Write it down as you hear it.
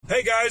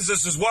Hey guys,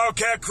 this is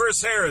Wildcat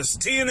Chris Harris,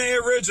 TNA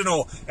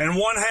original and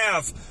one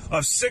half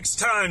of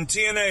 6-time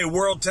TNA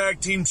World Tag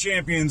Team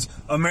Champions,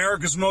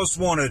 America's Most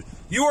Wanted.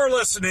 You are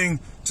listening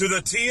to the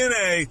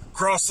TNA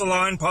Cross the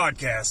Line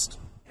podcast.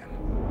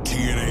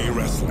 TNA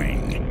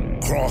Wrestling,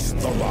 Cross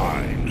the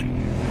Line.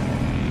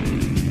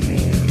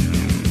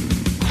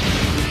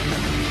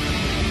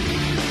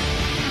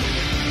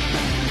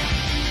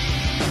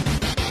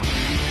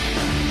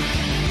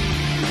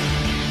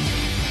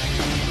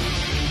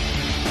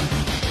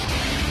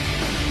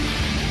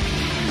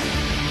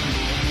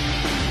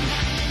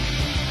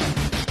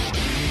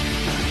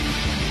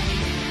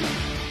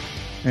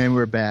 And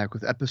we're back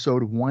with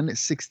episode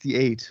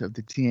 168 of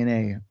the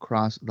TNA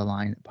Cross the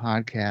Line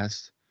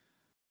podcast.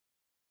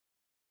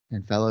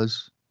 And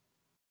fellas,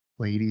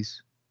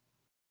 ladies,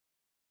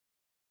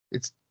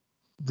 it's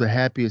the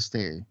happiest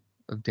day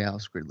of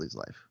Dallas Gridley's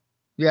life.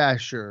 Yeah,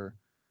 sure,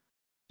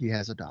 he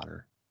has a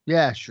daughter.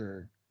 Yeah,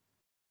 sure,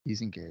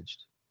 he's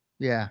engaged.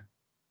 Yeah,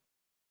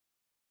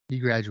 he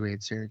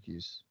graduated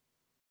Syracuse.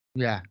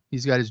 Yeah,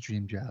 he's got his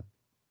dream job.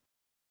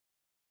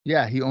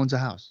 Yeah, he owns a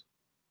house.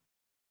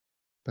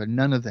 But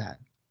none of that,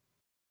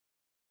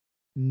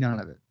 none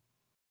of it,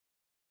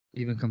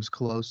 even comes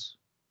close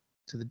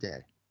to the day,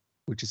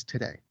 which is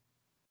today,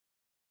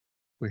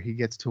 where he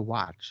gets to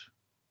watch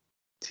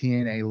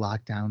TNA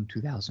Lockdown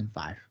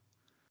 2005.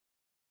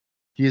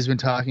 He has been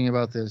talking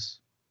about this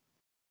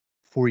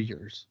for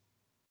years.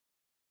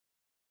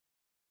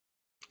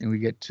 And we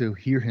get to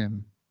hear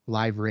him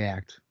live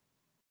react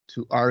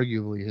to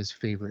arguably his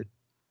favorite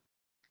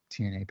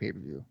TNA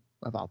pay-per-view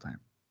of all time.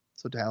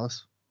 So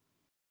Dallas,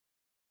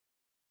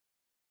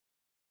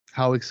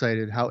 how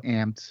excited, how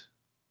amped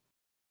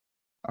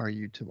are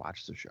you to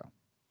watch the show?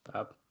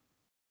 Bob,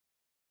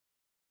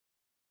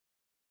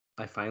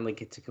 I finally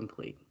get to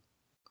complete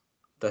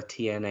the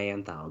TNA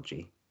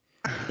anthology,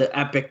 the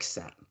epic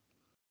set,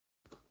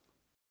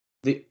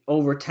 the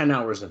over 10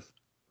 hours of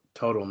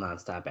total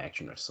nonstop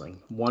action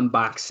wrestling, one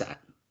box set.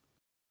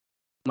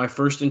 My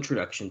first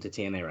introduction to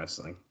TNA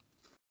wrestling,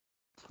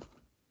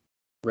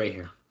 right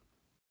here,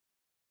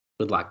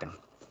 with Lockdown.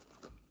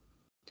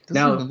 It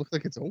doesn't even look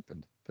like it's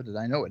opened, but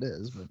I know it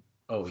is. But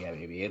oh yeah,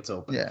 maybe it's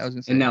open. Yeah, I was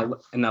gonna say.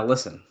 And now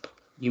listen,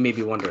 you may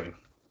be wondering,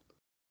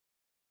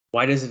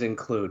 why does it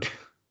include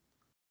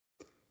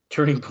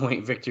Turning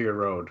Point Victory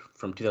Road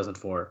from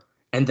 2004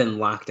 and then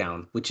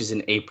Lockdown, which is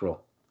in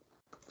April?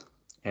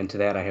 And to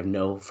that, I have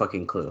no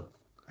fucking clue.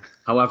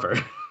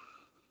 However,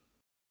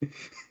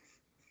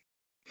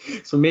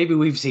 so maybe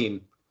we've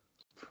seen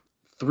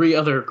 3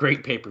 other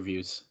great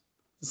pay-per-views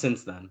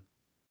since then.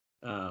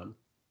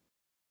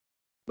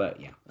 But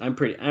yeah, I'm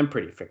pretty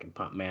freaking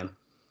pumped, man.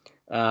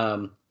 I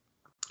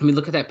mean,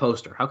 look at that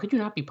poster. How could you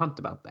not be pumped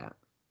about that?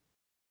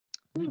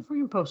 Look at the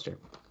freaking poster.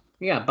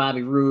 We got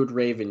Bobby Roode,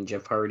 Raven,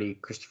 Jeff Hardy,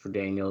 Christopher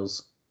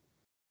Daniels,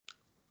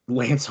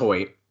 Lance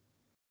Hoyt,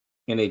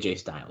 and AJ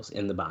Styles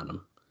in the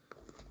bottom.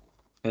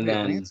 And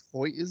then Lance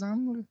Hoyt is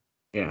on?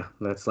 Yeah,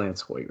 that's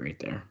Lance Hoyt right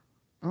there.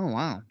 Oh,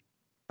 wow.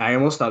 I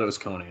almost thought it was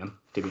Conan,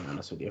 to be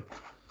honest with you.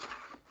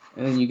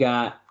 And then you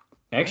got,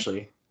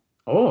 actually,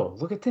 oh,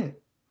 look at that.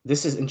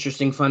 This is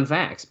interesting fun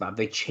facts, Bob.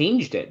 They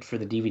changed it for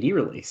the DVD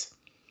release.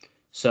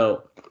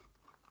 So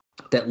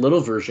that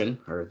little version,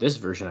 or this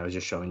version I was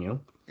just showing you.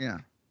 Yeah.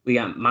 We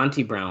got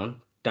Monty Brown,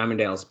 Diamond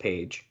Dallas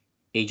Page,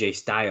 AJ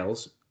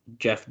Styles,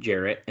 Jeff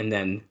Jarrett, and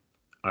then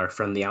our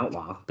friend the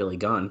Outlaw, Billy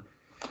Gunn.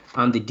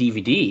 On the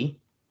DVD,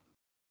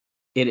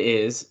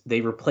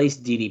 they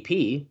replaced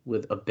DDP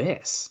with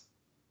Abyss.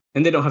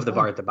 And they don't have the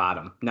bar at the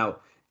bottom. Now,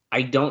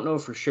 I don't know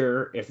for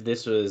sure if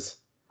this was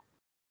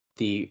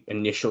the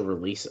initial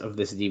release of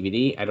this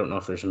DVD. I don't know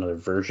if there's another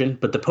version,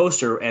 but the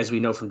poster, as we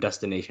know from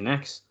Destination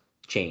X,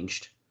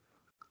 changed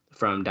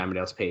from Diamond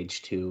Dallas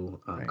Page to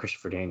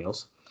Christopher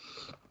Daniels.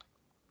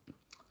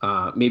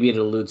 Maybe it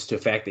alludes to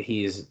the fact that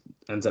he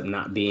ends up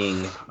not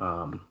being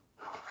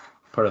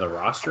part of the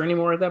roster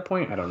anymore at that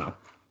point. I don't know.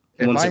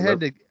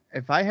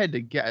 If I had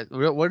to guess,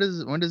 when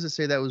does it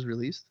say that was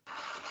released?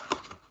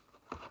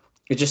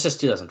 It just says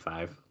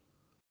 2005.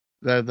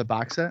 The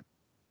box set?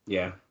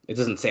 Yeah, it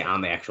doesn't say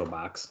on the actual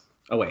box.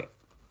 Oh wait,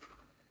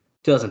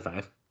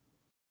 2005.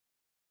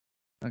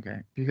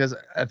 Okay, because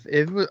if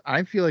it was,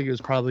 I feel like it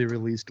was probably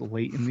released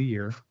late in the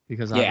year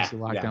because obviously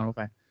Lockdown.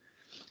 Okay,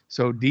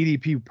 so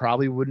DDP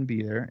probably wouldn't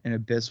be there, and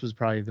Abyss was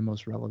probably the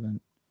most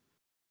relevant.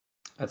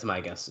 That's my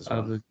guess as well.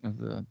 Of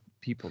the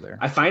people there.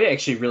 I find it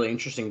actually really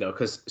interesting though,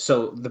 because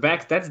so the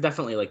back, that's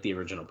definitely like the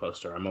original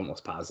poster. I'm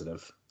almost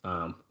positive.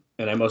 And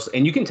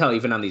you can tell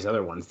even on these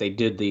other ones, they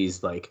did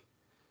these like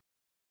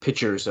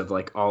pictures of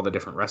like all the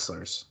different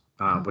wrestlers,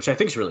 which I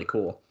think is really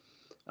cool.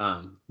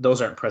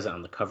 Those aren't present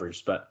on the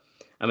covers, but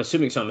I'm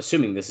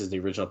assuming this is the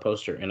original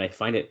poster, and I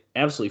find it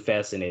absolutely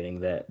fascinating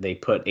that they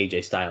put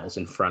AJ Styles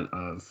in front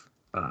of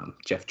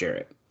Jeff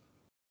Jarrett.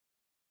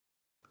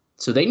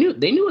 So they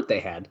knew what they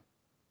had.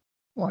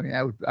 Well, I mean,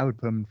 I would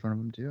put him in front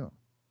of him too.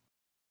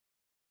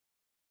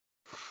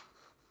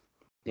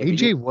 Yeah,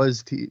 AJ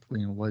was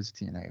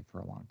TNA for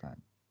a long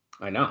time.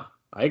 I know.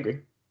 I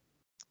agree.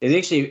 it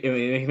makes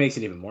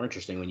it even more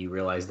interesting when you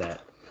realize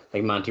that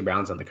like Monty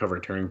Brown's on the cover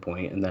of Turning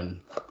Point, and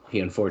then he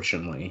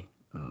unfortunately,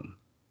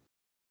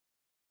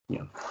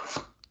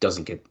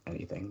 doesn't get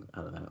anything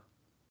out of that.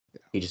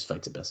 Yeah. He just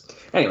fights it best.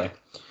 Anyway,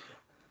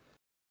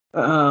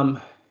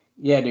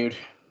 yeah, dude,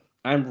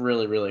 I'm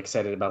really, really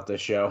excited about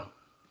this show.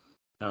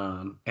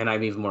 And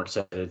I'm even more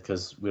excited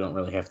because we don't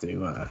really have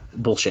to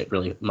bullshit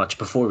really much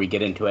before we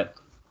get into it,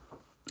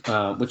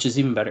 which is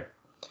even better.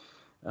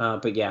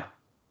 But yeah,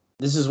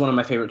 this is one of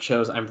my favorite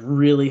shows. I'm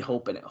really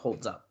hoping it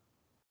holds up.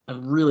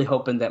 I'm really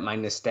hoping that my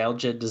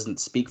nostalgia doesn't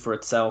speak for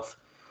itself.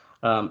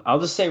 I'll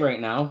just say right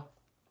now,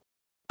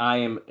 I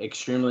am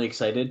extremely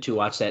excited to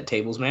watch that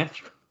tables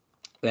match.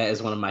 That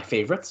is one of my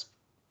favorites.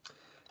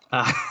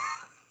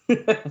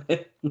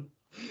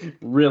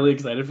 Really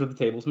excited for the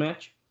tables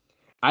match.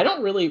 I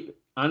don't really,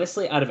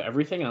 honestly, out of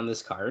everything on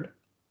this card,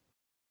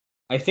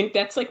 I think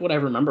that's like what I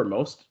remember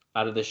most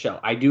out of the show.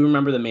 I do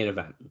remember the main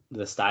event,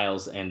 the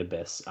Styles and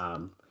Abyss.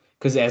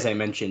 Because as I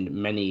mentioned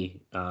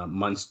many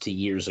months to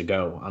years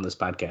ago on this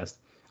podcast,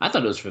 I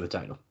thought it was for the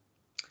title.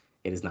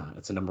 It is not.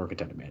 It's a number one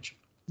contender match.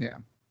 Yeah.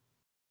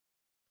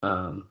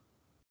 But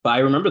I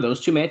remember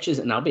those two matches,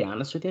 and I'll be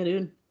honest with you,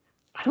 dude.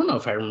 I don't know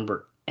if I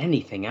remember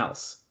anything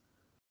else.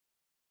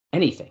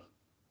 Anything.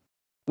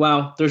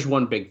 Well, there's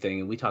one big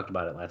thing, and we talked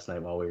about it last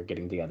night while we were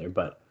getting together.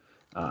 But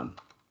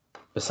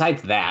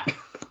besides that,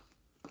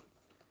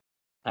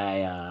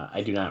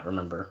 I do not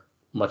remember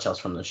much else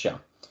from the show.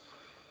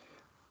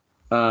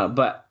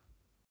 But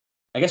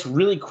I guess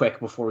really quick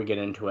before we get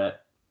into it,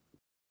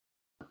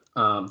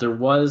 there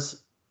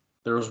was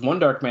one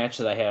dark match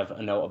that I have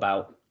a note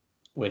about,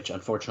 which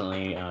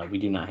unfortunately we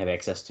do not have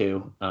access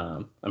to.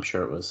 I'm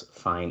sure it was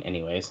fine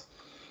anyways.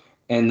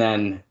 And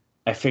then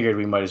I figured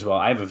we might as well.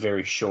 I have a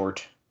very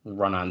short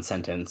run-on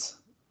sentence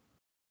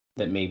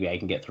that maybe I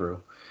can get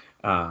through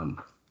about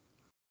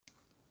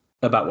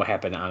what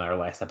happened on our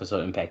last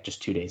episode, Impact,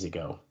 just 2 days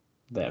ago,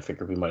 that I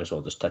figured we might as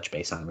well just touch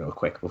base on real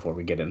quick before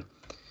we get in.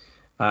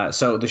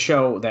 So the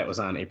show that was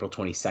on April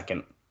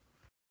 22nd,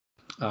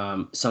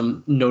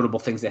 some notable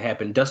things that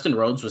happened. Dustin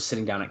Rhodes was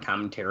sitting down at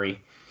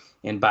commentary,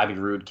 and Bobby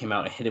Roode came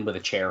out and hit him with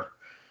a chair.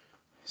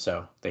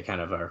 So they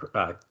kind of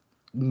are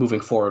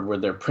moving forward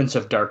with their Prince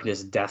of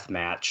Darkness death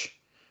match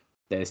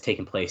that is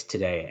taking place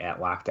today at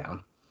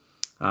Lockdown.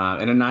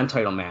 In a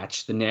non-title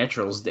match, the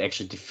Naturals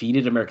actually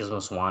defeated America's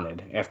Most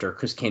Wanted after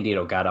Chris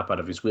Candido got up out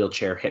of his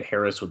wheelchair, hit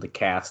Harris with the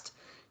cast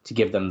to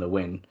give them the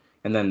win,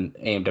 and then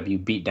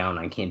AMW beat down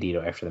on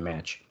Candido after the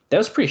match. That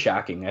was pretty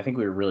shocking. I think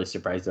we were really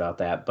surprised about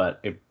that, but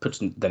it puts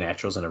the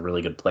Naturals in a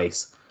really good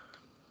place.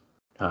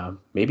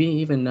 Maybe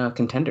even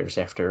contenders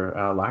after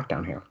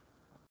Lockdown here.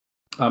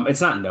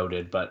 It's not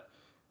noted, but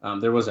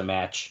there was a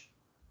match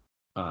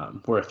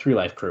where a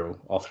 3-Life crew,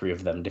 all three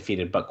of them,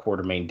 defeated Buck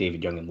Quartermain,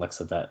 David Young, and Lex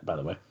Levette, by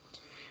the way.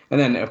 And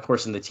then, of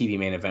course, in the TV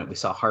main event, we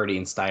saw Hardy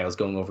and Styles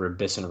going over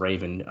Abyss and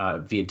Raven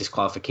via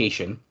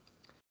disqualification,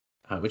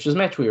 which is a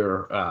match we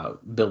were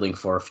building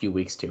for a few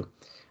weeks to.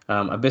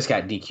 Abyss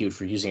got DQ'd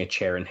for using a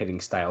chair and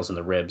hitting Styles in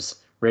the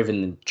ribs.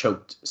 Raven then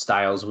choked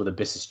Styles with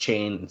Abyss's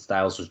chain, and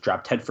Styles was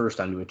dropped headfirst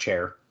onto a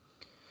chair.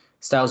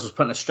 Styles was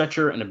put in a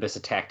stretcher, and Abyss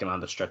attacked him on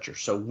the stretcher.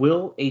 So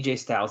will AJ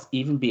Styles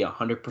even be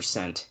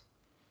 100%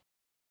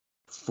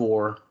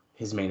 for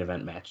his main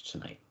event match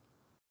tonight?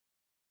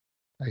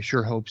 I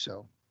sure hope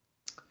so.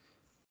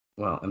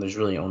 Well, and there's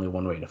really only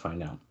one way to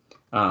find out.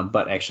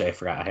 But actually, I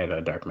forgot I had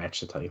a dark match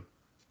to tell you.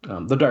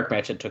 The dark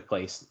match that took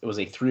place, it was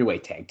a 3-way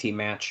tag team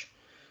match.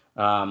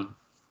 I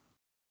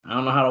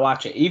don't know how to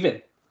watch it.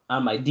 Even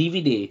on my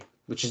DVD,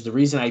 which is the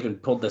reason I even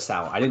pulled this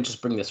out. I didn't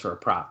just bring this for a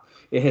prop.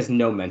 It has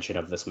no mention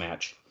of this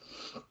match.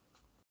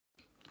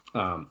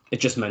 It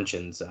just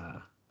mentions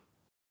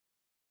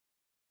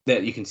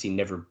that you can see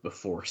never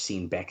before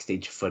seen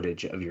backstage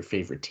footage of your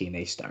favorite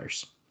TNA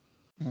stars.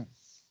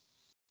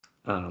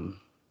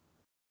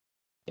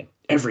 Yeah,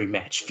 every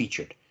match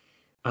featured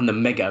on the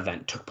mega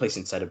event took place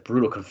inside of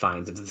brutal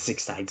confines of the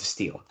 6 Sides of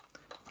Steel.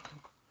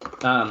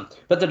 But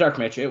the dark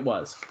match, it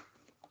was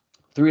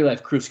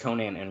 3-Life Cruz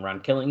Conan and Ron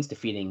Killings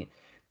defeating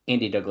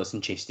Andy Douglas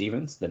and Chase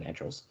Stevens, the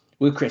Naturals,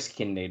 with Chris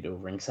Candido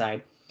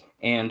ringside,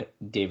 and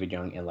David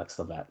Young and Lex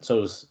Levette.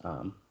 So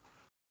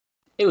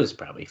it was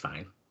probably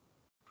fine.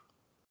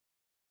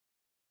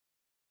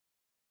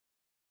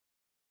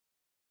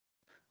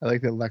 I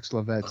like that Lex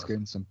Levette's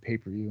getting some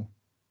pay-per-view.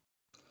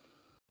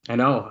 I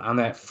know, on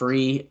that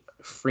free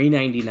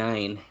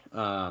 99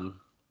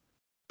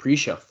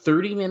 pre-show,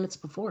 30 minutes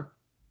before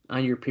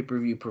on your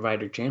pay-per-view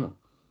provider channel.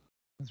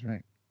 That's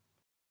right.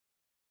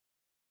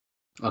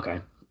 Okay.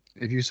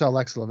 If you saw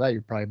Lex Levette,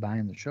 you're probably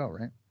buying the show,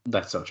 right?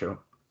 That's so true.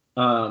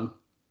 I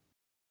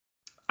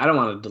don't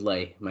want to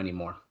delay many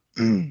more.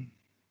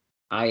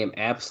 I am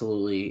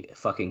absolutely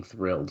fucking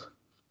thrilled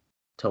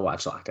to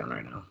watch Lockdown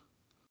right now.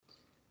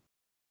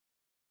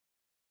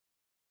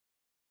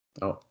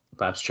 Oh,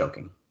 Bob's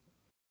choking.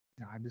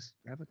 No, I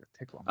have like a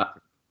tickle.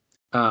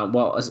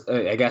 Well,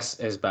 I guess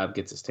as Bob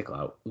gets his tickle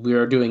out, we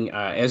are doing,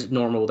 as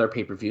normal with our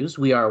pay-per-views,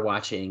 we are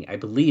watching, I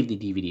believe, the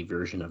DVD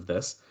version of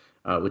this,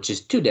 which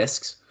is 2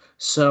 discs.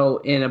 So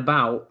in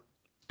about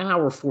an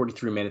hour,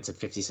 43 minutes and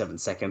 57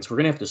 seconds, we're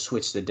going to have to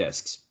switch the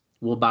discs.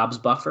 Will Bob's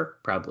buffer?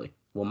 Probably.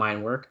 Will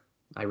mine work?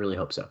 I really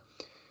hope so.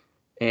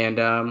 And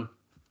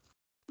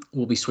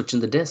we'll be switching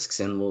the discs,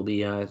 and we'll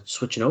be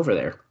switching over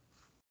there.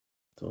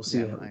 So we'll see.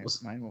 Yeah,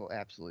 mine will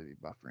absolutely be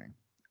buffering.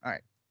 All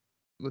right.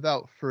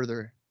 Without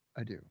further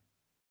ado,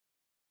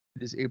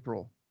 it is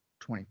April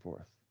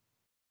 24th,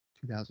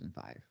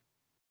 2005.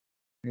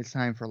 And it's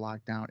time for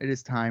lockdown. It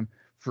is time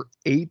for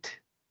 8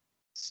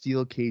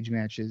 steel cage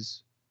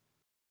matches.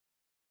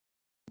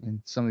 And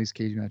some of these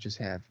cage matches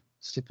have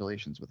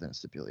stipulations within a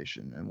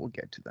stipulation, and we'll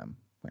get to them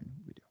when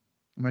we do.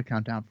 I'm going to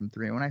count down from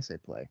 3. And when I say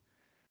play,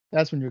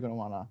 that's when you're going to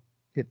want to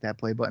hit that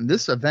play button.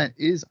 This event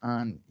is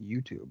on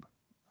YouTube.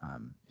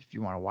 If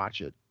you want to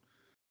watch it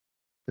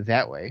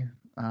that way,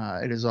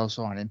 it is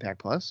also on Impact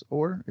Plus,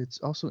 or it's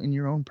also in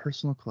your own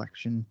personal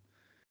collection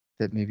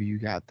that maybe you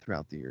got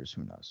throughout the years.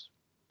 Who knows?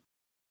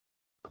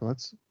 So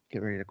let's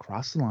get ready to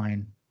cross the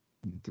line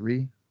in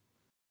 3,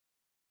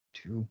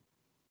 2,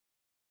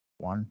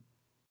 1,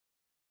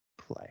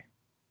 play.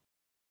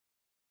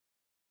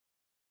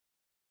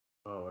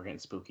 Oh, we're getting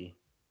spooky.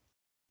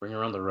 Bring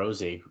around the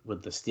rosy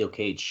with the steel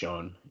cage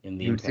shown in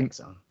the impact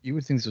zone. You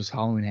would think this was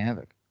Halloween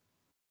Havoc.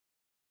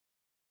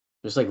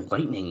 There's like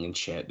lightning and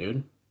shit,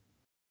 dude.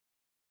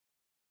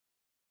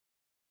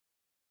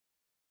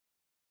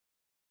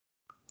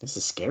 This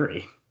is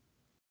scary.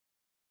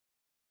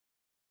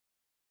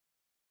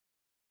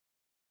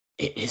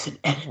 It is an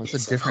enemy. Oh, it's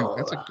a different.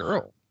 That's a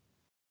girl.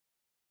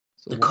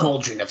 The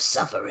cauldron of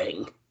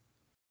suffering.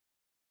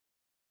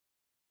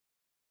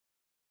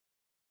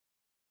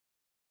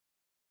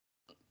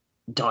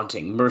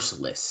 Daunting,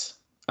 merciless,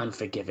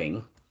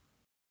 unforgiving.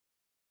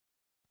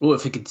 Oh,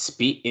 if it could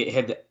speak,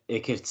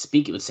 it could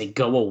speak. It would say,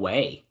 "Go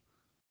away."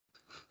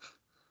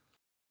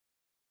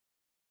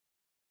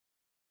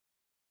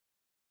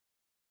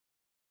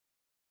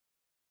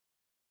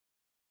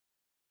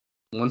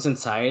 Once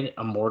inside,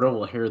 a mortal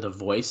will hear the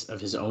voice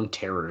of his own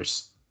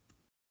terrors.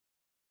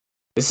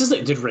 This is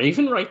like, did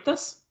Raven write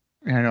this?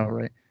 I know,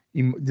 right?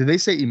 Did they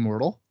say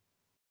immortal?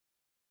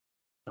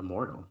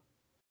 Immortal.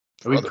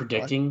 Are we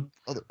predicting?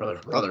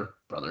 Brother.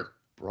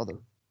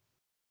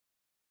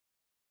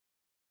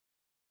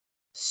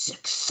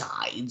 6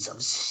 sides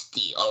of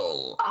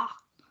steel.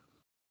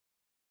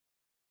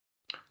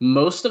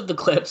 Most of the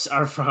clips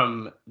are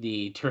from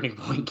the Turning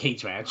Point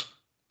cage match.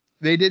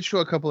 They did show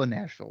a couple of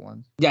Nashville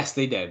ones. Yes,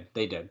 they did.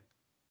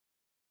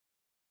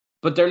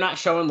 But they're not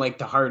showing like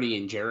the Hardy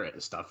and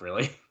Jarrett stuff,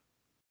 really.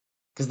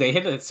 Because they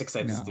hit it at 6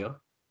 sides of steel.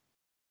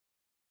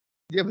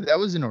 Yeah, but that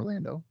was in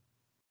Orlando.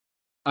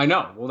 I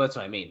know. Well, that's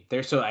what I mean.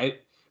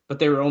 But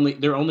they're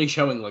only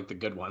showing like the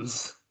good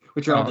ones,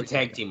 which are all the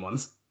tag team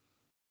ones.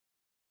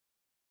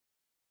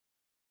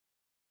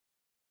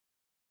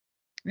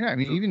 Yeah, I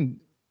mean,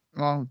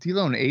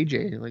 D'Lo and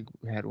AJ like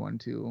had one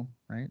too,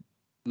 right?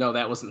 No,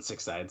 that wasn't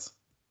 6 sides.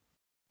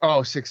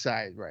 Oh, 6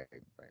 sides, right.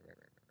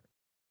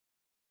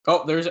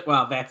 Oh,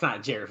 that's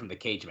not Jarrett from the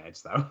cage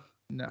match though.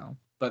 No,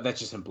 but that's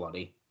just him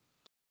bloody.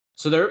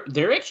 So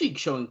they're actually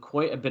showing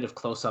quite a bit of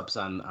close-ups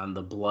on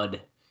the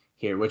blood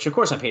here, which of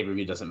course on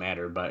pay-per-view doesn't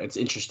matter, but it's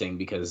interesting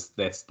because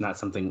that's not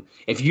something.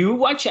 If you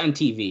watch it on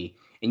TV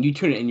and you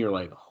turn it and you're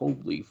like,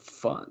 holy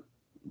fuck,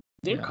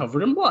 they're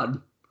covered in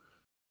blood.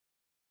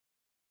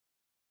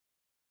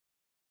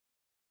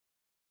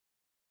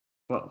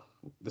 Well,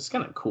 this is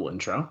kind of a cool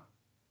intro.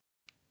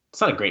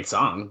 It's not a great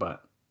song,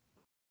 but.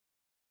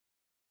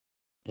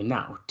 And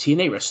now,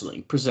 TNA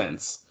Wrestling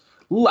presents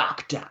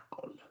Lockdown.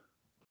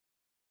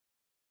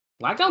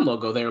 Lockdown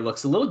logo there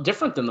looks a little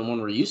different than the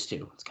one we're used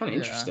to. It's kind of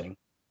interesting.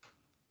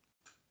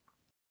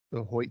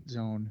 The Hoyt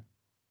Zone.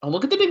 Oh,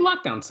 look at the big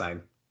Lockdown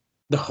sign.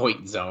 The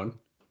Hoyt Zone.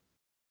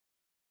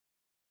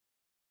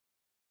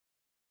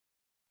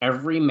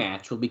 Every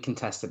match will be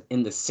contested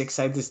in the 6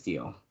 sides of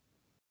steel.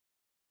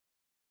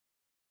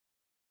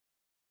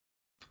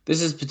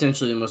 This is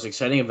potentially the most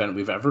exciting event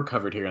we've ever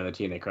covered here on the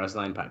TNA Cross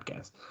Line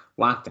podcast.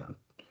 Lockdown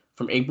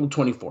from April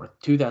 24th,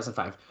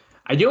 2005.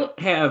 I don't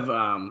have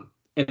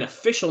an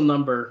official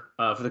number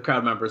for the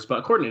crowd members, but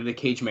according to the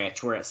cage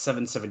match, we're at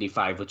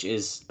 775, which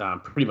is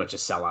pretty much a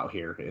sellout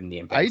here in the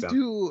Impact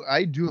Zone.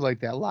 I do like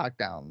that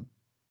Lockdown.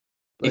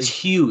 It's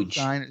huge.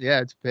 Yeah,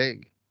 it's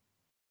big.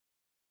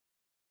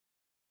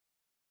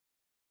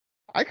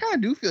 I kind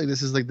of do feel like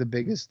this is like the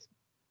biggest,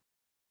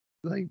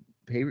 like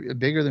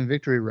bigger than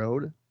Victory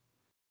Road.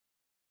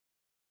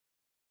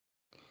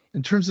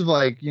 In terms of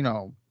like,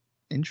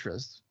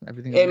 interest,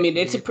 everything. I mean,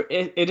 it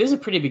is a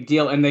pretty big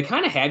deal, and they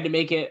kind of had to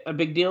make it a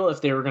big deal if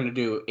they were going to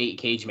do 8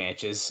 cage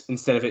matches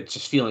instead of it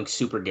just feeling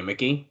super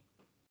gimmicky.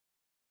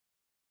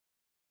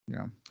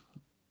 Yeah.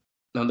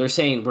 No, they're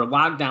saying we're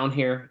locked down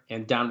here,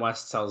 and Don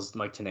West tells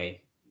Mike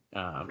Tenay,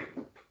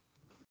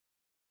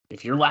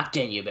 if you're locked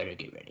in, you better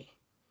get ready.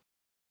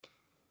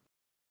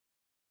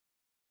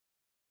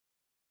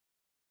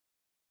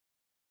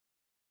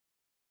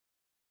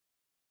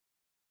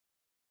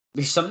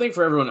 There's something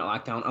for everyone at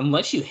Lockdown,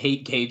 unless you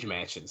hate cage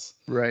matches.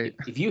 Right.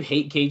 If you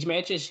hate cage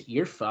matches,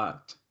 you're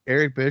fucked.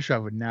 Eric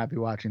Bischoff would not be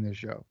watching this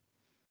show.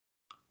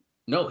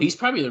 No, he's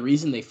probably the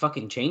reason they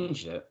fucking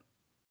changed it.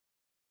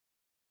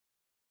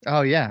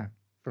 Oh yeah,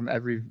 from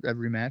every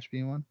match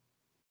being one.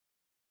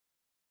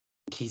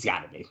 He's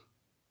got to be.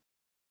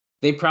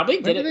 They probably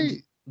did When it.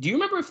 did Do you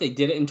remember if they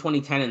did it in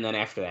 2010 and then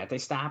after that they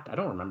stopped? I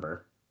don't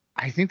remember.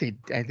 I think they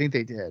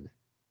did.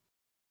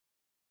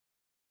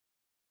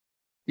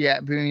 Yeah,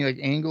 but I mean, like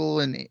Angle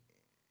and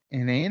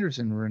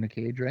Anderson were in a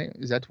cage, right?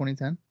 Is that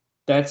 2010?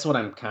 That's what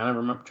I'm kind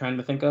of trying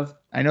to think of.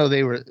 I know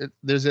they were.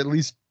 There's at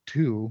least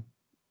two.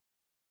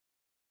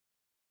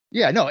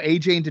 Yeah, no,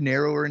 AJ and De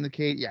Niro were in the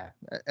cage. Yeah,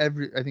 I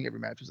think every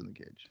match was in the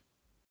cage.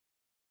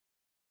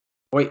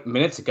 Wait,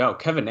 minutes ago,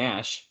 Kevin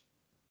Nash.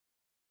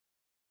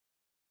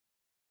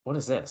 What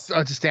is this? Oh,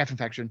 it's a staph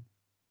infection.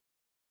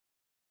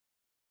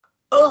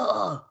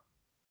 Ugh!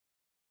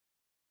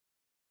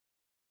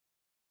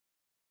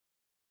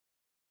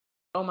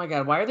 Oh my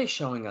god, why are they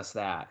showing us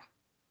that?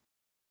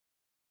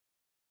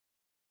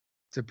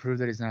 To prove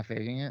that he's not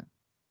faking it.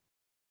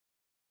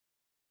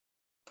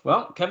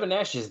 Well, Kevin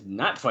Nash is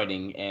not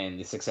fighting in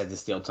the Six-Headed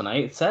Steel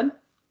tonight, it said.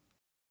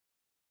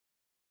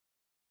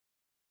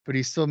 But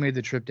he still made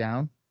the trip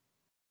down.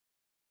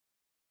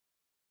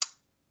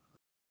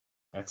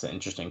 That's an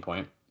interesting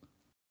point.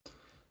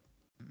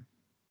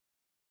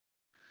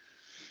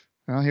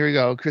 Well, here we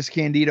go. Chris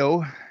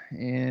Candido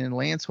and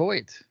Lance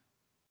Hoyt.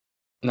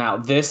 Now,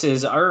 this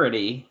is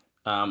already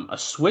a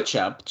switch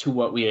up to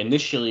what we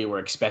initially were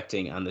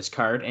expecting on this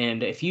card.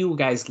 And if you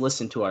guys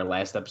listened to our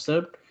last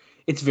episode,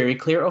 it's very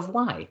clear of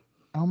why.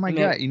 Oh my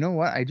god! You know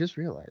what? I just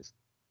realized.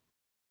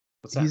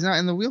 What's that? He's not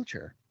in the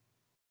wheelchair.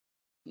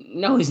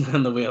 No, he's not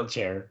in the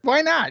wheelchair.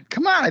 Why not?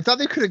 Come on! I thought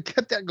they could have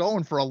kept that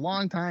going for a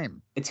long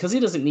time. It's because he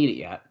doesn't need it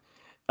yet.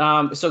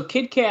 So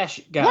Kid Cash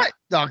got What?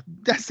 No,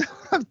 that's not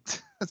what I'm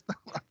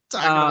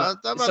talking about.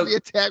 It's not about the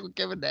attack with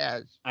Kevin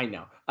Nash. I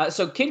know.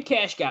 So Kid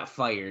Cash got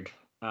fired.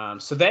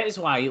 So that is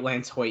why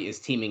Lance Hoyt is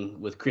teaming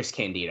with Chris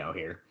Candido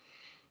here.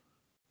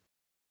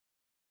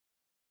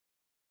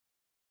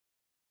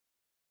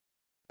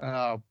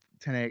 Oh,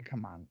 Tanae,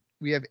 come on.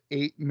 We have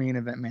 8 main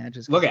event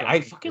matches. Look at I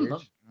fucking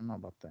love. I don't know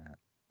about that.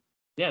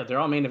 Yeah, they're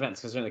all main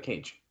events because they're in the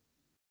cage.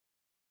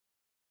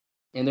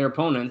 And their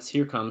opponents,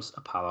 here comes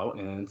Apollo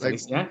and Sonny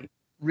Siaki.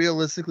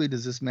 Realistically,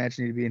 does this match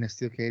need to be in a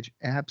steel cage?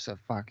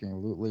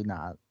 Absolutely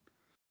not.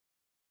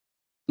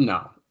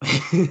 No,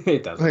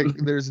 it doesn't. Like,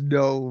 there's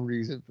no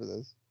reason for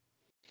this.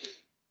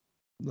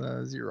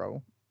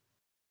 Zero.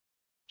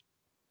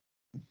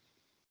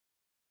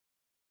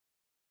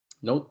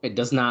 Nope, it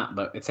does not,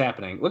 but it's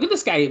happening. Look at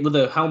this guy with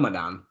a helmet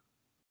on.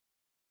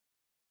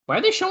 Why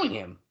are they showing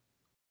him?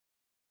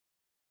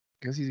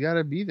 Because he's got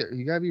to be there.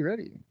 You got to be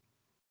ready.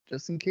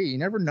 Just in case. You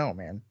never know,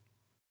 man.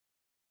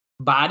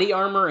 Body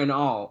armor and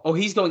all. Oh,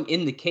 he's going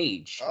in the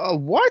cage. Oh,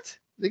 what?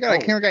 They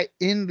got a camera guy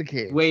in the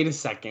cage. Wait a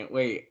second.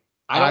 Wait.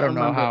 I don't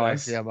know how I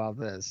feel about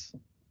this.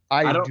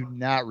 I do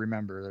not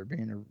remember there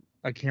being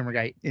a camera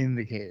guy in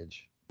the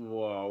cage.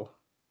 Whoa.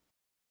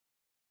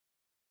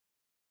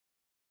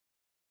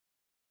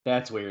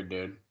 That's weird,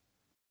 dude.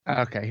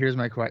 Okay, here's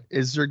my question.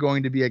 Is there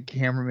going to be a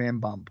cameraman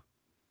bump?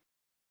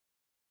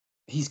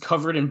 He's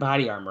covered in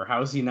body armor.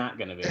 How is he not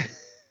going to be?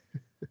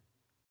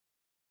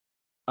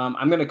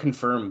 I'm going to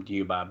confirm to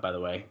you, Bob, by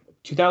the way.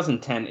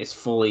 2010 is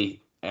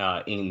fully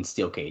in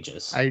steel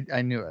cages.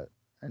 I knew it.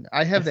 And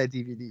I have that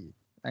DVD.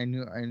 I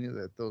knew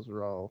that those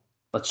were all.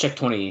 Let's check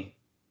 20.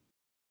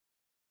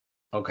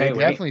 Okay, they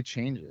definitely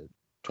change it.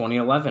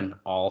 2011,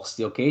 all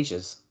steel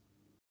cages.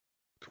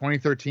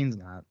 2013's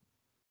not.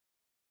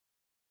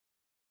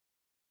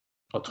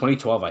 Well,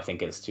 2012, I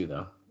think it is too,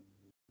 though.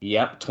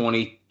 Yep,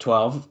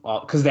 2012,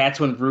 because that's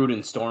when Rude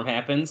and Storm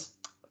happens.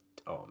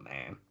 Oh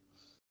man.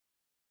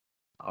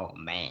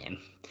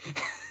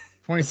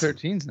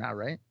 2013's not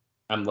right.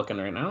 I'm looking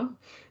right now.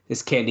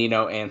 This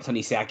Candido and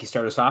Sonny Siaki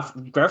start us off.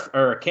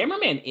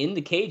 Cameraman in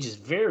the cage is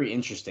very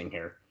interesting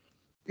here.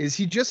 Is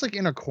he just like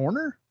in a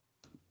corner?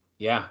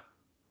 Yeah.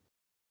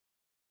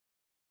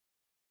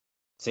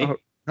 See? Oh,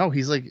 no,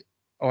 he's like.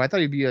 Oh, I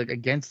thought he'd be like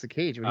against the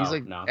cage, but he's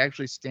like no.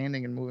 actually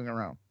standing and moving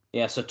around.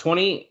 Yeah. So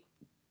 20.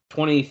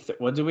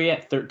 What do we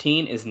at?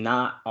 13 is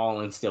not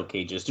all in steel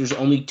cages. There's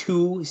only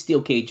 2 steel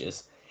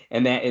cages,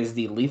 and that is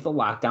the Lethal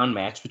Lockdown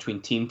match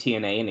between Team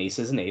TNA and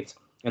Aces and Eights,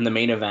 and the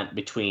main event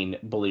between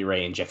Bully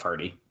Ray and Jeff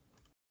Hardy.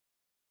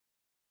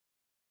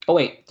 Oh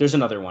wait, there's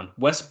another one: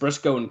 Wes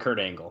Briscoe and Kurt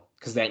Angle,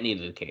 because that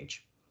needed a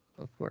cage.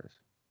 Of course.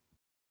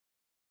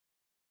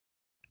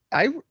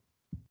 I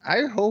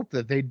hope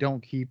that they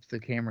don't keep the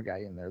camera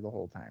guy in there the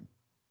whole time.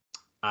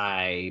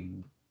 I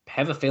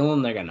have a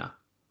feeling they're gonna.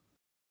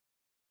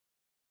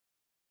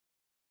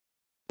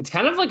 It's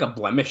kind of like a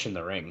blemish in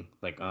the ring.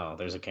 Like, oh,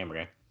 there's a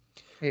camera guy.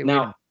 Hey,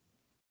 now,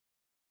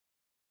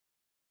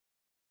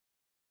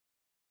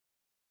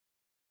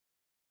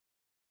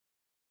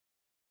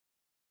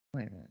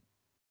 wait a minute.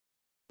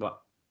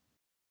 What?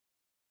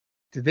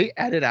 Did they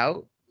edit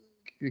out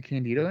the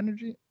Candido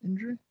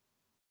injury?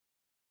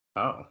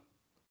 Oh.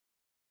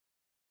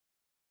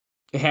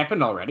 It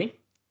happened already?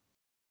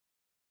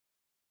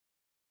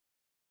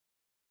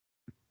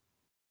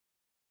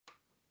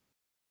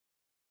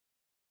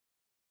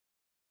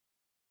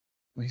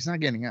 Well, he's not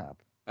getting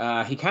up.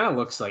 He kind of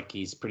looks like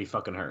he's pretty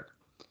fucking hurt.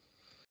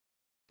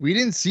 We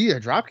didn't see a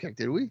drop kick,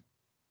 did we?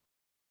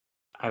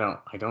 I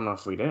don't know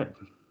if we did.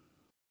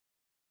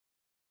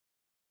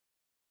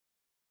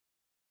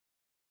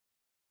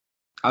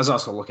 I was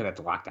also looking at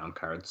the lockdown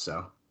cards,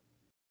 so.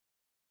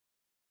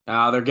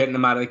 They're getting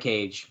him out of the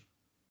cage.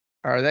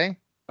 Are they?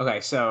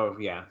 Okay, so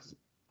yeah.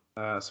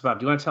 So Bob,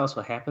 do you want to tell us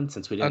what happened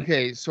since we didn't?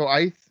 Okay, so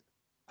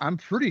I'm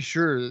pretty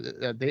sure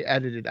that they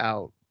edited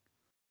out.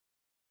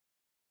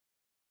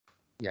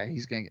 Yeah,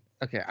 he's going to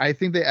okay, I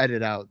think they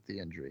edited out the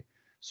injury.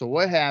 So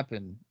what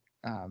happened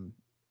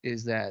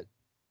is that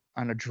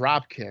on a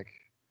drop kick,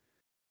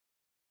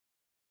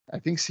 I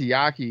think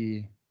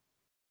Siaki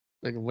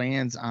like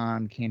lands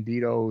on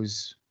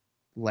Candido's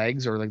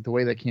legs, or like the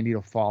way that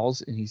Candido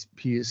falls, and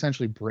he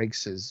essentially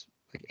breaks his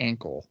like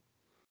ankle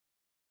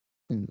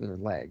in their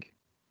leg.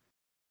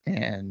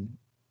 And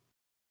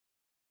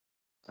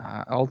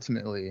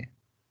ultimately,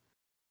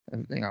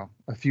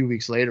 a few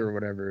weeks later or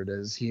whatever it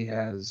is, he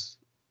has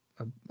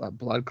a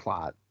blood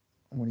clot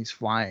when he's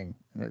flying.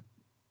 And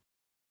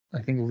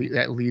I think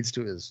that leads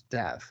to his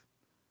death,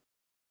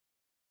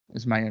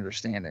 is my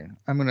understanding.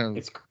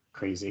 It's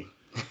crazy.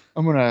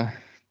 I'm gonna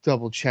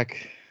double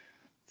check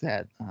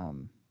that.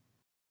 I'm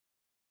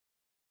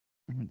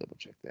gonna double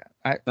check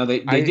that. No, they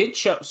did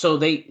show. So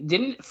they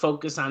didn't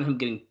focus on him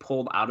getting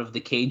pulled out of the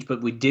cage,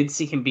 but we did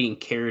see him being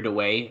carried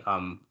away,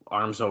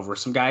 arms over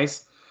some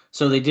guys.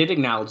 So they did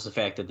acknowledge the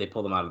fact that they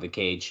pulled him out of the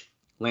cage.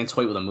 Lance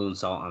Hoyt with a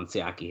moonsault on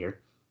Siaki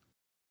here.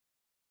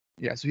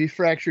 Yeah, so he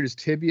fractured his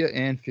tibia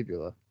and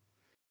fibula,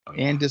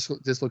 and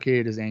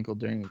dislocated his ankle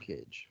during the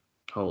cage.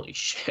 Holy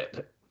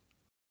shit!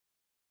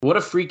 What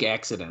a freak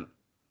accident.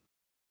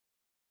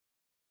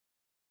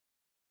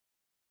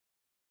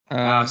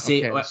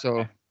 Okay,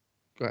 so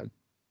go ahead.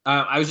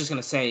 I was just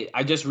going to say,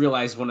 I just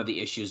realized one of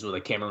the issues with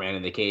a cameraman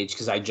in the cage,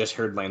 because I just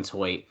heard Lance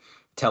Hoyt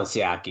tell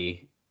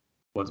Siaki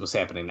what was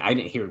happening. I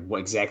didn't hear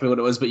exactly what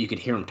it was, but you could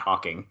hear him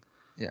talking.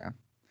 Yeah.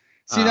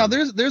 See, now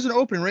there's an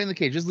opening right in the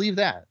cage. Just leave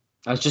that.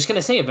 I was just going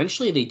to say,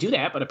 eventually they do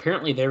that, but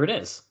apparently there it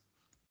is.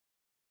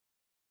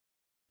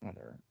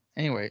 Whatever.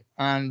 Anyway,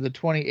 on the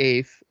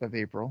 28th of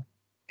April,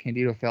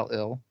 Candido fell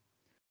ill.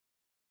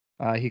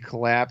 He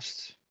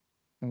collapsed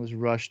and was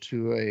rushed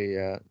to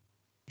a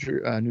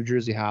New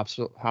Jersey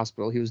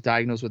hospital. He was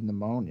diagnosed with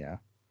pneumonia.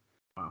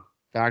 Wow.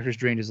 Doctors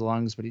drained his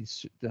lungs, but he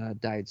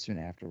died soon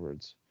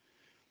afterwards.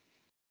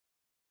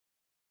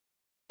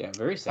 Yeah,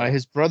 very sad.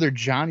 His brother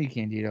Johnny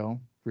Candido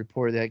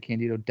reported that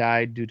Candido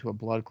died due to a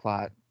blood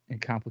clot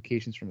and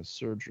complications from his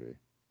surgery.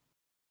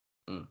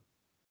 Mm.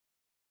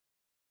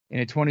 In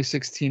a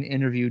 2016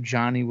 interview,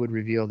 Johnny would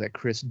reveal that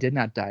Chris did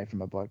not die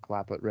from a blood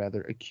clot, but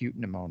rather acute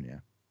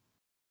pneumonia.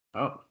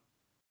 Oh.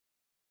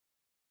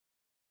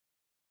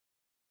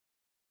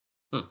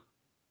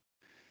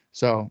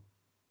 So,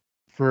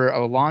 for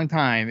a long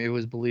time, it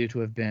was believed to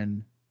have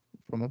been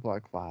from a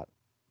blood clot,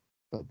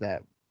 but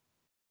that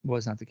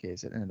was not the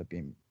case. It ended up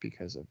being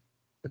because of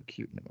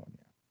acute pneumonia.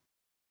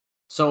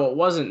 So it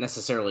wasn't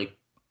necessarily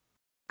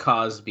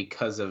caused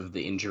because of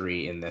the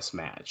injury in this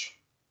match.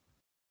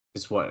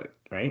 Is what,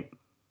 right?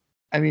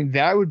 I mean,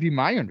 that would be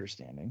my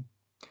understanding.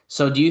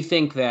 So do you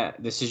think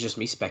that, this is just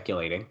me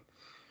speculating,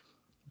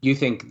 do you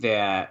think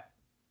that,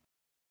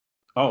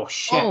 oh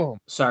shit,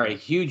 sorry,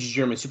 huge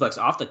German suplex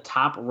off the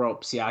top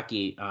rope,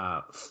 Siaki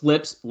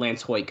flips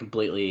Lance Hoyt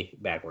completely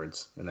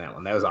backwards in that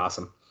one. That was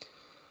awesome.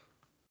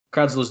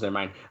 Crowd's losing their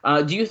mind.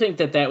 Do you think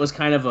that was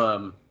kind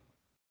of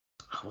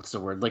what's the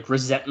word, like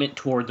resentment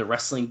toward the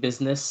wrestling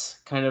business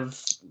kind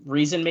of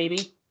reason,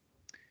 maybe?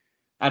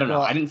 I don't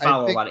know. I didn't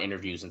follow a lot of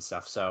interviews and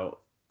stuff, so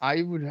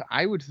I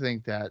would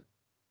think that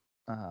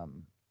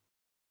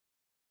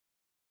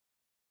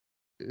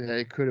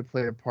it could have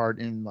played a part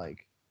in,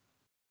 like,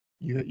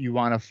 you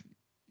want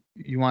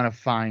to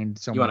find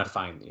someone. You want to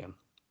find, yeah.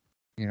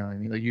 You know what I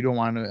mean? Like, you don't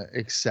want to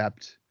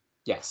accept.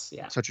 Yes,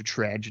 yeah. Such a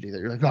tragedy that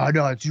you're like, oh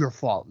no, it's your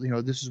fault. You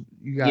know, this is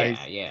you guys.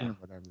 Yeah.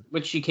 Whatever.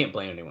 Which you can't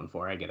blame anyone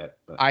for. I get it.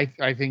 But. I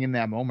think in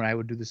that moment I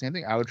would do the same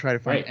thing. I would try to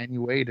find any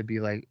way to be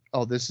like,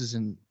 oh, this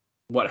isn't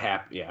what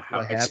happened. Yeah,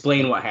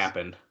 explain what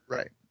happened.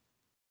 Right.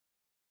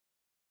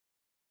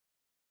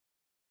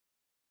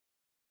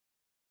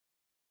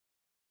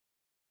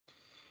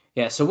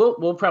 Yeah, so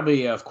we'll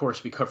probably of course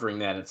be covering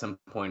that at some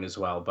point as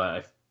well,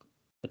 but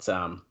it's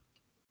a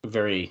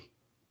very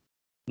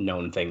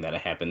known thing that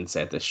it happens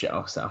at this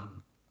show. So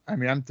I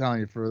mean, I'm telling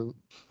you,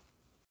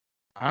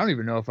 I don't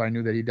even know if I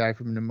knew that he died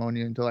from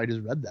pneumonia until I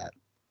just read that.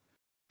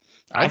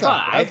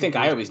 I think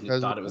I always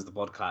thought it was the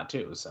blood clot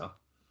too. So,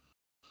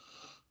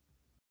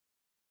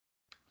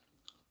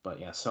 but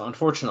yeah, so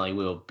unfortunately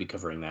we'll be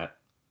covering that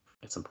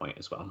at some point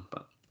as well.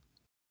 But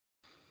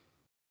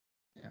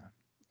yeah,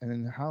 and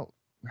then how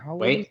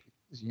wait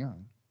is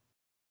young.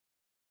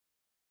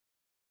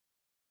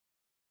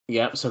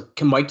 Yeah, so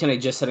Mike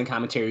tonight just said in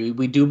commentary,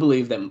 we do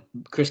believe that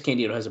Chris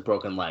Candido has a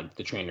broken leg,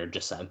 the trainer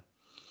just said.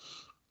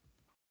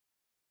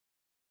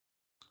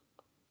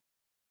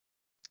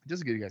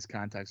 Just to give you guys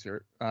context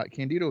here,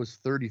 Candido is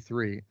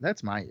 33.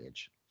 That's my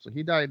age. So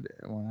he died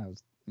when I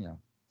was,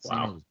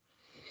 Wow. age,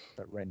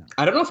 but right now.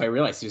 I don't know if I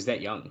realized he was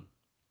that young.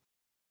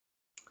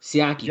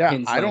 Siaki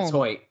pins Lance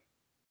Hoyt.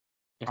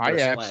 I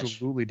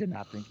absolutely did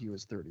not think he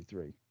was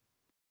 33.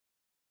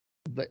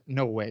 But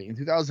no way. In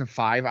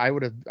 2005, I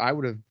would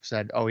have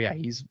said, "Oh yeah,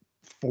 he's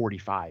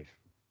 45."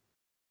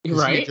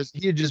 Right.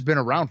 He had just been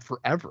around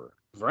forever.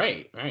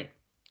 Right.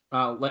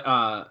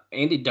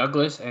 Andy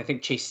Douglas and I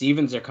think Chase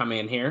Stevens are coming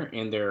in here,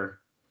 and they're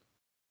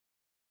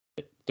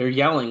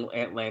yelling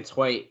at Lance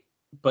Hoyt.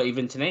 But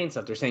even today and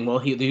stuff, they're saying, "Well,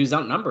 he was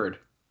outnumbered."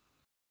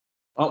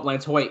 Oh,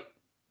 Lance Hoyt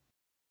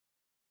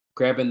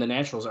grabbing the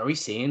Naturals. Are we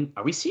seeing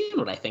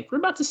what I think we're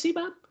about to see,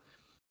 Bob?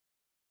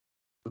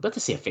 We're about to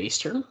see a face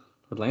turn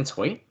with Lance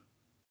Hoyt.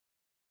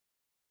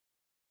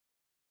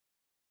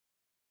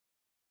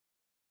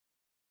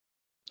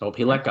 Oh,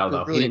 he let go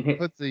though. Really he didn't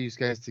put these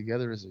guys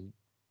together as a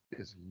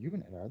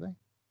unit, are they?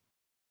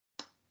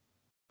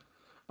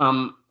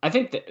 I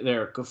think that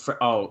they're good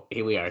for. Oh,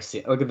 here we are.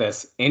 See, look at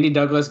this. Andy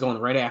Douglas going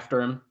right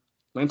after him.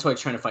 Lance Hoyt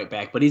trying to fight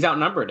back, but he's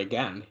outnumbered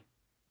again.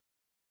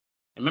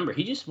 Remember,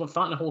 he just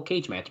fought in a whole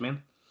cage match,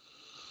 man.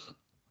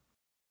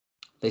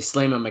 They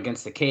slam him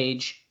against the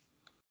cage.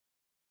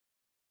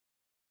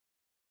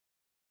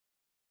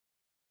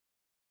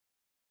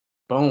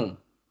 Boom.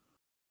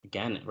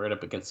 Again, right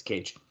up against the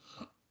cage.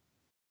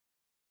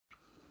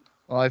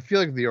 Well, I feel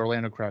like the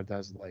Orlando crowd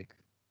does like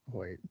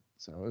Hoyt,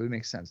 so it would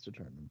make sense to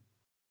turn them.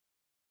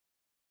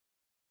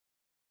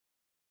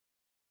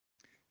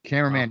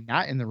 Cameraman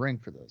not in the ring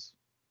for this.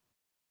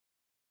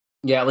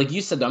 Yeah, like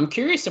you said, I'm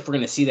curious if we're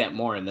going to see that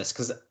more in this,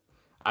 because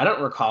I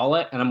don't recall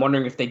it, and I'm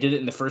wondering if they did it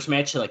in the first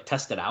match to like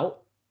test it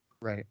out.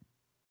 Right.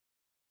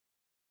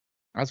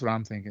 That's what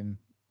I'm thinking.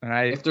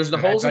 And if there's the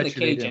holes in the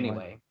cage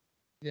anyway.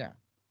 Yeah.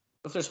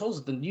 If there's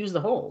holes, then use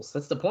the holes.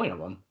 That's the point of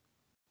them.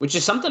 Which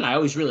is something I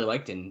always really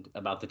liked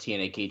about the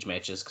TNA cage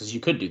matches, because you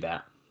could do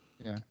that.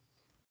 Yeah.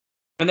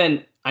 And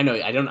then I know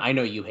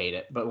you hate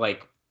it, but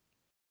like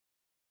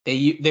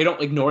they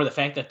don't ignore the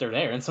fact that they're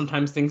there, and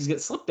sometimes things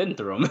get slipped in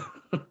through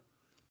them.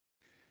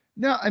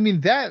 No, I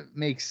mean that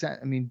makes sense.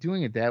 I mean,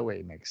 doing it that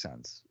way makes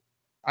sense.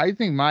 I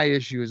think my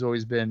issue has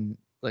always been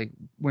like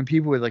when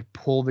people would like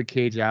pull the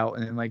cage out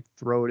and then like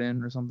throw it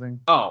in or something.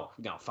 Oh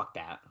no, fuck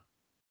that.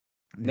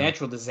 Yeah.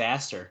 Natural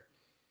disaster.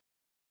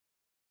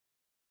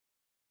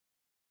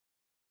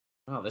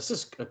 Oh, this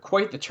is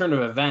quite the turn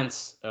of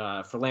events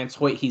for Lance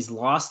Hoyt. He's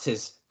lost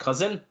his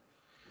cousin.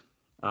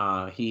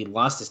 He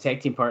lost his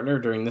tag team partner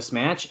during this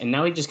match, and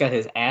now he just got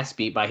his ass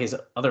beat by his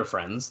other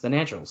friends, the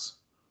Naturals.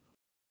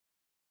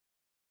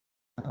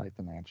 I like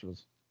the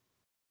Naturals.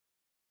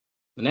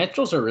 The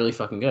Naturals are really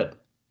fucking good.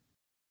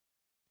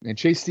 And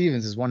Chase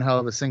Stevens is one hell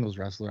of a singles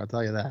wrestler, I'll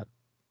tell you that.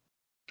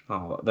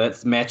 Oh,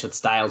 that match with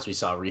Styles we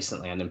saw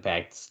recently on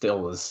Impact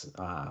still was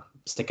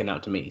sticking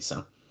out to me.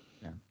 So,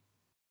 yeah.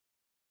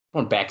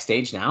 Going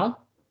backstage now.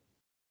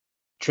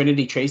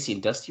 Trinity Tracy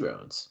and Dusty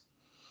Rhodes.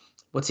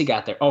 What's he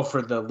got there? Oh,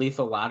 for the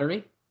Lethal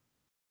Lottery?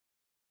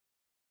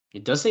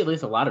 It does say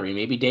Lethal Lottery.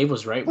 Maybe Dave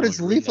was right. But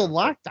it's Lethal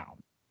Lockdown.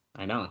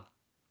 I know.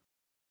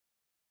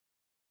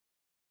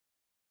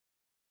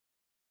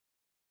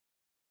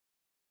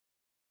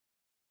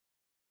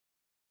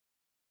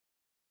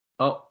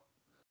 Oh.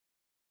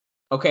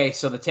 Okay,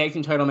 so the tag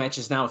team title match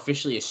is now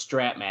officially a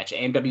strap match.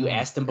 AMW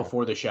asked him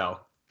before the show.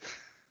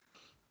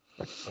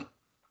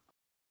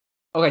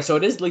 Okay, so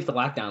it is Lethal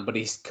Lockdown, but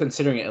he's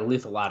considering it a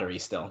Lethal Lottery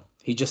still.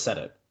 He just said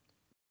it.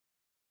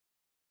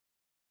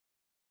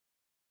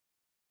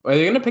 Are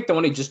they going to pick the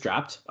one he just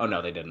dropped? Oh,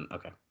 no, they didn't.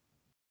 Okay.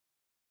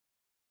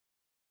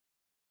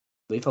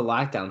 Lethal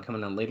Lockdown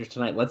coming on later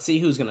tonight. Let's see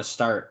who's going to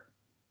start.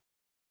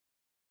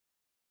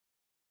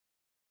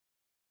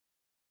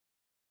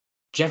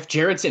 Jeff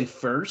Jarrett's in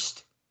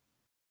first?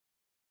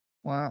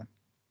 Wow.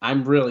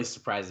 I'm really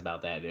surprised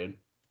about that, dude.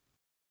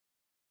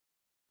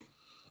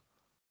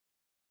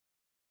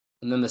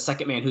 And then the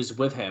second man who's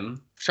with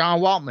him. Sean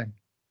Waltman.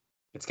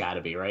 It's got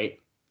to be, right?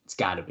 It's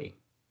got to be.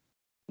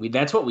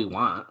 That's what we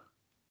want.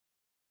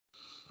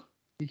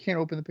 You can't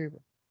open the paper.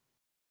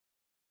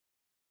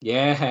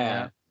 Yeah.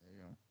 There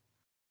you go.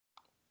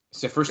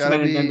 So first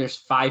minute, and then there's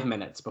 5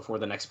 minutes before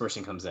the next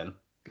person comes in.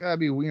 Gotta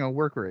be,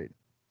 work rate.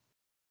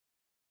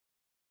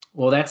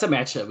 Well, that's a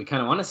match that we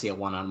kind of want to see a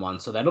one-on-one,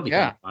 so that'll be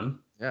kind of fun.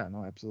 Yeah,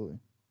 no, absolutely.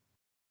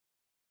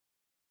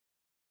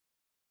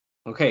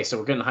 Okay, so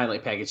we're getting the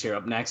highlight package here.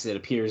 Up next, it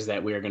appears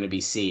that we are going to be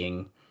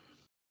seeing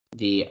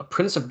the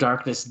Prince of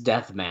Darkness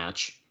death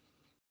match,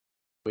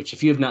 which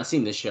if you have not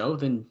seen this show,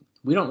 then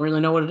we don't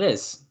really know what it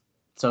is.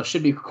 So it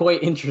should be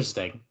quite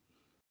interesting.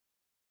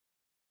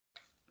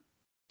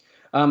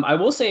 I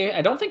will say,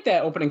 I don't think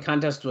that opening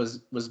contest was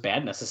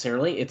bad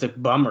necessarily. It's a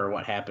bummer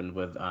what happened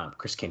with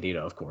Chris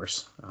Candido, of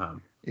course.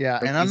 Yeah,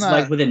 and I'm not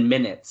like within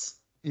minutes.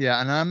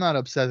 Yeah, and I'm not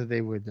upset that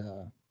they would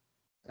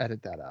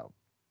edit that out.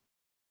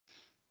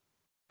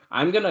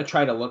 I'm gonna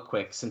try to look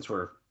quick since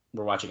we're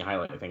watching a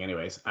highlight thing.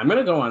 Anyways, I'm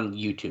gonna go on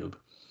YouTube.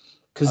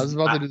 I was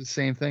about to do the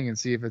same thing and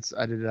see if it's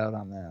edited out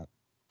on that.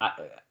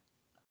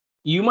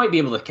 You might be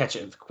able to catch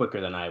it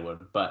quicker than I would,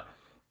 but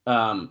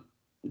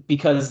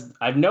because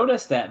I've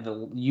noticed that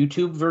the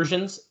YouTube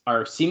versions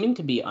are seeming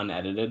to be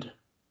unedited,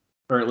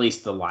 or at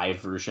least the live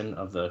version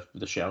of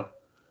the show.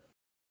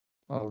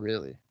 Oh,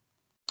 really?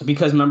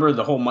 Because remember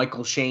the whole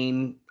Michael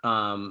Shane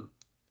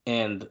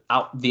and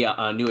out the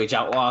New Age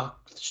Outlaw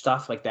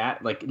stuff like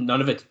that, like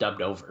none of it's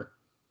dubbed over.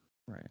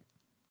 Right.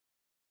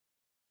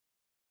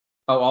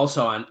 Oh,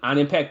 also on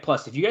Impact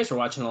Plus, if you guys are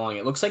watching along,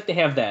 it looks like they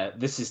have that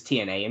 "This is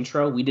TNA"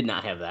 intro. We did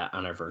not have that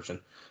on our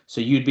version,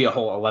 so you'd be a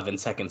whole 11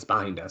 seconds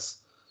behind us.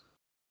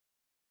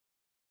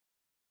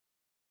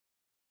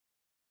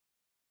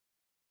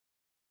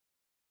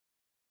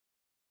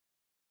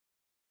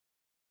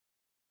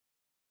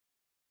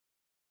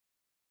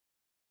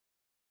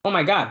 Oh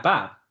my God,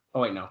 Bob.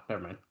 Oh wait, no,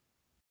 never mind.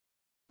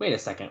 Wait a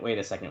second. Wait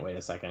a second. Wait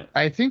a second.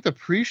 I think the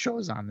pre-show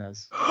is on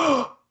this.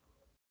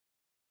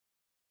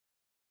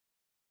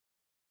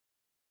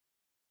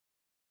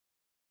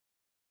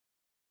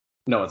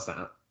 No, it's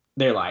not.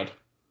 They lied.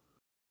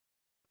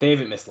 They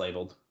have it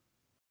mislabeled.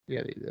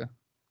 Yeah, they do.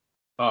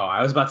 Oh,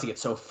 I was about to get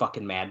so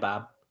fucking mad,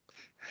 Bob.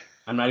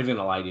 I'm not even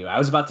gonna lie to you. I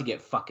was about to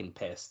get fucking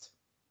pissed.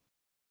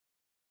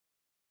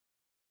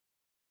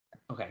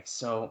 Okay,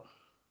 so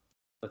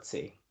let's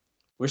see.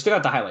 We're still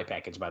got the highlight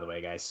package, by the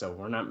way, guys. So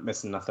we're not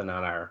missing nothing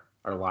on our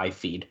live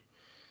feed.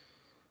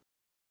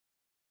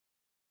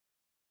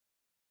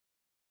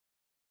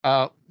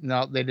 Oh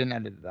no, they didn't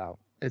edit it out.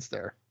 It's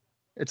there.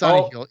 It's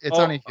on a heel. It's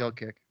on a heel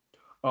kick.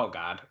 Oh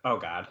God. Oh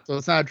God. So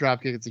it's not a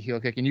drop kick. It's a heel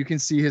kick, and you can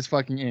see his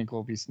fucking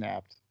ankle be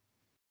snapped.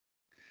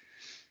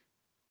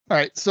 All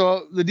right,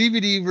 so the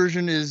DVD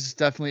version is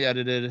definitely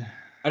edited.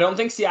 I don't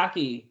think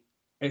Siaki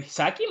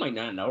might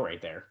not know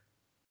right there.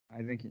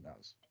 I think he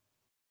knows.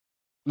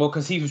 Well,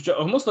 because he was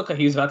almost looked like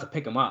he was about to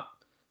pick him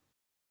up.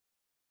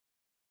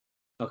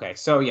 Okay,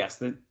 so yes,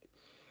 so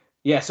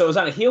it was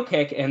on a heel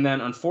kick, and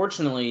then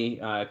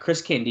unfortunately,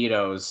 Chris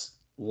Candido's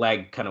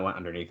leg kind of went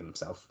underneath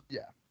himself.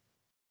 Yeah.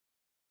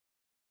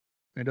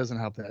 It doesn't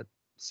help that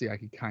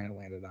Siaki kind of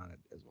landed on it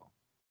as well.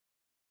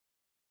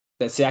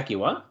 That Siaki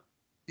what?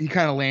 He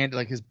kind of landed,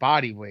 like his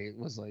body weight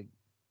was like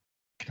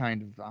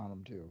kind of on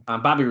him too.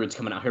 Bobby Roode's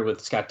coming out here with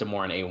Scott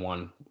D'Amore and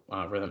A1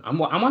 rhythm. I'm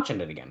watching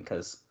it again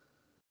because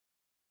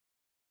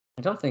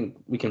I don't think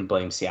we can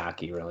blame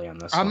Siaki really on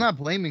this. I'm not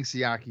blaming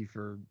Siaki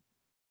for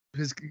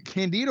his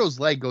Candido's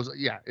leg goes.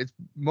 Yeah, it's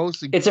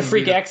mostly. It's a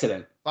freak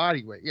accident.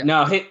 Body weight. Yeah.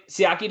 No,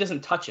 Siaki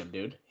doesn't touch him,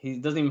 dude. He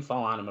doesn't even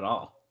fall on him at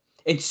all.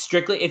 It's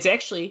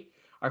actually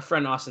our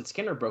friend Austin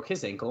Skinner broke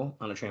his ankle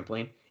on a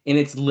trampoline, and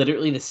it's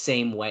literally the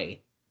same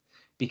way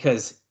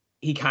because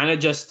he kind of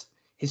just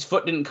his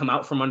foot didn't come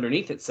out from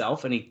underneath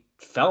itself, and he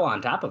fell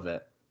on top of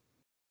it.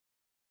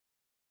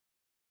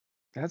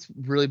 That's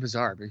really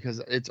bizarre because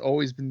it's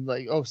always been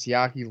like, oh,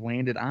 Siaki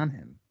landed on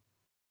him.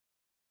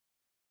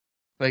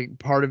 Like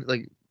part of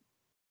like,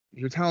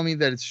 you're telling me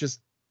that it's just,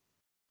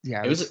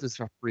 yeah, it's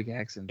a freak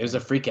accident. It was a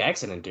freak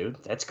accident, dude.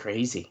 That's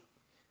crazy.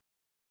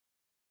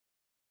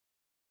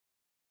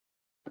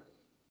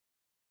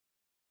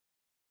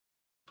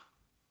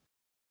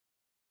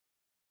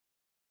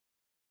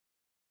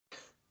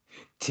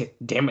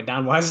 Damn it,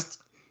 Don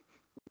West.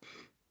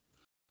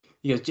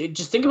 You know,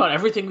 just think about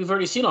everything we've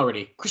already seen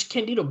already. Chris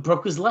Candido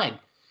broke his leg.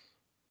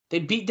 They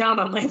beat down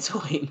on Lance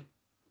Wayne.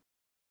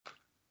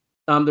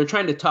 They're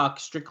trying to talk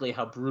strictly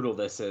how brutal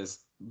this is.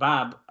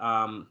 Bob,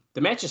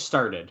 the match has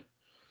started,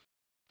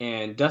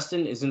 and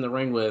Dustin is in the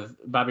ring with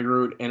Bobby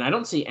Roode, and I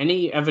don't see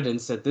any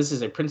evidence that this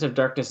is a Prince of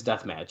Darkness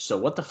death match. So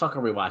what the fuck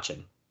are we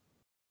watching?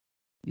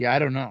 Yeah, I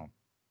don't know.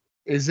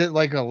 Is it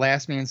like a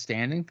last man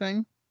standing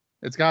thing?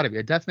 It's got to be.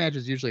 A death match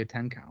is usually a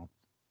 10 count.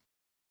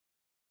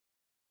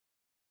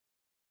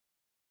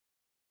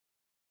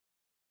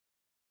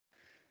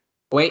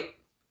 Wait.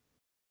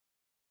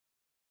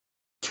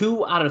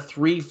 2 out of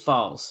 3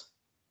 falls.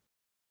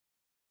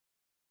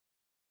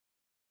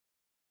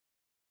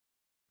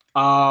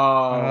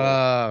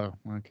 Oh,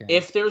 okay.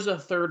 If there's a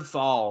third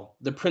fall,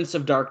 the Prince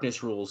of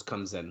Darkness rules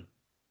comes in.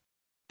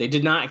 They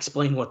did not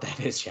explain what that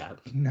is yet.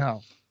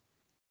 No.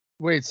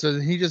 Wait, so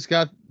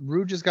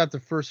Roode just got the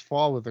first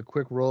fall with a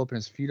quick roll up and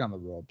his feet on the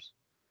ropes.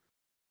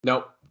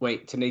 Nope.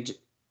 Wait, Tenay.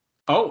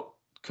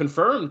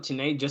 Confirmed.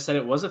 Tenay just said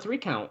it was a 3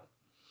 count.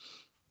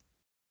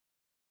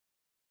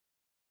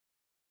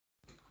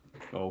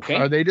 Okay.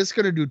 Are they just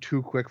going to do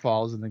 2 quick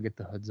falls and then get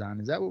the hoods on?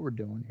 Is that what we're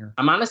doing here?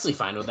 I'm honestly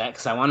fine with that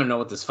because I want to know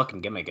what this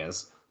fucking gimmick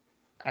is.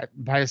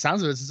 By the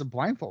sounds of it, this is a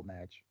blindfold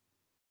match.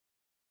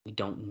 We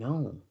don't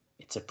know.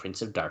 It's a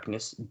Prince of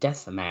Darkness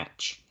death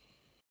match.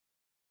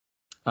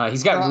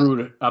 He's got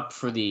Roode up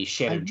for the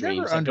Shattered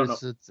Dreams. I never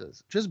understood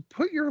this. Just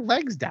put your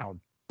legs down.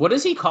 What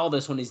does he call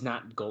this when he's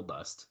not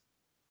Goldust?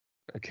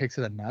 A kick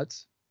to the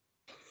nuts?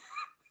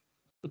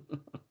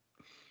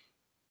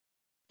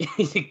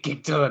 He's a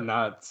kick to the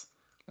nuts.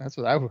 That's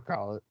what I would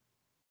call it.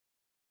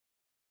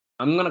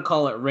 I'm going to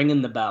call it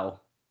ringing the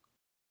bell.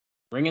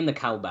 Ringing the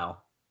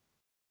cowbell.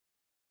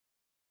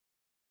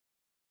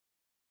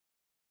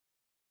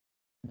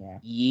 Yeah.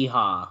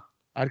 Yeehaw.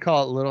 I'd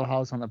call it Little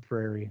House on the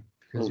Prairie.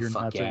 Because your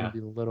nuts yeah. are going to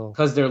be little.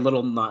 Because they're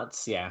little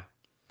nuts, yeah.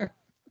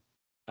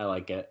 I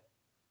like it.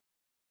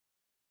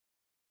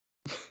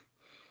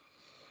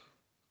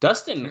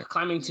 Dustin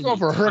climbing to Go the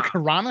for top.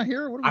 Hurricanrana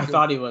here. What are we I doing?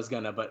 thought he was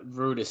gonna, but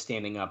Rude is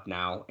standing up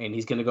now, and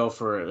he's gonna go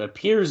for it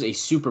appears a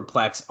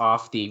superplex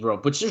off the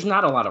rope, which there's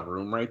not a lot of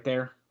room right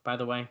there, by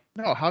the way.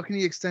 No, how can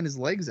he extend his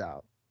legs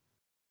out?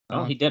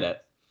 Oh, he did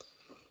it.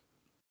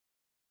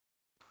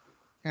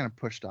 Kind of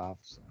pushed off.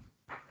 So.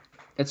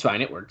 It's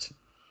fine. It worked.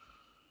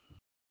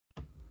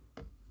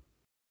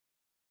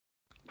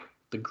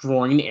 The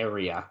groin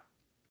area.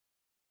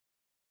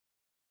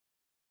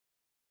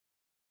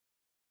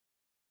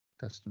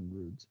 Dustin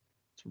Rhodes.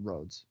 It's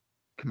Rhodes.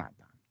 Come on,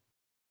 Don.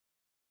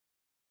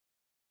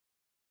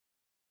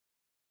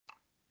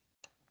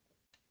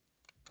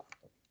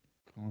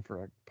 Going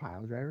for a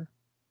pile driver.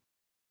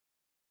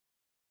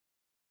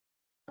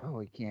 Oh,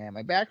 he can't.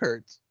 My back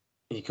hurts.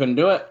 He couldn't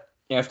do it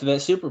after that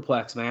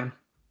superplex, man.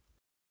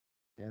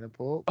 Yeah, the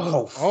pull.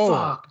 Oh,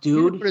 fuck,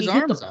 dude. He He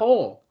hit the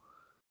pole.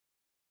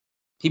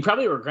 He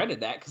probably regretted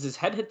that because his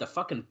head hit the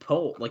fucking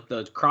pole, like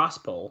the cross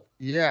pole.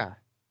 Yeah.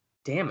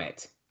 Damn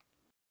it.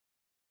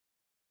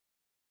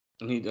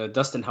 And he,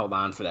 Dustin held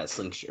on for that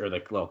slingshot or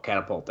the little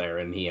catapult there,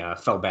 and he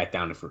fell back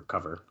down to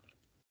recover.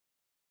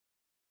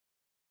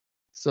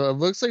 So it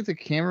looks like the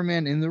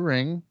cameraman in the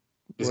ring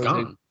He's was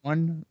gone. a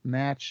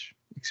one-match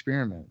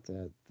experiment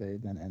that they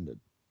then ended.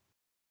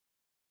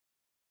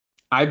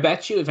 I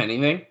bet you, if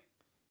anything,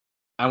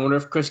 I wonder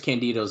if Chris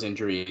Candido's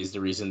injury is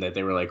the reason that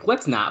they were like,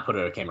 let's not put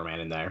a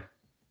cameraman in there.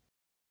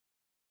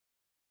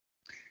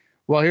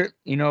 Well, here,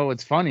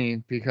 it's funny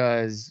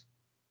because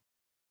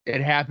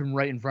it happened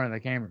right in front of the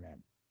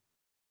cameraman.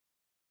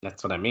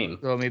 That's what I mean.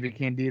 So maybe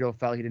Candido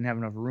felt he didn't have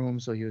enough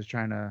room, so he was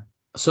trying to.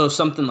 So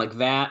something like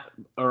that,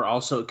 or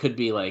also it could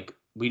be like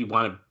we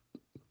want to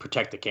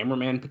protect the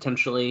cameraman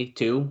potentially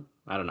too.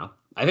 I don't know.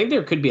 I think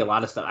there could be a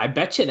lot of stuff. I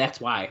bet you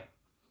that's why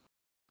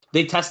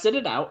they tested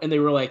it out and they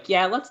were like,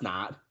 "Yeah, let's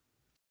not."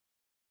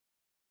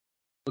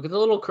 Look at the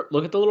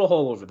little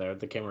hole over there.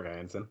 The camera guy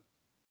is in.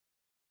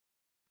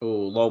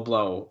 Ooh, low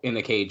blow in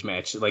the cage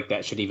match. Like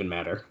that should even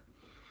matter.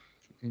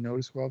 No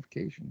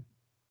disqualification.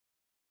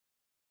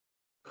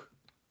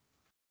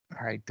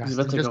 All right, He's Dustin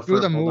about to just go threw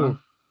for the it. Hold move. on.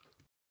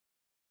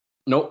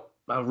 Nope.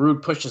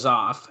 Rude pushes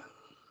off.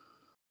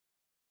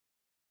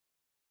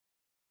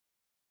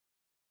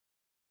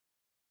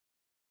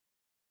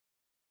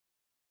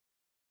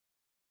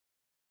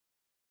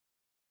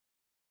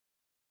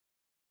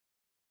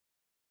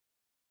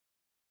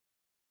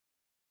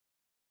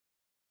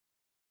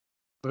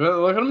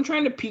 Look at him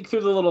trying to peek through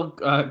the little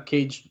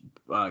cage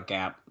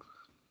gap.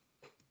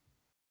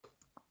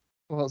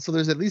 Well, so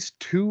there's at least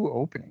 2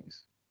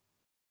 openings.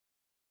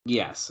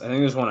 Yes, I think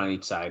there's one on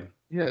each side.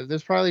 Yeah,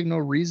 there's probably no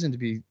reason to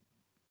be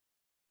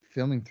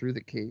filming through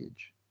the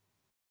cage.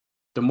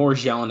 The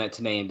Moore's yelling at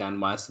Tenay and Don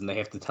West, and they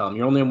have to tell him,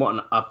 you're only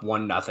up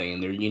 1-0,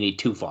 and you need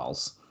 2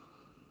 falls.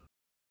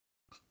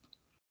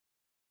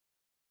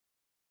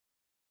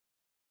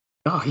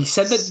 Oh, he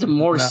said that the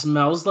Moore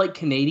smells like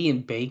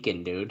Canadian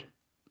bacon, dude.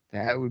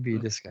 That would be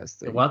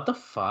disgusting. What the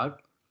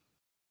fuck?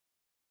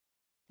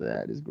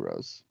 That is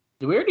gross.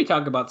 Did we already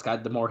talk about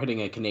Scott D'Amore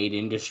hitting a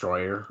Canadian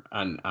destroyer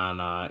on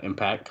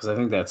Impact? Because I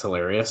think that's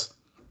hilarious.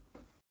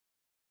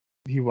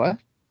 He what?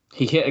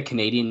 He hit a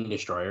Canadian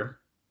destroyer.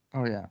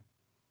 Oh, yeah.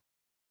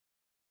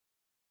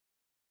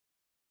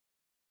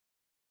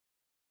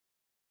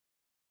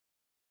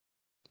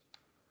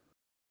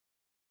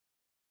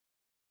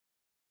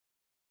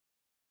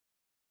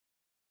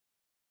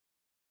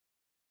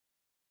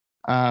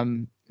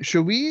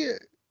 Should we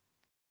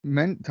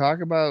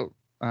talk about?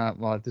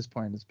 Well, at this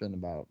point, it's been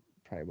about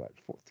probably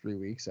 3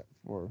 weeks,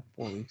 4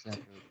 weeks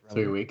after.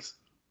 3 weeks.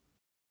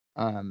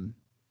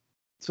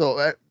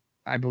 So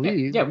I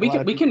believe. Yeah,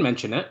 we can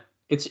mention it.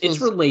 It's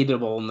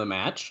relatable in the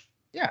match.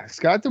 Yeah,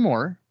 Scott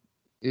D'Amore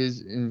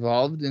is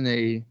involved in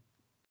a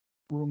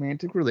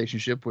romantic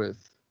relationship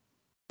with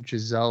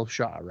Giselle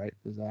Shaw, right?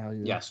 Is that how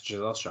you? Yes,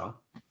 Giselle Shaw.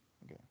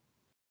 Okay.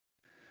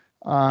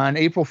 On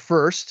April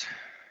 1st,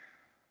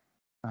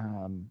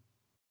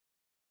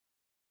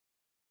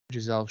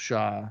 Giselle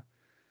Shaw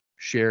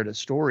shared a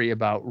story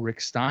about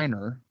Rick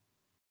Steiner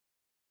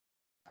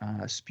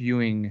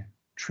spewing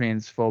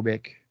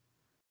transphobic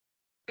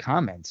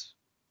comments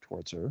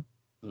towards her.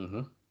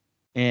 Mm-hmm.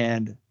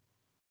 And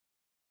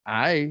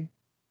I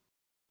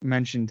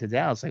mentioned to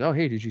Dallas, like, oh,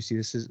 hey, did you see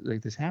this?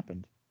 This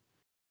happened.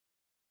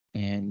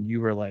 And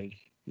you were like,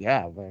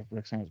 yeah,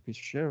 Rick Steiner's a piece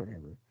of shit or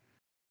whatever.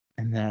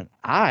 And then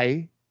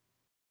I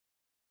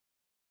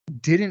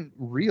didn't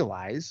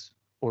realize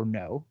or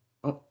know.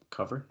 Oh,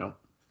 cover? No.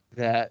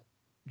 That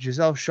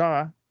Giselle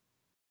Shaw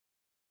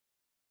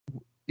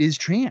is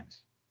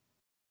trans.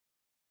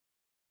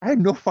 I had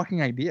no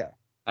fucking idea.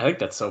 I think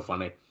that's so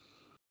funny.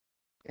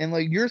 And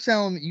like you're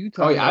telling me,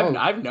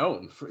 I've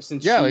known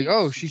since.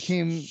 Yeah, she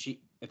came.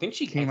 I think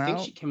she came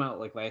out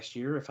like last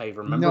year, if I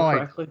remember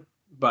correctly.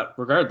 But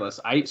regardless,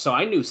 I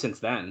knew since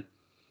then.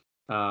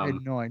 I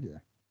had no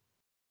idea.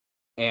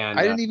 And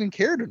I didn't even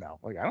care to know.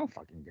 Like I don't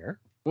fucking care.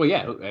 Well,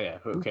 yeah,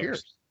 who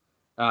cares?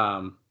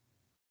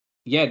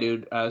 Yeah,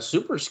 dude,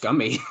 super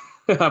scummy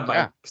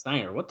by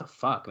Steiner. What the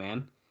fuck,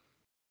 man?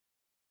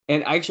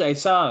 And actually, I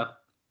saw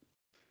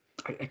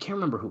I can't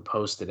remember who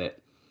posted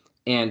it,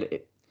 and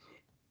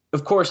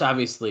of course,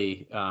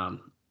 obviously,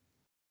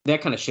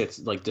 that kind of shit's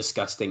like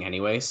disgusting,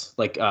 anyways.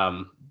 Like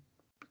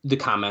the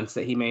comments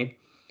that he made,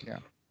 Yeah.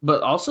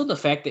 but also the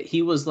fact that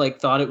he was like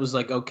thought it was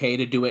like okay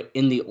to do it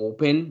in the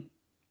open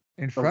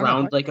In front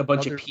around of like a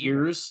bunch of other people.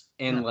 peers,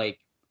 and Yeah. like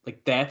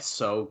that's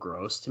so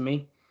gross to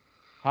me.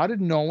 How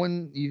did no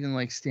one even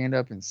like stand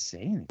up and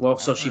say anything? Well,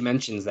 so she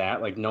mentions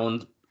that like no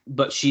one,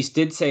 but she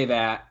did say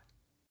that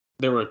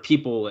there were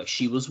people that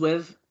she was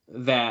with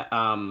that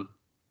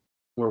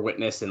were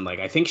witness, and like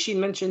I think she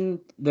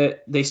mentioned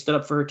that they stood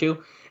up for her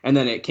too, and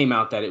then it came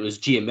out that it was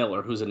Gia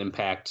Miller, who's an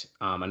Impact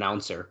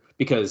announcer,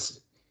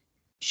 because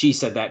she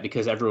said that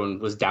because everyone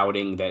was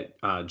doubting that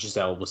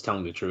Giselle was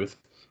telling the truth,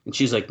 and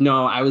she's like,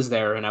 no, I was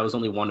there, and I was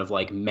only one of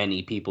like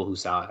many people who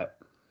saw it.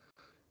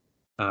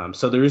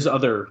 So there's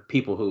other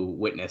people who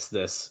witnessed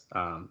this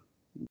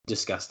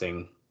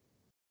disgusting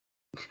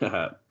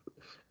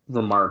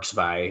remarks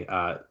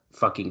by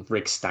fucking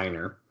Rick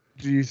Steiner.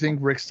 Do you think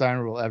Rick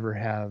Steiner will ever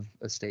have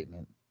a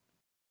statement?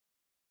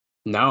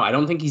 No, I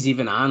don't think he's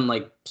even on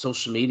like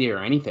social media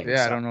or anything.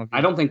 Yeah, so I don't know.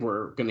 I don't think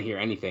we're gonna hear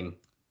anything.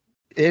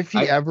 If he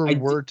I- ever I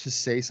were to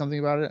say something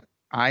about it,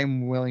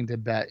 I'm willing to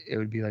bet it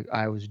would be like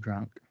I was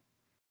drunk.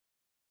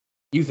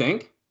 You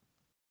think?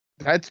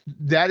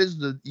 That is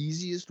the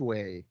easiest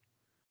way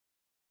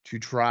to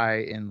try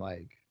and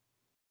like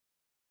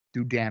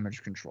do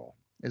damage control.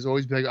 Is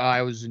always be like, oh,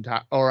 I was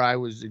or I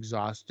was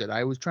exhausted.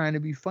 I was trying to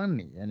be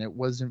funny, and it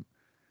wasn't.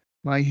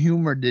 My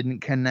humor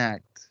didn't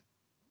connect.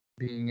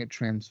 Being a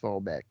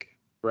transphobic,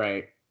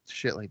 Right.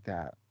 shit like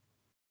that.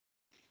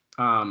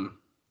 What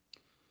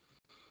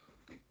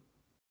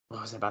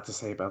was I about to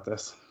say about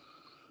this?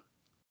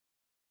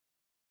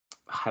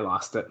 I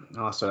lost it.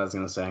 I lost what I was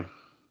gonna say.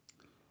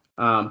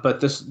 But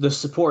the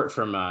support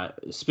from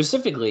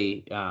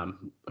specifically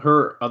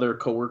her other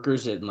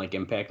coworkers and like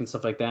Impact and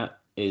stuff like that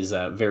is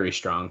very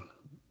strong,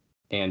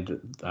 and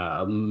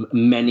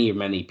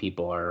many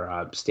people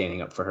are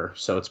standing up for her.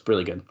 So it's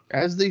really good.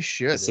 As they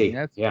should. See, I mean,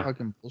 that's yeah.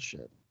 fucking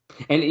bullshit.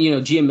 And you know,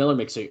 Gia Miller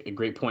makes a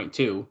great point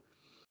too.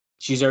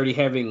 She's already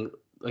having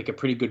like a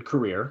pretty good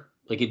career,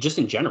 like just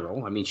in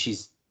general. I mean,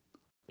 she's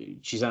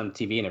on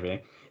TV and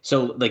everything.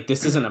 So like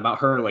this isn't about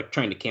her like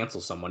trying to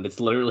cancel someone. It's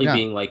literally Yeah.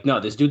 being like,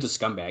 no, this dude's a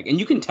scumbag. And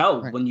you can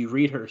tell Right. when you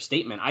read her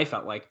statement. I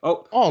felt like,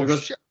 oh Oh there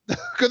goes- shit!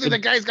 Because the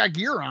guy's got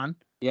gear on.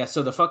 yeah.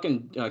 So the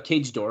fucking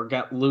cage door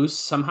got loose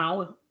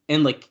somehow,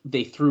 and like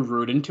they threw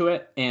Rude into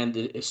it, and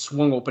it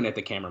swung open at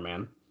the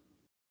cameraman.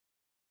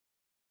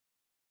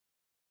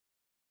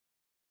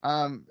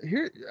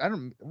 Here I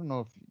don't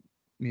know if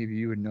maybe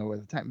you would know at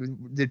the time.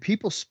 But did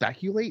people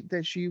speculate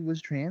that she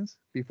was trans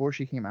before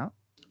she came out?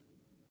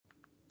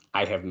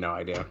 I have no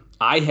idea.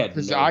 I had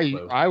Because no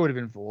clue. I would have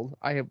been fooled.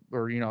 I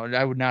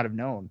would not have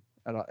known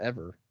at all,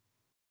 ever.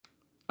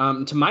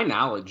 To my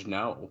knowledge,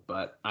 no,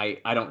 but I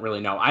don't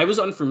really know. I was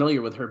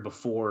unfamiliar with her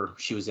before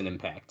she was in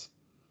Impact.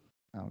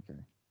 Okay.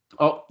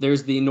 Oh,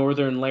 there's the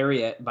Northern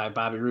Lariat by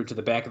Bobby Roode to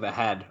the back of the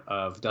head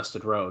of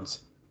Dustin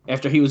Rhodes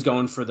after he was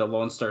going for the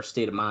Lone Star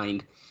State of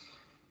Mind.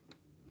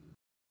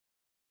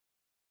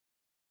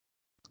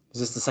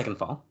 Is this the second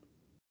fall?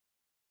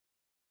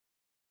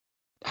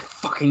 I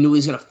fucking knew he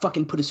was gonna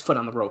fucking put his foot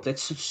on the rope.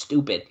 That's so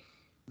stupid.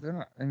 They're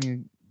not, I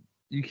mean,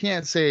 you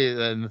can't say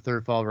that in the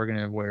third fall we're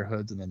gonna wear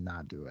hoods and then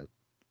not do it.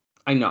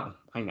 I know.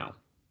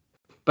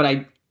 But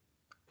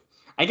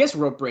I guess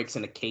rope breaks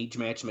in a cage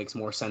match makes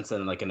more sense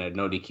than like in a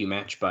no DQ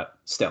match, but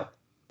still.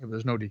 If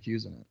there's no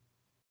DQs in it,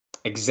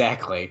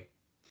 Exactly.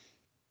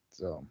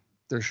 so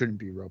there shouldn't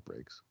be rope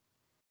breaks.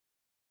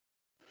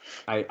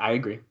 I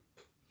agree.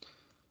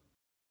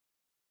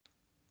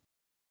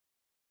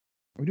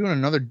 We're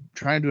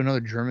trying to do another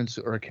German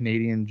or a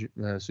Canadian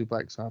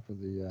suplex off of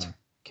the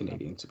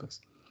Canadian suplex.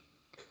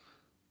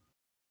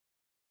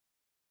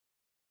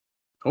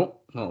 Oh,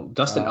 well,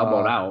 Dustin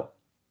elbowed out.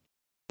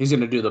 He's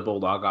going to do the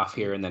bulldog off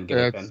here and then get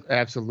it in.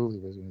 Absolutely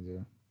what he's going to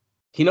do.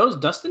 He knows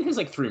Dustin has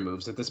like 3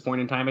 moves at this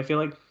point in time, I feel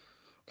like.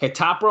 Okay,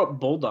 top rope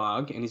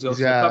bulldog, and he's going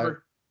to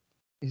cover.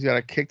 He's got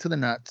a kick to the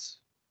nuts,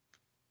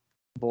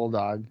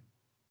 bulldog,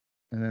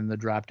 and then the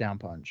drop down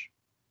punch.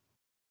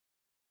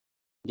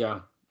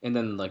 Yeah, and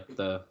then like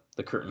the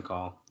curtain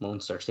call, Lone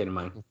Star State of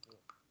Mind.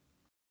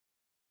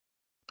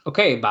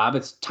 Okay, Bob,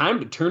 it's time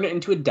to turn it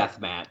into a death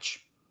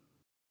match.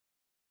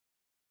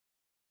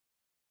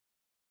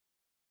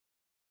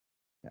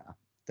 Yeah,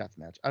 death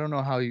match. I don't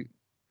know how you.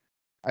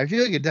 I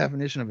feel like a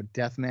definition of a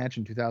death match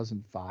in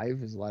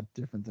 2005 is a lot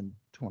different than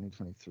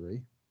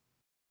 2023.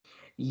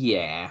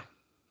 Yeah.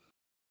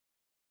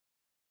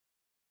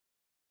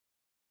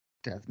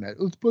 Death match.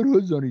 Let's put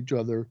hoods on each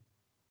other.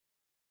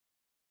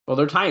 Well,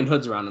 they're tying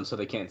hoods around them so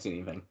they can't see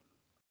anything.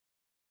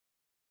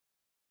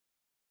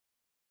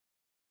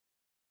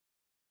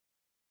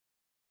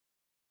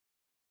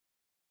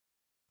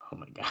 Oh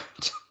my god.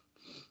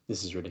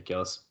 This is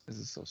ridiculous. This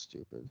is so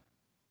stupid.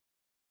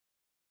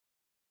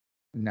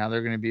 Now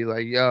they're going to be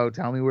like, yo,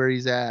 tell me where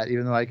he's at,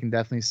 even though I can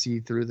definitely see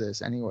through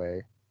this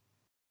anyway.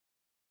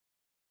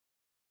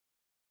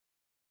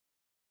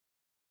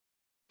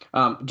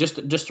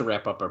 Just to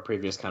wrap up our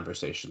previous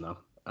conversation, though,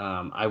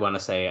 I want to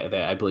say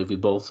that I believe we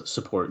both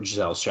support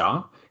Giselle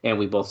Shaw, and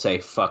we both say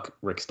fuck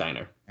Rick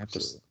Steiner.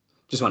 Absolutely.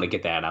 Just want to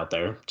get that out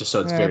there, just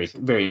so it's Yeah, very,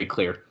 absolutely. very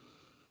clear.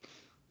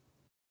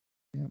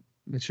 Yeah,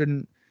 it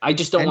shouldn't. I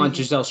just don't want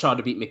Giselle Shaw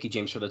to beat Mickie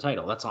James for the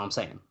title. That's all I'm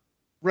saying.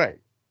 Right.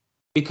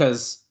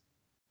 Because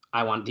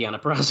I want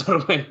Deonna Purrazzo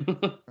to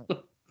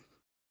win.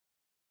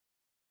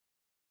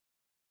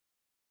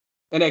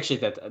 And actually,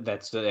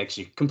 that's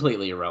actually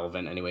completely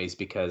irrelevant, anyways,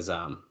 because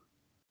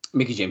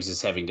Mickie James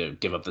is having to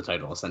give up the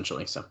title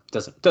essentially, so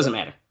it doesn't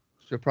matter.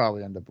 She'll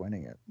probably end up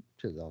winning it,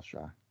 Giselle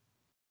Shaw.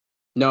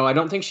 No, I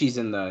don't think she's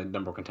in the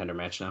number one contender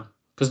match now,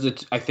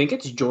 because I think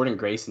it's Jordynne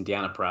Grace and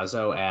Deonna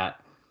Purrazzo at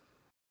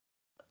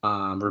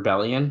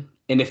Rebellion,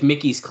 and if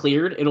Mickey's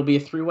cleared, it'll be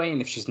a 3-way,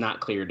 and if she's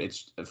not cleared,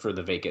 it's for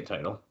the vacant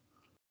title.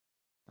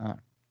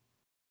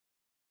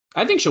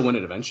 I think she'll win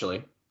it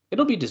eventually.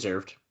 It'll be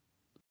deserved.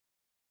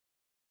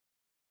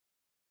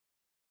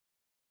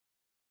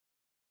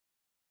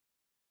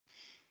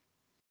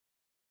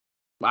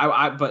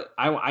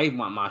 I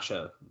want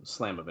Masha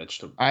Slamovich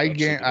to.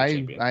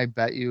 I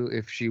bet you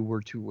if she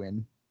were to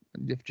win,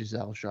 if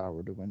Giselle Shaw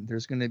were to win,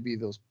 there's going to be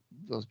those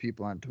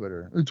people on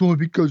Twitter. It's only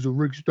because of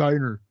Rick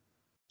Steiner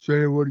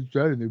saying what he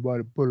said, and they want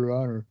to put it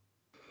on her.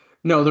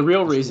 No, the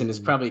real reason is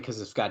probably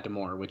because of Scott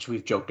D'Amore, which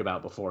we've joked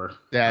about before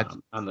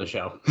on the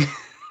show.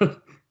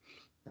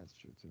 That's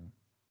true too.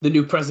 The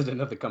new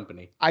president of the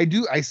company. I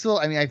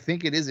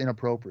think it is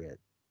inappropriate.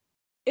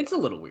 It's a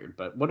little weird,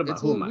 but what about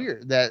it's a little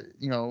weird that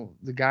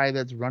the guy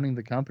that's running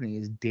the company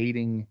is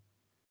dating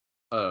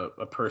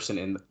a person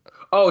in.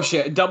 Oh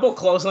shit! Double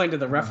clothesline to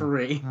the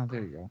referee. Oh,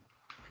 there you go.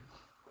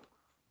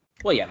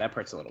 Well, yeah, that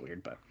part's a little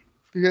weird, but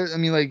because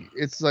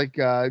it's like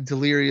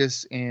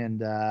Delirious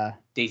and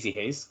Daisy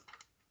Hayes.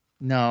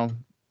 No,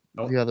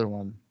 the other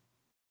one.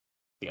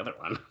 The other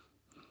one.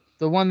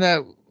 The one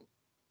that.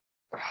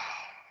 What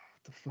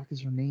the fuck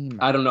is her name?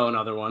 I don't know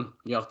another one.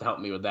 You have to help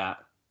me with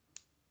that.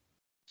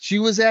 She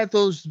was at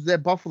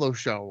that Buffalo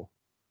show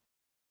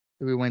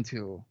that we went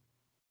to.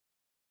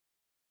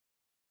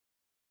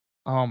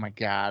 Oh my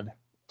god,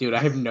 dude! I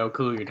have no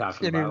clue what you're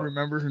talking about. I can't even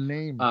remember her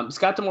name.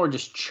 Scott D'Amore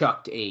just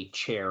chucked a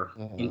chair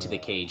into the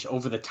cage,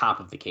 over the top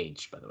of the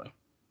cage. By the way,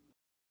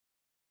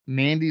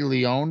 Mandy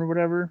Leon or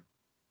whatever.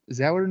 Is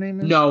that what her name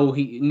is? No,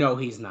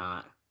 he's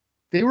not.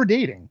 They were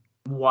dating.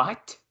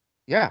 What?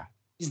 Yeah.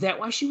 Is that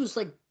why she was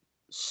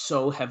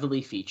so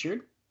heavily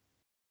featured?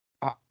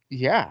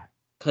 Yeah.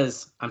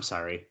 Because, I'm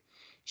sorry,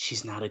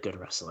 she's not a good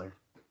wrestler.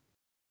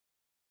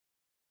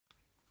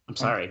 I'm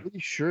sorry. I'm pretty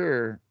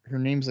sure her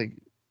name's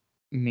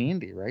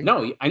Mandy, right?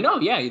 No, I know.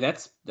 Yeah,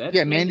 that's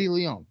yeah, Mandy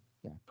Leon.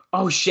 Yeah.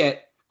 Oh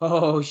shit!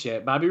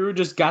 Bobby Roode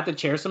just got the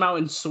chair somehow,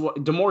 and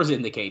D'Amore's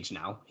in the cage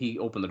now. He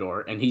opened the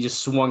door and he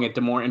just swung at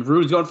D'Amore, and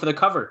Roode's going for the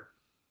cover.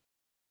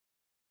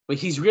 But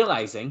he's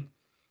realizing.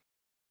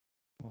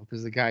 Well,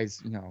 because the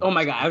guy's, Oh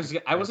my god,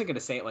 I wasn't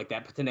gonna say it like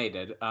that, but Tenay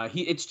did.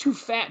 It's too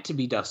fat to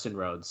be Dustin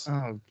Rhodes.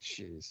 Oh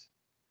jeez.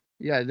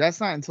 Yeah, that's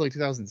not until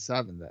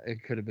 2007 that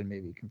it could have been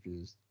maybe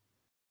confused.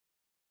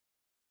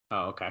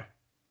 Oh, okay.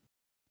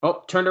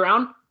 Oh, turned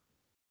around.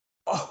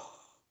 Oh,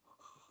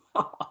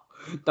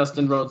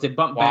 Dustin Rhodes. They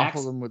bumped back.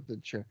 Waffled him with the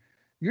chair.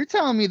 You're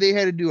telling me they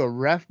had to do a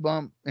ref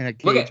bump and a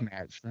cage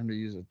match for him to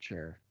use a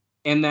chair?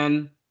 And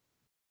then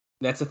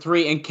that's a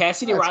 3. And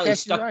Cassidy Riley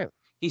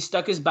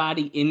stuck his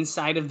body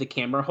inside of the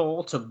camera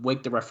hole to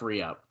wake the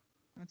referee up.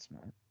 That's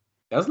smart.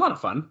 That was a lot of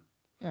fun.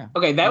 Yeah.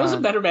 Okay, that was a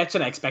better match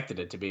than I expected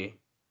it to be.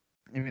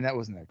 I mean, that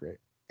wasn't that great.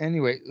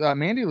 Anyway,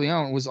 Mandy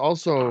Leon was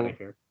also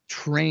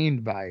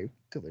trained by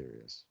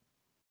Delirious.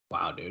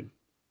 Wow, dude.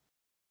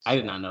 I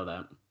did not know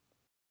that.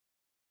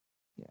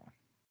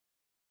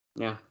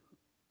 Yeah.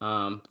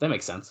 That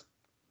makes sense.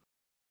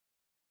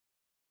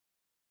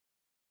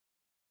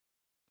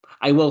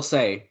 I will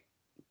say,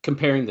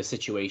 comparing the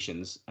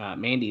situations,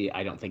 Mandy,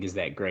 I don't think is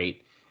that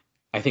great.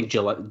 I think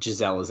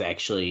Giselle is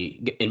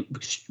actually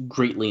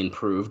greatly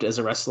improved as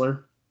a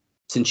wrestler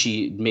since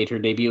she made her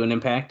debut in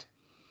Impact.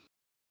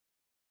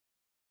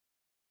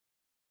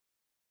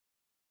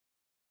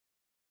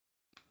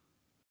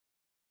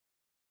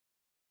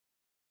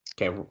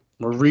 Okay,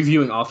 we're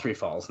reviewing all 3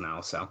 falls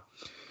now, so.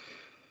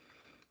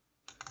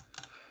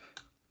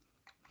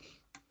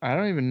 I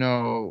don't even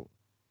know.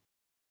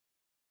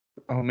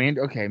 Oh,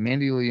 Mandy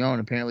Leon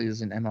apparently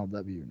is in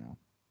MLW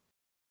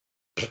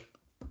now.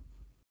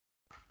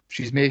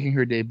 She's making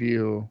her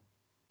debut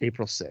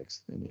April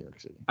 6th in New York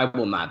City. I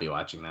will not be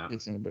watching that. In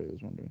case anybody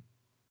was wondering.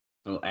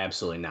 I will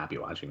absolutely not be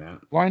watching that.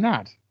 Why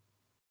not?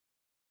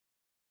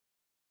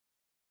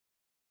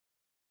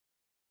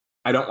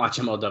 I don't watch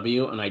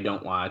MLW, and I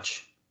don't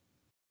watch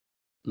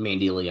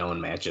Mandy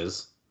Leon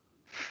matches.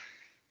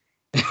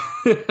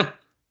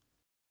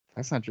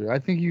 That's not true. I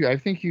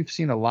think you've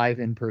seen a live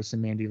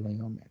in-person Mandy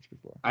Leon match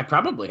before. I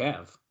probably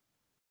have.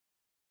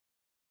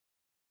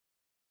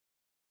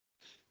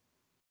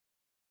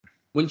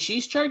 When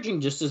she's charging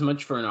just as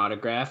much for an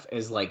autograph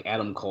as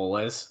Adam Cole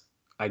is,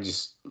 I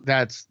just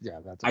I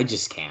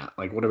just can't.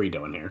 What are we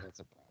doing here? That's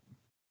a problem.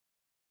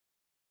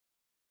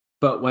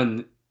 But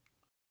when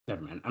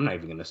Never mind. I'm not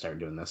even going to start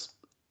doing this.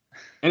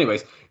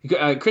 Anyways,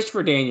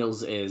 Christopher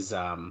Daniels is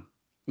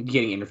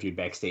getting interviewed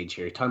backstage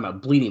here, talking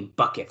about bleeding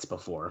buckets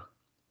before.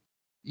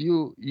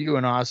 You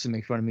and Austin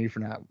make fun of me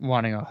for not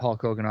wanting a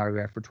Hulk Hogan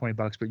autograph for $20,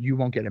 but you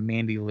won't get a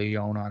Mandy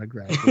Leone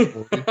autograph for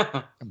 $40.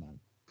 Come on.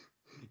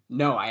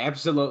 No, I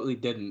absolutely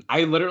didn't.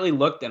 I literally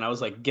looked and I was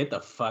like, get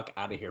the fuck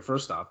out of here.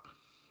 First off,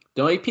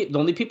 the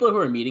only people who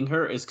are meeting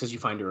her is because you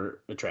find her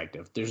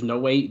attractive. There's no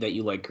way that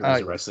you like her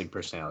as a wrestling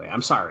personality.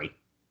 I'm sorry.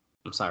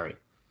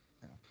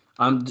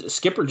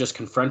 Skipper just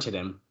confronted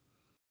him.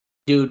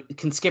 Dude,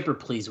 can Skipper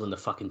please win the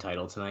fucking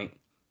title tonight?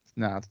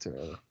 No, it's too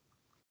early.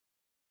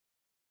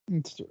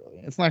 It's too early.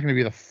 It's not going to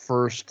be the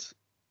first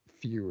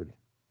feud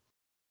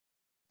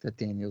that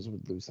Daniels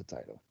would lose the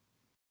title.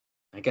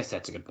 I guess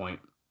that's a good point.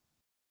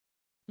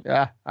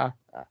 Yeah.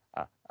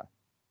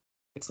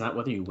 It's not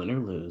whether you win or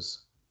lose.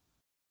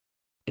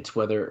 It's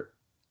whether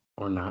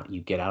or not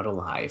you get out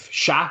alive.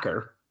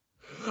 Shocker.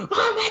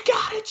 Oh my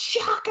God, it's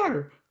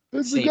Shocker.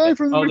 It's the guy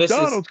from the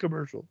McDonald's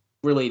commercial.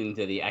 Relating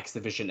to the X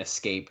Division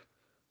escape.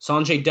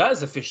 Sanjay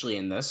Dutt officially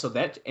in this,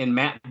 and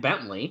Matt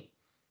Bentley,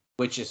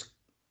 which is,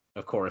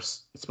 of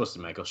course, it's supposed to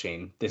be Michael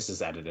Shane. This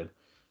is edited.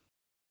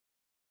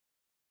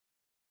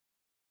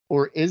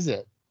 Or is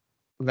it?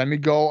 Let me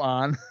go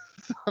on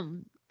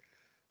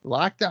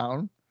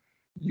Lockdown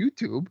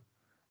YouTube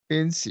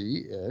and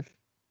see if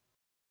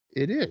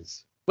it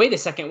is. Wait a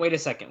second.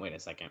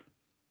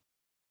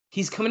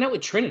 He's coming out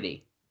with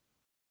Trinity.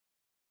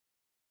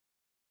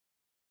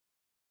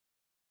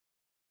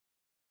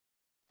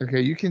 Okay,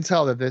 you can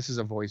tell that this is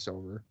a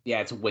voiceover.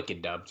 Yeah, it's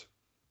wicked dubbed.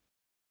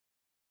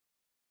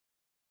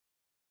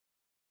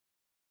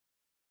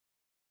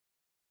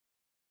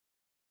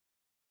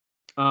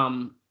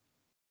 Who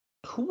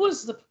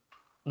was the...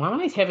 Why am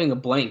I having a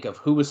blank of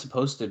who was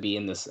supposed to be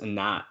in this and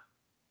not?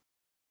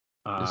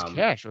 It was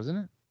Cash,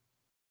 wasn't it?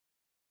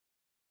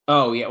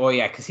 Oh, yeah. Well,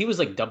 yeah, because he was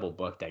like double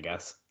booked, I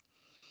guess.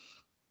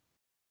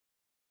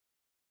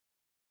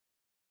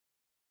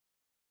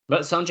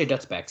 But Sanjay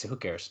Dutt's back, so who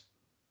cares?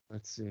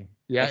 Let's see.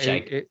 Yeah,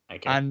 I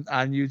care. on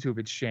YouTube,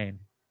 it's Shane.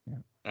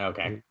 Yeah.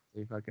 Okay.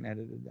 They fucking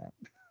edited that.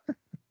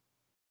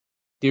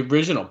 The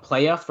original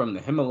Playa from the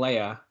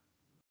Himalaya.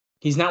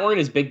 He's not wearing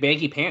his big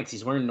baggy pants.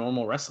 He's wearing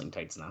normal wrestling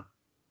tights now.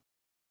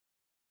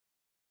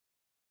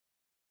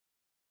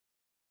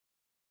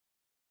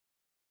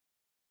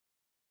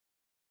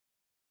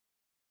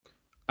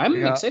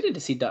 I'm excited to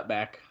see Dutt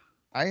back.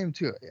 I am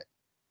too.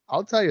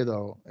 I'll tell you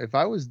though, if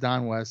I was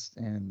Don West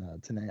and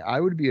Tenay, I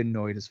would be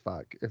annoyed as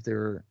fuck if they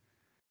were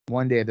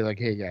one day they're like,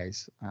 "Hey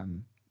guys,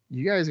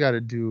 you guys got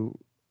to do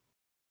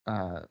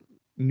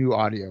new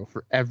audio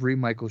for every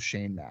Michael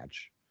Shane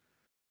match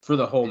for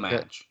the whole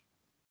match."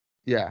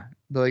 Yeah,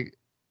 like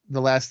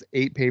the last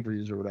 8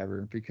 pay-per-views or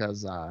whatever,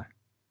 because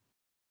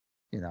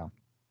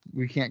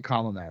we can't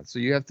call them that. So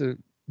you have to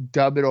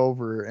dub it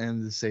over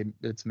and say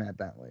it's Matt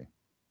Bentley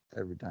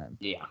every time.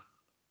 Yeah,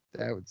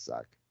 that would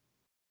suck.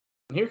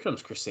 And here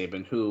comes Chris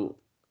Sabin, who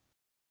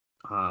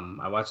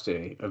I watched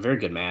a very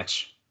good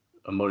match,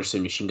 a Motor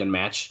City Machine Gun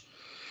match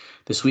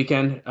this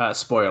weekend.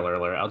 Spoiler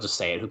alert, I'll just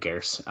say it. Who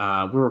cares?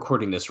 We're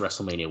recording this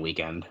WrestleMania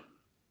weekend.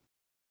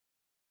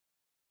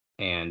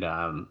 And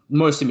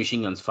Motor City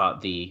Machine Guns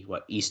fought the,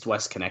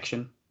 East-West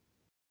Connection?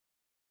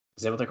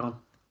 Is that what they're called?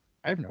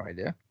 I have no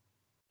idea.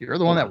 You're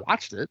the one that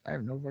watched it. I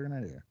have no fucking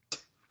idea.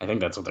 I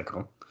think that's what they're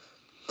called.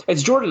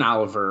 It's Jordan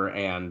Oliver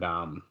and...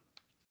 oh,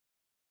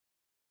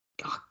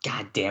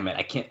 God damn it.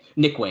 I can't...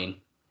 Nick Wayne.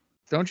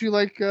 Don't you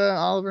like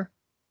Oliver?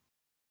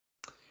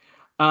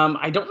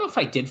 I don't know if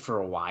I did for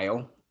a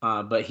while,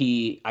 but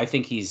I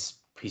think he's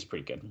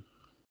pretty good.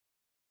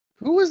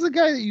 Who was the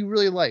guy that you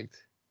really liked?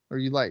 Or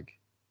you like?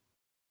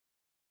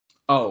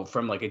 Oh,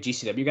 from like a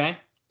GCW guy?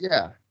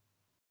 Yeah.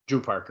 Drew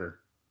Parker.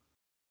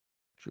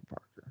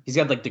 He's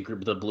got like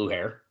the blue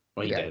hair.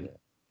 Well, he did.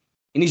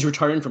 And he's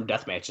retiring from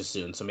death matches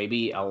soon, so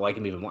maybe I'll like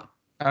him even more.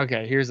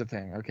 Okay, here's the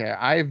thing. Okay,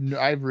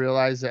 I've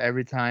realized that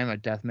every time a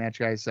death match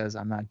guy says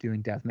I'm not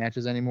doing death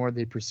matches anymore,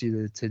 they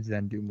proceeded to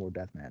then do more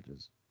death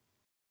matches.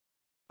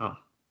 Oh.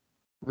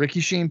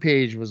 Ricky Shane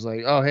Page was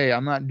like, "Oh, hey,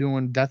 I'm not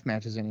doing death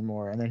matches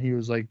anymore," and then he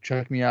was like,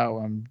 "Check me out,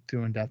 I'm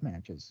doing death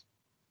matches."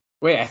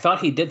 Wait, I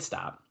thought he did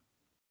stop.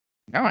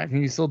 No, I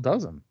think he still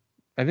does them.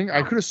 I think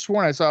I could have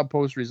sworn I saw a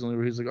post recently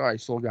where he's like, "Oh, I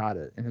still got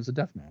it," and it was a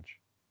death match.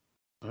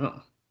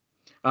 Oh.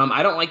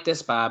 I don't like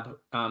this, Bob.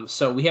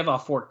 So we have all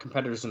 4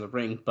 competitors in the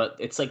ring, but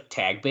it's like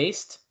tag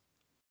based.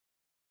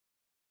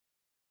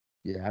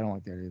 Yeah, I don't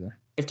like that either.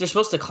 If they're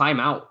supposed to climb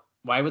out,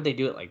 why would they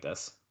do it like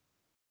this?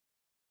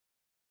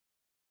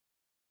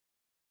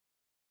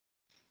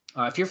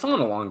 If you're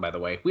following along, by the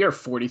way, we are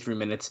 43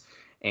 minutes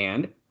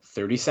and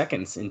 30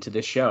 seconds into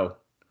this show.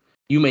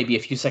 You may be a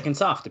few seconds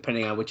off,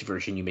 depending on which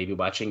version you may be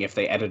watching, if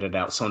they edited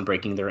out someone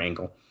breaking their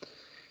ankle.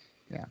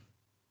 Yeah.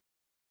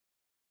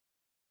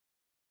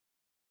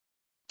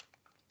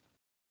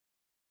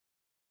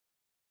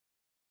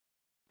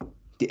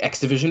 The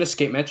X Division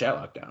escape match at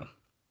Lockdown.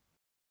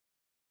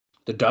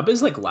 The dub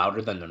is like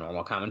louder than the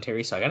normal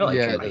commentary, so I gotta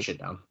turn my shit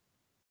down.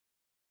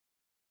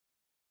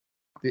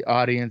 The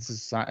audience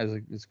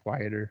is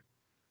quieter.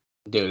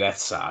 Dude, that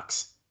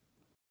sucks.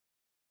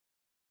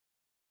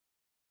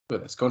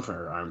 Look at this, going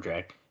for an arm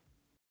drag.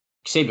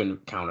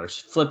 Saban counters,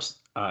 flips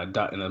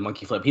Dutt in a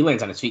monkey flip. He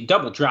lands on his feet,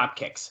 double drop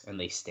kicks, and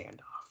they stand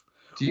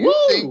off. Do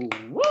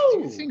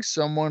you think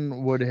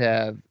someone would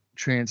have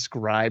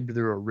transcribed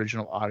their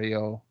original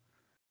audio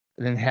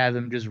and then have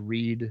them just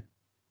read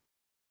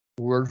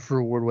word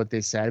for word what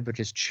they said, but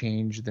just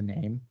change the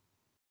name?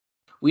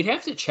 We'd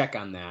have to check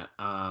on that.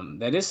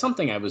 That is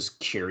something I was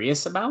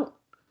curious about.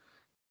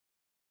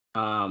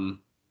 I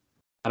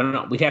don't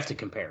know. We'd have to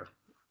compare,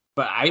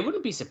 but I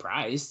wouldn't be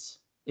surprised.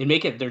 It'd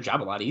make their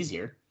job a lot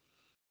easier.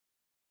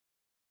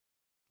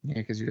 Yeah,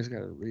 because you just got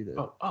to read it.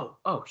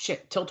 Oh,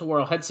 shit.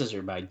 Tilt-A-Whirl head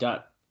scissor by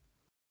Dutt.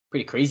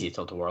 Pretty crazy at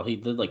Tilt-A-Whirl. He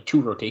did like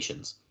 2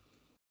 rotations.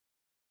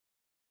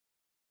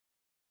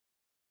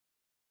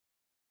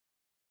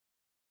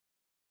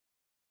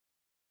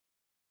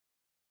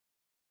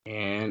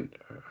 And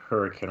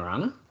Hurricane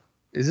Rana?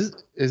 Is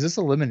this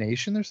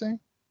elimination they're saying?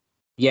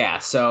 Yeah,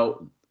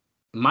 so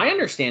my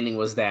understanding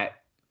was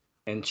that,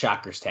 and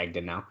Shocker's tagged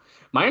in now.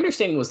 My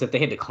understanding was that they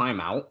had to climb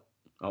out.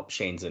 Oh,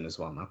 Shane's in as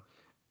well now.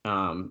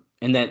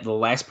 And that the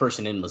last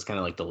person in was kind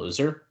of like the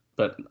loser,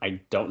 but I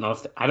don't know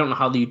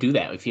how you do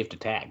that if you have to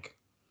tag.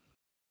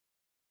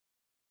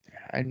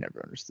 Yeah, I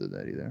never understood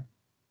that either.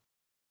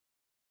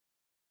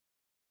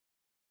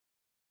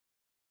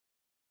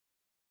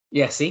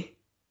 Yeah, see?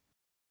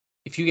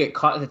 If you get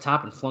caught at the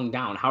top and flung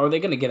down, how are they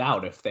going to get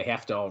out if they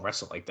have to all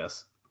wrestle like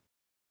this?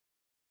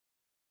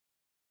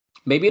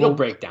 Maybe it'll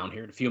break down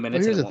here in a few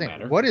minutes and it won't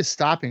matter. What is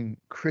stopping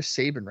Chris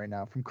Sabin right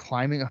now from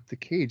climbing up the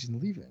cage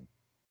and leaving?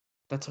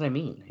 That's what I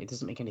mean. It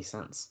doesn't make any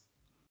sense.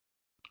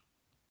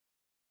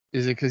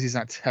 Is it because he's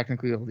not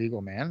technically a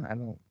legal man? I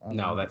don't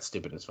know. That's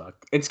stupid as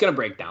fuck. It's going to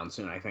break down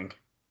soon, I think.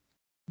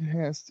 It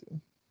has to.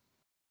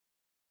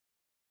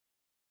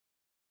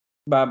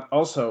 Bob,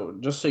 also,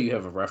 just so you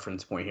have a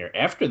reference point here,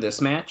 after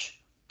this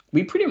match,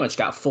 we pretty much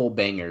got full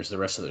bangers the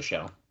rest of the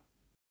show.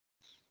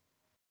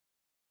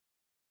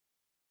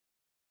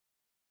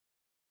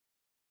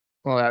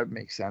 Well, that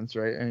makes sense,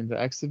 right? I mean, the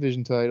X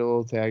Division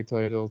title, tag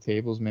title,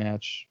 tables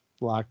match,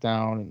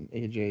 Lockdown, and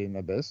AJ and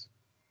Abyss.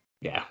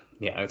 Yeah.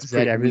 Is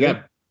that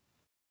everything?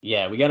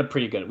 We got a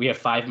pretty good. We have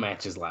 5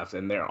 matches left,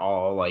 and they're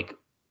all like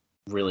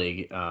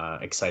really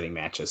exciting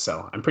matches.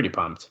 So I'm pretty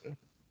pumped.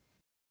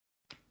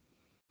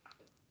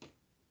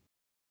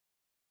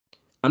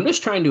 I'm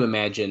just trying to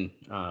imagine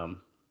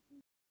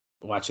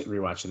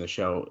rewatching the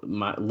show.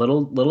 My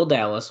little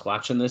Dallas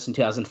watching this in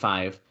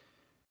 2005,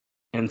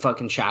 and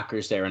fucking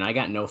Shocker's there, and I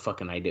got no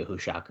fucking idea who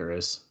Shocker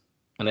is,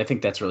 and I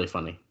think that's really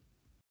funny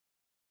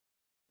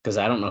because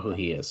I don't know who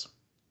he is.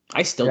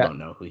 I still don't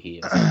know who he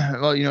is.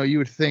 Well, you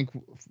would think,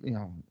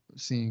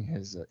 seeing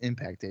his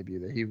Impact debut,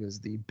 that he was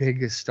the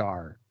biggest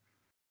star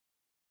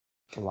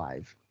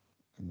alive,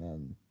 and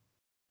then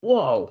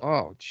whoa,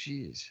 oh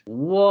jeez,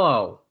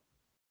 whoa.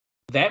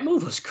 That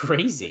move was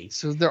crazy.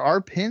 So there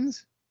are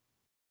pins?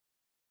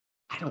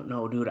 I don't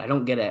know, dude. I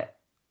don't get it.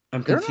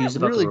 I'm confused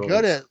about the rules. They're really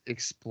good at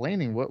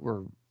explaining what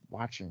we're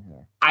watching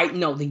here. I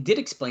know they did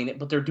explain it,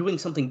 but they're doing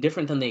something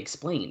different than they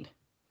explained.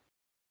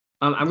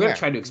 I'm going to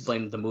try to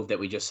explain the move that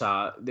we just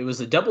saw. There was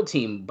a double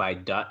team by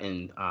Dutt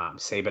and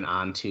Sabin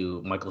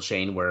onto Michael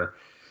Shane, where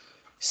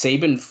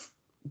Sabin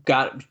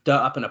got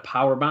Dutt up in a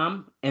power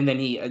bomb, and then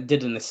he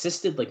did an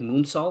assisted like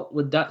moonsault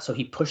with Dutt, so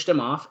he pushed him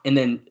off, and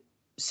then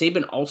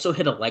Sabin also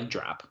hit a leg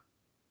drop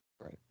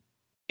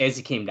as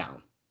he came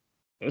down.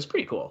 It was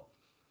pretty cool.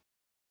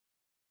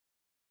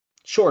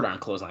 Short arm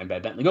clothesline by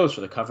Bentley goes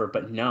for the cover,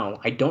 but no,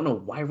 I don't know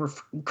why we're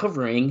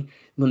covering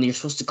when you're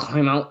supposed to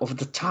climb out over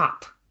the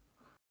top.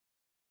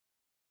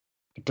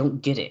 I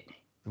don't get it.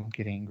 Don't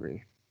get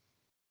angry.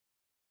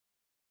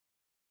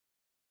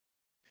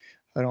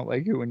 I don't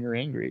like it when you're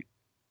angry.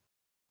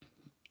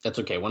 That's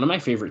okay. One of my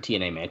favorite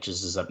TNA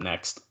matches is up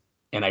next,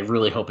 and I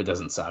really hope it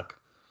doesn't suck.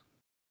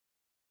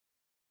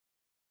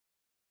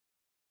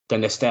 The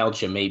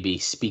nostalgia may be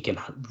speaking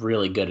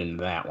really good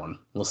into that one.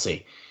 We'll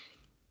see.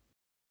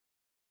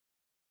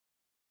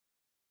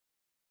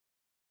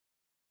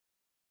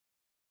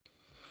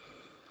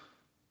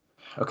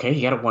 Okay,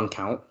 you got a 1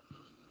 count.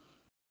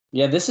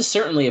 Yeah, this is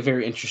certainly a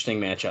very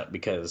interesting matchup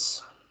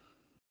because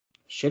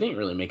shit ain't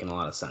really making a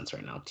lot of sense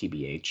right now,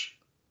 TBH.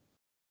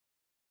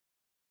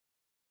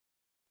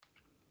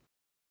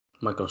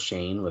 Michael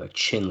Shane with a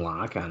chin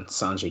lock on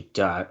Sanjay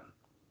Dutt.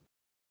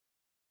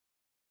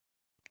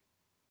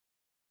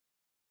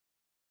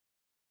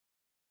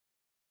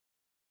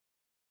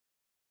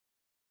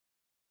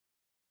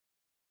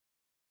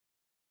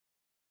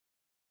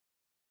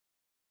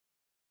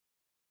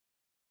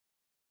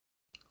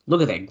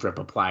 Look at that grip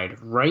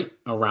applied right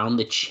around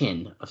the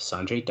chin of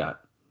Sanjay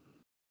Dutt.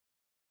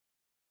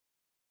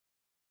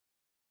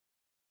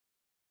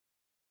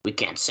 We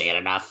can't say it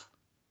enough.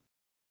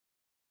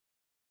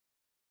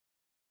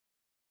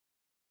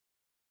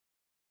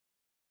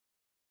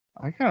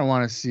 I kind of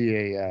want to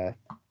see a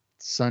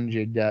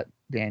Sanjay Dutt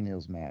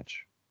Daniels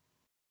match.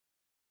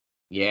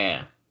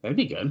 Yeah, that'd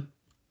be good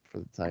for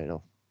the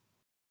title.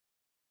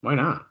 Why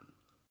not?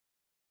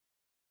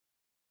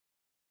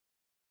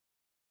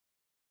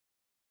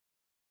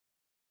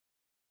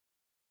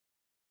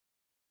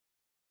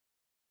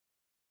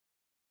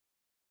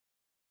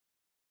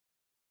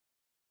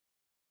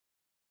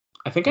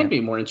 I think Yeah. I'd be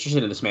more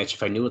interested in this match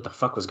if I knew what the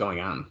fuck was going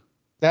on.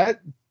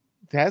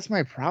 That's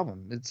my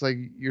problem. It's like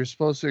you're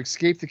supposed to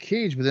escape the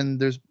cage, but then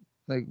there's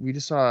like we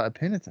just saw a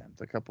pin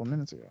attempt a couple of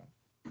minutes ago.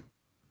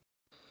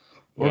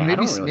 Or Yeah, I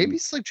maybe don't really. maybe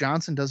Slick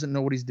Johnson doesn't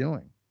know what he's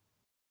doing.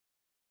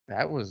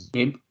 That was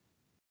Maybe,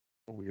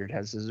 a weird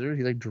head scissors.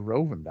 He like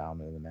drove him down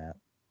to the mat.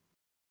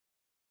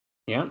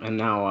 yeah, and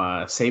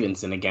now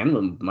Saban's in again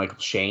with Michael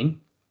Shane.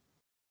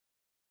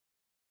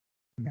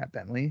 Matt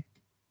Bentley.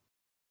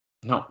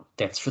 No,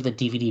 that's for the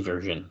DVD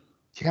version.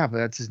 Yeah, but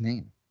that's his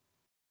name.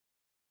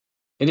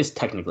 It is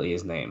technically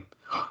his name.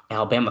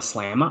 Alabama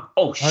Slammer.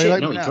 Oh How do you shit!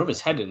 like No, he that? drove his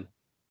head in.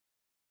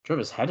 Drove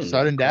his head into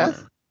Sudden the death?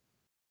 corner.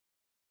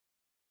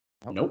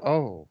 Oh, Nope.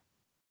 Oh.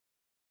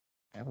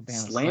 Alabama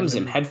Slams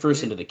him Slammer.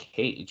 headfirst into the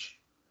cage.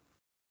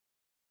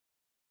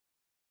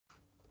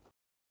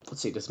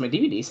 Let's see. Does my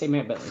DVD say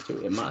Matt Bentley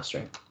too? It must,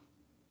 right?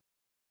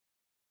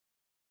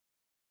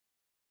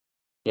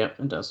 Yep,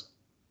 it does.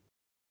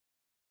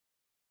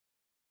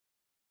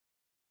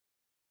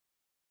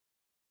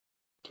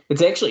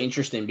 It's actually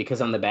interesting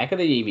because on the back of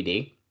the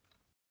DVD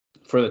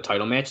for the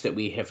title match that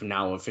we have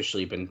now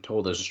officially been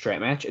told is a strap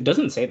match, it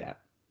doesn't say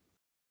that.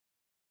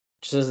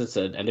 It says it's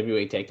an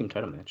NWA Tag Team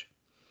title match.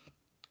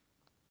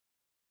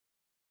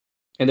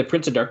 And the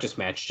Prince of Darkness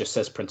match just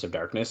says Prince of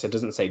Darkness. It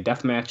doesn't say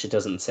Death Match. It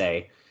doesn't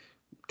say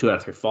 2 out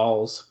of 3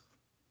 falls.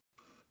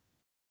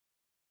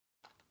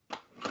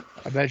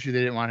 I bet you they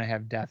didn't want to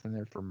have death in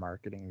there for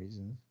marketing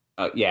reasons.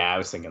 Yeah, I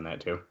was thinking that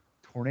too.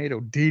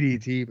 Tornado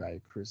DDT by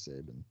Chris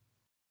Sabin.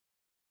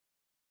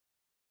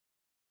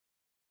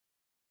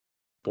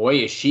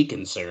 Boy, is she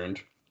concerned.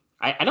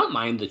 I don't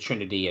mind the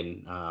Trinity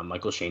and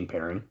Michael Shane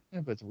pairing. Yeah,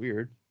 but it's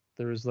weird.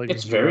 There was like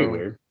It's very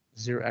weird.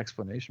 Zero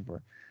explanation for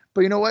it.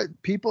 But you know what?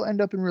 People end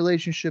up in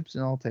relationships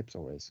in all types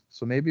of ways.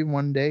 So maybe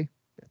one day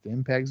at the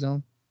Impact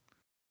Zone,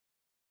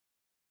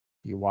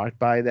 you walked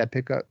by that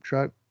pickup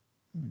truck,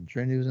 and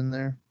Trinity was in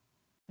there,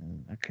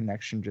 and a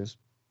connection just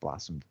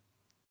blossomed.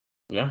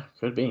 Yeah,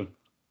 could be.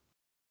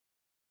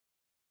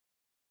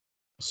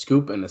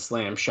 Scoop and a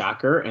slam,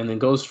 shocker, and then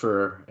goes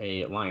for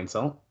a lion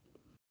salt.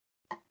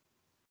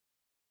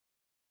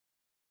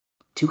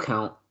 2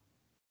 count.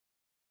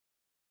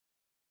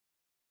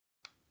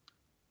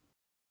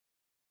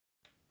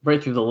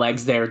 Right through the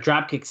legs there.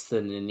 Drop kicks to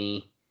the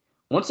knee.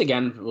 Once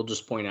again, we'll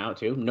just point out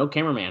too, no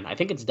cameraman. I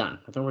think it's done.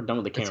 I think we're done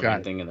with the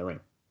cameraman thing in the ring.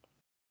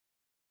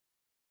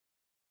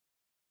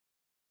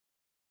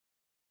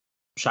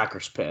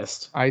 Shocker's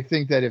pissed. I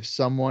think that if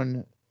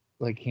someone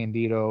like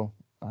Candido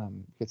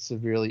gets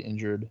severely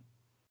injured,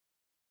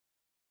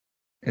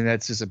 and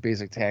that's just a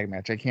basic tag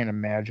match, I can't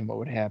imagine what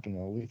would happen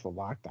in a lethal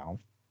lockdown.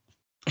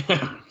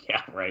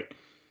 Yeah, right.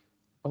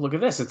 Oh, look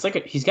at this. It's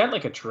like he's got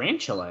like a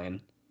tarantula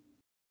in.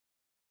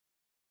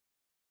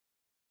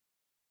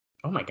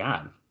 Oh my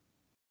god.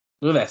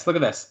 Look at this. Look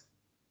at this.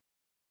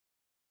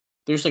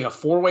 There's like a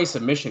 4-way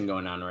submission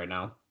going on right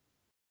now.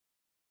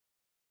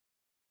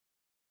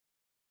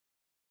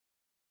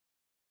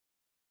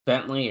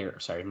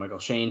 Michael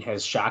Shane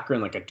has Shocker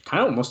and like a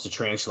kind of almost a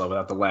tarantula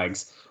without the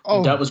legs.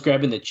 Oh, Dutt was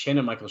grabbing the chin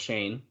of Michael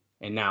Shane,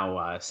 and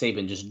now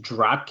Sabin just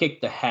drop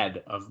kicked the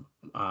head of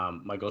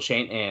Michael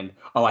Shane. And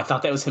I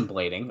thought that was him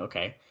blading.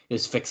 Okay, he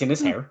was fixing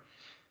his hair.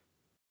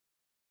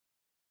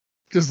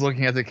 just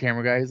looking at the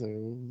camera, guys. Like,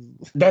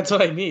 That's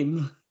what I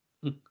mean.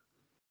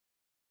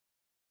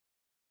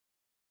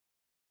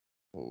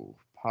 oh,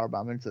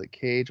 powerbomb into the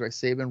cage by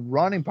Sabin,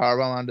 running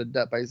powerbomb onto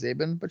Dutt by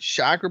Sabin, but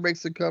Shocker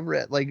breaks the cover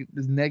at like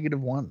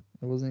 -1.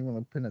 It wasn't even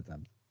a pin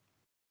attempt.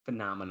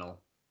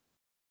 Phenomenal.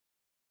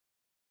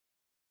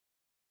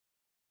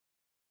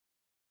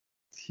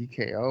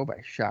 TKO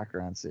by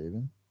Shocker on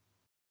Sabin.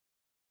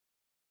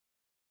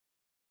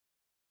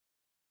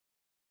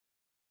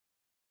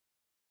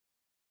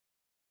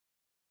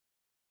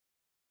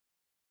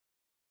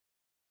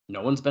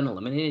 No one's been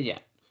eliminated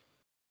yet.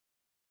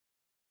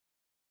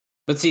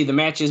 But see, the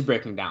match is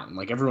breaking down.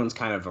 Like everyone's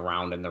kind of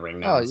around in the ring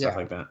now and stuff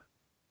like that.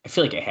 I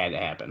feel like it had to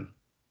happen.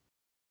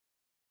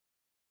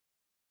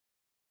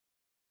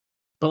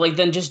 But like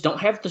then just don't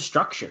have the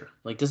structure.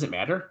 Like, does it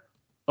matter?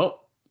 Oh.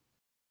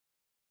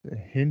 The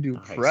Hindu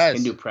Nice. press.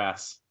 Hindu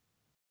press.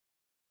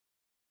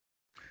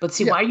 But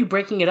see, why are you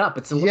breaking it up?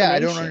 It's elimination. Yeah, I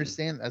don't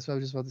understand. That's what I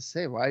was just about to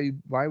say. Why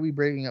are we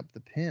breaking up the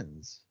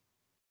pins?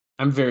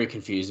 I'm very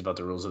confused about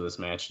the rules of this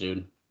match,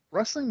 dude.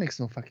 Wrestling makes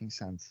no fucking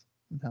sense.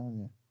 I'm telling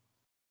you.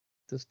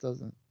 This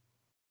doesn't.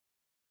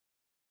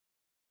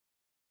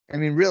 I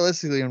mean,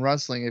 realistically, in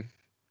wrestling, if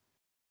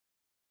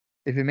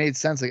it made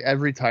sense, like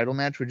every title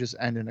match would just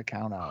end in a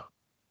count out.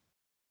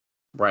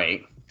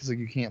 Right. Because like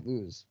you can't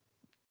lose.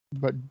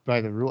 But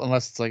by the rule,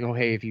 unless it's like, oh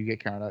hey, if you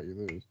get counted out, you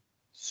lose.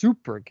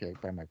 Super kick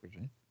by Michael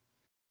J.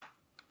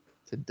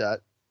 To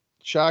Dutt.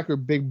 Shocker,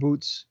 big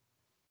boots.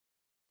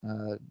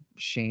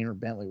 Shane or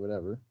Bentley,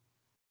 whatever.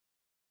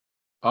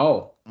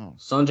 Oh, Oh.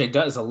 Sanjay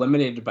Dutt is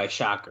eliminated by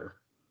Shocker.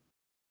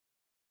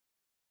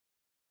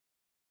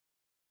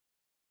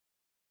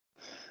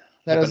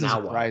 That Yeah, but doesn't now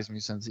what? surprise me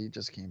since he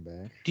just came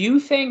back. Do you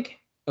think?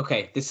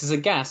 Okay, this is a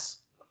guess.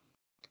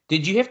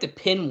 Did you have to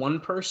pin one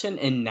person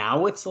and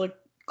now it's like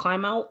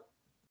climb out?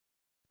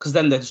 Because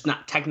then there's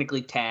not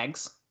technically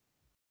tags.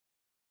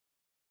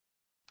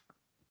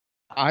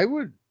 I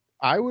would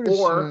Or-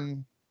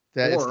 assume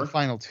that it's the or-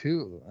 final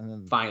two, and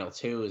then Final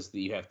two is that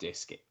you have to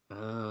escape.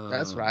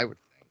 that's what I would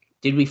think.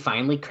 Did we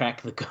finally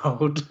crack the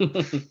code?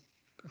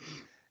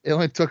 It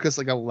only took us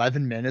like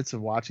 11 minutes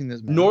of watching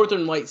this match.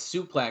 Northern Light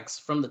suplex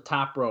from the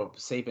top rope.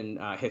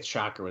 Saban hits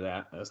Shocker with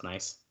that. That was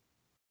nice.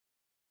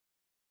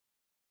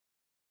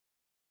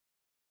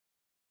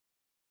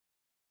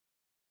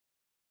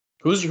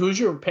 Who's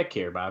your pick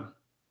here, Bob?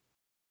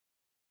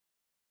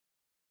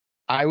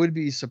 I would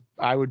be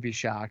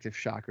shocked if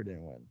Shocker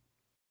didn't win.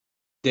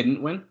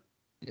 Didn't win?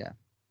 Yeah.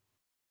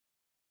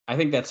 I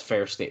think that's a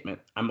fair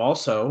statement.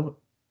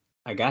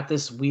 I got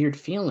this weird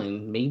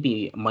feeling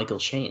maybe Michael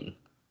Shane.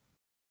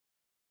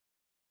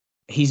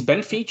 He's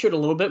been featured a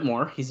little bit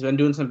more. He's been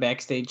doing some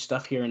backstage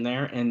stuff here and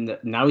there, and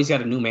now he's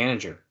got a new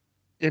manager.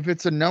 If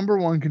it's a number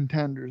one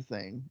contender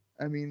thing,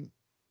 I mean,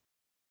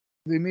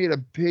 they made a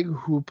big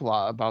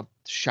hoopla about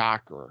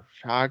Shocker.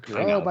 Shocker.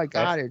 I know. Oh my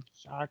God, it's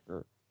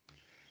Shocker.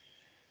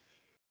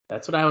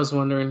 That's what I was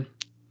wondering.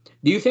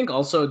 Do you think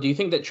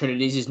that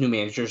Trinity's his new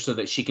manager so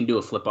that she can do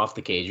a flip off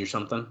the cage or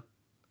something?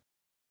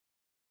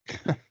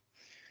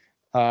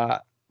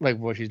 Like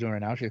what she's doing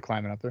right now, she's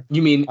climbing up there.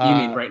 You mean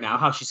right now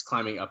how she's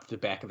climbing up the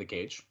back of the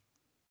cage?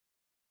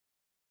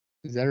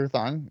 Is that her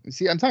thong?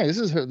 See, I'm telling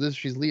you,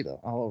 she's Lita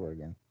all over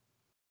again.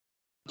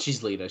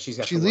 She's Lita. She's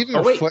leaving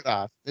her foot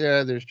off.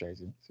 Yeah, there's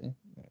Tracy. See,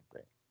 yeah,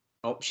 great.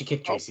 Oh, she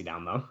kicked Tracy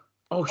down though.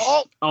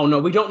 Oh, oh no,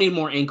 we don't need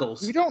more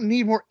ankles. We don't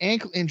need more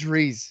ankle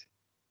injuries.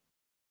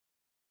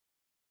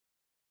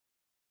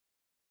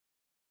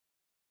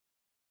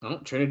 Oh,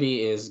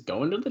 Trinity is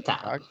going to the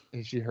top.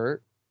 Is she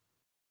hurt?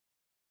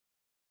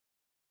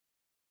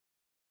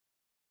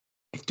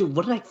 Dude,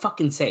 what did I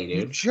fucking say,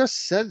 dude?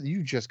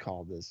 You just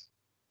called this.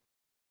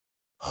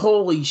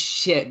 Holy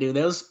shit, dude.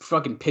 That was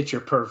fucking picture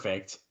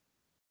perfect.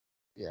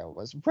 Yeah, it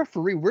was.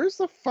 Referee, where's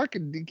the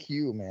fucking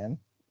DQ, man?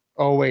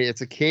 Oh, wait,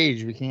 it's a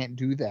cage. We can't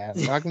do that.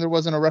 How come there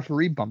wasn't a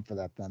referee bump for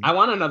that then? I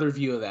want another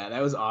view of that.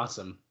 That was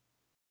awesome.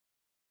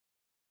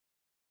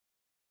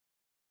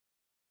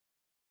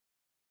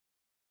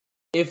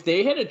 If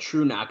they had a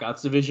true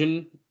knockouts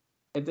division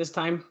at this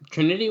time,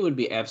 Trinity would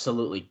be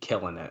absolutely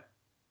killing it.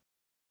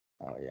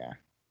 Oh, yeah.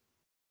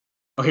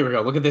 Oh, here we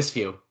go. Look at this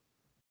view.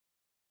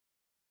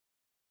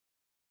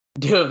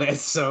 Dude,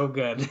 that's so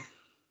good.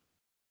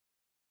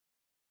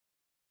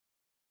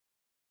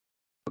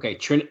 Okay,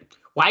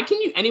 why can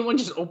anyone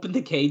just open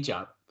the cage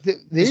up?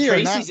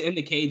 Tracy's in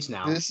the cage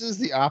now. This is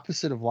the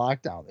opposite of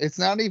lockdown. It's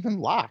not even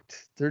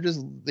locked. They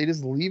just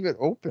leave it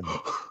open.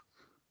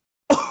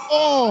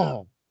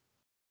 Oh!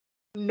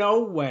 No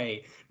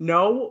way.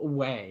 No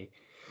way.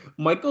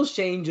 Michael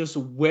Shane just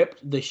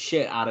whipped the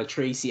shit out of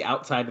Tracy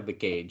outside of the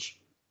cage.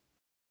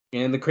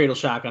 And the cradle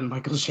shock on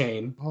Michael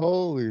Shane.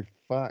 Holy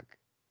fuck.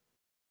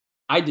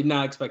 I did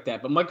not expect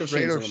that, but Michael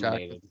Shane's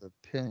eliminated. The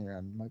pin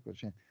on Michael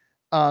Shane.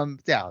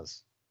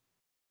 Dallas.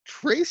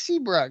 Tracy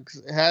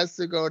Brooks has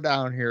to go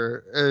down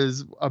here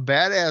as a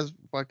badass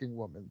fucking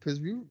woman. Because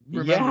you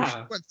remember she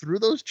went through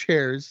those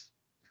chairs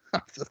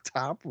off the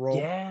top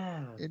rope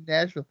in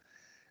Nashville.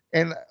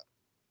 And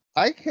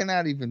I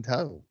cannot even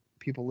tell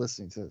people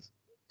listening to this,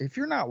 if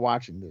you're not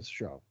watching this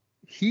show,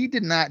 he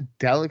did not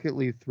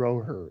delicately throw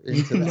her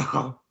into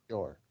that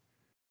door.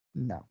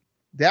 No.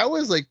 That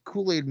was like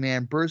Kool-Aid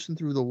Man bursting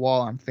through the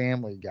wall on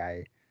Family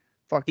Guy.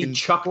 Fucking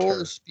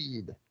full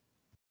speed.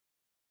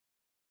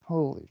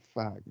 Holy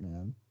fuck,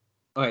 man.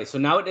 Okay, so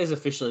now it is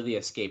officially the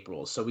escape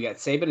rules. So we got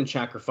Saban and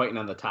Shocker fighting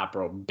on the top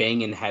rope,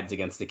 banging heads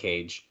against the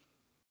cage.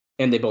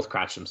 And they both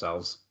crotch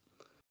themselves.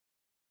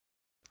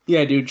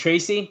 Yeah, dude,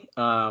 Tracy,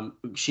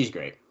 she's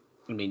great.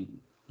 I mean,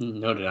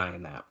 no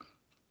denying that.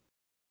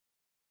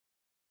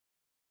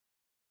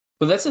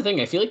 But that's the thing.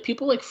 I feel like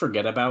people like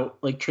forget about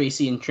like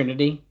Tracy and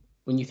Trinity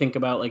when you think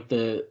about like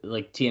the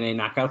like TNA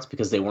knockouts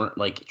because they weren't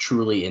like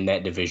truly in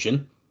that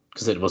division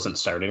because it wasn't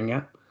starting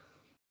yet.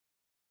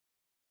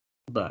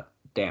 But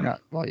damn. No,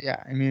 well,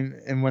 yeah. I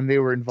mean, and when they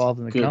were involved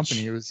in the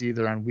company, it was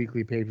either on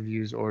weekly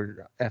pay-per-views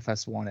or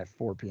FS1 at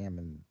 4 p.m.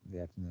 in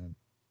the afternoon.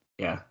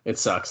 Yeah, it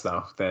sucks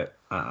though that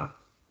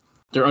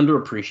they're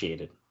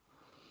underappreciated.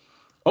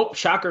 Oh,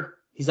 Shocker.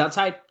 He's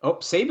outside. Oh,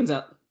 Saban's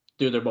out.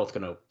 Dude, they're both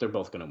gonna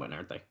win,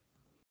 aren't they?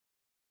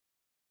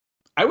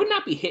 I would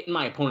not be hitting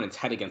my opponent's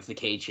head against the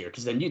cage here,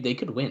 because then they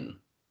could win.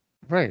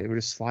 Right, it would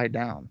just slide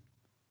down.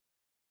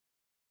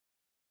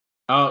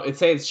 Oh,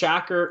 it's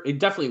Shocker. It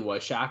definitely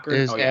was Shocker.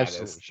 It is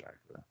absolutely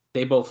Shocker.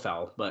 They both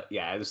fell, but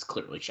yeah, it was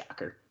clearly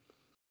Shocker.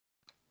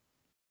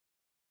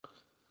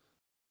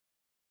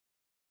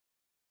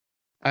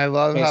 I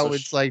love how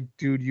it's like,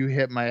 dude, you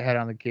hit my head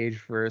on the cage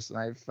first, and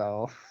I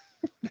fell.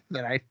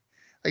 Then I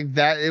like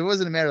that. It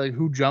wasn't a matter like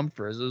who jumped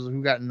first; it was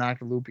who got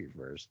knocked loopy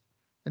first.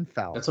 and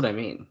foul. That's what I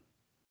mean.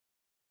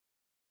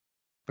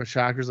 But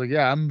Shocker's like,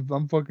 yeah,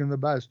 I'm fucking the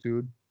best,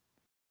 dude.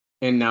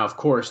 And now, of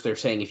course, they're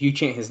saying if you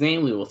chant his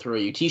name, we will throw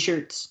you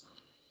T-shirts.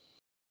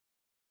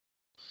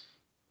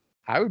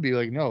 I would be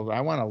like, no,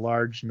 I want a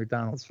large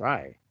McDonald's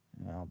fry.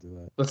 And I'll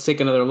do it. Let's take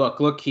another look.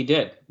 Look, he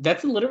did.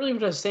 That's literally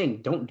what I was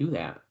saying. Don't do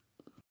that.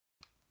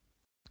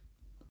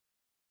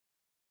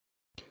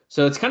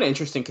 So it's kind of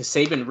interesting because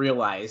Saban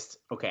realized,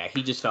 okay,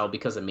 he just fell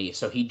because of me,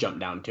 so he jumped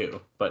down too,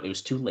 but it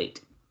was too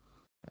late.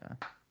 Yeah.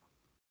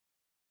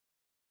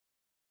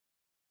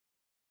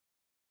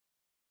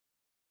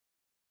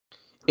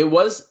 It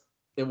was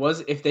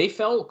if they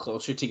fell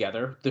closer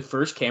together, the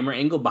first camera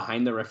angle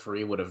behind the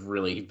referee would have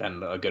really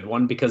been a good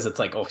one because it's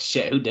like, oh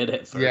shit, who did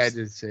it first? Yeah, I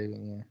did say that,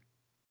 yeah.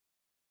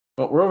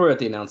 But we're over at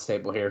the announce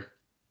table here.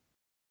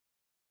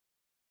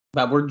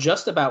 But we're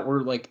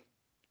like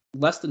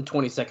less than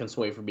 20 seconds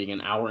away from being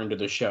an hour into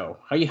the show.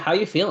 How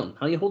you feeling?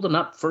 How you holding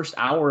up first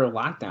hour of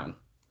lockdown?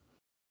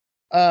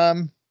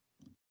 I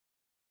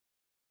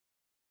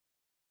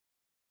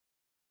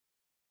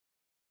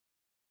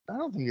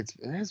don't think it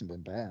hasn't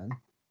been bad.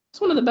 It's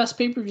one of the best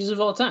pay-per-views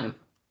of all time.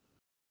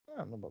 I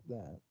don't know about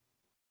that.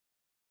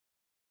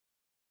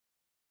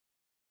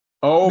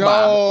 Oh, no,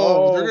 Bob.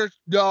 Oh.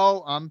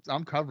 No,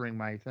 I'm covering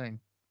my thing.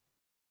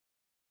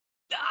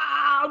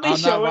 I'm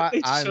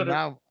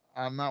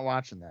not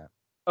watching that.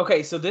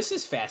 Okay, so this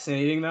is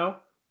fascinating though.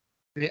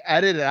 They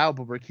edited it out,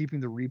 but we're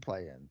keeping the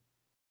replay in.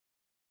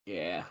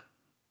 Yeah.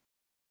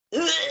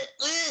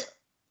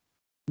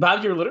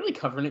 Bob, you're literally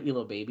covering it, you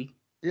little baby.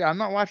 Yeah, I'm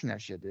not watching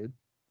that shit, dude.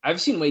 I've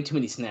seen way too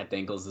many snapped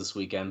ankles this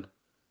weekend.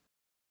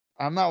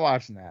 I'm not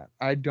watching that.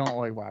 I don't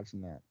like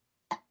watching that.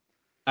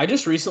 I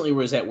just recently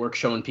was at work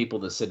showing people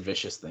the Sid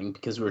Vicious thing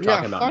because we were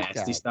talking about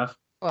nasty stuff.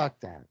 Fuck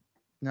that.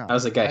 No. I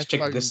was like, guys,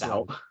 check this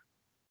out.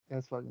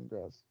 That's fucking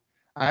gross.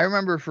 I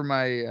remember for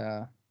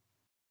my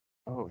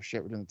oh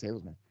shit, we're doing the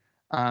tables, man.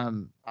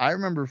 I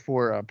remember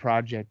for a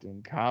project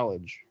in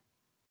college,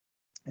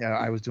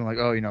 I was doing like,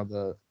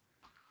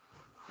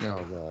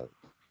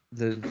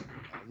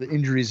 the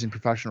injuries in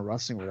professional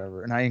wrestling or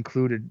whatever, and I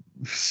included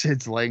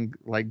Sid's leg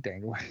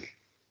dangling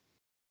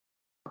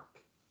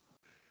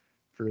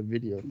for a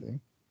video thing.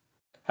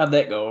 How'd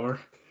that go over?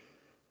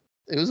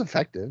 It was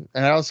effective.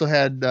 And I also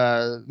had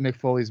Mick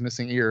Foley's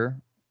missing ear.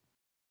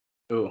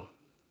 Ooh,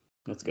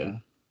 that's good.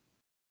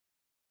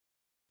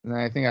 And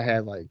I think I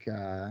had like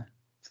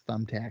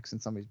thumbtacks in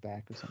somebody's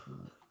back or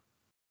something.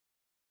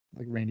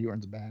 Like Randy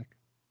Orton's back.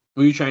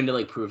 Were you trying to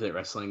like prove that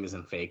wrestling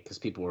isn't fake because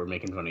people were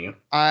making fun of you?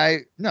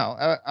 I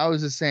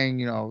was just saying,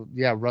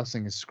 yeah,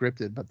 wrestling is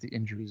scripted, but the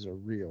injuries are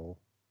real.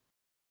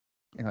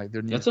 And like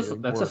there needs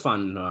that's a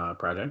fun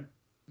project.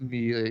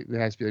 There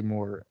has to be like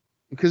more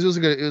because it was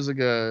like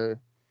a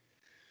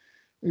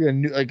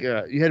new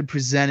you had to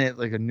present it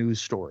like a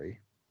news story,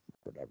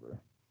 whatever.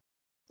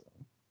 So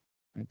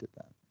I did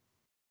that.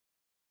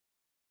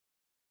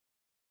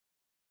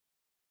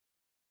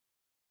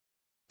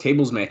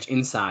 Tables match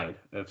inside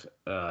of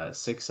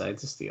 6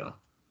 Sides of Steel.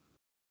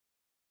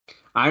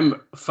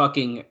 I'm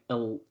fucking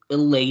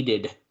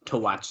elated to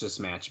watch this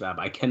match, Bob.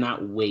 I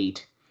cannot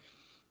wait.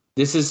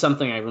 This is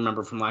something I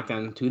remember from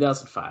Lockdown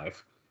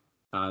 2005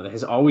 that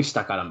has always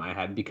stuck out in my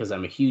head because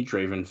I'm a huge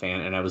Raven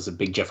fan and I was a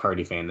big Jeff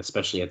Hardy fan,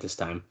 especially at this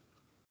time.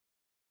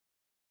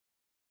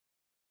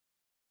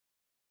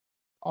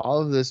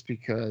 All of this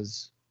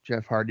because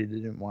Jeff Hardy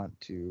didn't want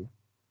to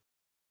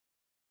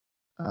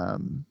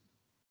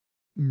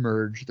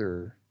merge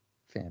their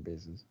fan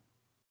bases.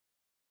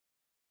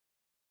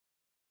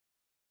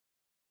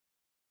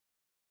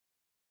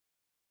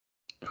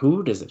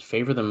 Who does it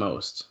favor the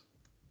most?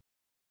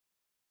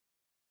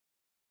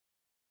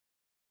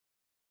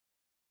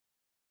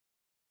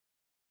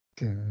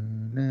 Here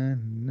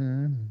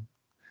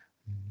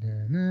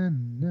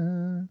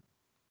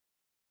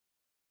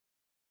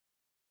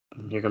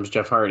comes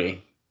Jeff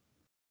Hardy.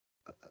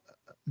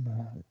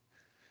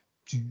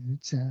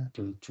 He's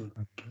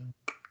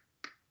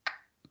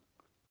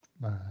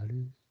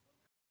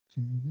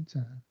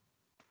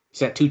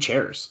at 2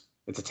 chairs.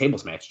 It's a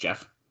tables match,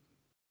 Jeff.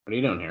 What are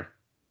you doing here?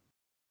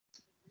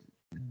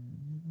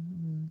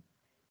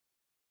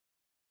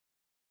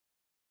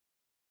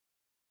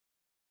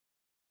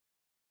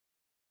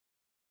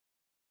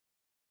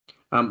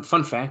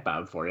 Fun fact,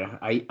 Bob, for you.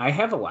 I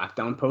have a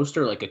Lockdown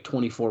poster, like a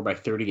 24 by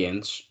 30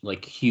 inch,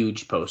 like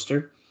huge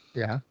poster.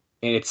 Yeah.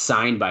 And it's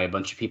signed by a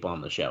bunch of people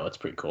on the show. It's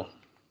pretty cool.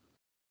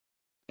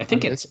 I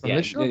think it's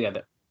yeah.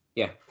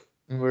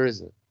 And where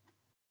is it?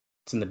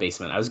 It's in the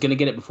basement. I was gonna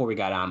get it before we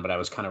got on, but I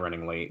was kind of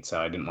running late,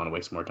 so I didn't want to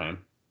waste more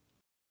time.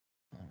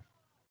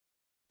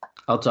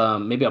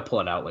 Maybe I'll pull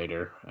it out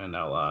later, and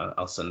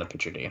I'll send a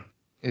picture to you.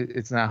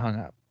 It's not hung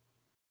up.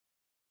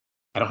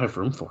 I don't have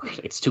room for it.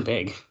 It's too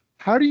big.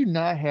 How do you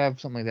not have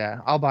something like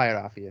that? I'll buy it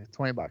off you.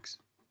 $20.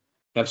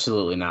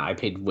 Absolutely not. I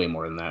paid way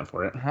more than that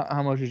for it.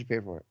 How much did you pay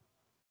for it?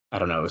 I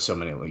don't know. It was so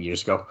many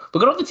years ago.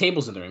 Look at all the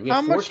tables in the ring. We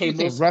have 4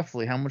 tables.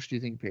 Roughly, how much do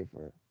you think you paid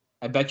for it?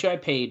 I bet you I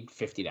paid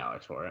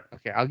 $50 for it.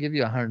 Okay, I'll give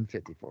you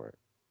 $150 for it.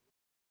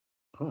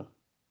 Oh,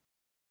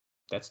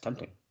 that's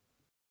tempting.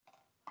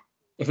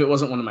 if it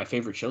wasn't one of my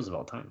favorite shows of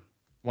all time.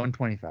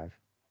 125.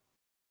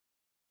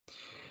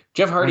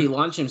 Jeff Hardy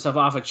launched himself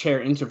off a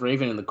chair into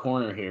Raven in the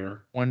corner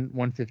here.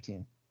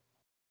 115.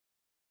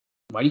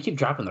 Why do you keep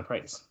dropping the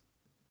price?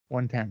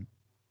 110.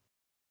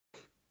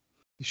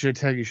 You should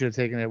have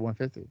taken it at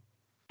 150.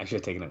 I should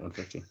have taken it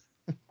 150.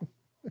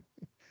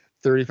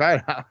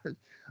 $35.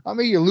 I'll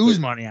make you lose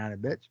money on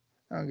it, bitch.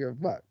 I don't give a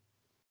fuck.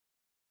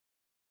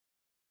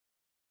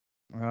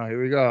 Oh,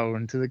 here we go.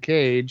 Into the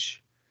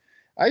cage.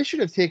 I should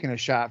have taken a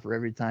shot for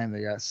every time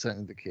they got sent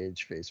into the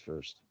cage face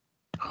first.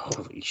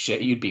 Holy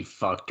shit, you'd be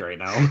fucked right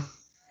now.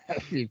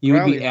 You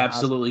would be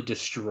absolutely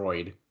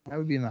destroyed. I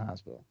would be in the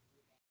hospital.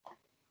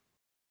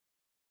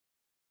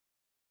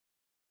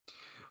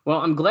 Well,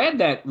 I'm glad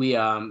that we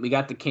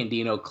got the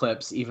Candido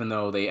clips, even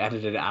though they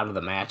edited it out of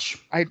the match.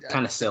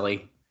 Kind of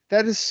silly.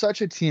 That is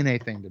such a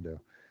TNA thing to do.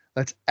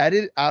 Let's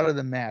edit out of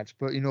the match,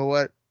 but you know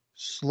what?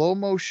 Slow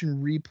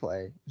motion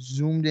replay,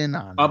 zoomed in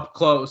on it. Up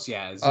close,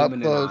 yeah,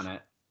 zooming in on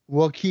it.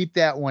 We'll keep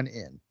that one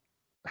in.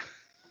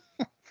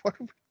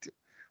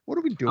 What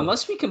are we doing?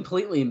 Unless we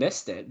completely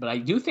missed it, but I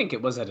do think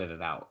it was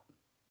edited out.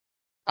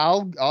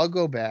 I'll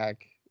go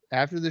back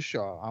after the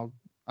show.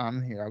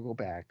 I'm here. I'll go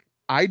back.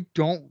 I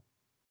don't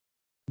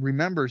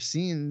remember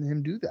seeing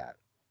him do that.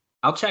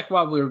 I'll check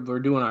while we're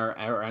doing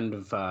our end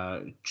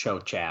of show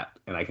chat,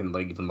 and I can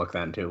even look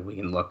then too. We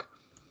can look.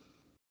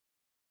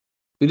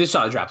 We just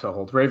saw a drop to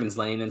hold. Raven's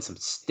laying in some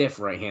stiff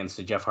right hands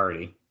to Jeff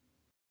Hardy.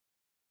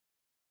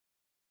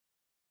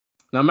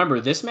 Now remember,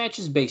 this match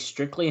is based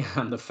strictly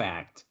on the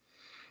fact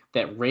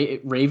that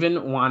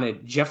Raven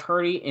wanted Jeff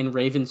Hardy and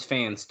Raven's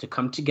fans to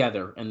come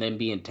together and then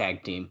be in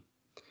tag team.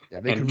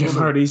 Yeah, and Jeff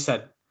Hardy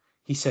said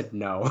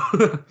no.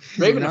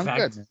 Raven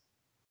effect.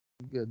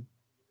 Good.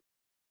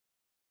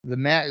 The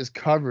mat is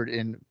covered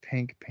in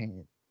pink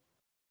paint.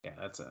 Yeah,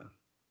 that's a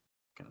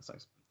kind of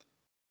sucks.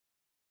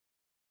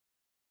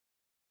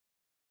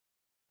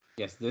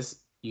 Yes,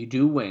 you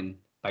do win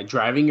by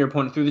driving your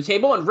opponent through the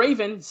table, and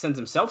Raven sends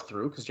himself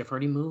through because Jeff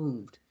Hardy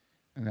moved.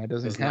 And that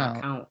does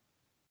not count.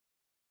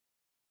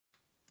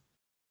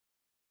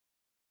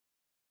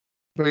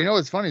 But you know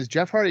what's funny is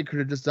Jeff Hardy could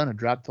have just done a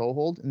drop toe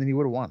hold, and then he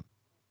would have won.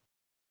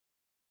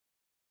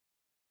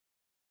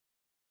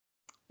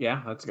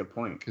 Yeah, that's a good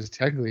point. Because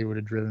technically he would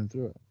have driven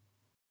through it.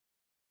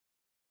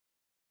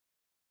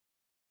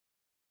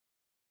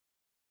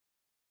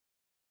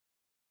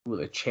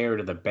 With a chair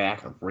to the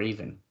back of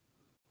Raven.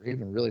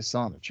 Raven really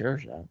selling a chair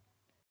shot.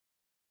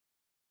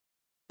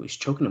 He's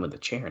choking him with a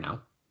chair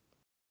now.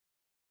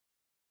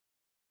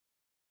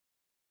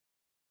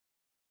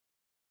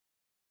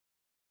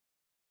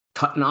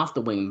 Cutting off the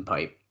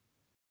windpipe.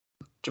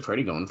 Jeff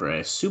Hardy going for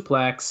a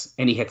suplex,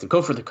 and he hits him.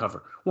 Go for the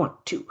cover. 1,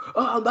 2.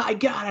 Oh my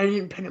God, I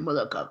didn't pin him with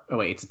a cover. Oh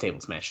wait, it's a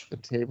tables match. The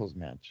tables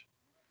match.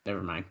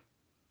 Never mind.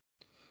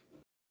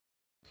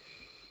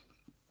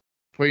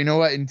 But you know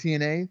what? In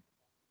TNA,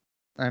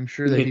 I'm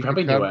sure they could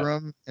cover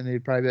him, and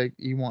they'd probably be like,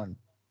 he won.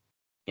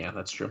 Yeah,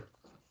 that's true.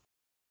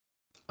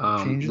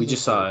 We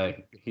just saw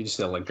he just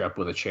did a leg drop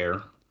with a chair.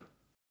 A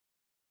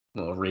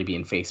little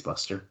Arabian face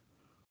buster.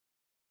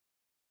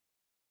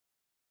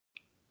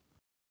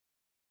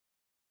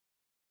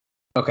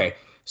 Okay,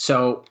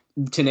 so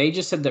Tenay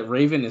just said that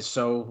Raven is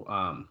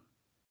so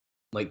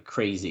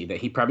crazy that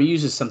he probably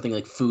uses something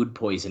like food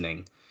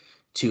poisoning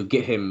to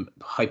get him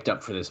hyped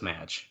up for this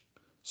match.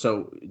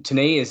 So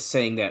Tenay is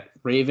saying that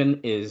Raven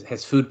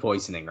has food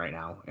poisoning right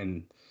now,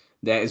 and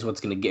that is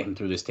what's going to get him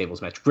through this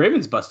tables match.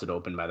 Raven's busted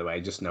open, by the way. I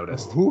just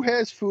noticed. Who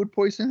has food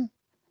poisoning?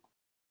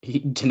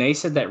 Tenay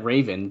said that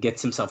Raven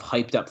gets himself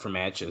hyped up for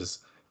matches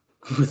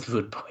with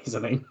food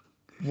poisoning.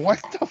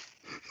 What the?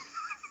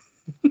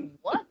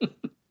 What?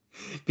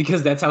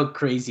 Because that's how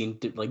crazy and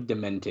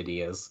demented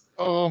he is.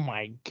 Oh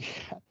my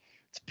God!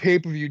 It's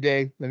pay-per-view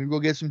day. Let me go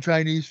get some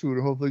Chinese food,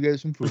 or hopefully get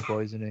some food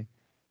poisoning.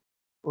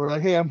 Or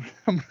like, hey, I'm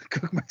gonna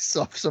cook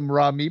myself some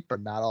raw meat,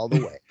 but not all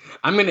the way.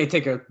 I'm gonna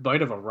take a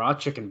bite of a raw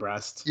chicken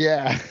breast.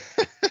 Yeah.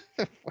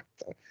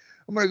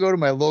 I'm gonna go to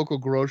my local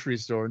grocery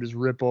store and just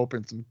rip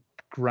open some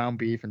ground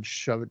beef and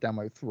shove it down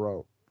my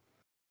throat.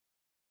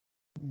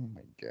 Oh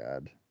my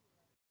God.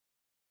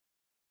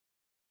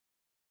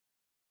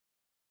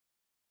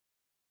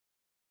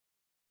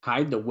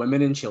 Hide the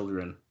women and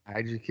children.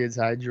 Hide your kids,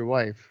 hide your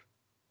wife.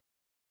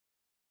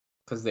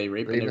 Because they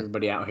raping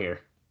everybody out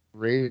here.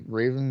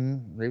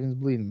 Raven's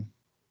bleeding.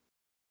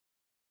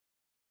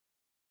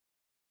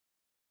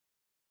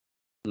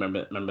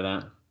 Remember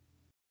that?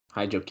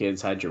 Hide your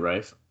kids, hide your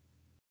wife.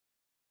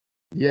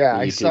 Yeah,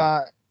 I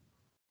saw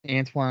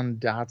Antoine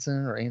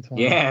Dotson or Antoine.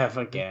 Yeah,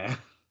 fuck yeah.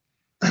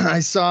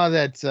 I saw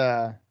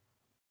that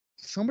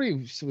somebody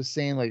was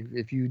saying like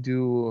if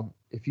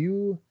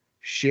you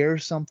share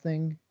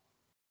something,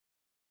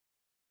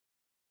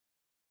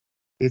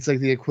 it's like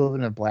the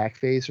equivalent of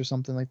blackface or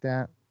something like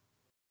that.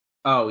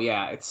 Oh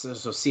yeah, it's so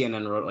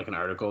CNN wrote like an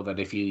article that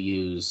if you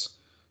use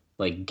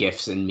like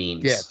GIFs and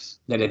memes,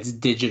 then it's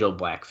digital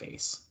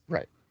blackface.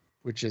 Right,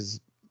 which is,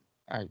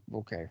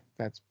 okay,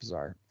 that's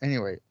bizarre.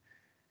 Anyway,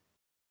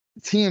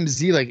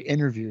 TMZ like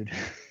interviewed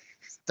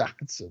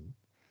Dotson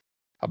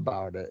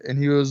about it, and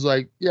he was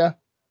like, "Yeah,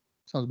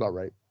 sounds about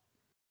right."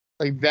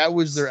 Like that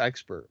was their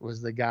expert,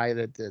 was the guy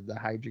that did the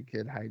hide your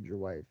kid, hide your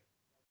wife.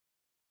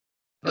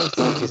 That was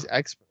TNA's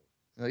expert.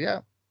 Like,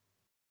 yeah,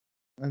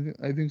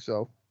 I think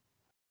so.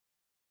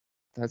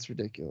 That's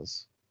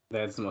ridiculous.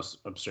 That's the most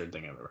absurd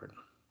thing I've ever heard.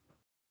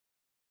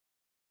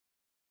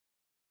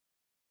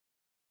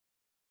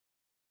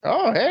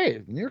 Oh,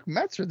 hey, New York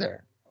Mets are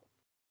there.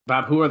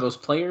 Bob, who are those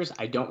players?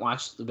 I don't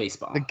watch the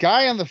baseball. The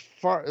guy on the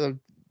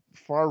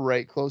far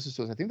right closest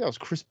to us, I think that was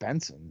Chris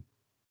Benson.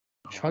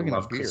 Chugging I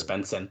love a beer. Chris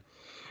Benson.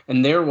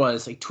 And there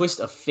was a twist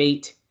of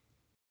fate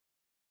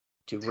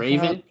to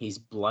Raven. He's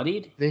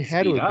bloodied. They He's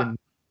had to beat have up. been.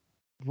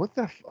 What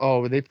the?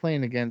 Oh, were they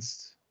playing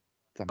against?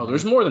 Oh,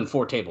 there's more than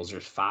 4 tables.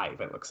 There's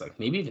 5, it looks like.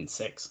 Maybe even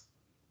 6.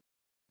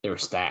 They were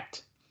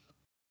stacked.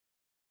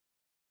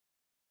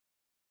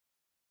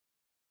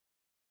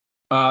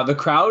 The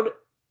crowd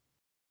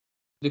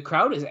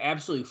is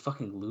absolutely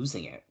fucking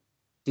losing it.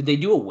 Did they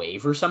do a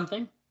wave or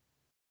something?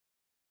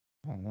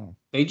 I don't know.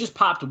 They just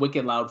popped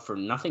wicked loud for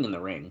nothing in the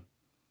ring.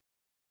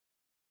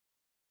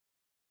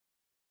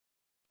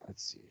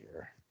 Let's see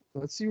here.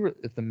 Let's see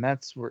if the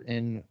Mets were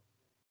in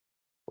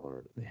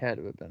Florida. They had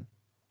to have been.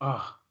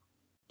 Oh,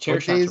 chair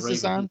What shot day to is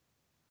this Raven. on?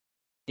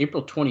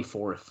 April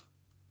 24th.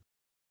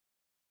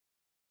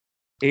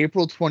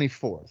 April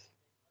 24th.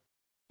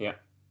 Yeah.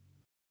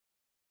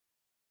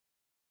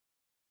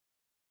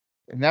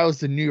 And that was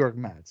the New York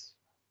Mets.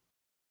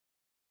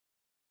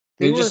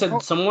 They just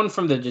said someone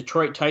from the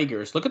Detroit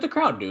Tigers. Look at the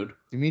crowd, dude.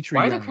 Dimitri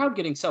Why Young. is the crowd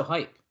getting so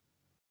hyped?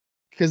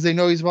 Because they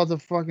know he's about to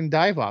fucking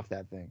dive off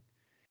that thing.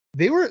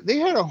 They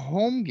had a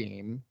home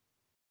game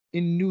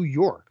in New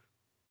York.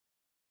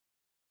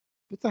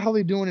 What the hell are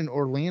they doing in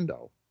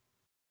Orlando?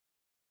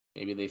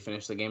 Maybe they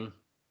finished the game.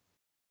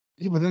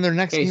 Yeah, but then their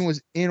next game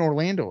was in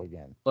Orlando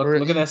again.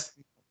 Look at this.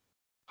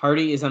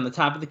 Hardy is on the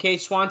top of the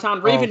cage.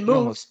 Swanton. Raven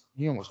moves.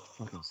 He almost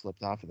fucking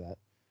slipped off of that.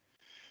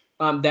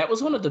 That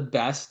was one of the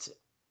best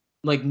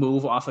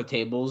move off of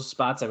tables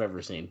spots I've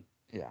ever seen.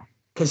 Yeah.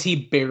 Because he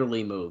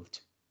barely moved.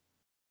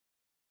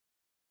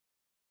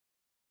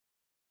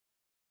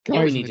 Guys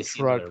yeah, we in need the to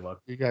truck. see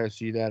look. You gotta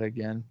see that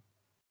again.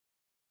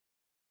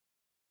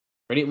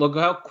 Ready? Look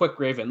how quick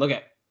Raven. Look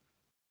at.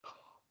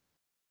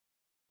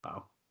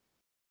 Wow.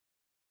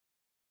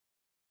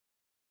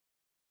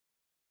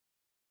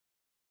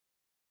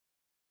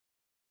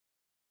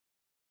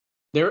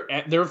 They're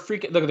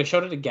freaking. Look, they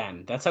showed it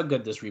again. That's how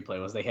good this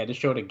replay was. They had to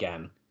show it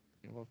again.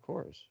 Well, of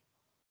course.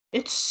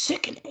 It's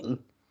sickening.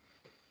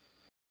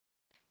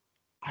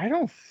 I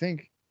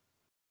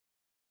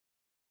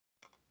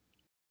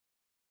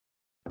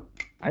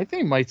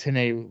think Mike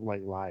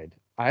Tenay lied.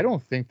 I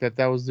don't think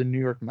that was the New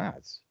York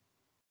Mets.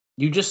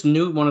 You just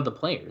knew one of the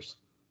players.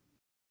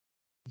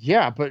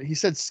 Yeah, but he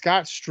said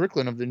Scott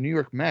Strickland of the New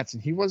York Mets,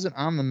 and he wasn't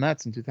on the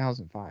Mets in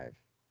 2005.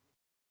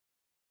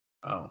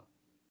 Oh.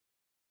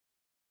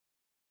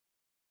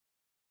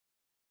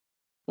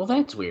 Well,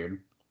 that's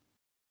weird.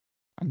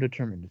 I'm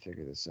determined to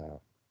figure this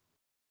out.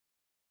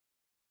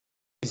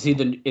 Is he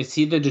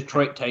the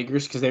Detroit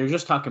Tigers? Because they were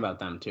just talking about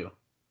them too.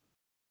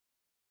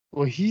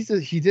 Well, he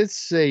did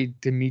say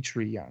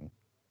Dimitri Young.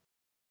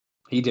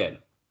 He did.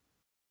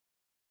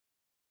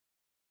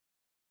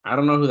 I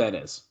don't know who that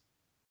is,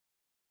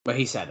 but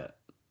he said it.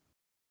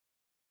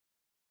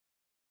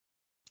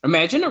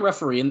 Imagine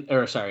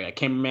a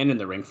cameraman in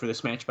the ring for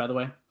this match. By the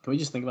way, can we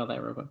just think about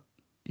that real quick?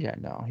 Yeah,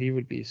 no, he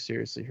would be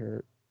seriously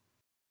hurt.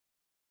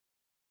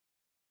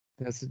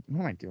 What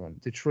am I doing?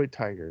 Detroit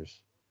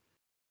Tigers.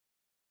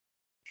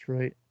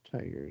 Detroit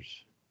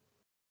Tigers.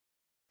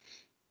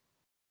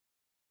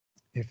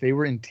 If they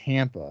were in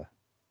Tampa,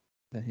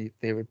 then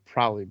they would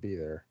probably be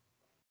there.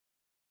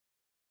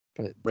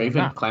 But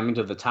Raven climbing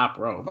to the top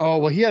row. Oh,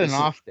 well, he had an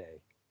off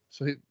day.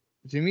 So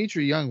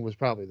Dimitri Young was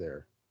probably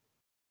there.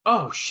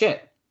 Oh,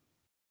 shit.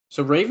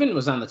 So Raven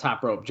was on the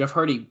top rope. Jeff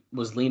Hardy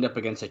was leaned up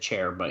against a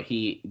chair, but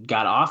he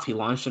got off. He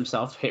launched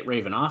himself, hit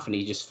Raven off, and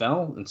he just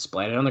fell and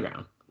splatted on the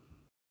ground.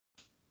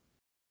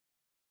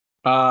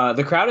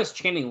 The crowd is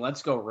chanting,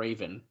 "Let's go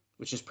Raven,"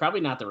 which is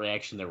probably not the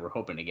reaction that we're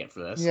hoping to get for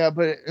this. Yeah,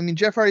 but I mean,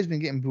 Jeff Hardy's been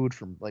getting booed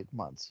for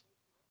months.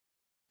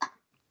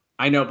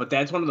 I know, but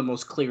that's one of the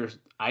most clear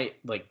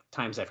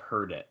times I've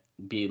heard it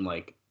being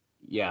like,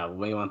 "Yeah,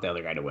 we want the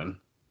other guy to win."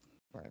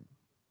 Right.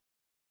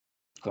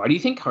 Why do you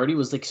think Hardy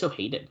was so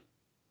hated?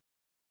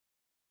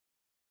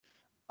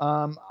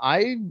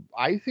 I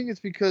think it's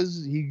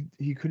because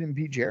he couldn't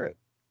beat Jarrett.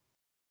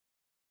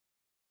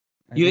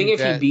 You think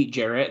if he beat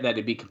Jarrett,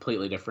 that'd be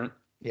completely different?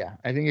 Yeah,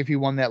 I think if he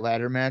won that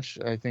ladder match,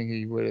 I think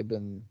he would have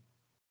been.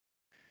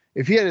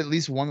 If he had at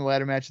least won the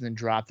ladder match and then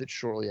dropped it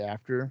shortly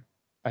after,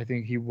 I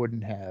think he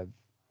wouldn't have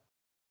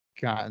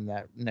gotten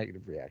that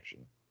negative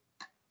reaction.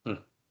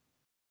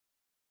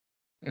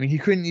 I mean, he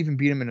couldn't even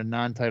beat him in a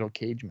non-title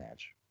cage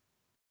match.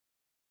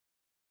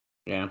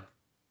 Yeah.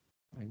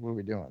 What are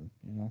we doing?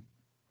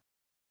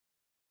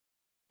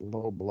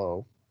 Low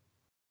blow.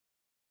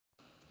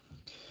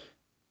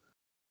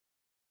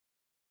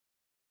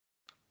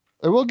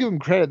 I will give him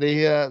credit.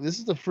 This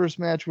is the first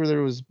match where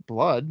there was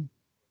blood.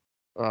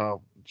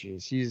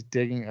 Jeez, he's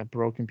digging a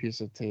broken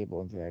piece of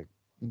table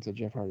into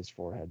Jeff Hardy's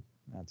forehead.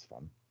 That's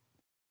fun.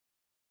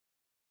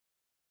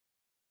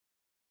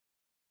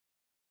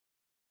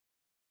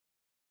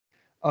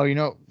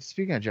 Oh,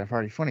 speaking of Jeff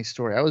Hardy, funny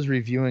story. I was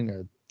reviewing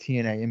a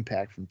TNA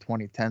Impact from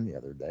 2010 the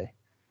other day,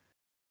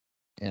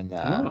 and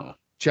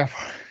Jeff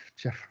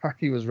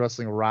Hardy was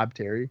wrestling Rob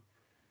Terry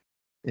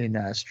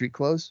in street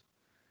clothes.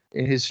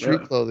 And his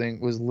street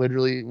clothing was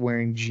literally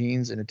wearing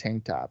jeans and a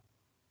tank top,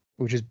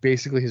 which is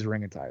basically his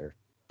ring attire.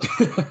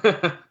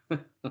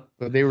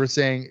 But they were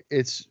saying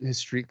it's his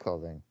street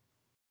clothing.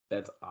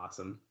 That's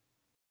awesome.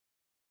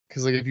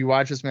 Because if you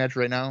watch this match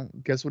right now,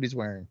 guess what he's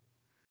wearing?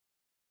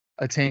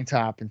 A tank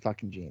top and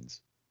fucking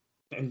jeans.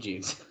 And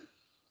jeans.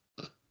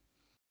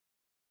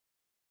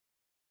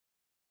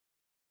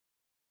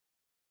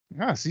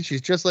 See,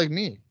 she's just like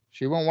me.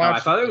 She won't watch. I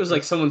thought it was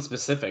like someone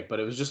specific, but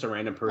it was just a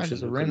random person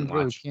just a who random couldn't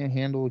girl watch. Who can't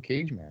handle a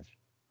cage match.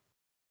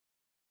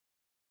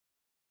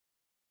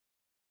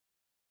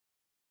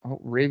 Oh,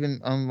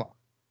 Raven.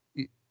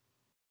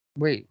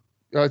 Wait.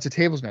 Oh, it's a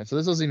tables match, so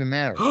this doesn't even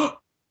matter. Oh,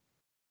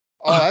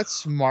 that's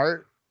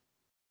smart.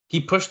 He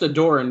pushed the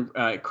door and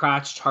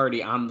crotched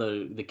Hardy on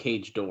the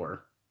cage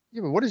door.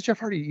 Yeah, but what is Jeff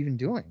Hardy even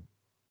doing?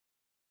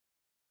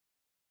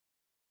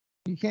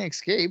 He can't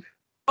escape.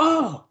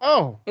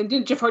 Oh! And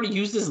then Jeff Hardy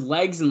used his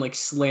legs and like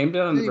slammed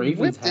it on the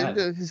Raven's head.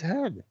 Into his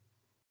head.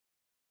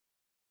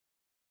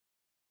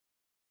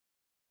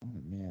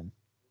 Oh man.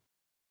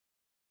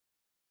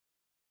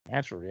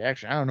 Natural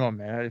reaction. I don't know,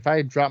 man. If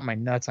I drop my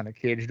nuts on a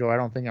cage door, I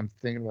don't think I'm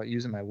thinking about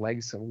using my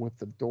legs to whip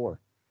the door.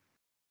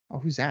 Oh,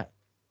 who's that?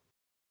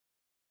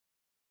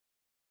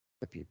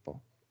 The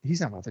people.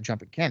 He's not about to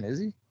jump again, is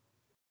he?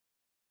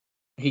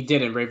 He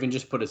didn't. Raven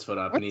just put his foot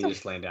up and he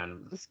just landed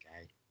on this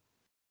guy.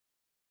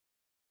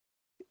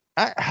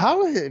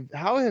 How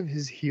have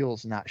his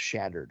heels not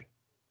shattered?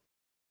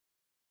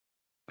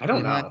 I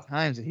don't know.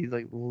 Times that he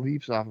like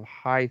leaps off of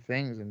high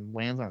things and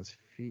lands on his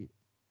feet.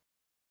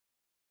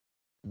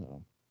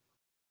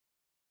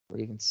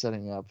 Raven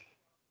setting up.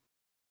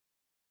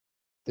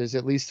 There's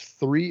at least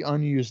 3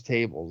 unused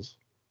tables.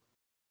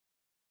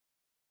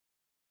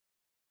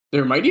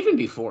 There might even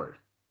be 4.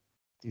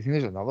 Do you think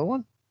there's another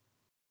one?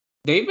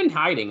 They've been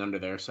hiding under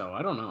there, so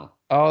I don't know.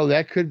 Oh,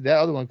 that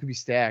other one could be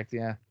stacked,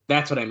 yeah.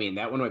 That's what I mean.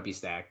 That one might be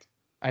stacked.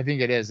 I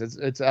think it is.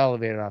 It's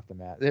elevated off the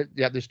mat.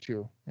 There's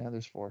 2. Yeah,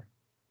 there's 4.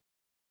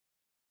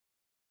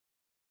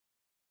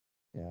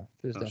 Yeah,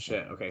 there's definitely.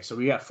 Shit. Okay, so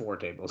we got 4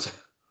 tables.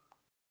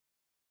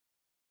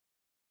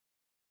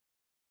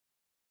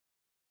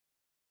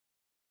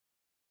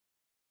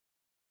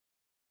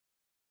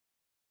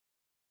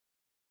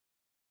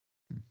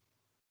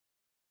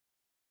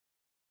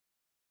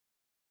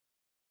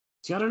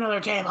 He's got another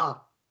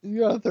table. He's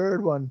got a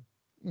 3rd one.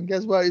 And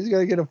guess what? He's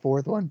gonna get a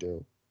 4th one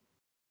too.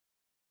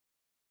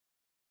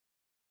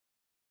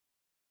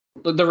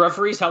 The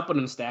referee's helping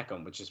him stack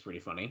them, which is pretty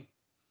funny.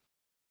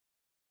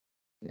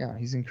 Yeah,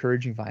 he's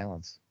encouraging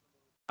violence.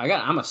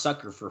 I'm a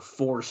sucker for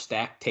 4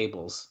 stacked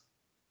tables.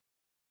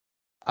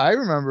 I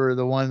remember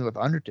the one with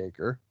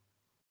Undertaker.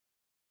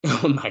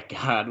 Oh my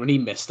god, when he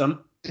missed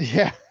them.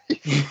 Yeah.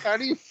 How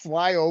do you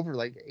fly over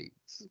like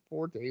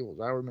 4 tables,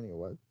 however many it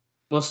was?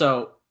 Well,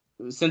 so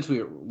since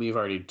we've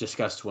already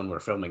discussed when we're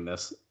filming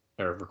this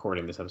or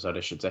recording this episode,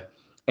 I should say,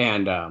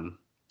 and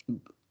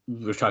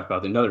we've talked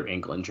about another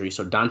ankle injury.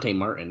 So Dante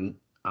Martin,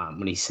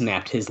 when he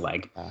snapped his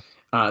leg,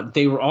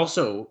 they were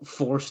also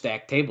 4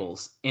 stacked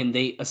tables, and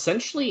they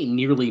essentially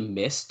nearly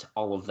missed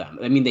all of them.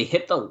 I mean, they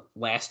hit the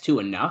last 2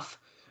 enough,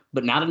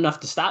 but not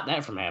enough to stop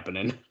that from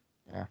happening.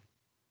 Yeah.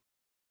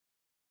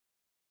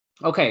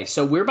 Okay,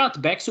 so we're about to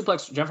back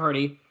suplex Jeff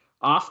Hardy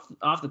off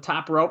the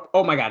top rope.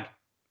 Oh my god.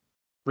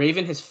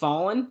 Raven has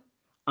fallen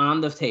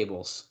on the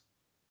tables.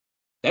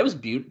 That was a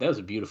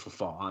beautiful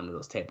fall onto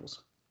those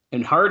tables.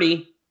 And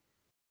Hardy,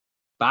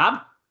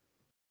 Bob?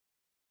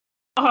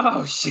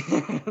 Oh shit.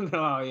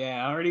 Oh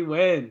yeah, Hardy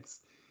wins.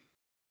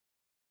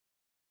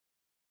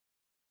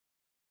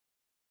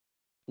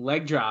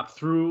 Leg drop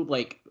through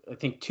like I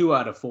think 2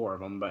 out of 4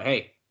 of them, but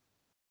hey,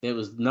 it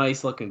was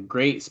nice looking,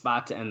 great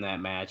spot to end that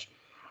match.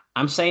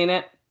 I'm saying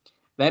it.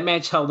 That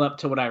match held up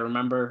to what I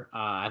remember.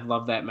 I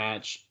love that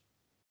match.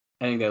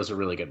 I think that was a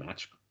really good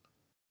match.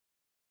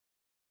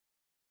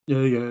 Yeah,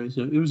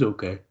 it was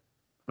okay.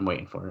 I'm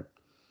waiting for it.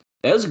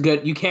 That was a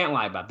good. You can't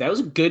lie about that. That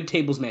was a good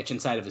tables match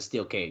inside of a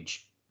steel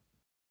cage.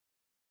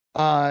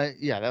 Yeah,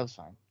 that was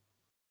fine.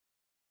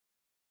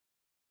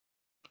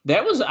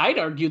 That was. I'd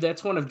argue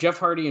that's one of Jeff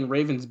Hardy and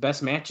Raven's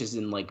best matches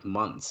in like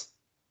months.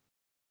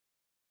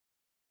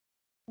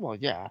 Well,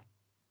 yeah.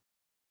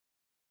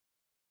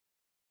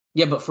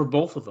 Yeah, but for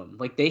both of them,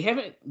 like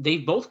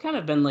they've both kind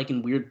of been like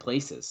in weird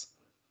places.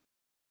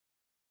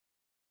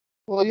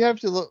 Well, you have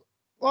to look.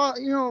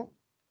 Well,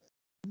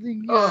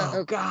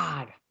 oh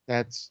God,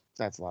 that's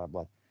a lot of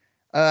blood.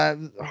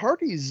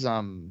 Hardy's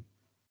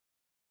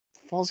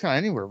falls kind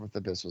of anywhere with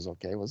Abyss was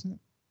okay, wasn't it?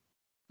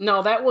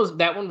 No, that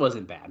one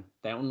wasn't bad.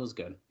 That one was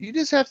good. You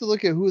just have to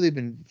look at who they've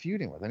been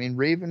feuding with. I mean,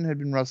 Raven had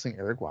been wrestling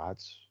Eric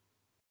Watts,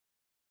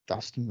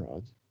 Dustin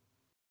Rhodes,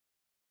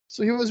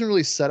 So he wasn't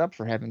really set up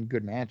for having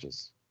good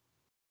matches.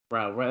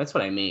 Right, that's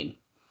what I mean.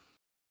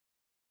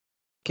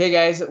 Okay,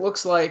 guys, it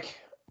looks like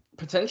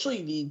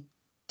potentially the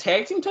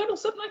tag team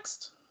title's up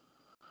next.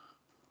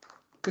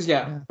 Because,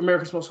 yeah,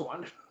 America's Most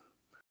Wanted.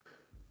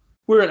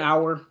 We're an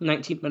hour,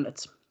 19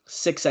 minutes,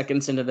 6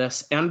 seconds into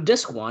this. And on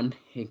disc 1,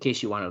 in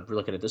case you want to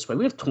look at it this way,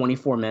 we have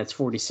 24 minutes,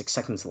 46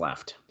 seconds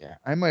left. Yeah,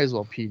 I might as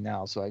well pee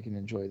now so I can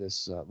enjoy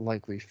this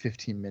likely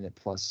 15-minute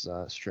plus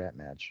strap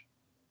match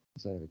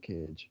inside of a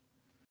cage.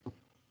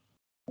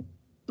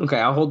 Okay,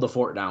 I'll hold the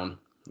fort down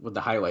with the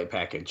highlight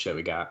package that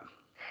we got.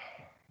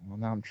 Well,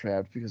 now I'm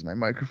trapped because my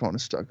microphone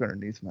is stuck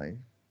underneath my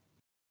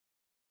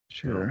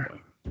chair.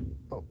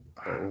 Oh,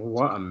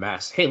 what a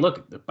mess. Hey,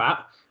 look,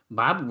 Bob,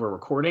 we're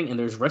recording, and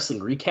there's wrestling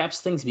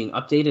recaps things being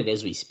updated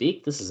as we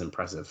speak. This is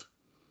impressive.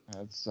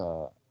 That's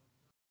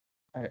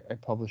I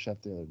published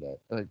that the other day.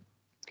 Like,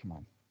 come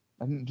on.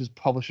 I didn't just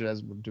publish it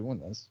as we're doing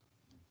this.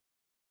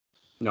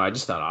 No, I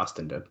just thought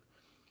Austin did.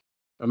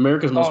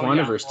 America's Most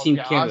Wanted versus Team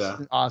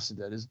Canada. Austin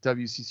did. His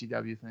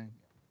WCCW thing.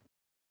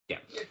 Yeah.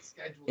 It's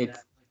scheduled it's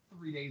like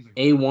 3 days ago.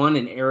 A1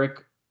 and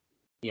Eric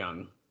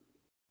Young.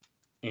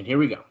 And here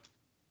we go.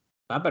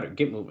 I better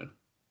get moving.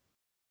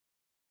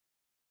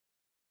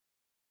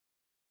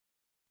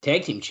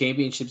 Tag Team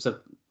Championships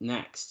up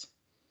next.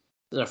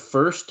 This is our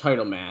first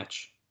title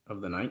match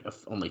of the night,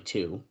 of only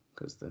 2,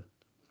 because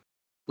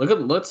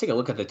let's take a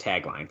look at the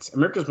taglines.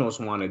 America's Most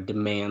Wanted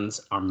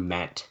demands are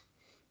met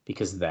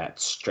because of that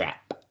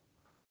strap.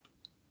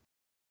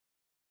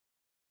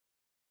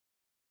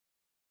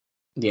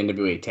 The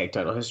NWA tag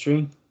title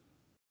history.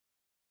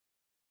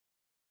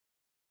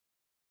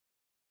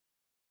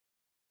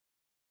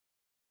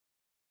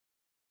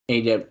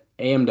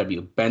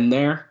 AMW, been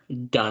there,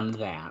 done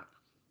that.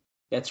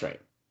 That's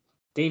right.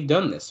 They've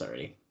done this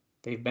already.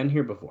 They've been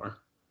here before.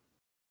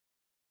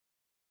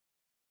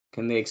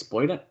 Can they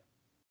exploit it?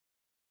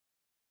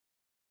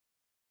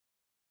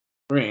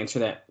 We're going to answer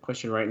that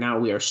question right now.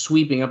 We are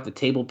sweeping up the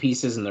table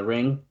pieces in the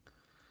ring.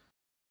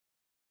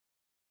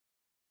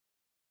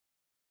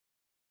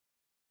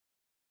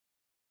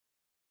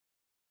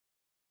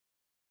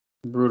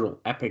 Brutal,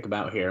 epic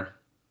bout here.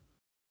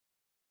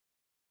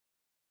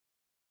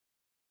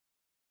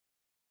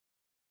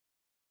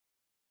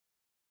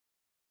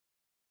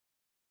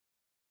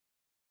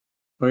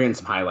 We're getting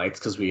some highlights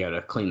because we got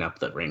to clean up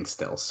the ring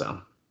still,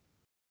 so.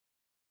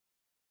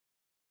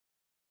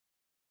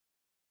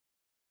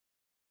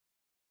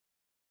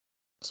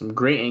 Some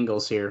great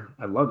angles here.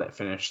 I love that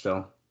finish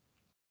still.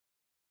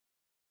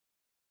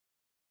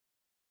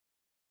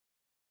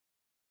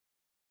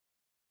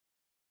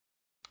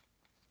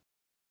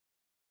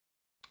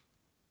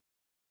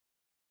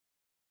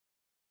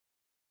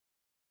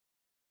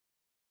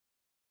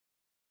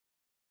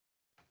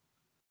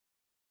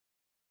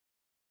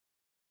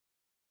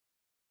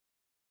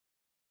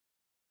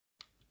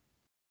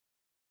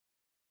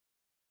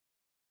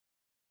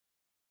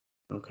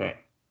 Okay.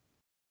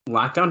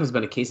 Lockdown has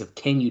been a case of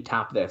can you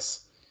top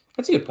this?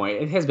 That's a good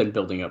point. It has been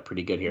building up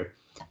pretty good here.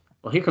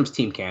 Well, here comes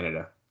Team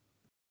Canada.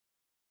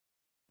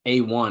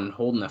 A1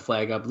 holding the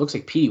flag up. Looks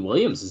like Petey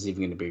Williams is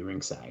even going to be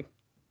ringside.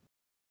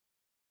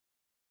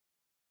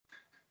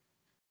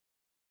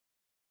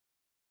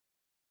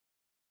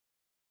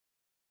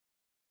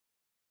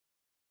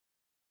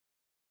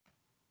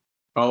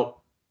 Oh,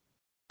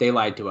 they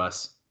lied to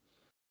us.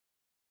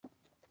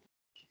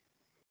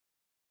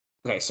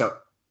 Okay, so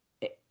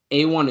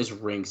A1 is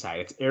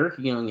ringside. It's Eric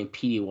Young and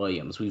Petey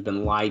Williams. We've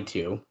been lied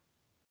to.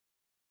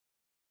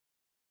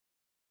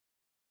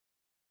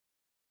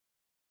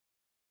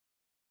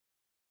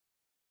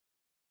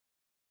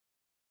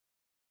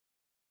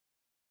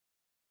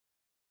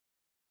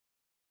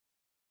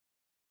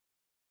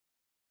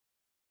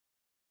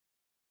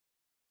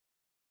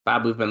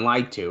 Bob, we've been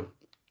lied to.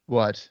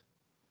 What?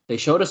 They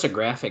showed us a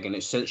graphic, and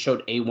it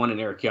showed A1 and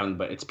Eric Young,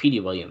 but it's Petey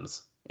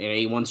Williams. And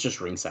A1's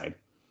just ringside.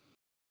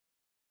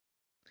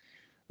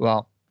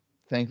 Well,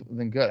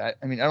 then good.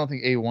 I mean, I don't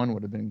think A1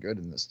 would have been good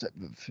in this type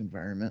of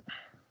environment.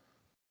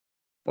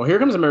 Well, here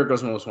comes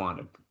America's Most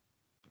Wanted.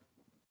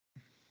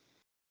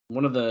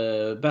 One of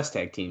the best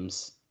tag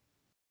teams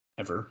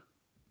ever,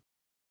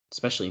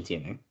 especially in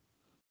TNA.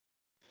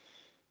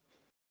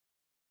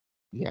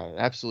 Yeah,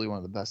 absolutely one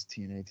of the best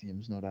TNA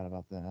teams, no doubt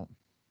about that.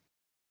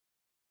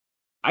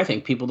 I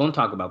think people don't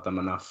talk about them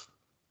enough.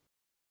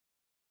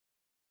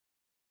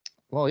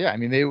 Well, yeah, I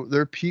mean,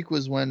 their peak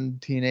was when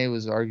TNA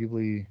was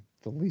arguably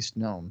the least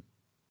known.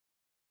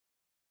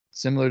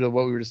 Similar to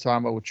what we were just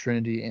talking about with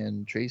Trinity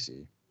and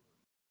Tracy.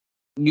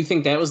 You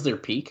think that was their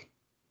peak?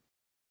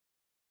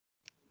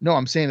 No,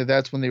 I'm saying that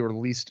that's when they were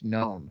least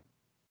known.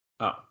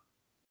 Oh.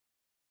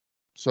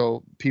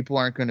 So people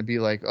aren't going to be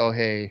like, oh,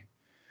 hey,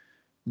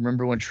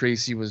 remember when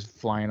Tracy was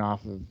flying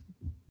off of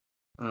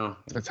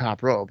the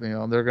top rope? You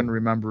know, they're going to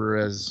remember her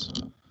as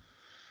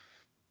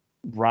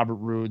Robert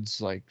Roode's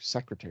like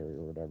secretary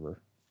or whatever.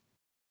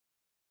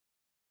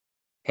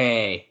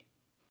 Hey,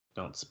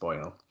 don't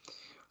spoil.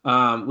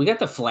 We got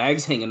the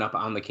flags hanging up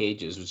on the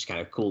cages, which is kind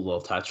of cool little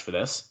touch for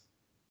this.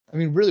 I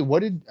mean, really,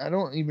 I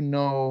don't even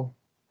know.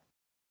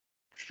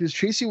 because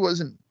Tracy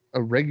wasn't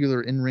a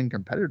regular in-ring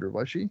competitor,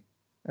 was she?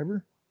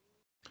 Ever?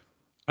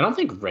 I don't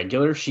think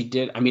regular she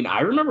did. I mean,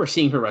 I remember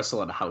seeing her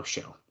wrestle at a house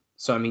show.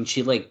 So I mean,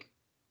 she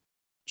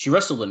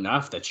wrestled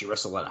enough that she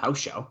wrestled at a house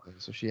show.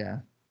 So she, yeah.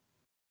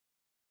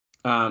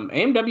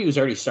 AMW is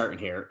already starting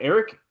here.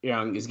 Eric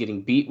Young is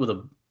getting beat with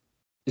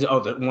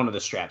one of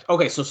the straps.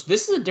 Okay, so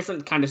this is a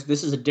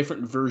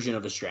different version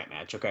of a strap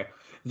match. Okay,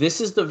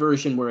 this is the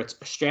version where it's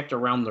strapped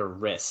around their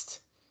wrist.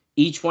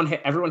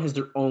 Everyone has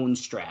their own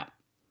strap.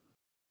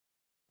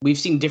 We've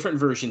seen different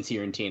versions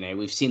here in TNA.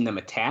 We've seen them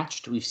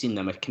attached. We've seen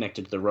them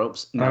connected to the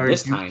ropes. Now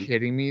this time, are you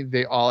kidding me?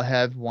 They all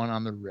have one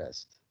on the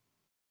wrist.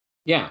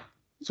 Yeah.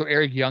 So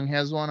Eric Young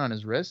has one on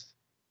his wrist?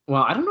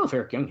 Well, I don't know if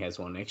Eric Young has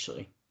one,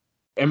 actually.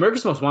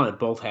 America's Most Wanted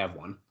both have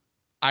one.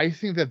 I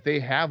think that they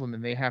have them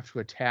and they have to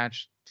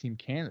attach Team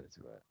Canada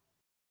to it.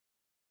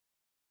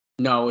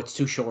 No, it's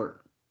too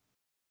short.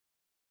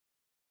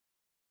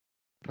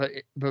 But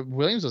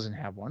Williams doesn't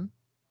have one.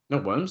 No,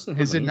 Williams doesn't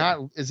have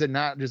one. Is it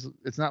not just,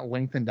 it's not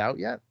lengthened out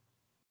yet?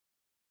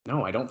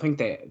 No, I don't think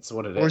that's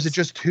what it is. Or is it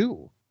just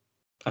two?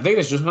 I think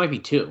this just might be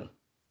two.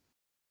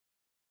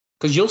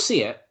 Because you'll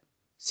see it.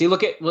 See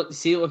what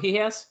he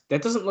has?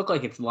 That doesn't look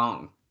like it's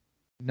long.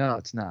 No,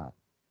 it's not.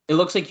 It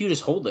looks like you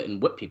just hold it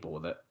and whip people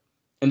with it.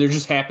 And there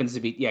just happens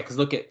to be, because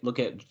look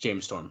at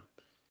James Storm.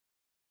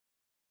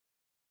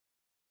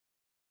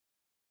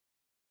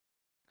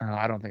 Oh,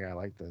 I don't think I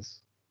like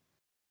this.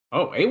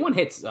 Oh, A1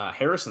 hits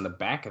Harris in the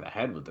back of the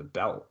head with the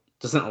belt.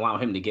 Doesn't allow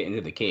him to get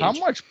into the cage. How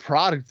much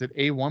product did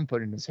A1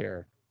 put in his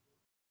hair?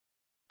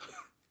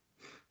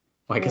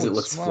 Why? Because it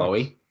looks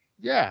flowy?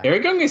 Yeah.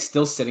 Eric Young is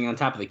still sitting on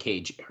top of the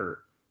cage. Hurt.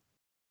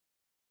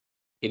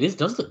 It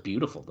does look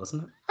beautiful,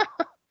 doesn't it?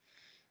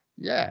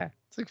 Yeah.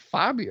 It's like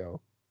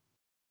Fabio.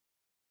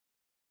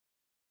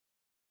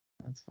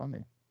 That's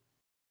funny.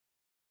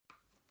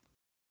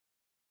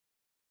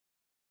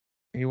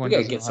 A1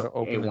 doesn't know how to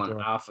open A1 the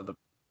door. off of the...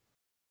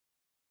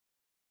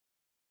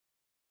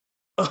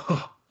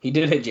 Oh, he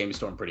did hit James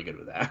Storm pretty good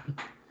with that.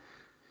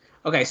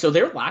 Okay, so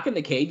they're locking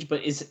the cage,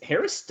 but is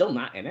Harris still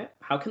not in it?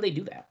 How can they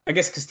do that? I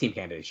guess because Team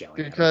Canada is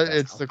yelling. Because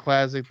it's the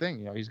classic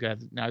thing, he's got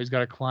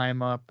to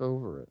climb up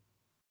over it.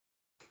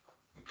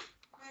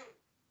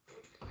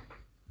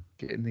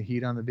 Getting the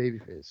heat on the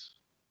babyface.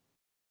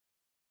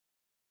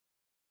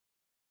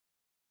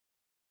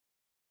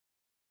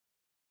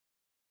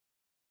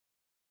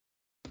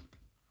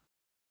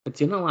 It's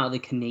going to allow the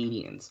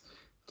Canadians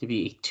to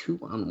be a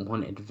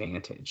 2-on-1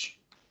 advantage.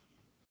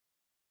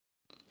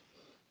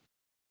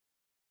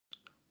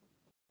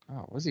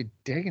 Oh, was he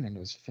digging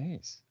into his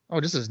face? Oh,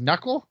 just his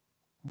knuckle?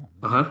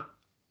 Uh-huh.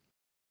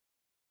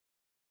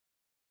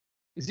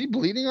 Is he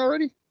bleeding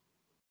already?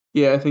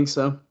 Yeah, I think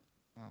so.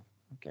 Oh,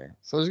 okay.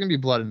 So there's going to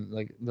be blood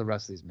in the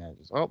rest of these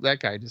matches. Oh, that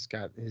guy just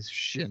got his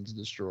shins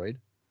destroyed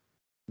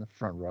in the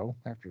front row.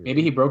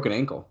 Maybe he broke an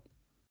ankle.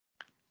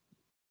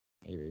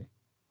 Maybe.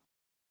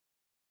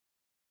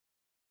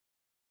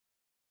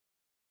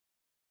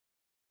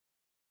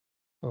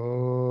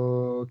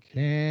 Oh,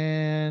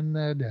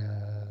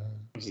 Canada.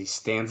 As he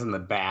stands in the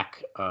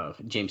back of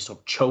James Storm,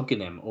 choking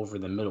him over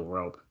the middle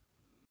rope.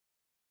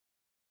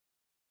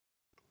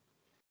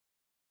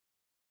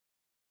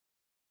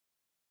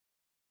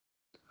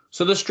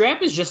 So the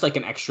strap is just like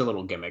an extra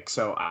little gimmick.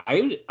 So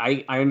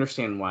I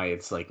understand why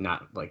it's like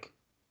not like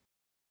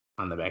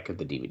on the back of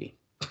the DVD.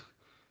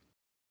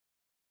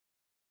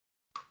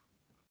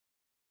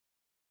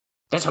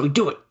 That's how we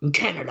do it in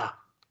Canada.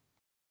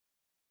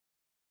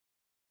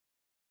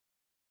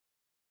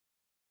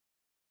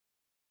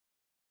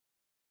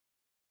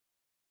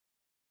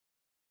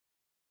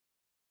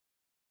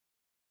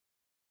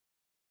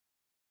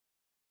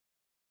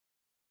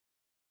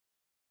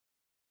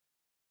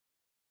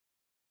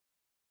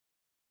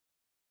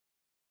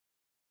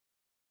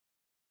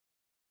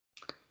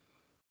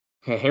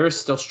 Hey, Harris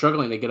still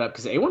struggling to get up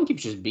because A1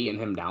 keeps just beating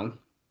him down.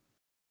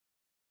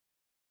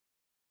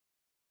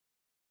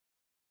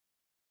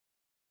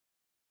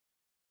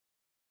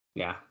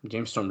 Yeah,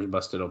 James Storm is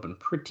busted open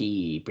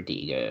pretty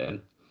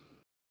good.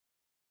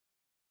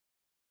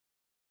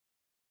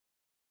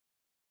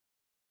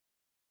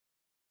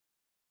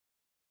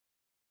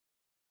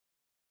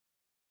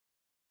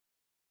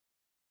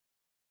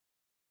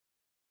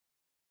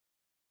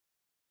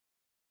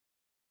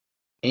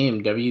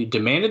 AMW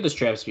demanded the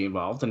straps be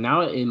involved, and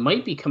now it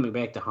might be coming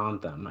back to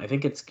haunt them. I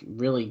think it's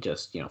really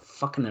just,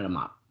 fucking them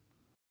up.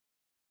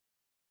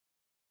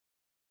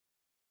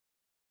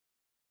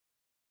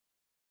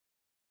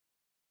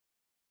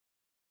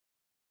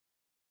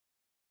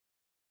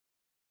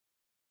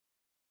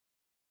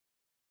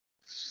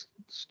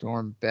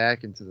 Storm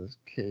back into the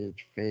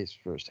cage face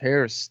first.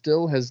 Harris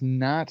still has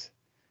not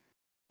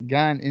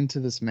gotten into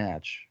this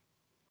match.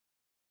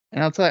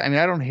 And I'll tell you,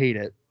 I don't hate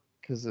it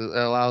because it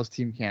allows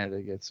Team Canada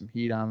to get some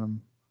heat on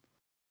them.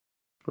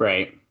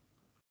 Right.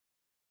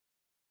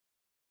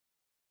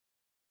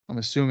 I'm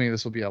assuming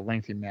this will be a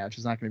lengthy match.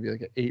 It's not going to be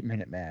like an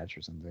 8-minute match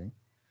or something.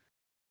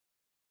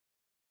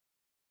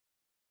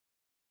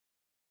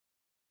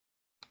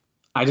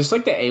 I just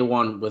like the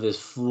A1 with his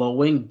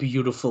flowing,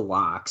 beautiful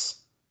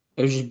locks.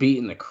 It was just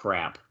beating the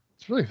crap.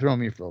 It's really throwing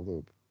me for a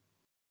loop.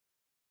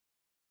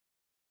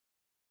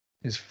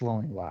 His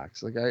flowing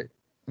locks. Like I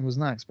was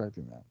not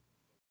expecting that.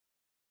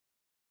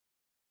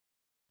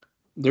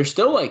 They're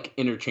still like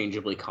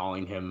interchangeably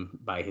calling him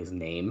by his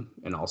name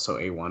and also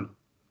A1.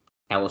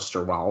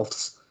 Alistair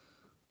Waltz.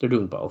 They're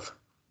doing both.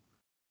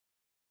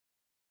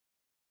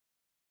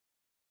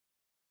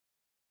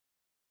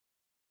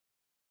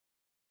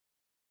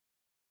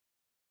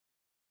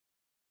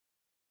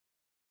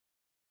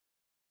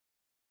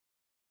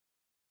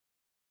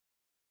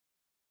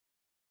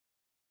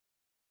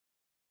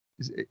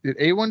 Did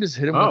A1 just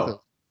hit him with a...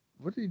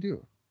 What did he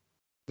do?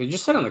 They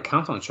just said on the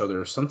Countdown show there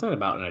was something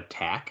about an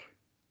attack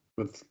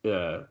with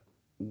American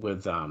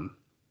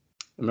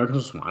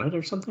Most Wanted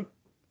or something.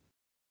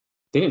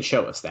 They didn't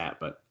show us that,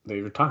 but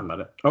they were talking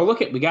about it. Oh, look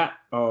we got...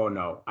 Oh,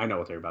 no. I know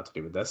what they're about to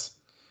do with this.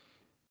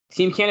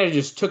 Team Canada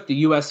just took the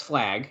U.S.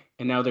 flag,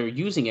 and now they're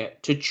using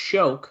it to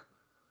choke...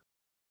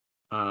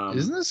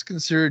 Isn't this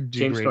considered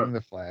degrading the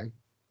flag?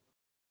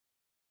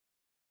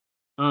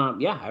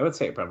 Yeah, I would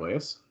say it probably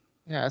is.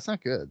 Yeah, that's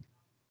not good.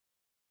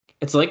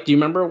 It's like, do you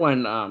remember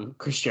when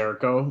Chris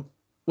Jericho,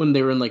 when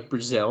they were in like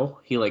Brazil,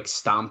 he like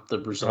stomped the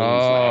Brazilian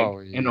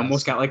flag and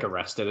almost got like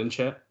arrested and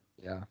shit?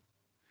 Yeah.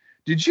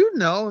 Did you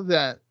know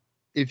that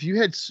if you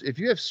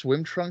have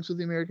swim trunks with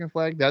the American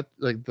flag, that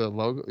like the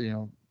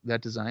logo,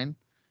 that design,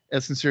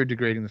 that's considered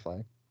degrading the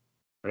flag?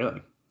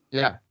 Really?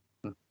 Yeah.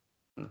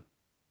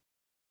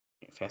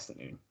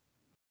 Fascinating.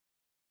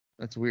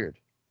 That's weird.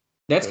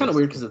 That's kind of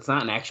weird because it's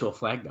not an actual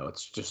flag though;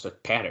 it's just a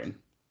pattern.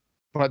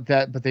 But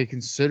they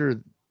consider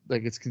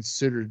it's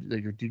considered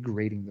that you're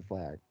degrading the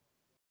flag.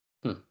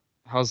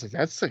 I was like,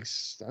 that's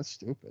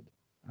stupid.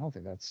 I don't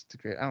think that's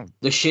great.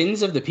 The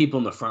shins of the people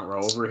in the front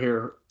row over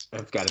here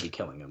have got to be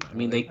killing them. I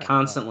mean, they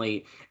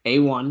constantly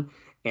A1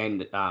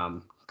 and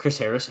Chris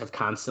Harris have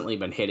constantly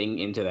been hitting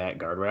into that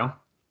guardrail.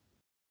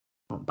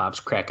 Oh, Bob's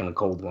cracking a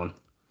cold one.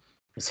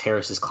 As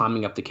Harris is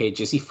climbing up the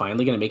cage, is he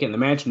finally going to make it in the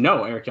match?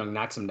 No, Eric Young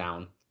knocks him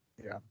down.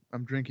 Yeah,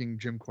 I'm drinking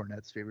Jim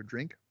Cornette's favorite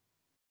drink,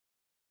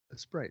 a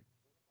Sprite.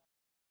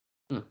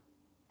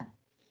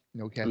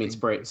 No caffeine. I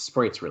mean,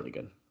 Sprite's really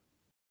good.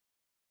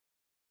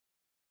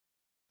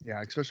 Yeah,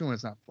 especially when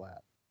it's not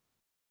flat.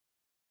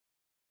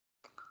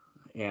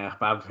 Yeah,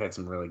 Bob had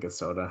some really good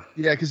soda.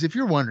 Yeah, because if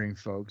you're wondering,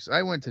 folks,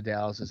 I went to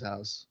Dallas's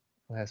house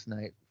last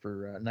night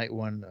for night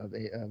one of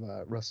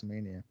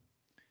WrestleMania,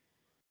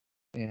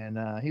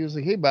 and he was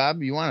like, "Hey,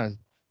 Bob, you want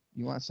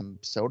some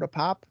soda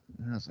pop?"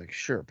 And I was like,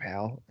 "Sure,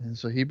 pal." And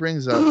so he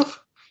brings up.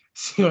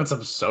 You want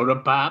some soda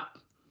pop?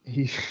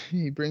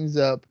 He brings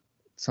up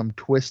some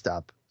Twist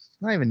Up. It's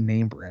not even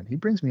name brand. He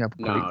brings me up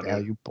great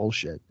value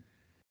bullshit.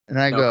 And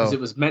I go, because it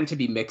was meant to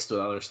be mixed with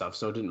other stuff,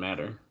 so it didn't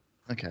matter.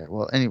 Okay,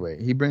 well,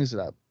 anyway, he brings it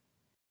up.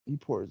 He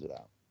pours it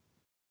out.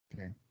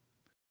 Okay.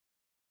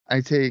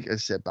 I take a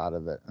sip out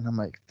of it, and I'm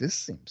like, this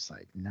seems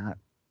like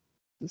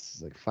this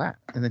is like flat.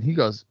 And then he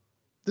goes,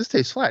 this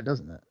tastes flat,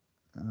 doesn't it?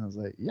 And I was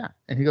like, yeah.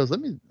 And he goes,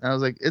 I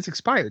was like, it's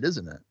expired,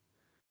 isn't it?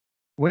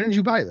 When did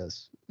you buy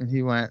this? And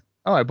he went,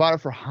 oh, I bought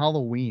it for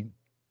Halloween.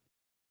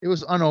 It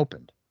was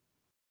unopened.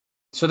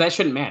 So that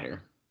shouldn't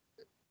matter.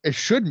 It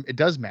shouldn't. It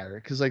does matter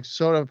because like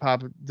soda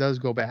pop does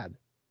go bad.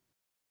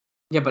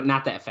 Yeah, but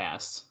not that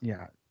fast.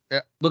 Yeah.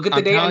 Look at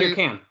the date on your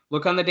can.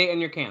 Look on the date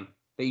on your can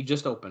that you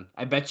just opened.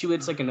 I bet you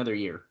it's like another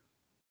year.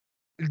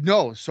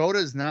 No, soda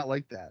is not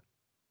like that.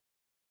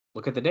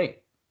 Look at the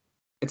date.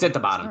 It's at the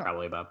bottom,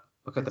 probably, Bob.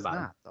 Look at the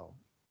bottom. Not, though.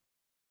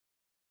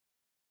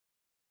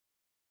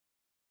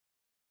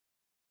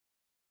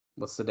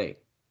 What's the date?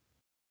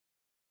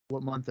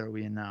 What month are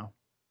we in now?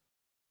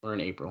 We're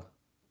in April.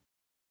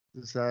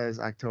 This says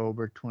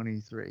October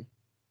 23.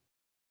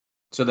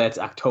 So that's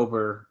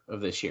October of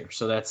this year.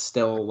 So that's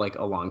still like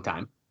a long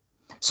time.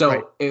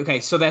 So, Okay,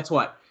 so that's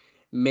what?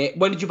 When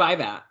did you buy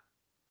that?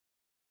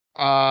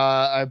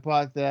 I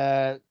bought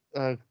that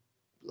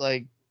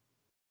like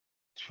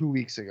 2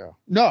 weeks ago.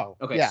 No.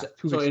 Okay, yeah,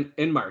 so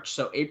in March.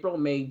 So April,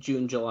 May,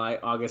 June, July,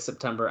 August,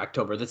 September,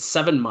 October. That's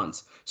 7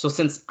 months. So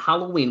since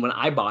Halloween, when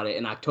I bought it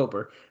in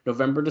October,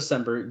 November,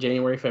 December,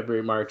 January,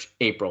 February, March,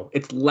 April.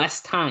 It's less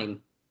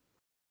time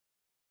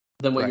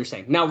than what you're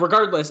saying. Now,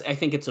 regardless, I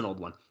think it's an old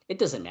one. It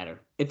doesn't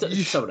matter. It's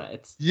soda.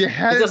 You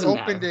hadn't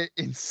opened it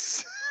in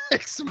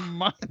 6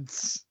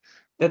 months.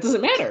 That doesn't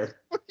matter.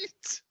 What are you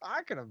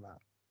talking about?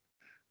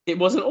 It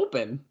wasn't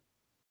open.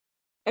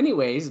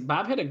 Anyways,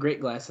 Bob had a great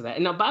glass of that.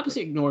 And now Bob's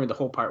ignoring the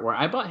whole part where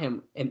I bought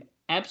him an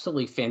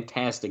absolutely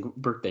fantastic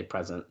birthday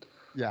present.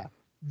 Yeah.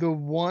 The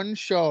one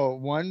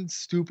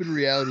stupid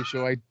reality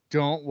show I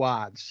don't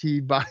watch, he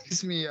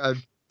buys me a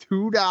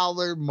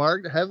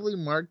 $2 heavily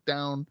marked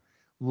down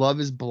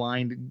Love is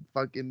Blind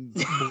fucking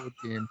board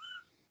game.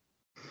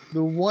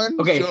 The one.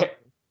 Okay,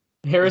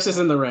 Harris is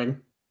in the ring.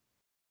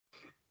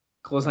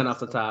 Clothesline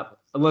off the top.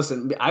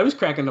 Listen, I was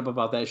cracking up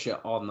about that shit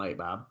all night,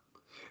 Bob.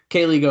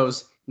 Kaylee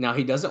goes, now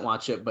he doesn't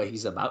watch it, but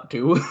he's about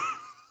to.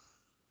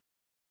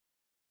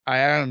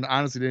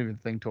 honestly didn't even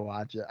think to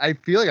watch it. I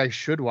feel like I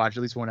should watch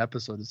at least one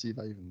episode to see if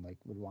I even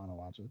would want to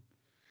watch it.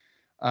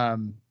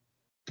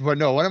 But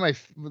no,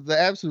 the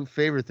absolute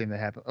favorite thing that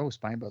happened. Oh,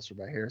 Spinebuster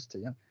by Harris to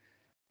Young.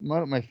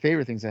 One of my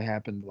favorite things that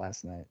happened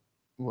last night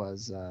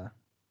was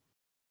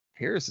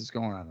Harris is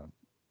going on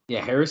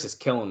Harris is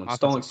killing him.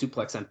 Stalling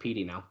suplex on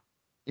Petey now.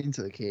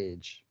 Into the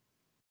cage.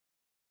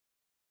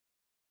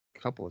 A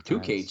couple of Two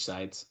times. cage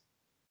sides.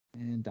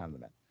 And down the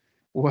mat.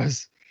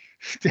 Was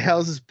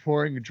Dallas is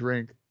pouring a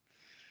drink.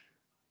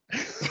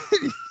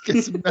 He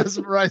gets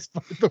mesmerized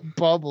by the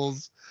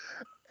bubbles.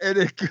 And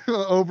it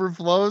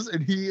overflows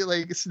and he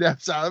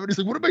snaps out of it. He's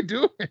like, what am I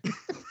doing?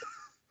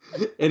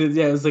 And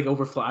it was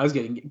overflow. I was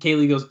getting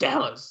Kaylee goes,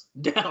 Dallas.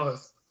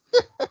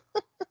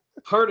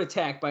 Heart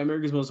attack by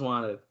America's Most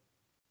Wanted.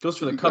 Goes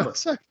for the cover.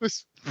 I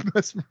was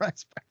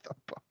mesmerized by the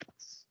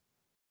bubbles.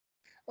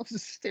 I was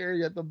just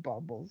staring at the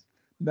bubbles,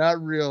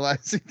 not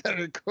realizing that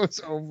it goes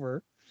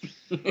over.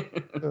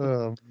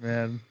 Oh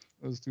man,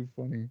 it was too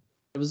funny.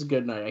 It was a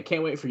good night. I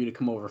can't wait for you to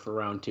come over for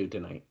round 2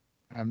 tonight.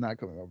 I'm not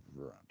coming over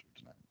for round 2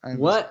 tonight.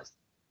 What?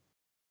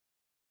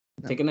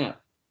 No. Take a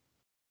nap.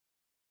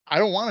 I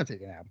don't want to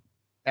take a nap.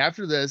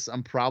 After this,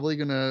 I'm probably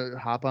gonna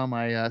hop on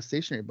my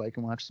stationary bike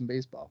and watch some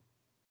baseball,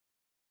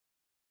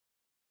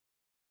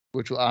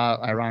 which will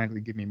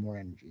ironically give me more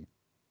energy.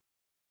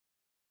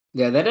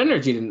 Yeah, that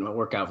energy didn't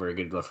work out very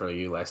good for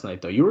you last night,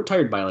 though. You were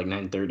tired by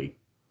 9:30.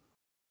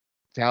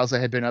 Dallas, I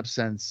had been up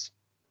since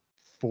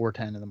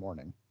 4:10 in the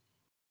morning.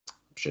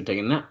 Should have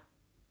taken a nap.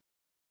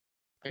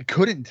 I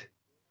couldn't.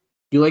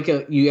 You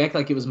act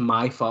like it was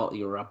my fault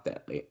you were up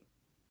that late.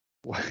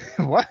 It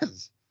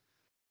was.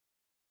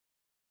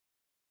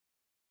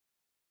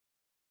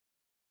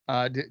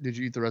 Did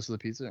you eat the rest of the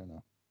pizza or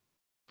no?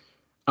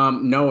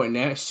 No, and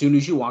as soon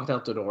as you walked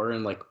out the door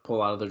and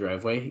pull out of the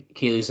driveway,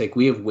 Kaylee's like,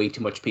 we have way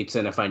too much pizza,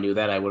 and if I knew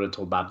that, I would have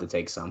told Bob to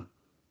take some.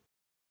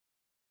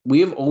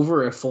 We have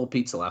over a full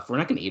pizza left. We're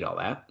not going to eat all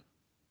that.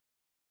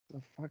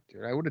 The fuck,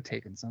 dude? I would have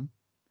taken some.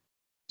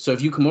 So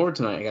if you come over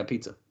tonight, I got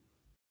pizza.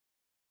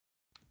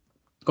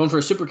 Going for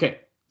a super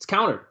kick. It's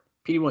countered.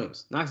 Petey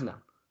Williams knocks him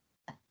down.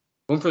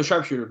 Going for the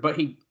sharpshooter, but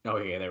oh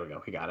yeah, there we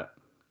go. He got it.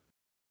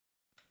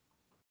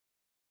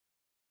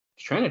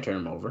 He's trying to turn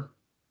him over.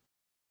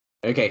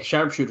 Okay,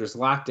 sharpshooter's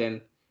locked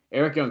in.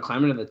 Eric Young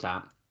climbing to the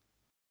top.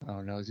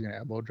 Oh no, is he gonna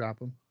elbow drop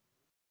him?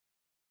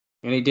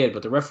 And he did,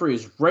 but the referee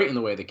is right in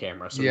the way of the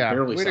camera, so yeah, he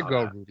barely way saw to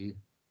go, that. Rudy.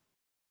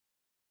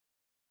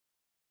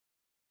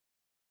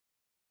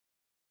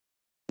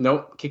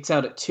 Nope, kicks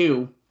out at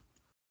 2.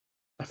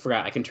 I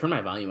forgot. I can turn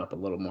my volume up a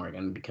little more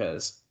again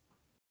because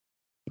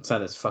it's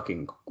not as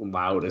fucking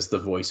loud as the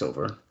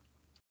voiceover.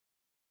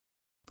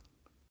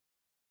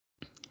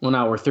 Well,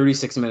 now we're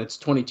 36 minutes,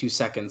 22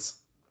 seconds.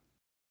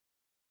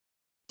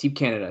 Team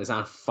Canada is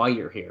on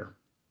fire here.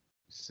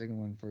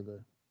 Signaling for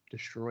the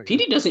destroyer.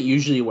 Petey doesn't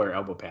usually wear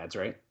elbow pads,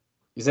 right?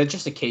 Is that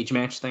just a cage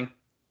match thing?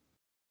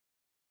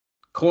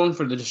 Calling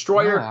for the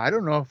destroyer. No, I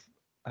don't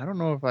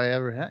know if I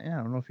ever had. Yeah,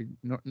 I don't know if he.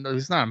 No,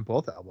 he's not on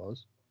both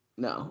elbows.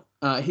 No,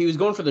 he was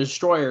going for the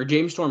destroyer.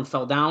 James Storm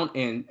fell down,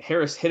 and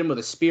Harris hit him with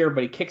a spear,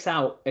 but he kicks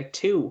out at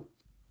 2.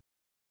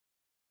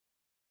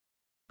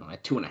 No,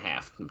 at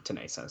 2.5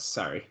 tonight. So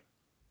sorry.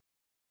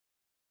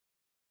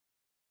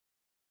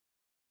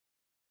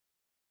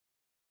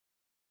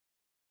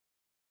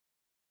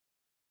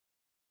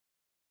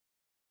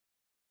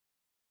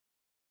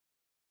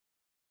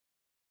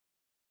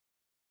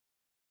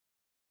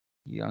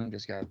 Young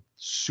just got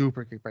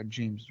super kicked by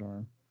James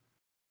Storm.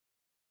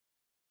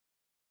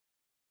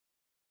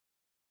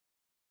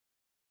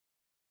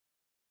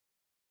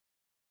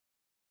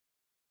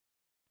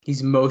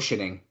 He's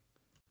motioning.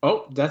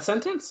 Oh, death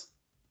sentence?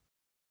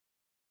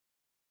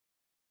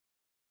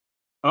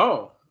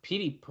 Oh,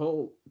 Petey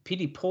pulled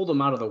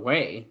him out of the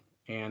way.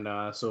 And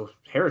so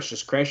Harris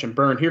just crashed and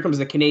burned. Here comes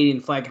the Canadian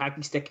flag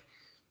hockey stick.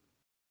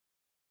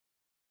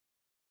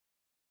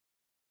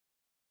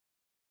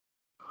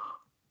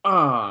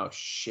 Oh,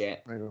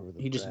 shit. Right over the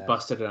he just back.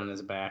 busted it on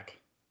his back.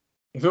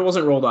 If it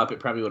wasn't rolled up, it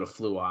probably would have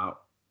flew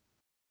out.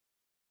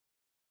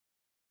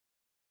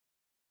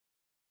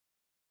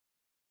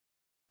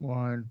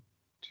 One,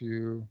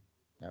 two.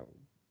 No.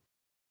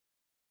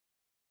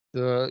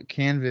 The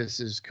canvas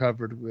is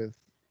covered with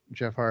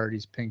Jeff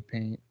Hardy's pink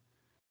paint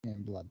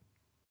and blood.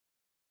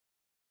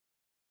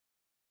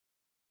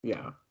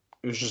 Yeah.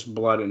 It was just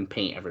blood and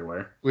paint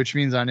everywhere. Which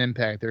means on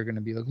impact, they're going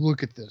to be like,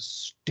 look at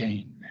this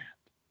stain map.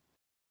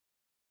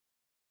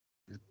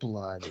 There's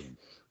blood.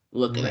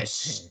 Look at this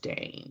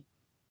stain.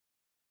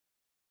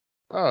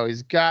 Oh,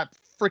 he's got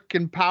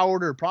freaking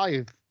powder.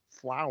 Probably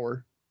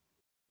flour.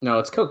 No,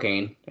 it's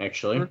cocaine,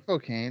 actually. Or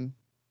cocaine.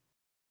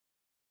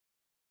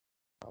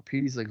 Oh,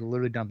 Petey's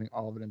literally dumping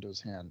all of it into his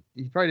hand.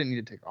 He probably didn't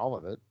need to take all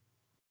of it.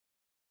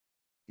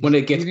 When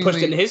it gets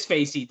pushed in his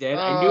face, he did.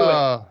 I knew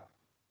it.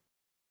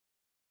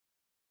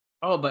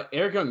 Oh, but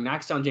Eric Young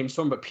knocks down James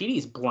Storm, but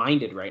Petey's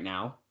blinded right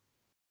now.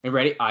 And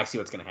ready? Oh, I see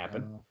what's going to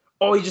happen.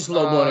 Oh, he just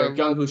low-blowed Eric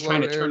Young, who's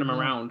trying to turn him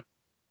around.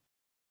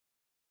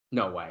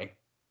 No way.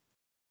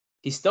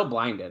 He's still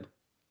blinded.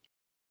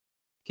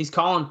 He's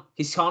calling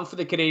for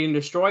the Canadian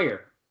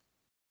Destroyer.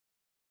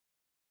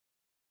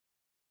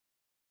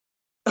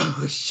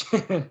 Oh,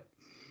 shit.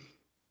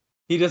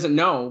 He doesn't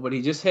know, but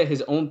he just hit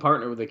his own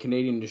partner with a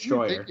Canadian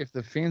Destroyer. You think if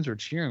the fans are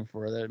cheering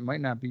for that, it might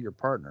not be your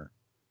partner.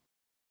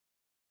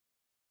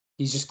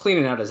 He's just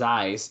cleaning out his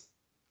eyes.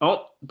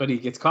 Oh, but he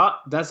gets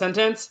caught. Death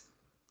sentence.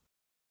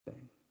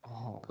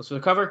 Oh, Goes for the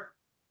cover.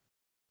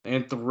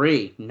 And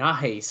 3.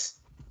 Nice.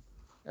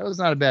 that was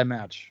not a bad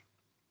match.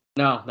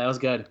 No, that was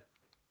good.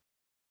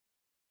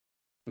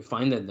 We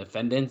find the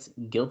defendants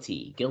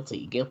guilty.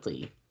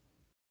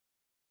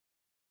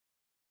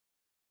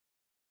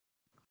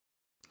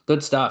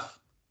 Good stuff.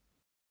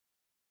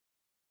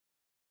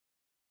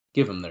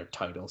 Give them their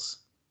titles.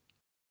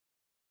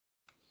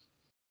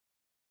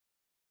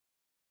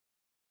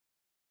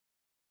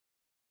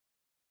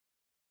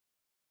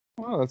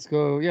 Well, let's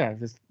go. Yeah,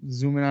 just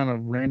zoom in on a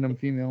random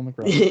female in the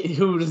crowd.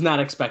 Who was not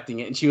expecting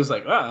it, and she was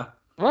like, "Ah."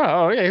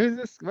 Wow, yeah, who's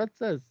this? What's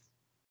this?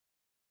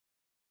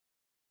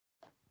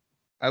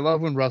 I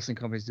love when wrestling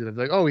companies do that.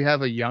 They're like, oh, we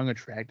have a young,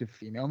 attractive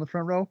female in the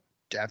front row.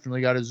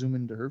 Definitely got to zoom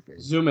into her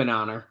face. Zoom in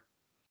on her.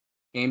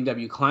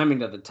 AMW climbing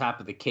to the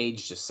top of the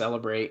cage to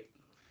celebrate.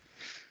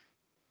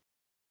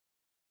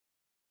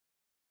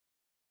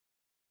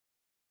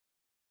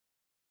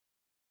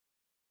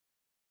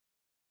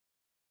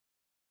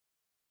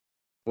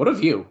 What a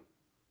view.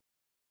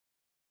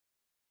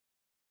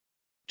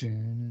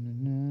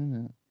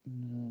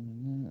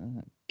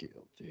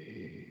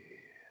 Guilty.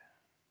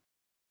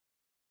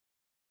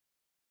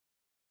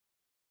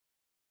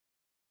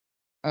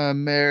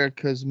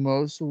 America's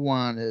Most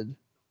Wanted.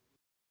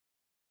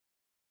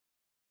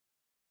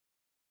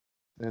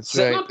 That's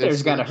Sitting right. up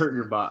there's got to hurt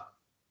your butt.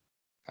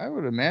 I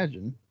would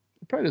imagine.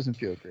 It probably doesn't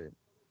feel great.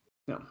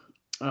 No.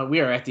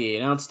 We are at the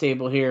announce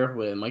table here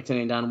with Mike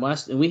Tenay and Don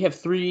West, and we have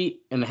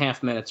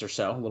 3.5 minutes or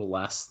so, a little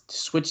less, to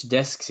switch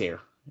desks here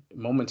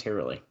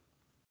momentarily.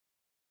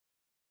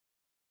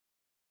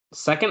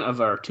 Second of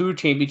our 2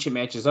 championship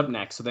matches up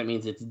next, so that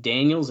means it's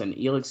Daniels and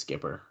Elix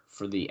Skipper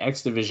for the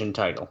X Division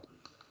title.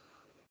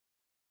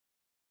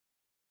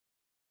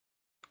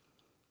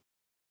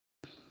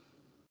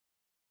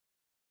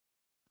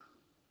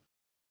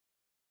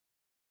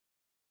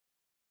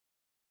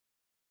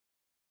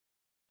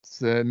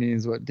 So that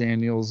means what?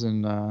 Daniels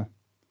and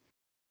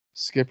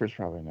Skipper's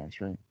probably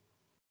next, right?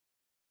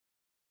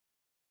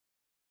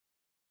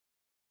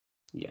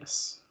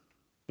 Yes,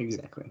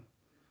 exactly.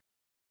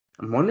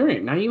 I'm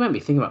wondering, now you might be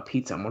thinking about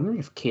pizza. I'm wondering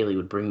if Kaylee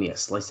would bring me a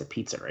slice of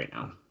pizza right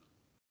now.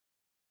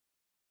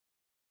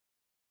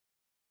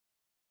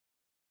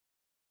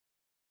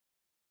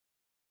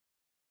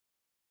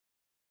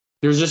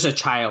 There's just a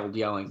child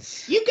yelling,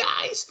 "You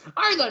guys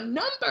are the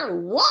number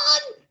 1!"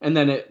 And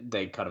then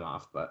they cut him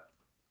off, but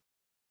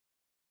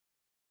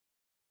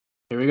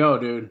here we go,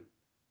 dude.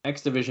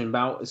 X Division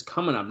bout is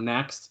coming up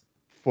next.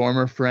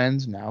 Former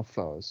friends, now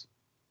foes.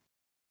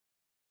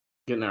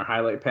 Getting our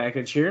highlight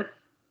package here.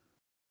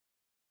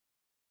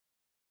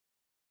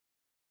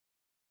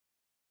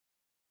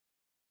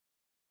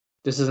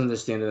 This isn't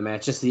just the end of the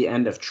match, just the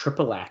end of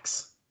Triple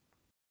X.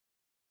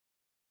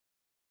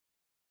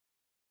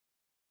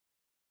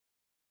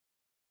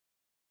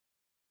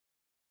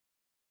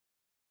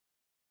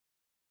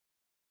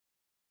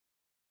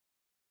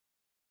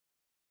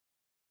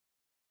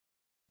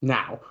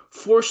 Now,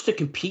 forced to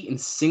compete in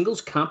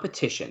singles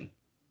competition.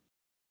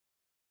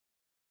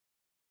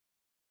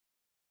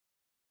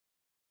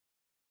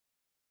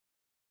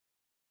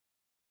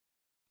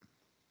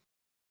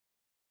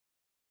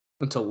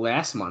 Until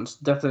last month's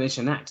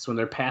Destination X, when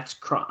their paths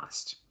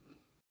crossed.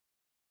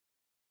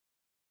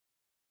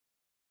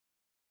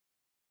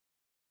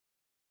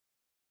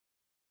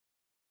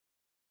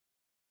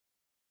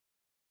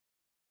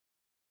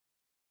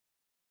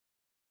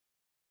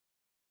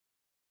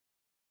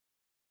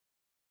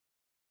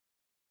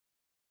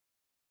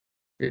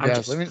 Hey,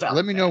 Dad,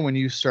 let me know when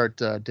you start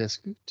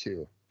disc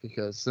 2,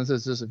 because since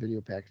it's just a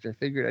video package, I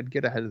figured I'd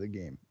get ahead of the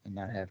game and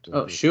not have to.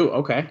 Oh, shoot.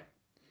 Okay.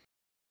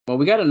 Well,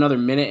 we got another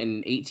minute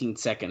and 18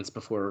 seconds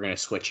before we're going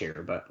to switch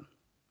here, but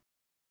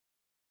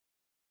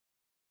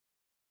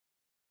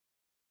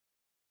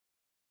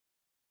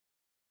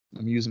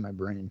I'm using my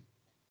brain.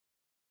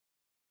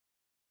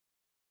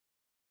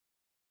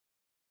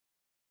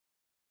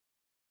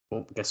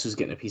 well, guess who's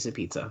getting a piece of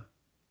pizza?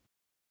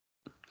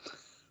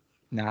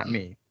 Not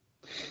me.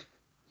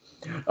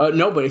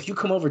 No, but if you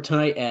come over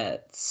tonight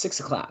at 6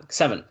 o'clock,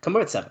 7, come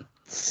over at 7.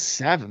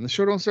 7? The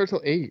show don't start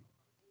till 8.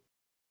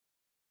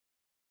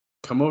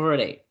 Come over at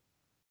 8.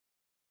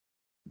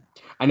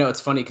 I know it's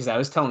funny because I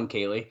was telling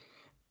Kaylee,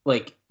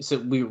 like, so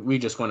we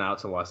just went out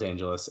to Los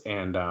Angeles,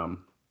 and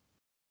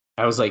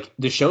I was like,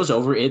 the show's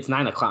over. It's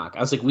 9 o'clock.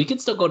 I was like, we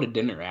could still go to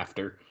dinner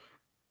after.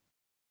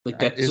 Like,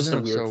 that's just a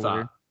weird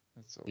thought.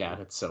 Yeah,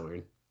 it's so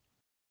weird.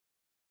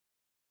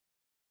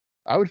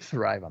 I would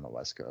thrive on the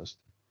West Coast.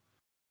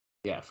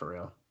 Yeah, for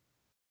real.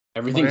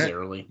 Everything's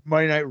early.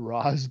 Monday Night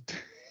Raw is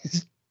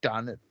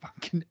done at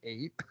fucking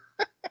 8.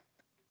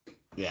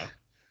 Yeah.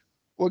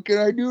 What can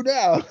I do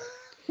now?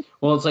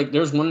 Well, it's like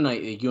there's one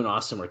night you and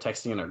Austin were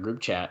texting in our group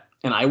chat,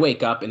 and I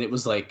wake up and it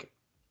was like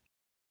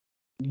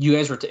you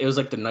guys were. It was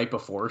like the night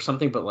before or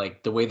something, but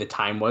like the way the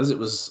time was, it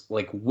was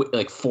like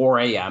 4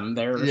 a.m.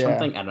 there or Yeah.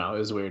 something. I don't know. It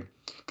was weird.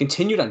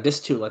 Continued on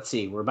disc 2. Let's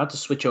see. We're about to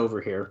switch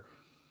over here.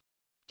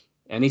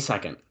 Any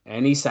second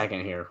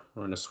here.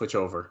 We're gonna switch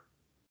over.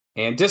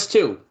 And disc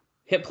 2.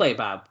 Hit play,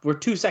 Bob. We're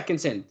 2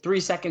 seconds in, 3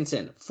 seconds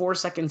in, 4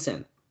 seconds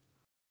in.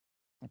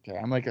 Okay,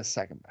 I'm like a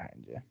second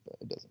behind you, but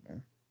it doesn't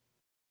matter.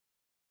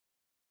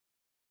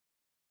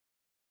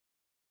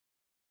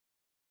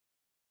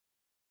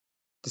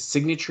 The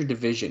signature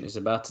division is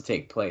about to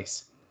take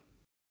place.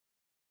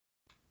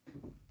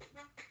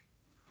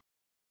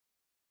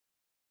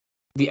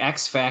 The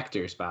X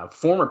Factors, Bob.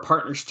 Former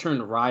partners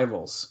turned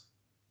rivals.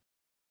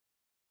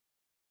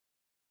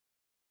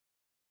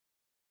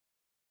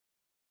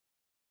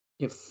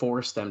 It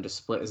forced them to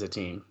split as a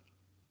team.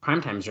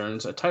 Primetime's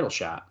earns a title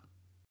shot.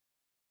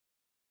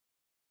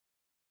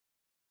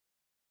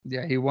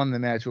 Yeah, he won the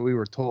match, but we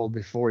were told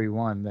before he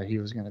won that he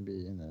was going to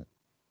be in it.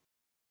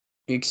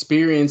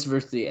 Experience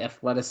versus the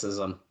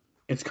athleticism.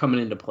 It's coming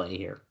into play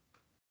here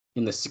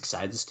in the 6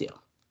 sides of steel.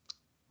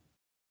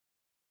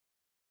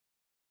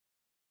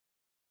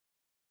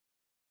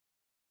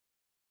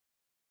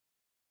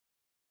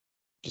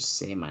 Just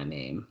say my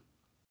name.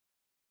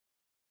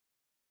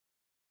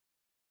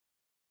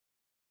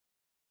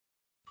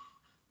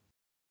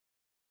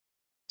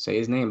 Say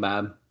his name,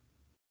 Bob.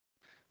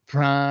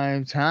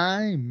 Prime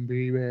time,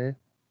 baby.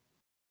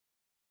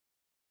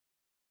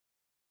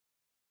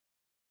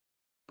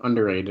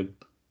 Underrated.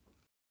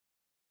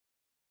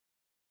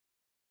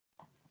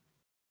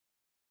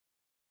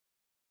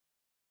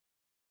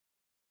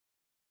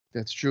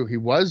 That's true. He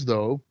was,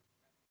 though,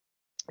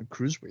 a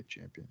cruiserweight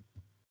champion.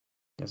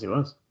 Yes, he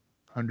was.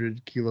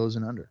 100 kilos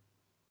and under.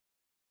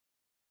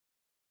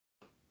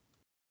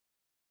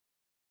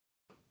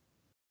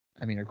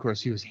 I mean, of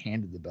course, he was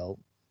handed the belt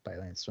by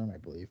Lance Storm, I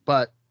believe,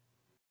 but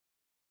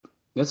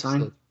That's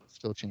fine.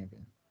 Still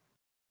champion.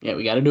 Yeah,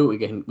 we got to do what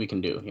we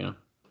can do, you know.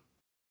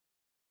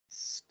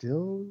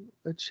 Still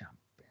a champion.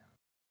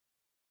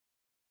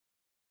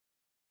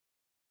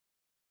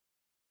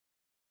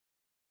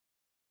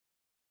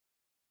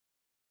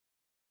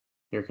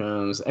 Here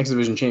comes X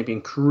Division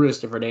champion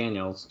Christopher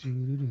Daniels.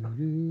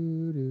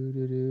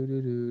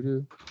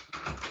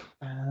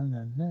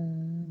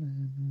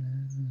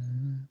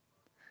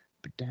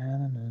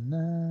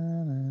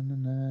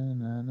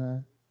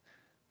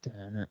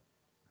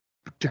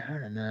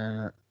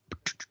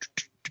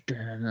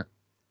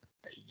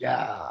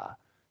 Yeah,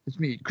 it's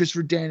me,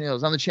 Christopher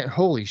Daniels. I'm the champ.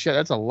 Holy shit,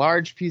 that's a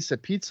large piece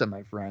of pizza,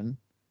 my friend.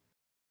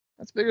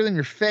 That's bigger than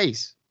your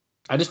face.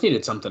 I just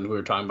needed something. We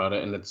were talking about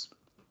it, and it's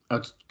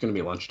going to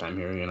be lunchtime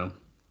here, you know.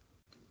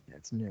 Yeah,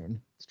 it's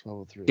noon. It's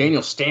 12:03.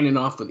 Daniel's standing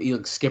off with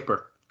Elix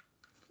Skipper,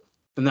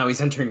 and now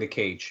he's entering the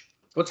cage.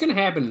 What's going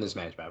to happen in this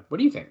match, Bob? What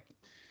do you think?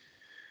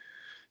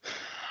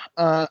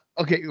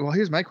 Okay, well,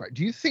 here's my question.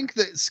 Do you think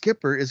that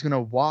Skipper is going to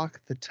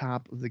walk the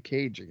top of the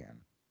cage again?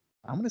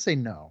 I'm going to say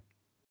no.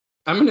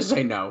 I'm going to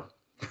say no.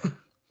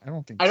 I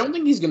don't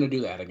think he's going to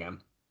do that again.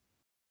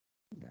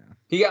 Yeah.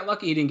 He got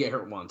lucky he didn't get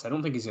hurt once. I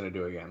don't think he's going to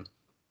do it again.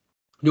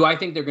 Do I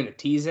think they're going to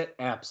tease it?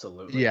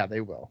 Absolutely. Yeah,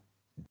 they will.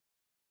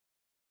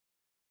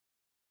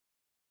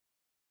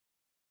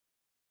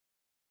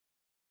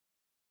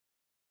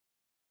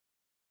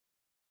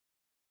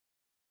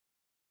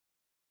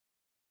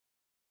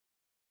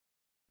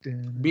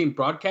 Being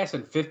broadcast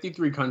in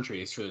 53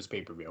 countries for this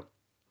pay-per-view.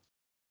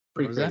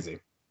 Pretty crazy.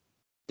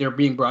 They're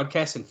being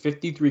broadcast in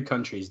 53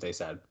 countries, they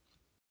said.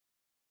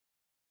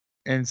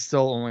 And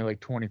still only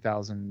like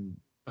 20,000.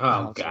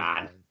 Oh,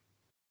 God.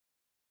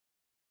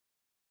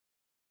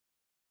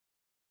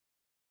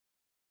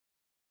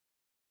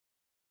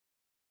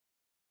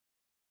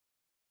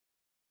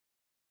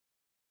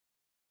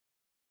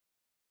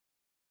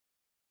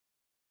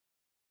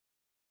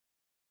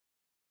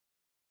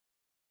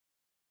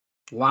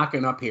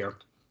 Locking up here.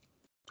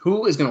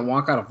 Who is going to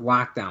walk out of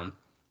lockdown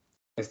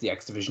as the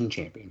X Division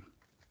champion?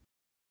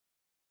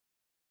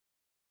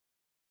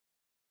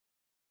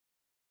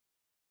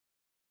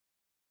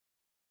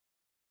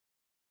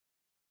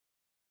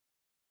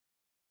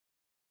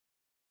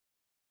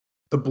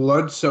 The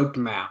blood-soaked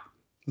map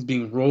is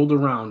being rolled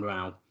around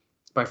now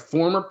by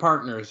former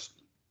partners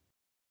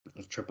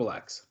of Triple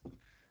X.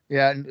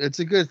 Yeah, it's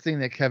a good thing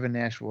that Kevin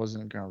Nash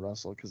wasn't going to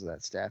wrestle because of that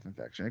staph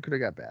infection. It could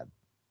have got bad.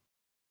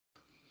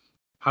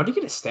 How did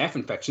he get a staph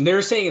infection? They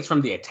were saying it's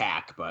from the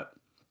attack, but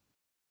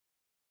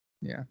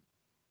yeah,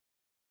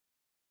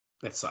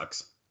 that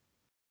sucks.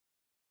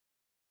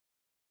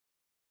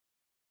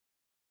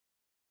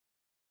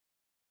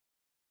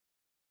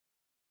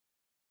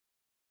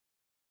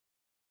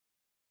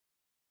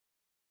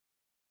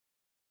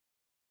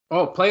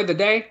 Oh, play of the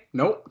day?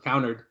 Nope,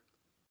 countered.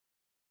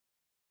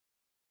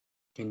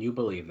 Can you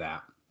believe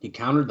that? He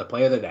countered the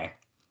play of the day.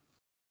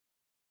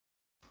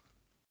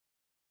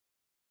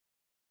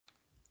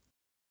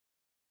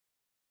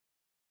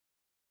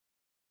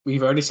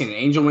 We've already seen an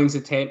Angel Wings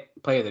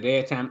play of the day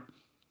attempt.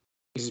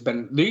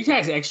 These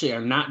guys actually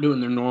are not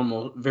doing their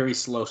normal, very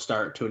slow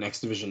start to an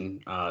X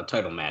Division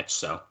title match.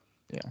 So,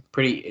 Yeah.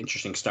 Pretty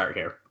interesting start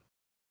here.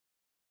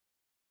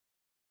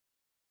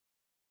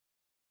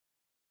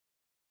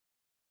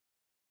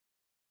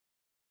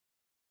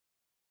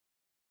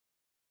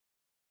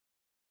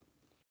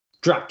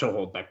 Drop toe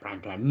hold back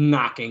prime time,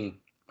 knocking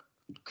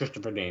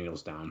Christopher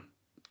Daniels down.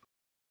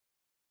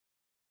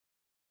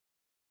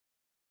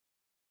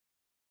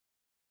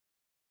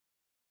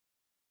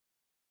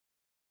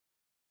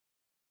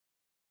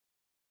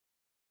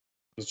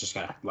 He's just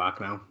got a lock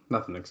now.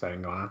 Nothing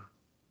exciting going on.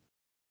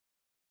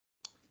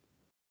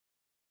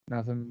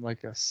 Nothing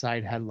like a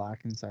side headlock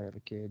inside of a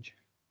cage.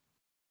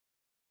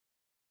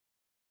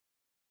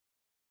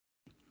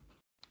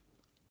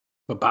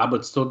 But Bob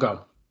would still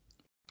go.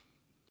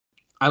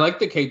 I like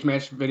the cage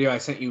match video I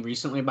sent you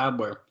recently, Bob,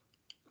 where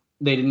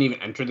they didn't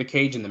even enter the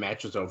cage and the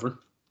match was over.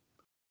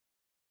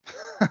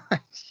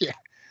 Yeah.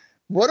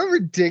 What a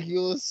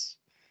ridiculous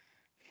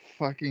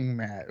fucking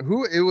match.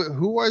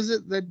 Who was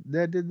it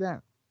that did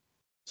that?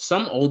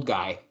 Some old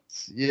guy.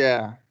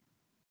 Yeah.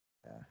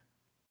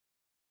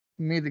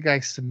 Made the guy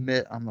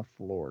submit on the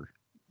floor.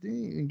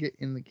 Didn't even get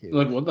in the cage.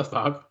 Like, what the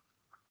fuck?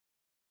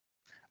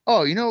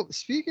 Oh,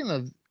 speaking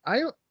of,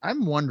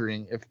 I'm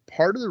wondering if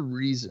part of the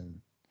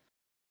reason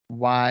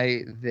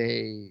why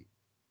they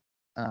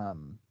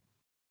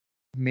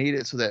made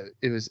it so that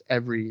it was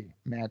every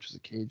match was a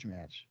cage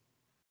match,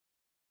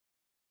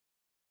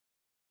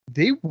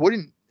 they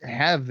wouldn't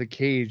have the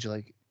cage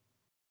like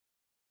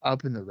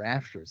up in the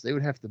rafters. They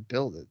would have to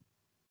build it.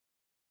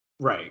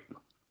 Right.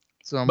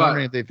 So I'm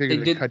wondering if they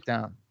figured to cut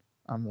down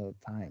on the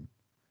time.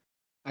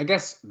 I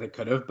guess they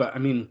could have, but I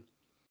mean,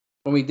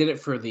 when we did it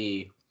for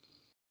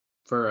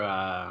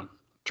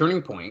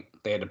Turning Point,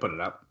 they had to put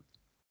it up.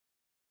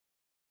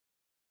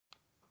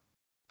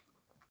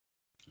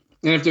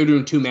 And if they're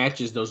doing 2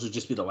 matches, those would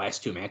just be the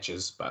last 2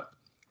 matches. But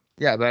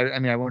yeah, but I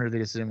mean, I wonder if they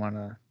just didn't want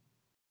to.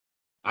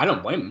 I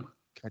don't blame them.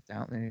 Cut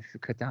down. Maybe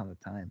cut down the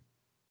time.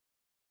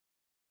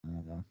 I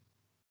don't know.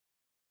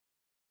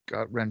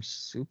 Gut wrench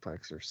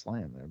suplex or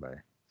slam there by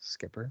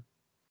Skipper.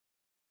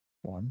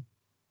 1.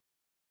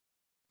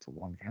 It's a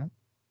 1 count.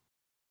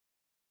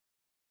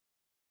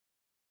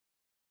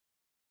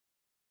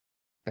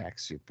 Back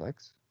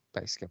suplex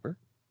by Skipper.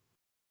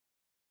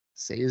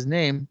 Say his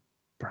name.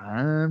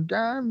 Prime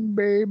time,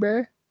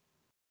 baby.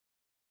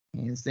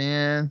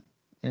 Handstand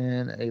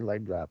and a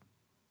leg drop.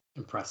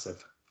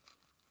 Impressive.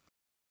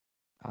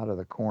 Out of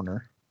the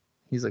corner.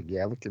 He's like,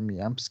 yeah, look at me.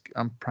 I'm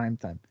prime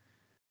time.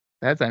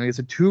 That time it's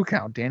a 2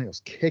 count.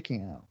 Daniels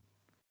kicking out.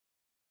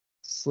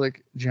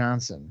 Slick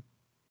Johnson,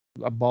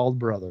 a bald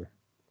brother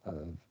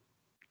of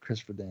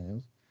Christopher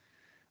Daniels.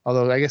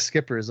 Although I guess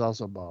Skipper is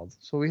also bald.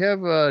 So we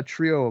have a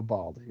trio of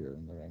bald here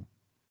in the ring.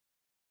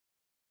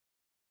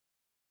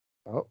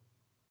 Oh.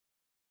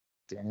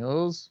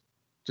 Daniels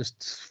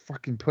just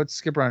fucking puts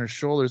Skipper on his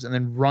shoulders and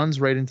then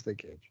runs right into the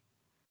cage.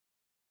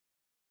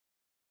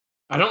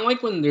 I don't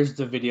like when there's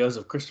the videos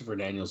of Christopher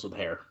Daniels with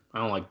hair. I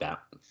don't like that.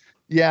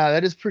 Yeah,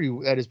 that is pretty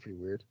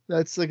weird.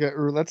 That's like a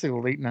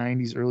late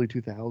 90s, early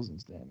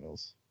 2000s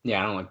Daniels.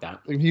 Yeah, I don't like that.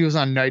 Like he was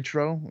on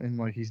Nitro and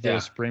like he did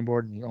a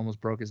springboard and he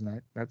almost broke his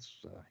neck.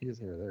 That's he has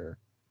hair there.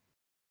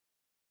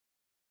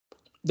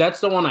 That's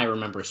the one I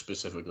remember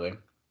specifically.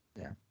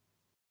 Yeah.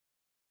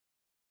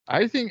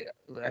 I think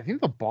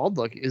the bald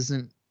look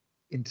isn't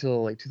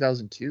until like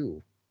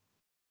 2002.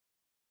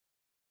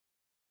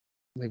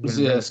 Like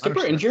is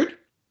Skipper injured?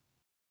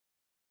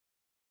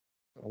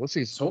 Let's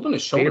see. He's holding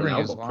his shoulder and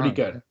elbow pretty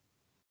good.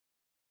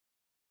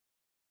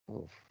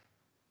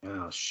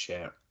 Oh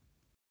shit.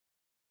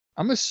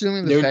 I'm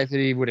assuming the fact that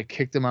he would have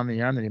kicked him on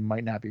the arm that he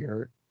might not be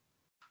hurt.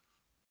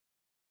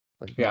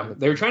 Like, yeah,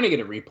 they were trying to get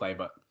a replay,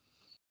 but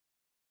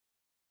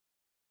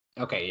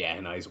okay, yeah,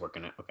 no, he's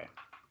working it. Okay.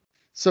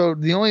 So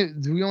do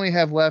we only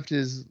have left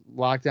is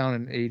Lockdown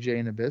and AJ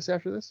and Abyss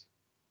after this?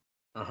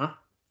 Uh-huh.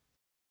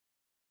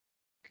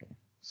 Okay.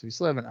 So we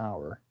still have an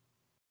hour.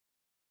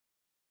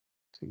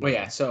 Well,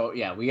 yeah, so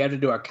yeah, we have to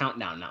do our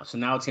countdown now. So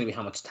now it's gonna be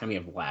how much time we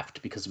have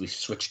left because we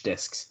switched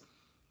discs.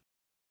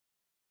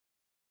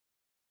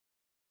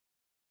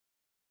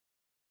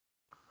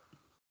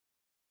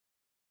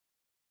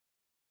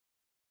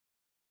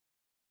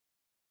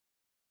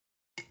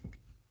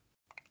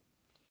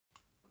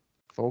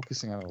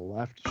 Focusing on the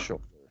left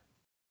shoulder.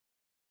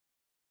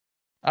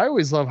 I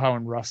always love how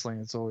in wrestling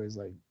it's always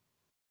like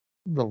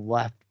the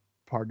left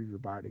part of your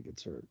body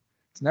gets hurt.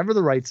 It's never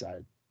the right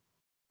side.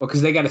 Well,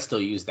 because they got to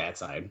still use that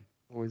side.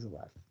 Always the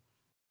left.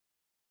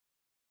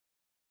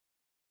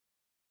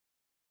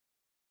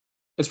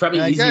 It's probably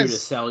easier to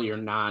sell your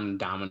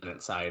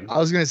non-dominant side. I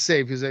was gonna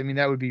say because I mean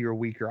that would be your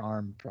weaker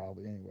arm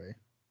probably anyway.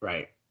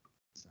 Right.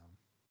 So.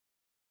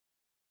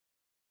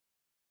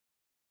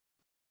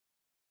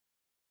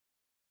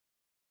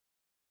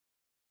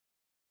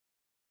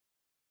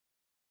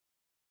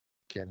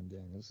 Get him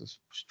down. This is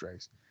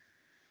strikes.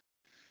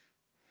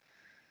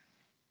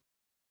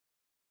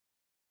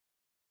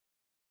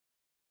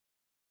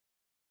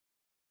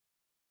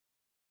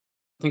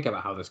 Think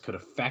about how this could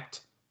affect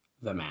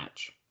the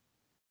match.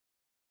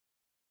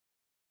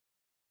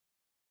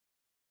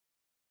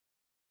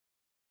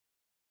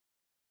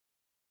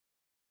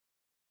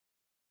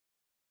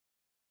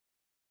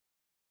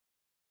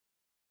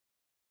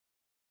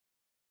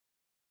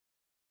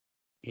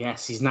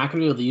 Yes, he's not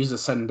going to be able to use the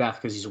sudden death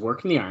because he's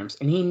working the arms,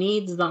 and he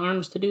needs the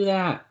arms to do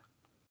that.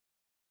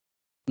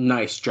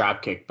 Nice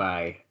drop kick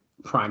by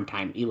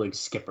Primetime Elix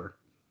Skipper.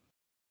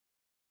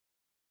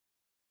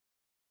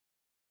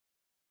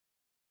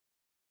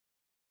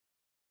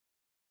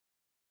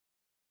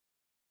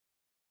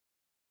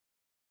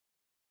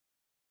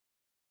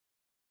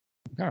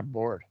 I'm kind of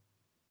bored.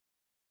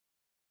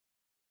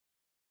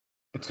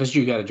 It's because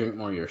you got to drink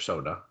more of your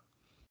soda.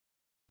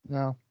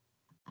 No.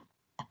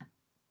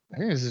 I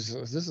think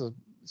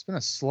it's been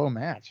a slow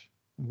match.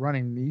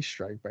 Running knee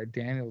strike by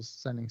Daniels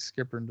sending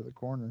Skipper into the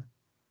corner.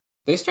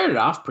 They started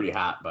off pretty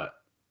hot, but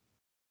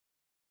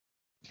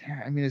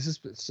yeah, I mean, it's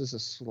just a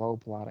slow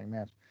plotting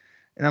match.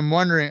 And I'm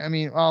wondering, I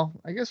mean, well,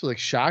 I guess with like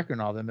Shocker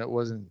and all them, it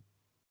wasn't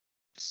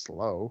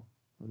slow.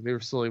 They were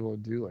still able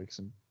to do like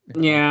some.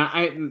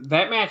 Yeah,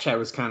 that match I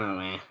was kind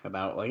of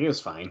about. Like, it was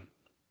fine.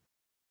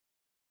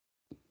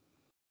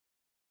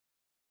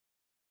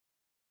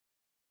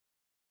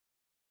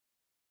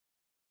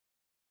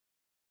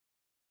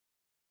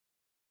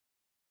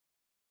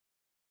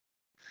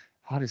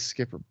 How does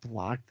Skipper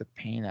block the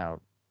pain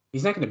out?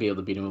 He's not going to be able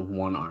to beat him with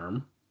one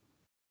arm.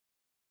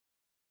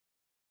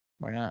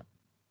 Why not?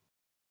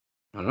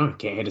 I don't know. He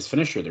can't hit his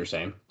finisher, they're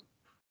saying.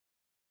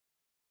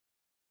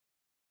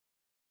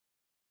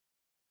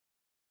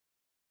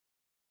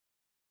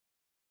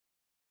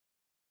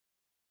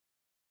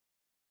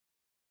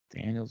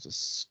 Daniels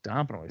just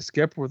stomping away.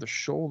 Skipper with a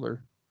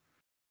shoulder.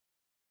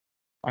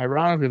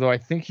 Ironically, though, I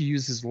think he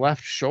used his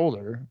left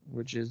shoulder,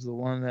 which is the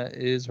one that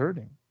is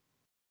hurting.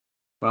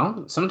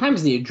 Well,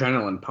 sometimes the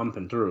adrenaline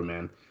pumping through,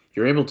 man.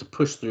 You're able to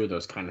push through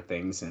those kind of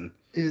things, and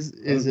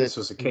this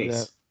was a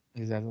case.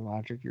 Is that the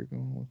logic you're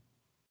going with?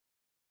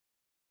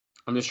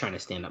 I'm just trying to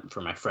stand up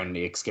for my friend,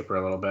 Elix Skipper,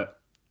 a little bit.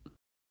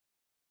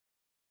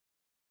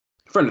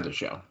 Friend of the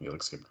show,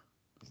 Elix Skipper.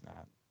 He's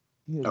not.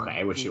 Okay,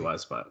 I wish he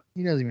was, but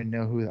he doesn't even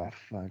know who the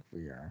fuck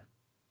we are.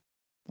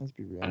 Let's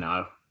be real. I know.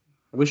 I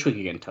wish we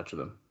could get in touch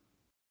with him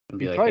and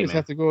be like, probably hey, just man.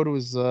 have to go to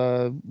his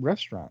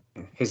restaurant.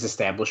 His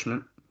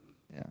establishment.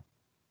 Yeah.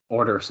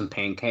 Order some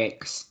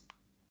pancakes.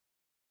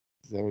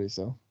 Is that what he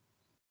said?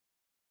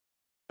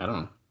 I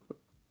don't know.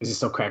 Is it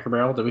still Cracker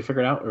Barrel? Did we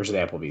figure it out? Or is it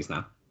Applebee's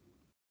now?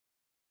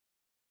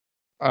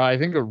 I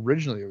think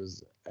originally it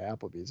was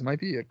Applebee's. It might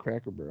be a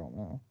Cracker Barrel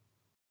now.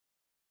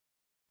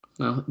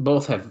 No,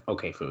 both have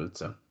okay food,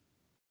 so.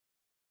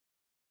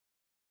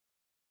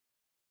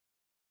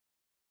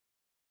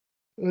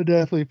 I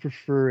definitely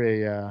prefer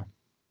a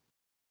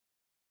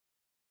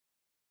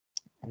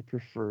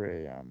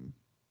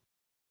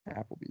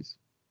Applebee's.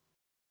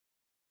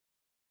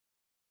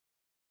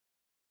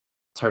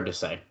 It's hard to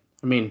say.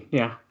 I mean,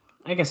 yeah,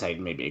 I guess I'd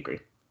maybe agree.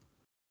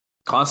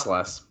 Costs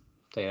less.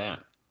 Say that.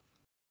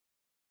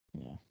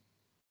 Yeah.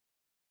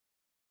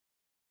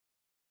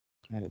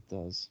 That it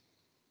does.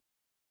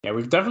 Yeah,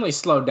 we've definitely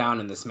slowed down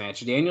in this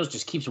match. Daniels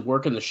just keeps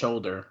working the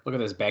shoulder. Look at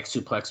this back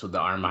suplex with the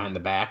arm behind the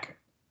back.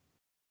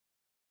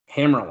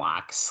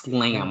 Hammerlock.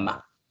 Slam.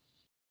 Oh.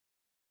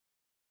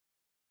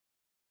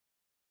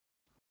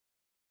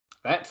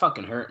 That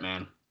fucking hurt,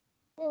 man.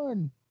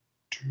 1,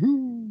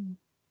 2.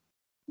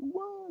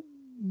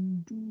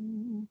 1,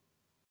 2,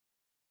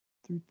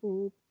 3,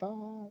 4, 5,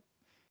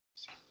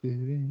 6,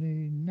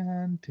 7, 8,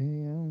 9,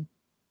 10,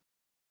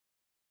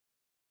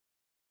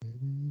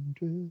 11,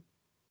 12,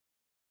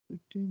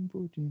 13,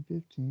 14,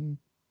 15.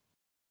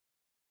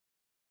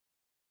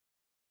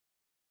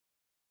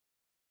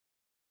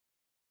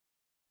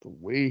 The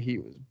way he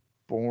was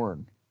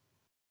born.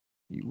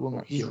 He will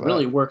not. He's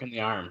really working the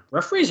arm.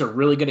 Referees are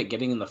really good at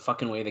getting in the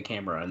fucking way of the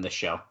camera in this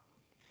show.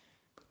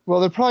 Well,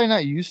 they're probably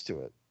not used to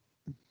it.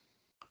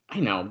 I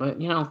know, but,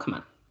 come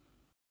on.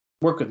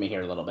 Work with me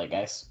here a little bit,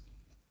 guys.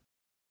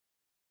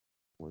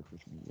 Work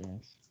with me,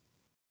 guys.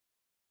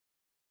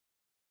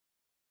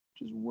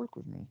 Just work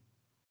with me.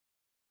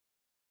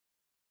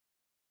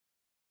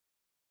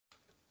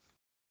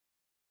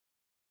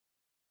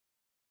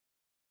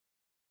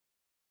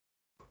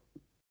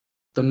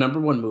 The number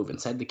one move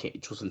inside the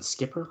cage was when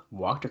Skipper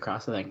walked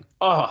across the thing.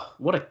 Oh,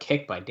 what a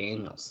kick by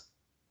Daniels.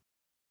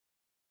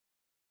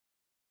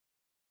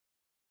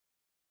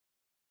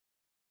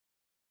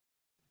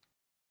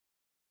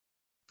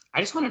 I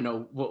just want to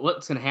know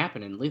what's going to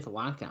happen in Lethal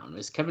Lockdown.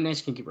 Is Kevin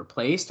Nash going to get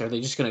replaced? Are they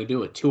just going to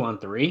do a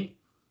 2-on-3?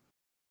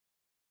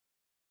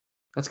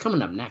 That's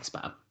coming up next,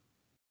 Bob.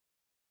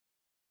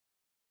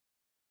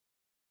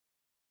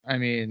 I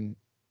mean,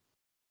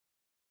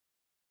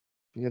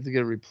 you have to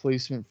get a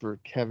replacement for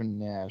Kevin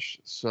Nash,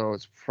 so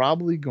it's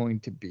probably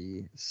going to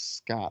be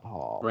Scott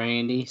Hall.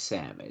 Randy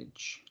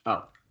Savage.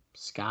 Oh,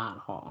 Scott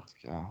Hall.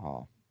 Scott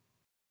Hall.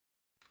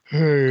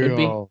 Hey, Could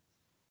be.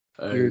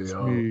 It's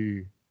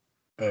me.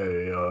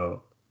 Hey,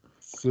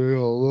 Say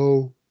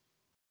hello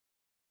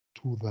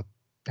to the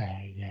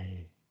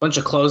baby. Bunch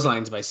of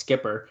clotheslines by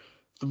Skipper.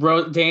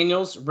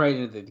 Daniels right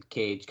into the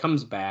cage,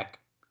 comes back,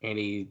 and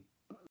he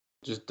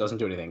just doesn't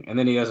do anything. And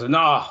then he does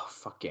no,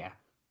 fuck yeah.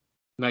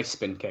 Nice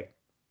spin kick.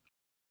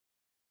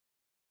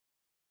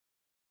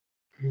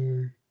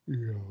 Yeah.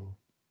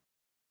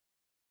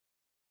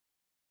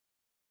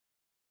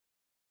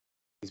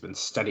 He's been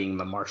studying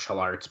the martial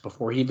arts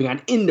before he even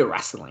got into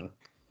wrestling.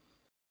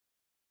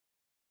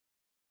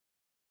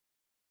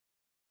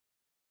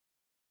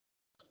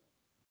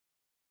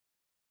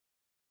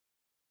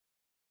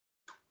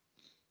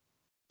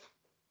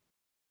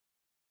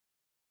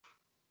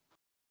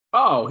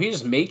 Oh, he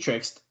just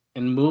matrixed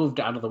and moved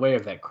out of the way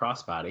of that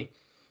crossbody.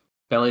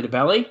 Belly to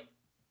belly.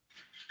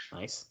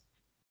 Nice.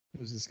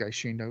 Who's this guy,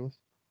 Shane Douglas?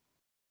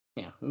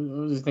 Yeah,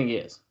 who does he think he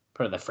is?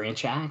 Part of the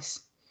franchise?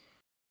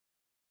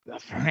 The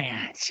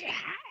franchise.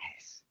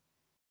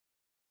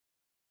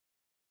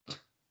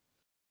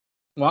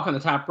 Walk on the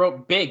top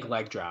rope, big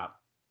leg drop.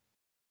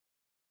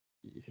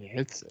 Yeah,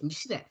 it's Can you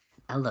see that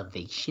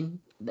elevation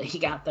that he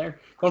got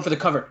there? Going for the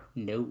cover.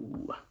 No.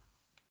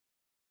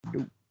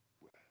 No.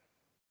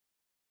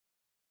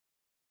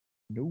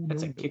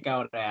 That's a kick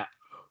out at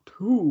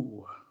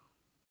 2.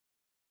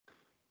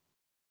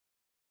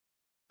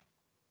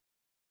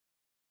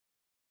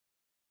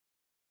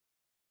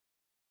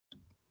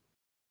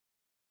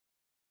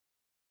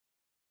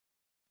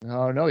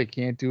 No, he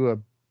can't do a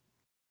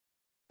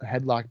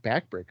headlock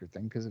backbreaker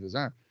thing because of his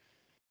arm.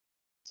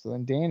 So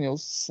then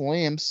Daniels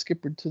slams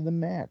Skipper to the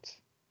mat.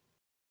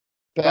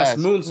 Best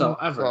moonsault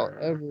ever.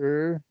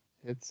 Ever.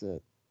 Hits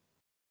it.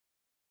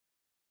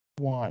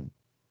 1,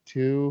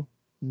 2,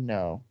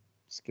 no.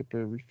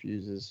 Skipper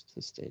refuses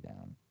to stay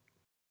down.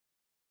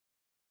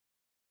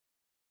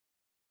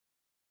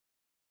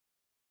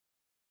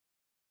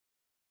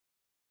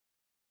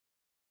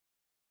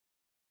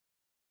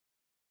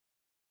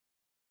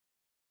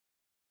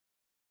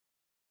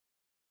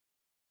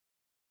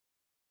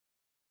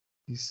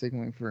 He's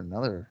signaling for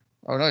another.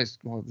 Oh no,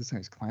 this time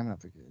he's climbing up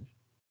the cage.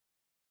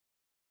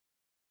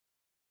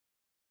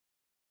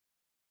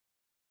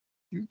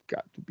 You've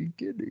got to be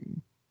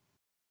kidding.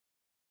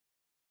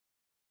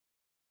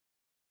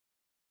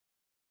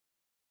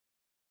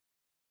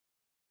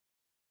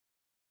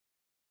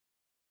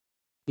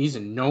 He's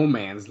in no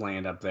man's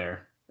land up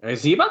there.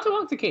 Is he about to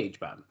walk the cage,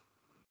 Bob?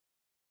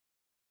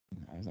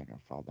 No, he's not gonna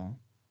fall down.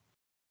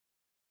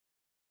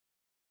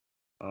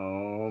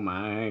 Oh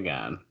my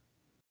god.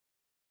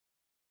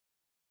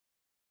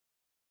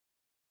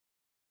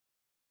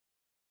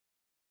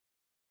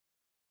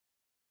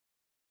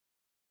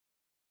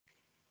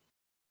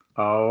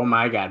 Oh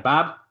my god.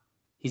 Bob,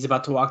 he's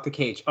about to walk the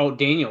cage. Oh,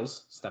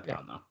 Daniels stepped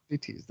down though. He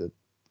teased it.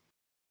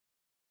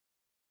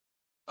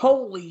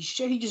 Holy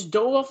shit, he just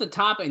dove off the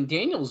top and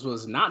Daniels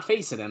was not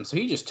facing him, so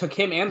he just took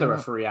him and the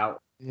referee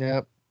out.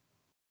 Yep.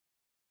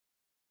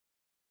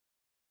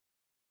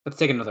 Let's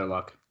take another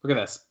look. Look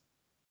at this.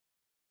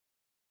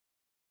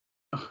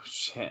 Oh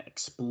shit,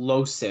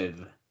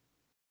 explosive.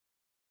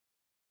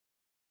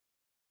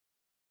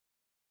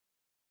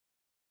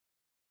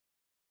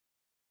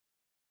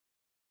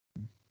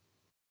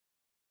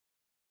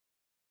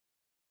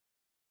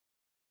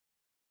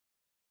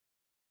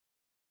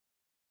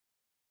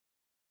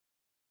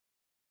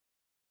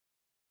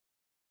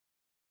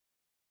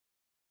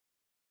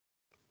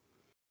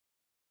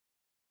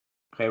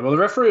 Okay, well, the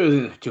referee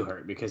wasn't too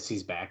hurt because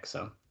he's back,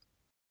 so.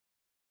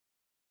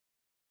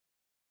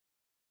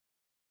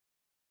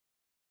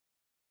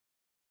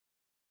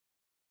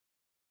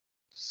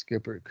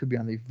 Skipper could be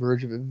on the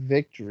verge of a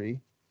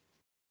victory.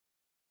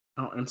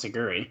 Oh,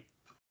 Enziguri.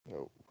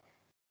 Oh.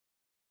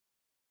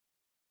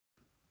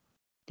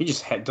 He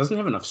just doesn't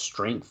have enough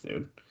strength,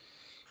 dude.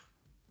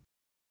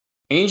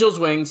 Angel's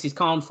wings, he's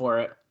calling for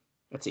it.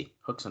 Let's see.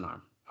 Hooks an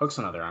arm. Hooks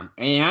another arm.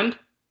 And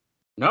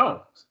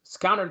no. It's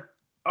countered.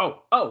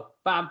 Oh,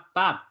 Bob.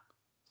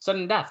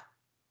 Sudden death.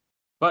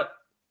 But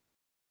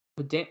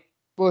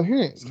well,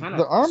 here,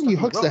 the arm he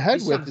hooks the head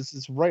with is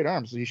his right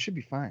arm, so he should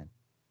be fine.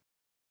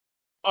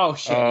 Oh,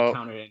 shit. He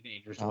countered it.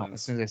 Angel's wings.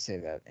 As soon as I say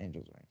that,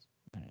 Angel's wings.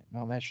 All right,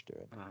 no, that should do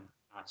it. Oh,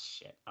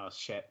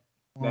 shit.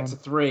 That's a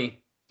 3.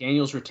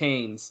 Daniels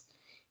retains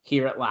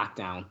here at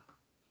Lockdown.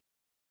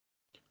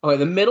 Okay,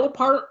 the middle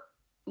part,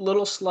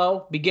 little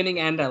slow. Beginning,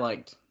 end, I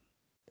liked.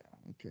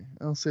 Yeah, okay.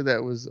 I'll say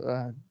that was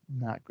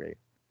not great.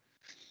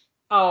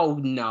 Oh,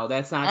 no,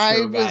 that's not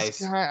true,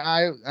 guys.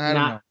 I don't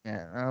know.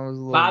 Yeah, I was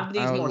a little, Bob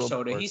needs more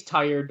soda. Bored. He's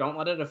tired. Don't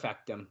let it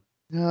affect him.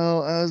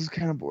 No, I was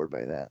kind of bored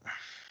by that.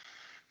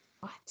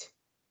 What?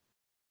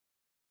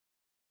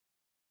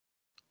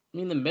 I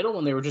mean, the middle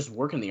when they were just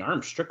working the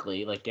arm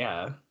strictly, like,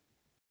 yeah.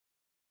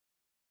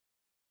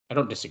 I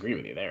don't disagree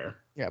with you there.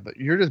 Yeah, but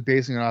you're just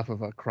basing it off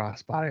of a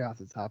crossbody off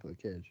the top of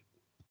the cage.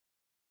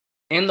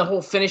 And the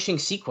whole finishing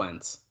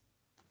sequence.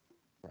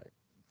 Right.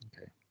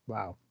 Okay.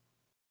 Wow.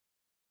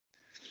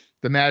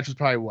 The match was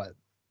probably,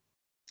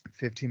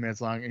 15 minutes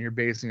long, and you're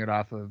basing it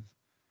off of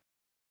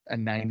a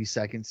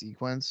 90-second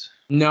sequence?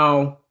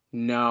 No.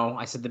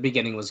 I said the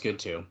beginning was good,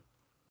 too.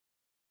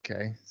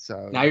 Okay,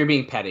 so Now you're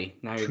being petty.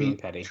 Now you're being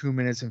petty. 2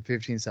 minutes and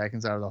 15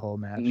 seconds out of the whole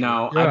match.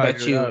 No, Yeah, I bet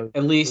dude, you that was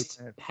at least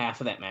good match.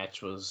 half of that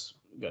match was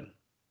good.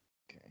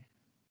 Okay,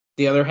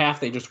 The other half,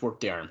 they just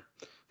worked the arm.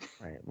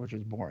 right, which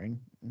was boring.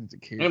 It's a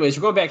cage. Anyways,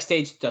 we're going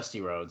backstage to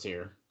Dusty Rhodes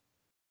here.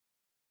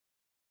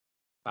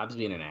 Bob's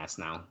being an ass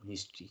now.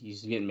 He's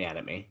getting mad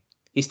at me.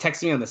 He's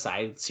texting me on the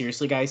side.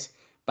 Seriously, guys,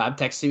 Bob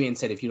texted me and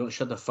said, if you don't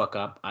shut the fuck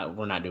up,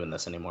 we're not doing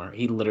this anymore.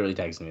 He literally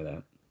texted me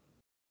that.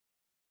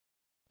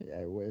 Yeah,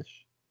 I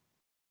wish.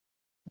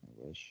 I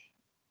wish.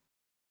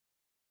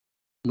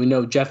 We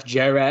know Jeff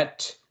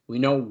Jarrett. We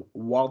know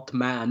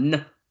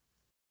Waltman.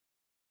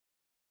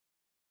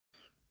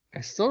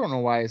 I still don't know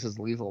why it says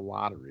Lethal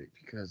Lottery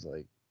because,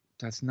 like,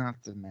 that's not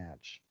the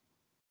match.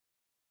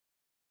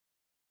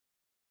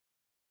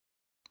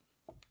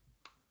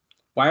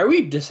 Why are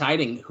we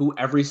deciding who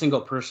every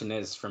single person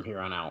is from here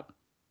on out?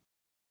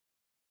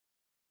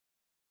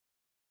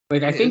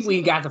 Like, I think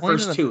we got the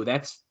first two.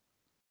 That's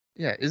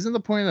yeah. Isn't the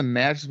point of the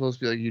match supposed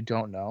to be like you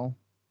don't know?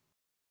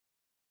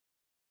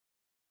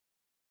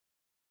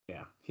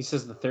 yeah. He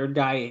says the third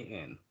guy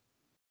in.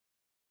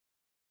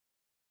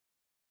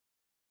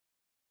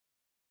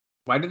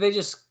 Why did they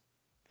just?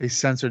 They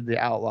censored the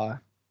Outlaw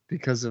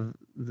because of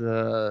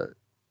the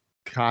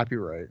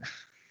copyright.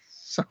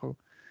 So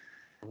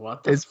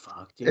What the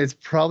fuck, dude? it's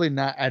probably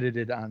not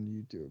edited on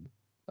YouTube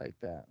like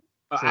that.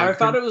 So I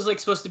thought it was like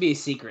supposed to be a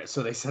secret,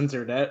 so they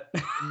censored it.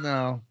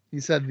 No,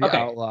 he said the Okay.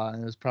 Outlaw,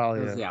 and it was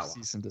probably It was the a Outlaw.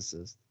 cease and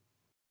desist.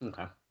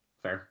 Okay,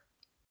 fair.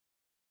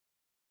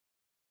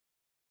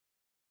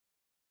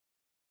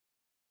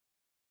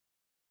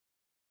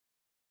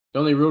 The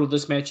only rule of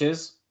this match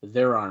is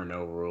there are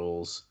no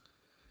rules.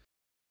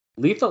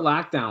 Lethal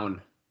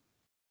Lockdown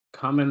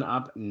coming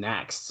up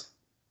next.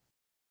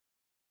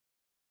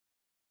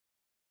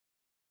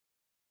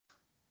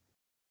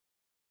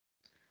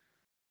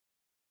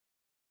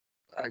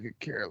 I could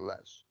care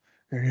less.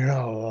 You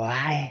know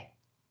why?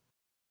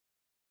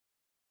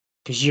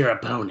 Because your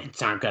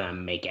opponents aren't going to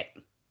make it.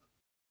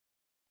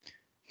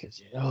 Because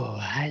you know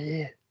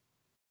why?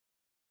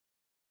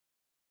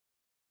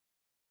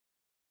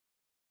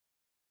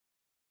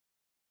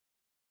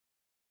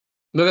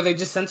 Look, they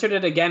just censored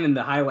it again in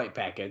the highlight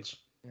package.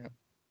 Yeah.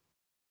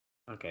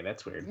 Okay,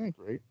 that's weird. Isn't that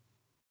great?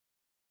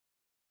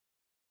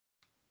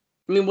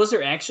 I mean, was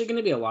there actually going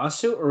to be a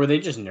lawsuit, or were they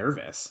just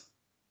nervous?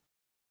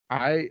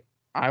 I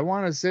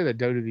want to say that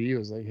WWE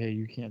was like, hey,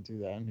 you can't do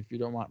that, and if you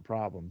don't want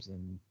problems,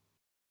 then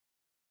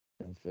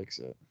fix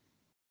it.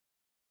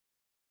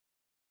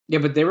 Yeah,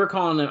 but they were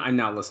calling it. I'm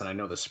now listen. I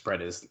know the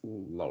spread is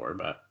lower,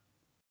 but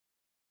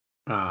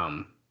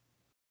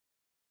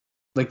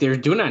like they were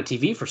doing it on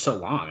TV for so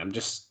long. I'm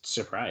just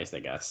surprised, I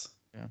guess.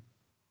 Yeah.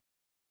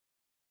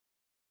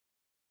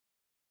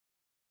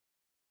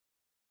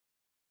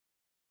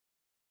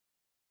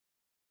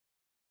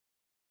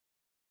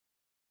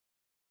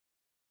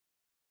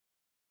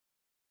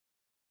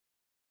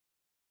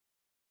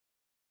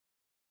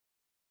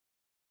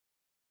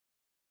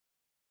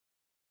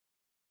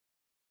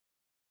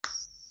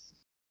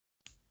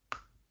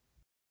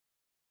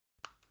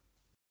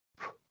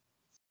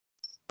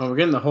 Well, we're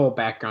getting the whole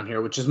background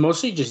here, which is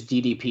mostly just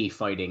DDP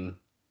fighting.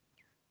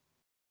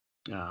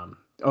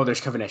 Oh, there's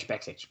Kevin Nash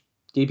backstage.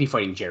 DDP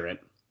fighting Jarrett.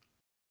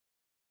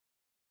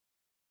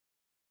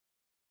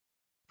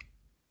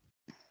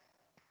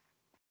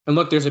 And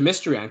look, there's a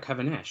mystery on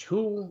Kevin Nash.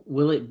 Who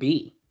will it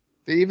be?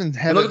 They even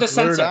have look it at the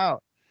blurred censor.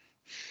 out.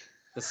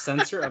 The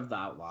censor of the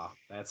Outlaw.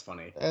 That's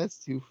funny. That's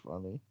too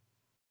funny.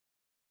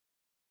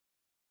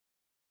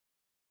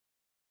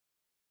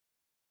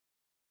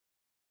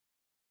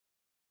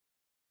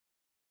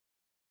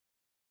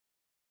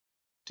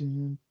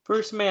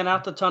 First man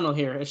out the tunnel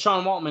here. It's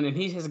Sean Waltman, and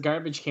he has a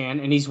garbage can,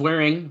 and he's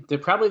wearing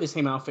probably the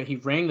same outfit he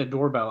rang the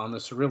doorbell on the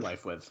Surreal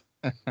Life with.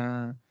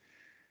 Yeah,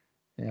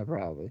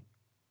 probably.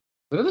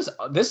 Look at this.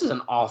 This is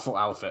an awful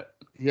outfit.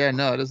 Yeah,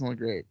 no, it doesn't look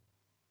great.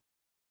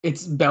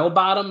 It's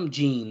bell-bottom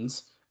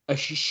jeans, a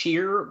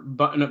sheer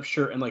button-up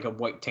shirt, and like a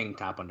white tank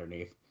top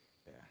underneath.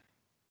 Yeah,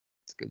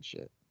 it's good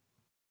shit.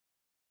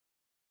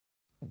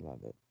 I love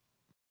it.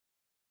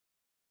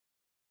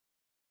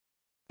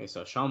 Okay,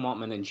 so Sean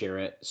Waltman and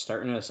Jarrett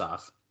starting us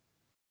off.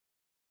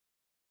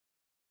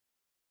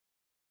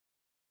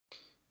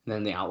 And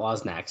then the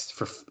Outlaws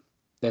next.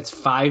 That's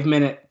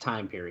 5-minute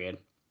time period.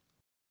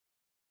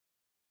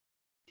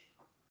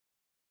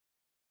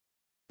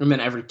 And then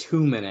every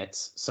 2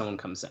 minutes, someone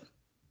comes in.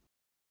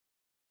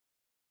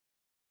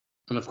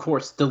 And of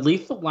course, the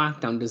Lethal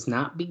Lockdown does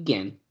not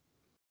begin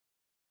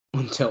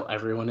until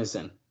everyone is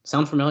in.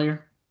 Sound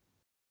familiar?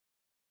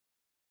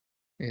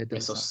 Yeah, Okay,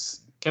 so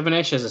Kevin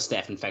Nash has a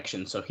staph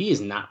infection, so he is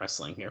not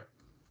wrestling here.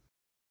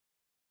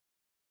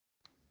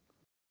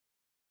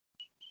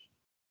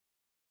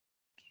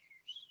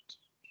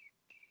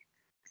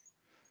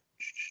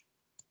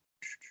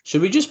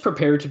 Should we just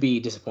prepare to be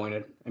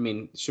disappointed? I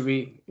mean, should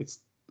we?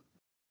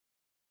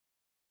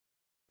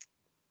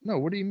 No,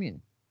 what do you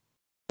mean?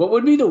 What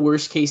would be the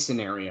worst case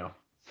scenario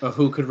of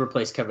who could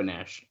replace Kevin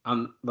Nash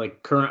on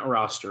like current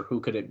roster?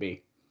 Who could it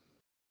be?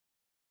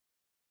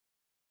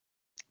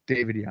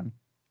 David Young.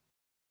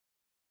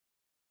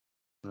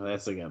 Oh,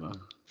 that's a good one.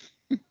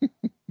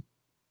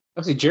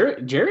 Actually,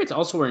 Jarrett's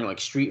also wearing like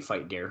street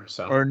fight gear.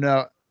 So Or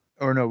no.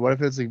 What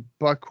if it's like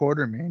Buck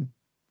Quartermain?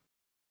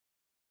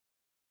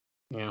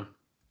 yeah,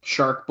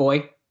 Shark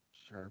Boy.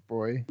 Shark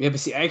Boy. Yeah, but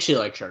see, I actually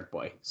like Shark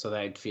Boy, so that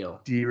I'd feel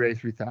D-Ray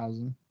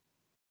 3000.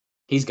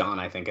 he's gone.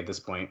 I think at this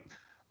point.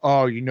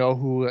 Oh, you know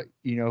who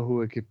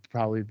it could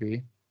probably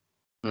be?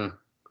 Hmm.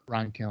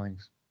 Ron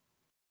Killings.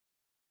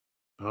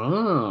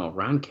 Oh,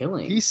 Ron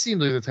Killing. He seems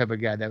like the type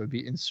of guy that would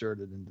be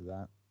inserted into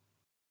that.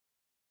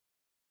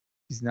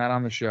 He's not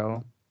on the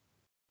show.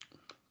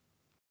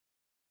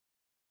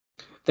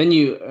 Then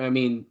I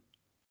mean,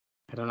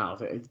 I don't know.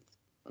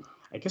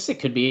 I guess it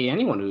could be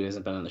anyone who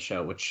hasn't been on the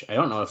show, which I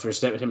don't know if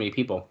there's that many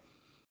people.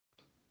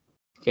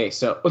 Okay,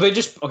 so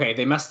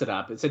they messed it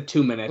up. It said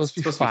 2 minutes. It's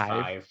supposed to be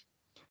 5.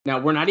 Now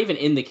we're not even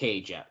in the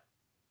cage yet.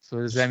 So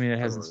does that mean it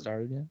hasn't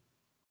started yet?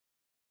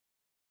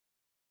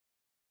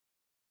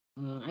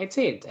 I'd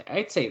say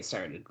it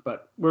started,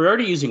 but we're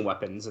already using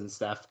weapons and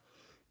stuff.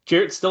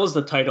 Jarrett still has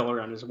the title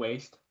around his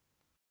waist.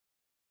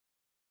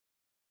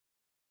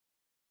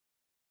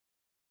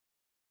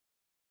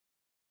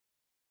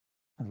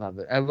 I love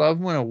it. I love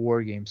when a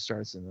war game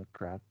starts in the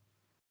crowd.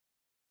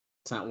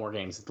 It's not War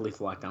Games, it's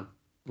Lethal Lockdown.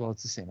 Well,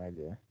 it's the same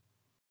idea.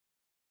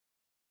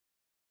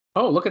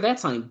 Oh, look at that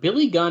sign.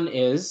 Billy Gunn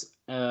is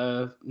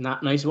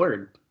not nice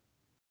word.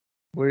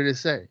 What did it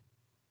say?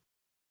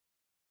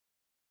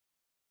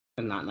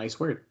 A not nice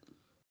word.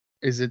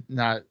 Is it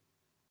not?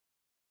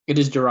 It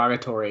is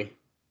derogatory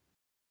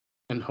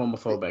and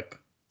homophobic.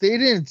 They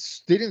didn't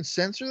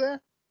censor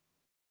that?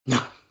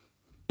 No.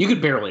 You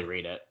could barely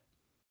read it.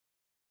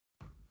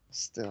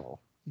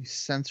 Still. You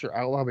censor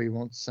outlaw, but you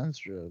won't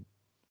censor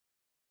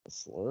a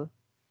slur?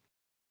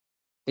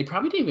 They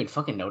probably didn't even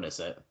fucking notice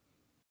it.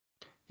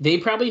 They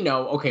probably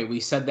know, okay, we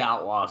said the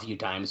outlaw a few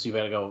times, so you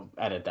better go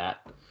edit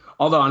that.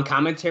 Although on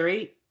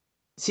commentary,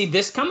 see,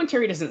 this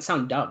commentary doesn't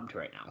sound dubbed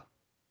right now.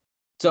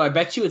 So I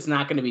bet you it's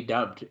not going to be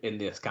dubbed in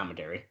this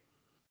commentary.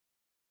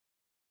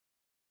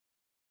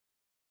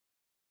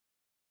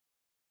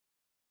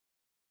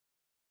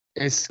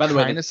 It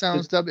kind of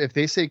sounds dubbed. If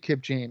they say Kip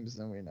James,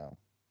 then we know.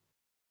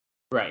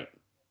 Right.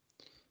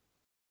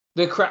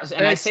 The crowd,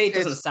 and I say it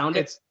doesn't sound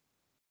it.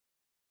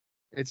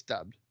 It's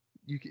dubbed.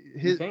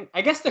 You think?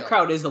 I guess the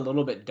crowd is a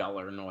little bit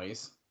duller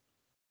noise.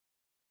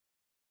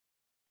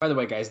 By the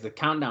way, guys, the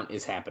countdown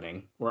is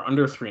happening. We're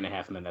under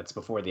 3.5 minutes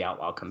before the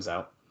outlaw comes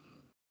out.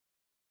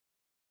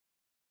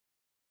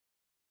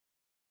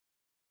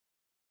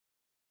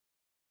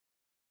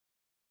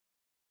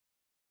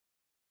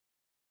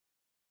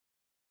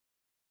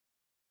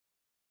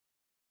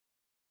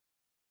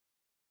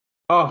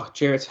 Oh,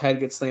 Jarrett's head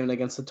gets slammed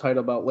against the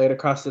title belt, laid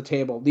across the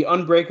table. The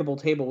unbreakable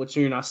table, which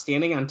you're now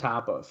standing on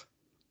top of.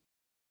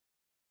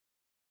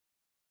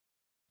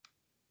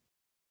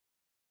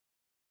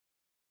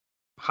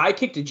 High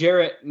kick to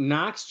Jarrett,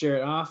 knocks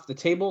Jarrett off. The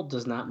table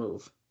does not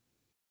move.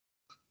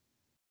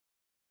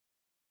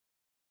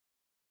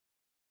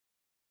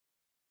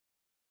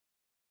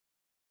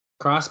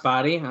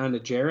 Crossbody onto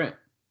Jarrett.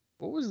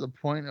 What was the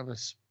point of a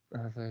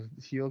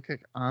heel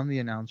kick on the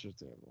announcer's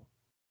table?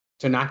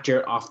 To knock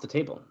Jarrett off the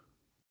table.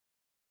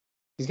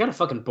 He's got a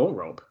fucking bull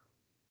rope.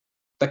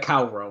 The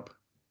cow rope.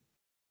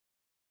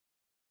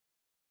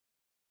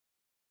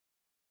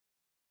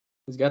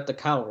 He's got the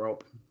cow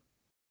rope.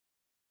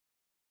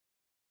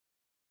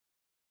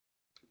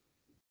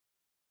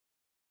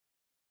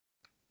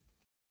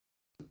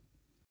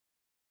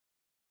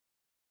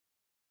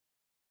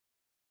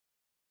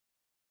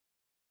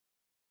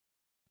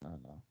 I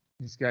don't know.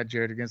 He's got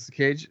Jarrett against the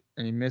cage,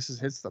 and he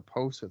hits the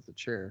post with the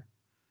chair.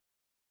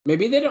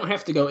 Maybe they don't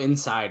have to go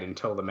inside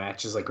until the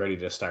match is like ready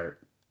to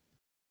start.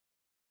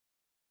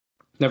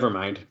 Never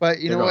mind. But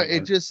you know what?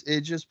 It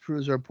just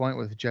proves our point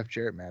with Jeff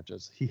Jarrett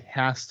matches. He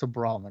has to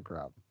brawl in the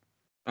crowd.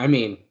 I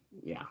mean,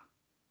 yeah.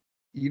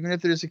 Even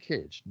if there's a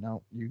cage,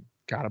 no, you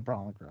gotta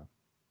brawl in the crowd.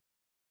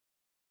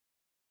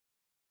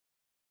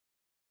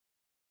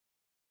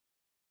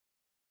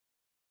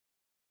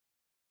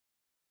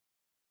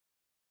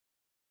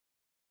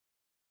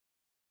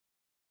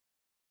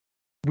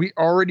 We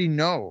already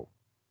know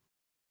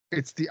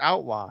it's the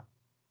outlaw.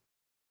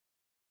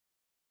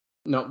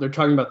 No, they're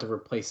talking about the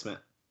replacement.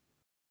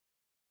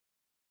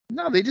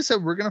 No, they just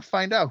said we're gonna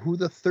find out who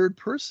the third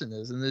person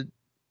is, and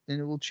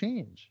it will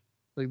change,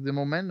 like the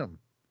momentum.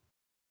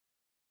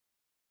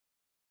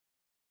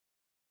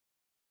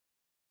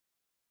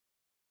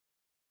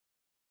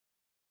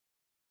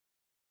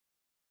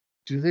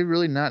 Do they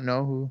really not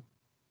know who?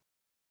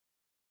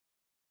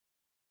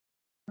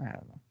 I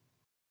don't know.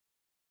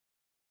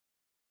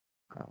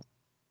 Oh,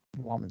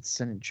 Woman's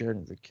sending Jarrett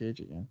into the cage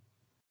again.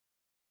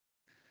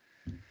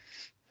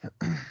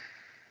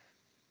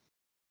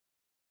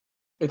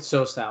 It's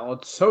so sallow.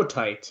 It's so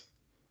tight.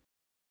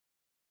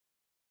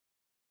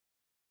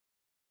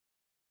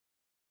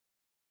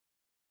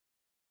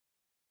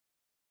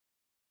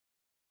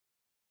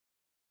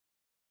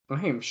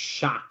 I am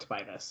shocked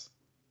by this.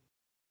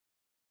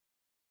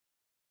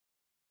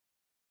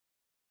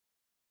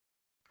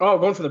 Oh,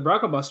 going for the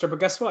Bronco Buster, but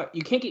guess what?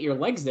 You can't get your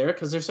legs there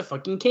because there's a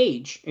fucking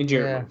cage. And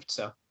Jarrett moved,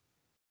 so.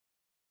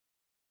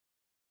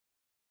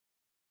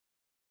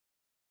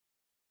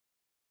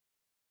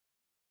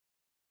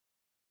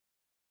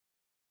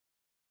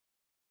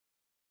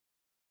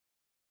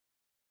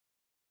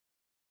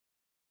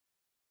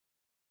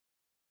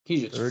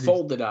 He just 30.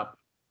 folded up.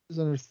 There's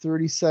under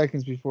 30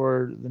 seconds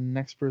before the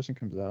next person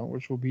comes out,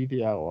 which will be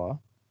the Outlaw.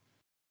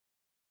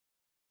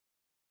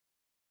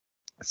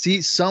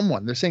 See,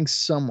 someone. They're saying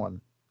someone.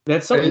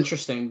 That's so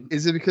interesting.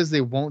 Is it because they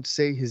won't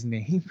say his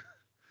name?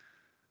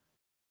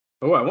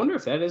 Oh, I wonder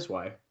if that is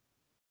why.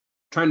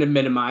 Trying to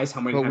minimize how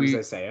many times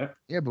they say it.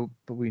 Yeah, but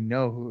we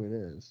know who it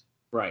is.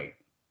 Right.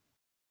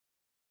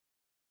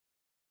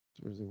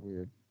 Or is it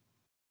weird?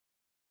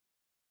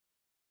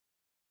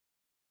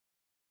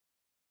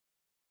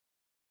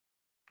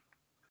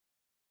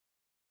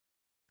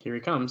 Here he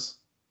comes.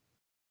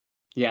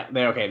 Yeah,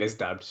 okay, it is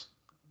dubbed.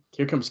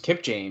 Here comes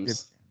Kip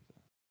James.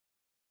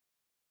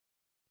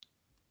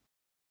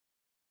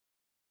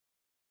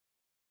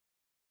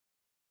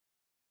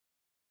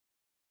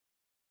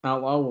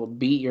 Outlaw will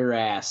beat your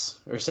ass,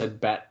 or said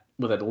bet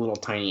with a little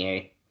tiny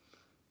A.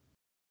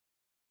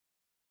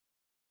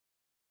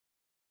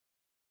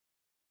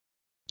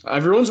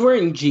 Everyone's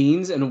wearing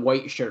jeans and a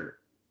white shirt.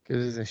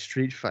 Because it's a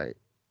street fight.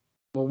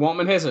 Well,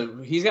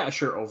 Waltman he's got a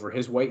shirt over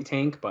his white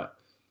tank, but.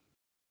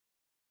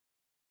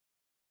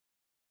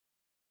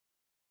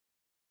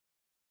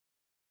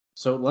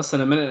 So less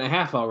than a minute and a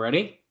half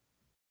already.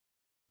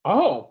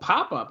 Oh,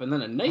 pop up and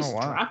then a nice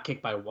drop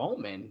kick by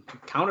Waltman to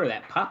counter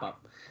that pop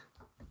up.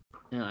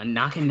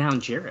 Knocking down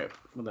Jarrett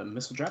with a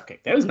missile drop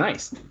kick. That was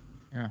nice.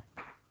 Yeah.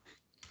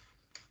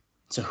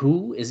 So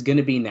who is going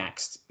to be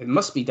next? It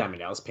must be Diamond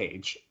Dallas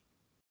Page.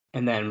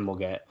 And then we'll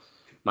get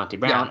Monty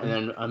Brown and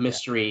then a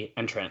mystery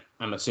entrant,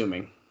 I'm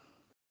assuming.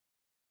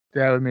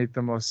 That would make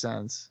the most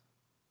sense.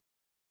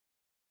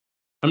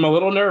 I'm a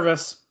little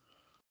nervous.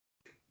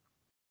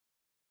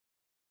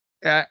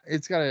 Yeah,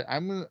 it's got to.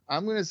 I'm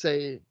gonna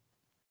say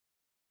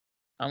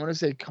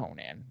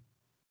Conan.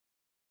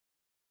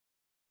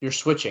 You're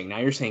switching. Now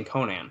you're saying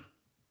Conan.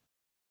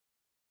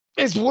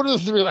 It's one of the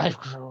 3 Live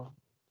Crew.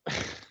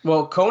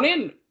 Well,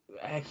 Conan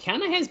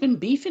kind of has been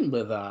beefing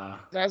with.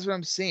 That's what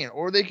I'm saying.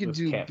 Or they could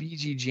do Cap.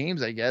 BG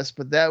James, I guess,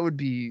 but that would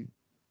be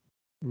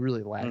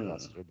really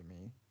lackluster to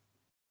me.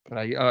 But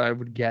I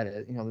would get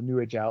it. You know, the New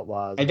Age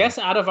Outlaws. I guess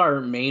out of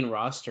our main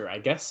roster,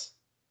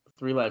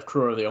 3 Live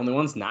Crew are the only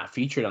ones not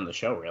featured on the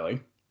show, really.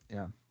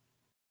 Yeah.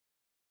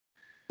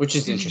 Which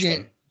is BG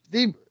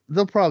interesting.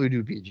 They'll probably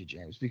do BG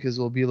James because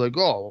they'll be like,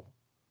 oh,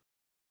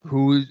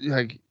 who is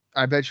like?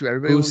 I bet you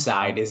everybody. Whose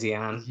side is he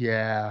on?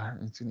 Yeah,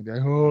 it's gonna be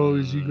like, oh,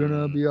 is he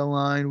gonna be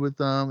aligned with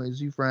them? Is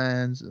he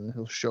friends? And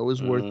he'll show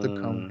his worth to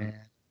Conan.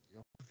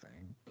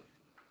 Thing.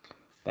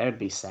 That would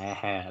be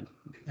sad.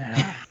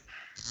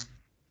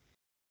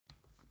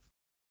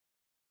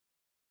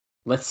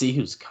 Let's see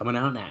who's coming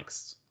out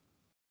next.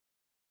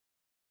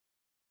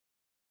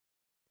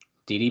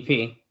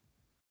 DDP.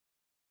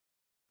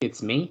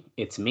 It's me.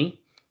 It's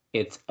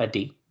a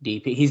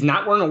DDP. He's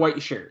not wearing a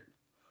white shirt.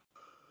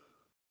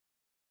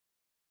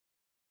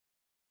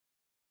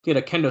 He had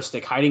a kendo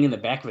stick hiding in the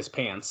back of his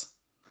pants.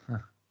 Huh.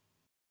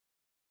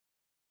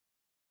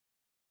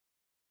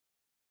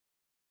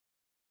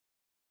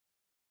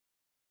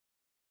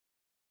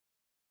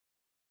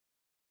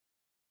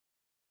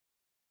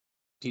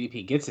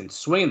 DDP gets in,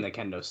 swinging the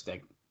kendo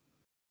stick.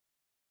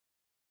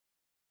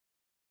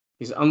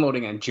 He's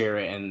unloading on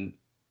Jarrett and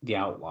the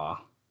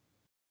Outlaw.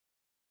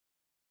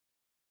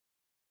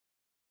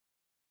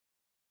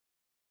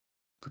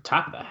 For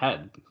top of the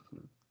head.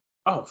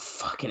 Oh,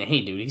 fucking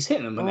hey, dude. He's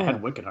hitting him in the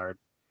head wicked hard.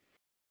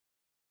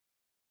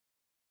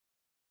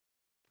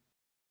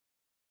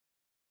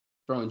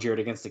 Throwing Jarrett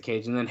against the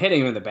cage and then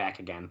hitting him in the back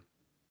again.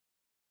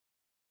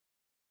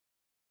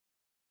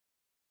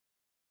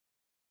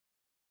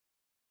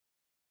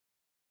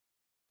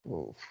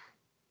 Oof.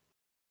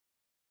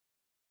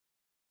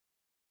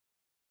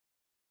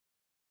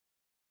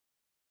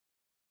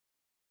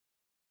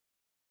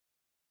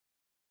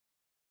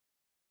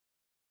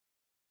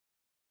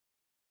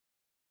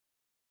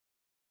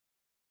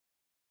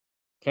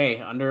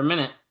 Okay, under a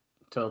minute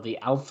till the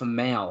alpha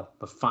male,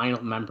 the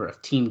final member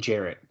of Team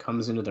Jarrett,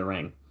 comes into the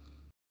ring.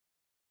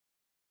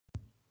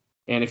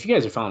 And if you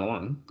guys are following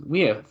along, we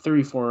have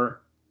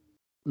 34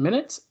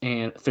 minutes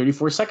and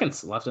 34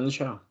 seconds left in the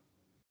show.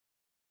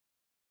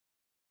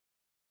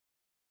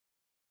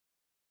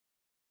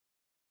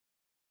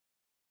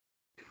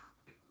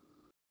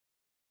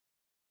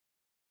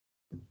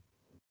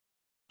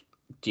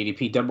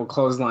 DDP double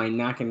clothesline,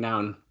 knocking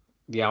down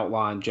the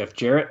Outlaw and Jeff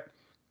Jarrett.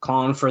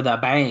 Calling for the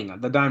bang,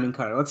 the diamond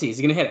cutter. Let's see, is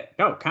he going to hit it?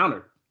 No,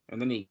 counter.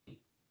 And then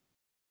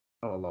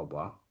a low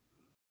blow.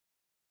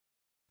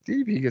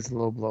 DDP gets a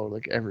low blow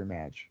like every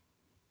match.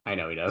 I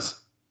know he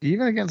does.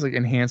 Even against like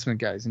enhancement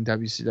guys in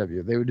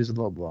WCW, they would just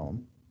low blow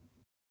him.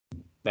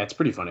 That's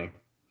pretty funny.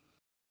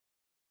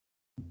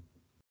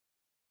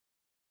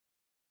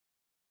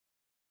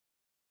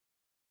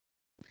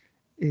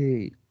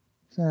 8,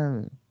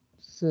 7,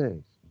 6,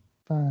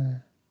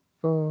 5,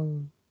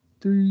 4,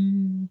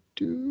 3,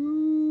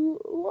 2,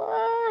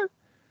 1.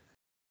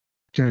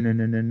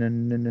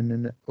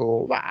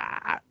 Oh,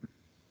 wow.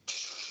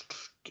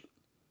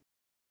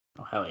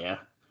 Oh, hell yeah.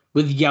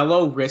 With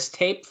yellow wrist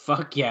tape?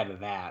 Fuck yeah to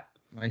that.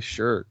 Nice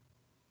shirt.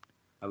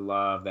 I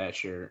love that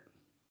shirt.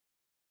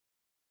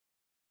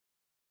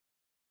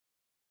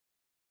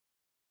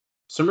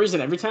 For some reason,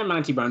 every time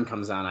Monty Brown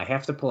comes on, I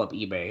have to pull up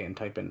eBay and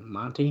type in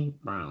Monty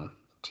Brown,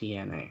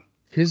 TNA.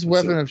 His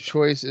weapon of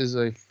choice is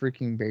a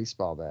freaking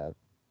baseball bat.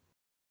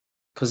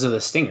 Because of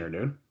the stinger,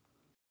 dude.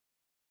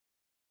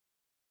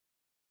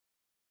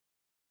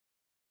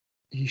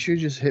 He should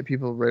just hit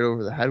people right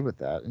over the head with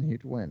that, and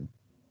he'd win.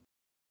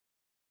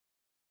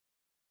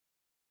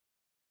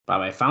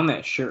 Bob, I found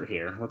that shirt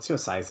here. Let's see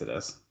what size it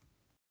is.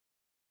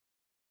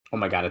 Oh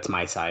my god, it's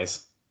my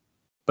size.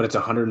 But it's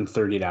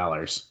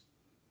 $130.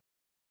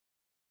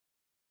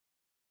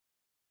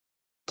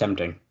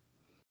 Tempting.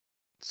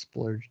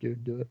 Splurge,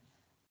 dude. Do it.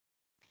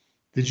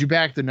 Did you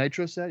back the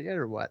Nitro set yet,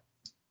 or what?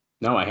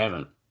 No, I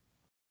haven't.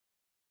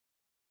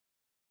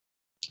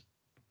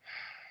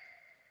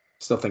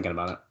 Still thinking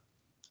about it.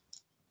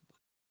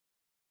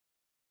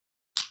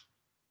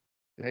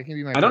 That can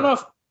be my. I don't know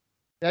if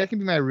that can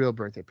be my real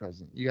birthday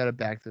present. You got to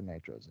back the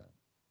Nitro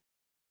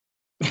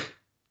set.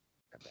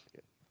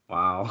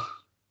 Wow.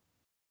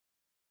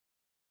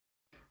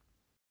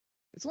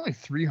 It's only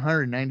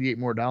 $398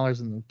 more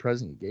than the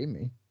present you gave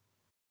me.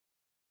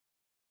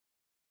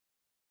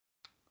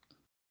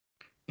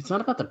 It's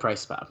not about the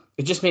price, Bob.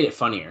 It just made it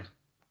funnier.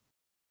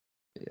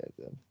 Yeah, it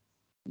did.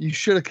 You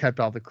should have kept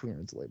all the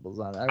clearance labels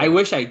on. I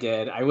wish I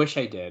did. I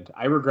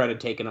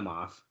regretted taking them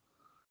off.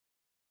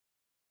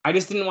 I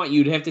just didn't want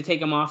you to have to take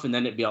them off and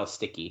then it'd be all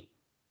sticky.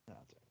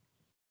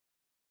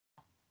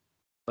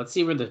 Let's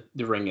see where the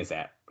ring is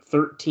at.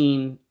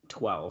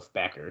 1312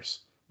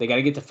 backers. They got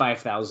to get to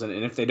 5,000.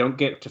 And if they don't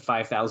get to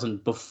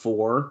 5,000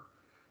 before,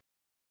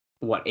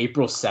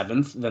 April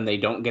 7th, then they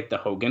don't get the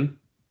Hogan.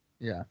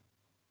 Yeah.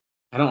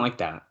 I don't like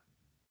that.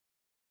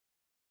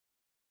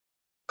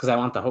 Because I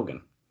want the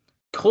Hogan.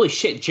 Holy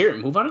shit, Jarrett,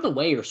 move out of the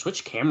way or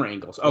switch camera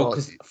angles. Oh,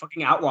 because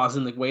fucking Outlaw's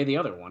in the way of the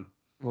other one.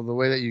 Well, the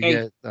way that you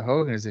get the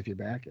Hogan is if you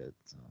back it.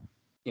 So.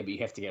 Yeah, but you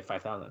have to get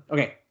 5,000.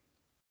 Okay.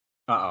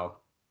 Uh-oh.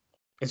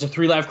 It's a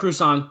 3 Live Crew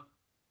song.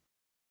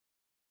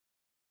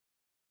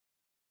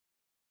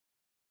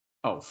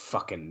 Oh,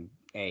 fucking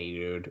A,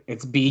 dude.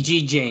 It's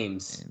BG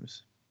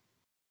James.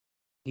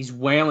 He's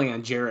wailing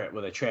on Jarrett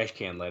with a trash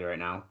can lid right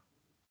now.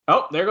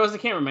 Oh, there goes the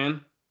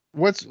cameraman.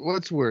 What's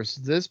worse,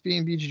 this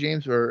being BG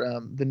James or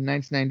the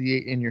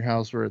 1998 In Your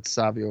House where it's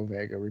Savio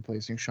Vega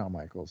replacing Shawn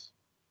Michaels?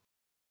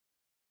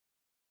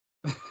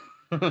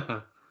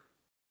 At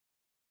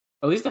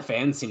least the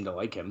fans seem to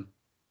like him.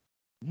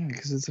 Yeah,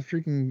 because it's a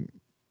freaking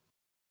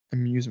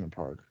amusement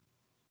park.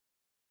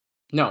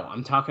 No,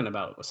 I'm talking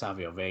about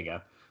Savio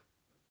Vega.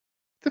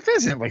 The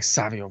fans didn't like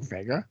Savio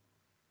Vega.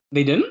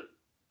 They didn't?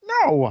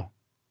 No.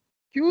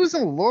 He was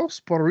in Los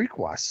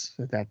Boricuas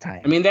at that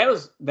time. I mean, that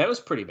was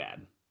pretty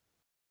bad.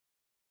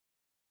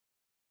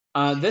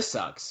 This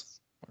sucks.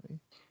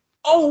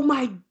 Oh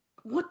my,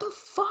 what the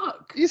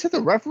fuck? He just hit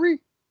the referee?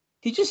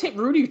 He just hit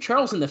Rudy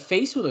Charles in the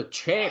face with a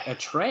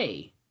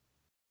tray.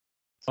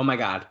 Oh my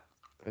god.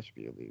 That should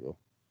be illegal.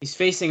 He's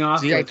facing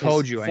off with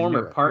his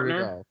former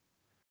partner.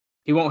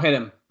 He won't hit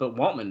him, but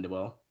Waltman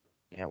will.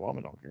 Yeah,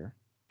 Waltman don't care.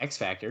 X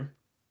Factor.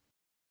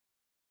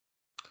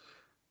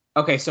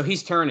 Okay, so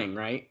he's turning,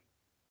 right?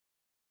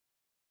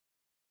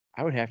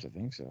 I would have to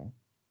think so.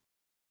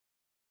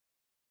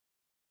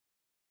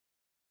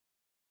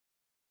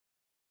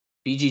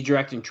 BG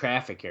directing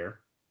traffic here.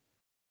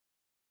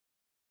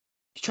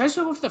 He tries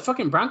to go for the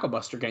fucking Bronco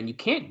Buster again. You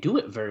can't do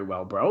it very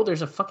well, bro.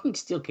 There's a fucking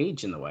steel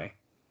cage in the way.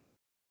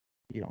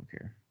 You don't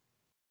care.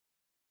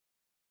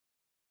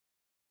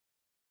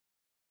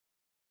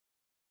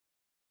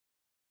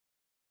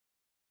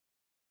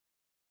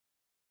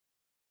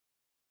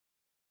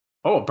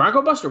 Oh,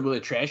 Bronco Buster with a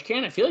trash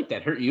can? I feel like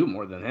that hurt you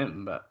more than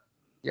him, but...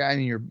 Yeah, I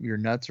mean, your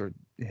nuts are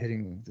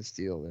hitting the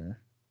steel there.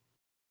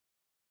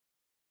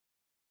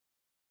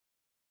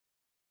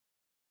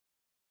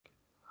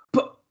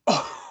 But...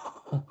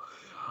 Oh,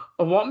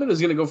 Waltman was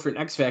going to go for an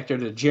X Factor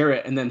to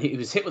Jarrett, and then he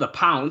was hit with a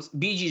pounce.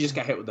 BG just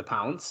got hit with the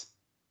pounce.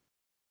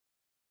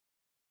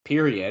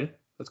 Period.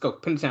 Let's go.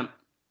 Pin attempt.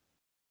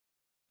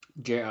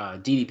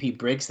 DDP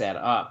breaks that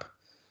up.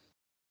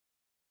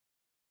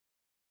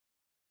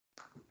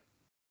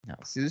 No,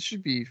 see, this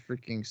should be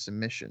freaking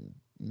submission,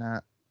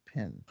 not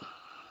pin.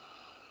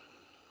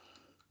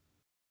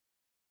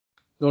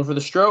 Going for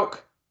the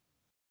stroke.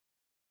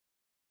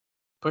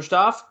 Pushed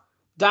off.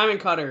 Diamond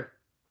cutter.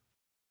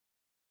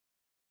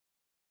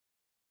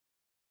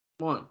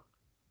 1,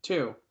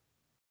 2.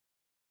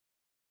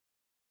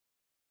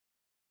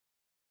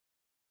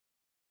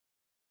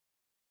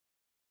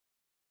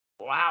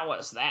 Wow,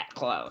 was that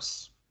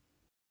close?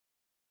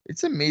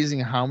 It's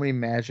amazing how many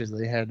matches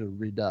they had to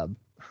redub.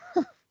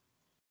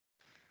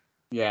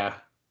 Yeah.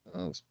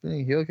 Oh,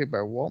 spinning heel kick by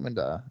Waltman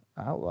to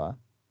Outlaw.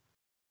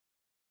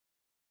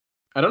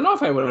 I don't know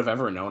if I would have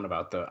ever known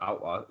about the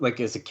Outlaw. Like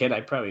as a kid,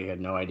 I probably had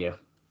no idea.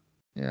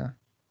 Yeah.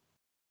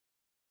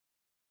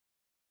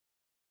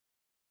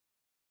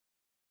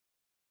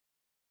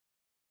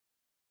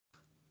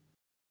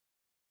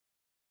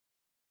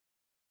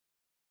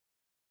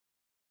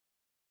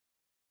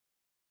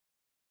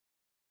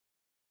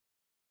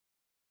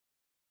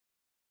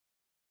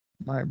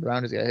 My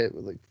Brown just got hit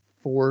with like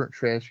 4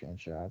 trash can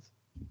shots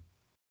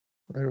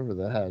right over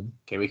the head.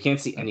 Okay, we can't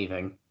see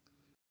anything.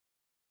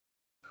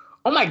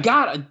 Oh my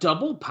god, a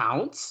double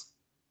pounce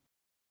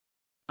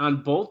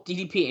on both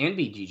DDP and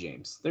BG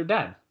James. They're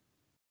dead.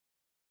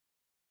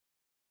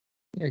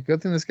 Yeah,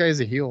 good thing this guy's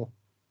a heel.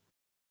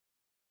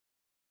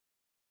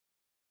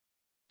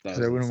 That 'Cause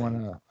was I wouldn't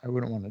insane. want to. I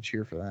wouldn't want to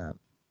cheer for that.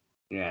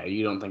 Yeah,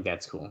 you don't think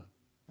that's cool?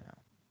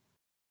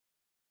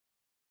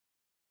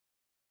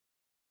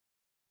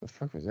 The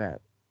fuck was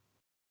that?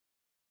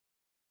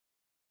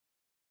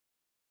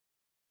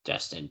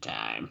 Just in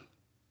time.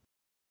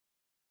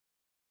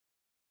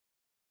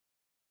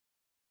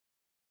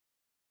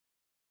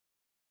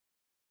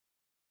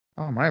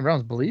 Oh, my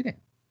Brown's bleeding.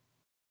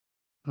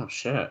 Oh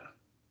shit.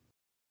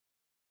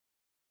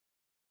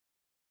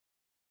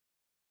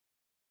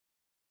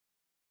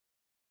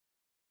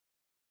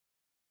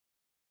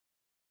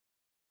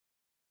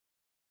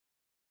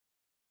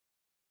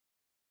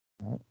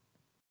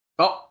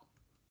 Oh,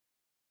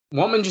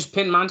 woman just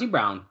pinned Monty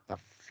Brown. The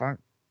fuck?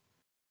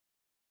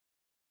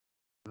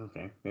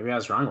 Okay, maybe I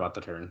was wrong about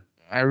the turn.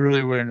 I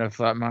really wouldn't have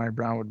thought Monty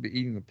Brown would be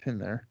eating the pin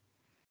there.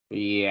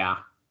 Yeah,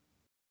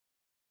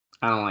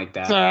 I don't like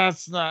that.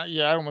 That's not.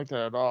 Yeah, I don't like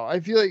that at all. I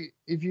feel like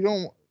if you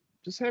don't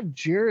just have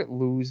Jarrett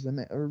lose them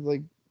or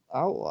like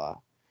Outlaw.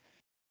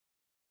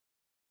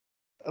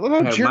 I love how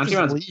Yeah, Jarrett Monty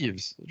just Brown's-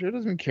 leaves. Jarrett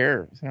doesn't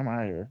care. He's like, I'm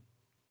out of here.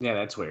 Yeah,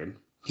 that's weird.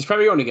 He's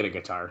probably going to get a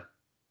guitar.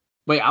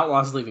 Wait,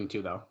 Outlaw's leaving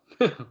too, though.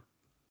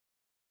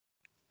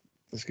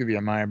 This could be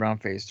a Maya Brown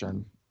face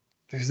turn.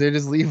 Because they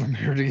just leave him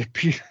here to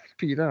get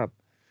beat up.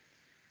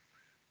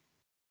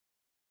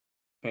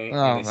 Okay,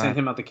 Oh, and they sent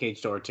him out the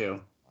cage door too.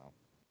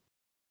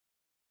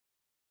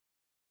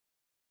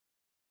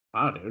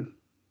 Wow, dude.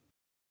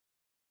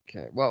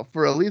 Okay, well,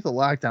 for a lethal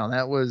lockdown,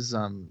 that was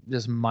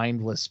just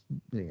mindless,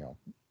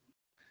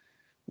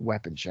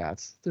 weapon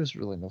shots. There's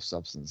really no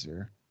substance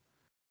here.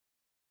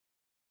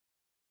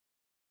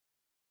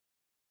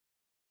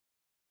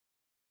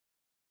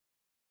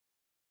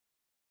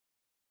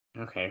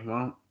 Okay,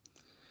 well,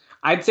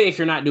 I'd say if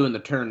you're not doing the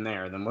turn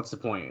there, then what's the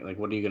point? Like,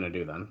 what are you gonna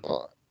do then?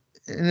 Well,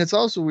 and it's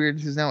also weird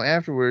because now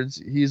afterwards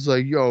he's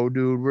like, "Yo,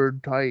 dude, we're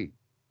tight."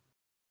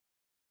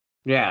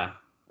 Yeah,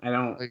 I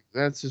don't. Like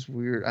that's just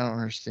weird. I don't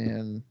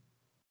understand.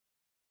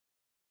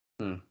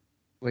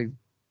 Like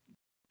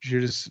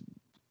you're just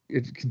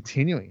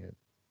continuing it.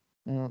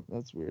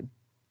 That's weird.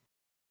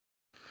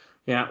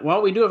 Yeah,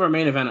 well, we do have our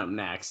main event up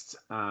next.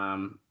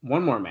 One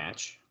more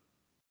match,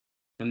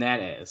 and that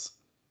is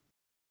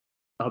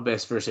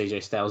Abyss versus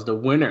AJ Styles. The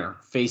winner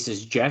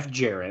faces Jeff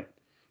Jarrett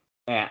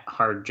at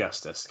Hard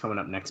Justice coming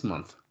up next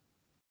month.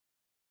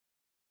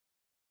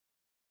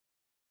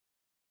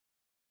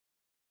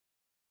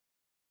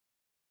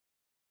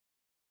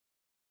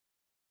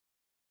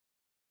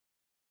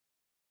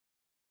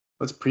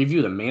 Let's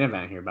preview the main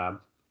event here,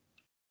 Bob.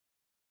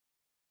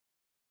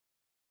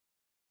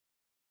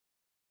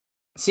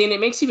 See, and it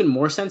makes even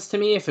more sense to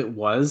me if it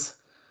was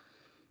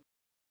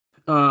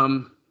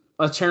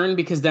a turn,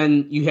 because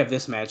then you have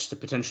this match to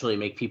potentially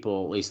make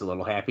people at least a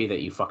little happy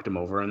that you fucked him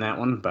over in that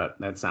one, but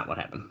that's not what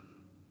happened.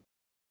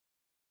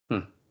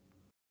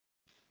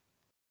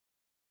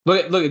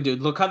 Look,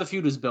 dude, look how the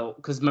feud was built.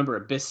 Because remember,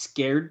 Abyss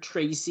scared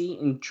Tracy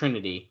and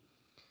Trinity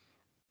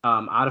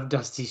out of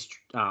Dusty's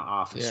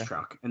office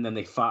truck, and then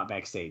they fought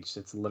backstage.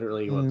 It's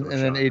literally what And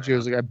then AJ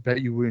was like, "I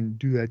bet you wouldn't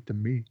do that to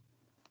me."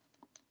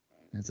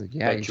 And it's like,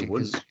 "Yeah,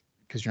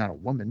 because you're not a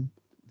woman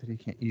that he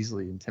can't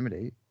easily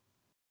intimidate."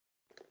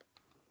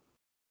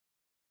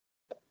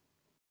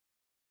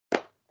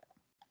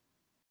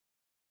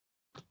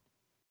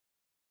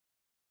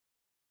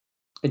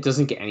 It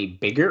doesn't get any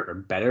bigger or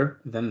better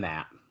than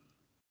that.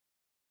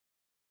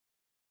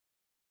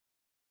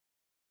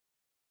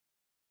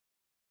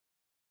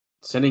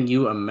 Sending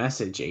you a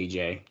message,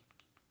 AJ.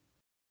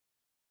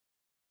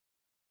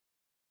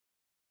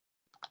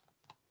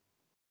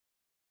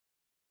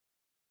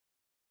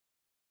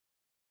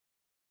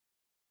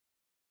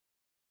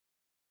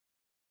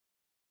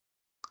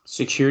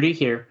 Security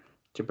here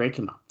to break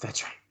him up.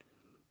 That's right.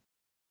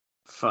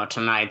 For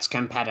tonight's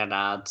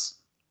competitors.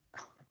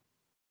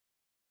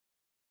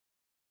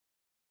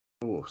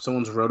 Oh,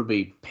 someone's road to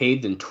be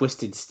paved in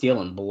twisted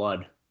steel and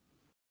blood.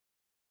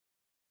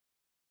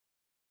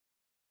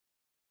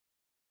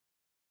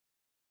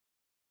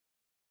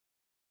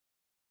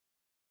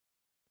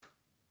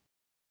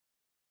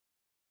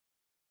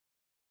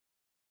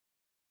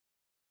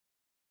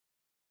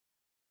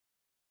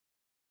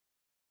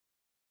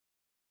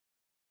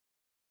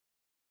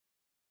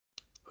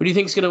 Who do you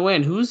think is going to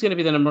win? Who's going to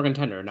be the number one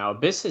contender? Now,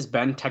 Abyss has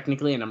been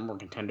technically a number one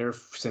contender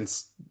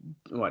since,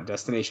 what,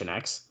 Destination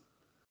X?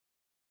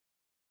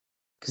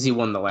 because he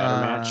won the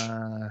ladder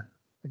match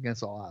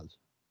Against all odds.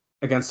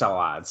 against all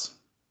odds.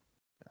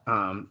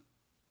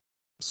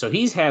 So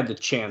he's had the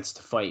chance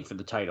to fight for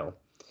the title.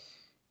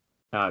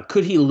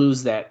 Could he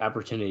lose that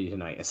opportunity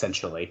tonight,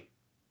 essentially?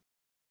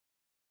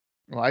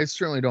 Well, I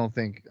certainly don't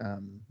think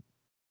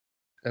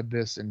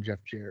Abyss and Jeff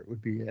Jarrett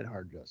would be at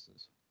hard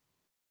justice.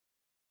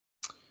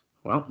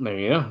 Well, there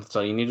you go. That's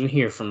all you need to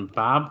hear from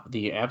Bob,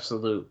 the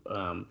absolute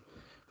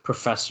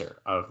professor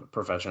of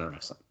professional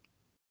wrestling.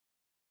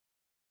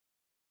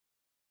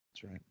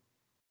 That's right.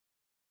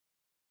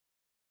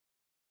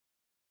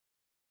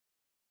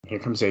 Here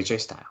comes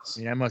AJ Styles.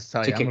 I must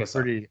tell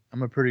you,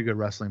 I'm a pretty good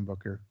wrestling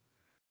booker.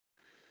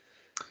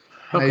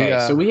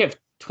 Okay, so we have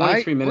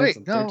 23 minutes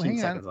and 13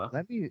 seconds left.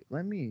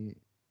 Let me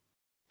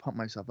pump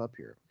myself up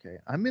here. Okay,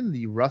 I'm in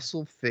the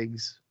Russell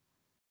Figs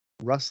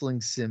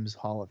Wrestling Sims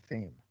Hall of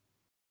Fame.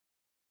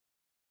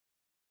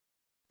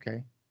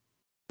 Okay.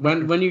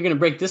 When are you going to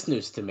break this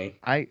news to me?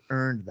 I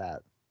earned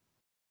that.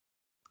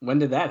 When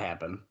did that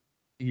happen?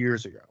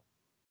 Years ago.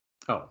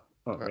 Oh,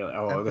 really?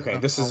 Oh, okay.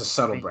 This is a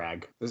subtle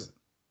brag.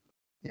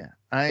 Yeah.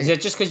 Is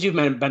it just because you've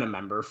been a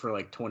member for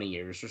like 20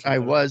 years or something? I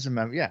was a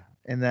member, yeah.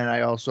 And then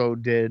I also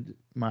did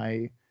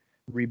my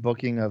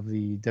rebooking of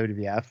the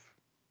WWF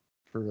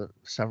for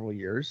several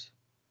years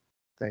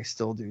that I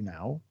still do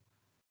now.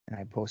 And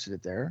I posted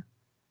it there.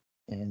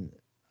 And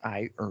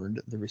I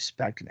earned the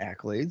respect and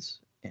accolades.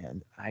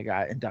 And I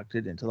got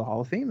inducted into the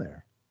Hall of Fame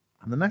there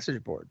on the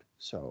message board.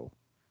 So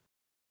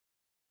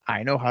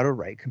I know how to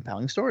write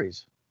compelling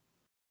stories.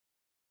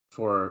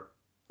 For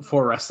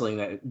wrestling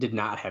that did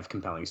not have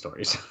compelling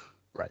stories.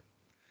 Right.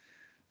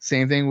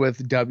 Same thing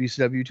with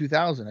WCW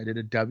 2000. I did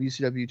a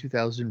WCW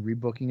 2000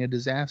 rebooking a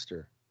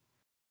disaster.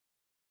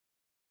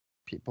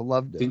 People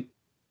loved it.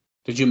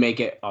 Did you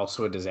make it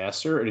also a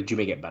disaster, or did you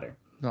make it better?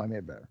 No, I made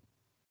it better.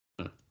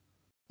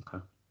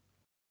 Okay.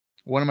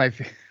 One of my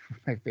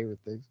favorite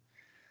things.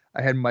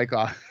 I had Mike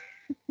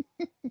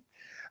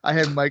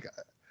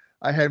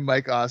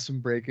Awesome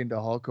break into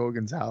Hulk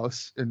Hogan's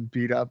house and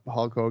beat up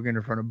Hulk Hogan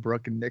in front of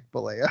Brooke and Nick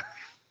Balea.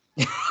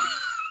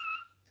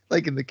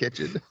 Like in the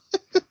kitchen.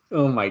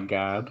 Oh my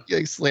God. He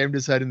like slammed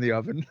his head in the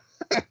oven.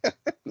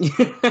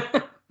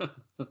 It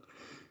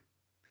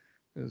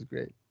was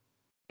great.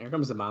 Here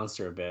comes the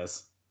Monster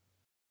Abyss.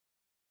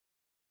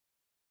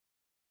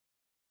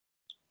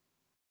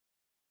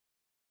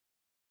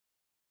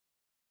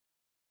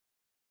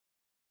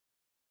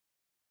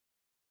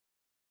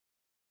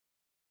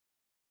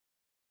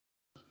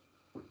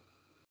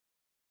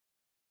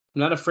 I'm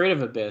not afraid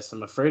of Abyss.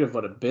 I'm afraid of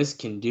what Abyss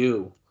can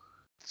do.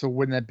 So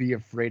wouldn't that be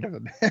afraid of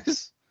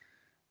Abyss?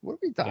 What are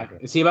we talking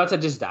about? Is he about to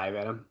just dive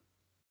at him?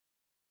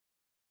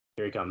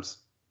 Here he comes.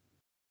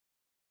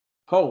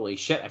 Holy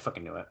shit, I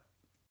fucking knew it.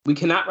 We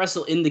cannot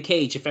wrestle in the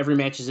cage if every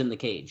match is in the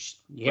cage.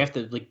 You have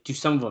to like do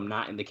some of them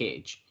not in the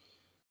cage.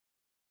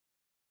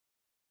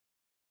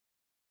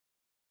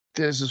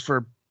 This is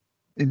for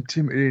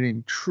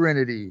intimidating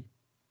Trinity.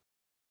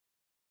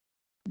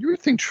 You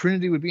would think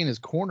Trinity would be in his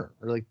corner,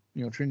 or like,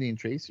 Trinity and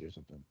Tracy or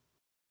something.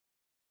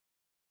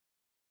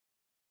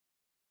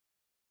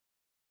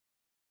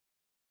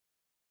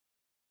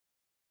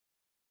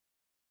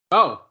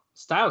 Oh,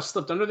 Styles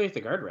slipped underneath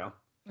the guardrail.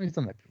 He's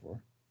done that before.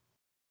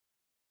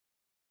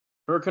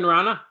 Hurricane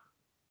Rana.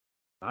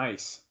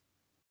 Nice.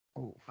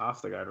 Oh,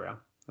 off the guardrail.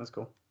 That's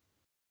cool.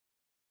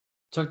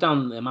 Took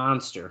down the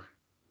monster.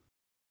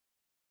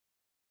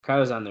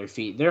 Crowd's on their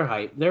feet. They're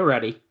hyped. They're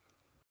ready.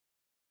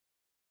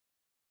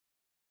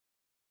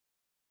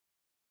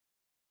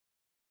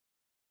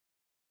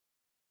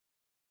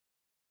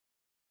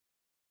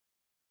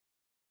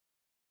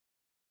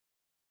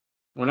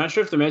 We're not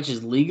sure if the match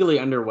is legally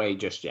underway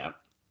just yet.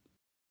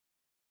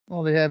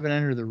 Well, they haven't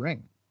entered the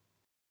ring.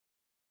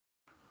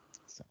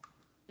 So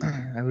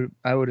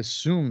I would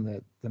assume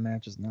that the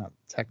match is not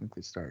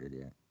technically started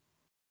yet.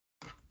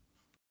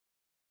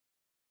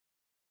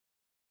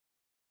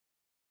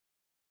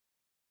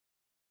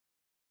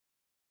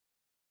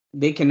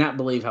 They cannot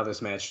believe how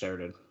this match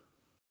started.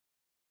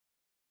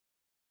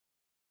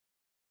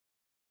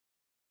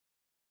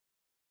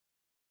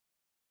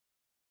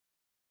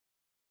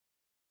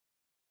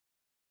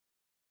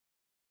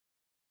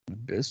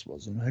 Abyss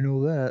wasn't. I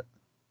know that.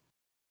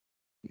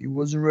 He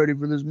wasn't ready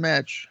for this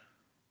match.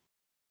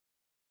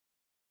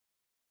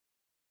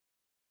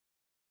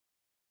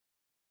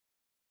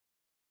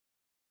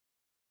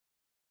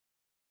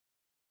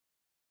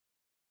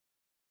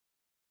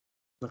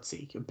 Let's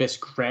see. Abyss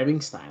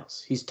grabbing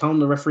Styles. He's telling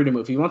the referee to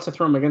move. He wants to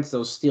throw him against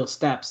those steel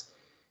steps.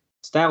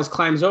 Styles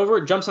climbs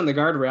over, jumps on the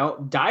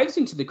guardrail, dives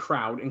into the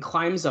crowd, and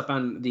climbs up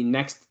on the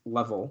next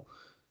level.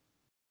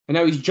 And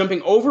now he's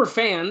jumping over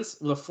fans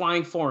with a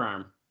flying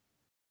forearm.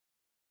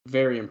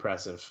 Very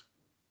impressive.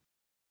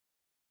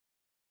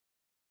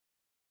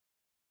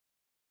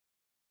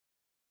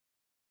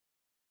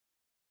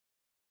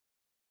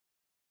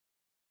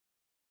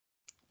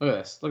 Look at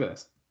this. Look at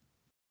this.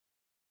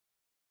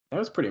 That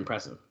was pretty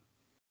impressive.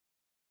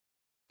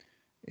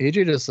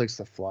 AJ just likes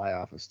to fly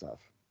off of stuff.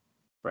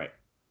 Right.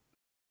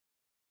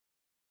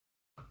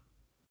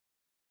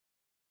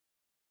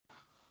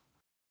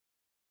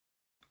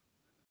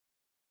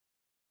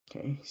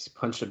 Okay, he's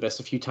punched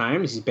Abyss a few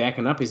times. He's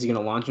backing up. Is he going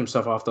to launch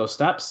himself off those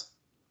steps?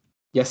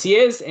 Yes, he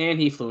is, and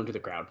he flew into the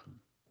crowd.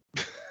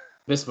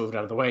 Abyss moved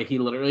out of the way. He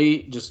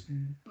literally just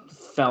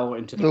fell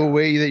into the crowd.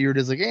 way that you're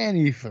just like, and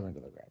he fell into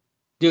the ground.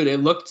 Dude, it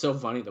looked so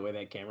funny the way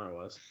that camera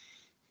was.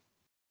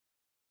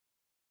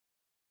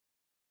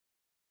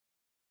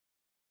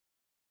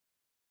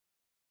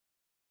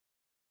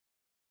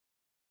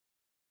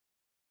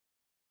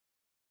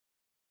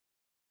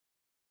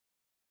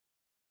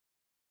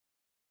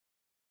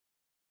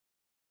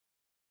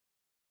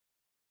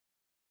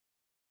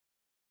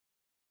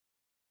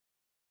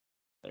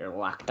 They're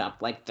locked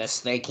up like this.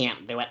 They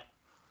can't do it.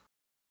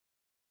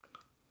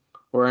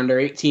 We're under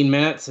 18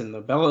 minutes, and the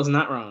bell is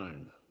not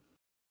rung.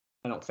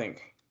 I don't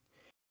think.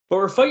 But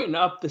we're fighting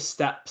up the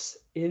steps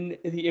in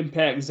the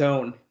Impact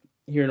Zone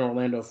here in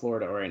Orlando,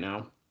 Florida right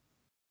now.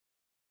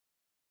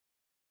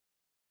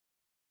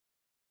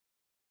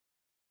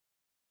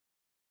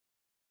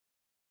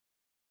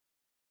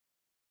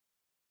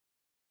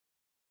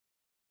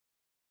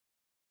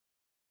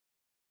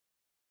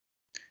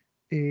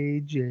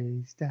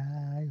 AJ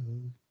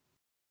Styles.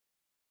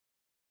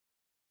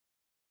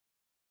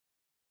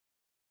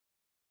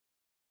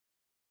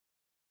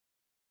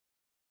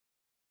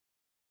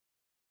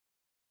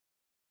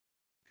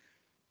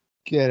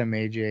 Get him,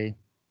 AJ.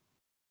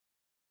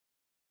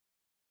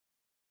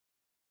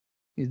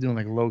 He's doing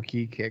like low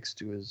key kicks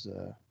to his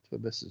to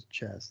Abyss's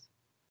chest.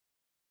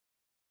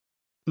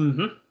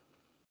 Mm-hmm.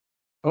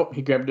 Oh,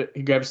 he grabbed it.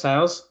 He grabbed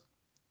Styles.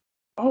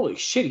 Holy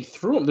shit! He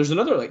threw him. There's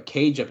another like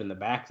cage up in the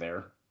back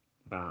there,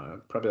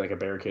 probably like a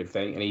barricade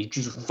thing, and he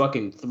just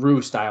fucking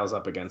threw Styles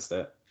up against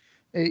it.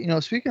 Hey, you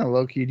know, speaking of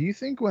low key, do you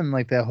think when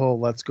like that whole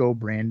 "Let's Go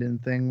Brandon"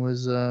 thing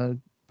was a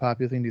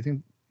popular thing, do you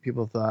think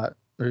people thought,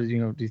 or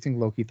do you think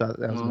Loki thought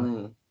that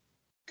was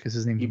because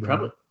his name's He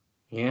Brandon?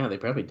 probably, yeah, they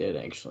probably did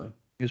actually.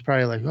 He was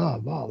probably like, "Oh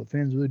wow, the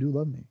fans really do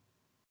love me."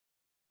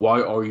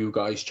 Why are you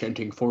guys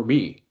chanting for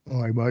me?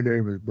 Like, my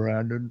name is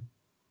Brandon.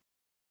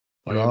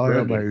 I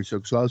am a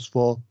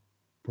successful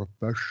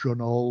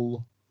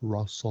professional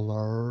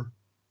wrestler.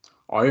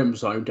 I am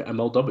signed to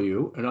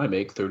MLW, and I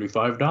make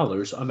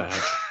 $35 a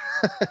match.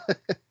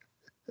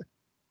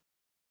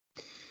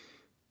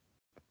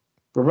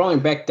 We're rolling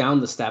back down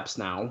the steps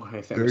now.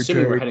 I think.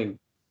 Assuming we're heading.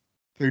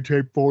 They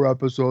tape 4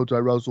 episodes. I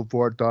wrestle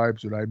 4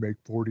 times, and I make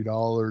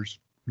 $40,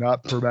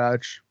 not per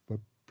match, but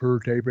per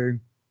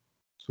taping.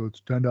 So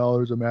it's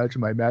 $10 a match,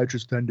 and my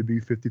matches tend to be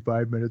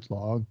 55 minutes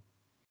long.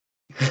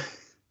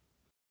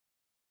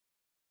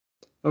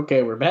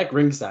 Okay, we're back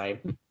ringside.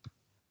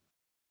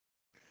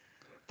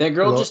 That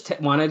girl just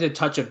wanted to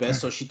touch Abyss,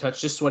 so she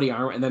touched his sweaty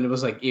arm, and then it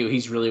was like, ew,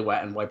 he's really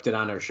wet, and wiped it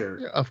on her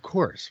shirt. Yeah, of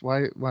course.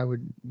 Why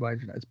would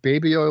you not? It's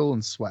baby oil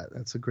and sweat.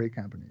 That's a great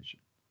combination.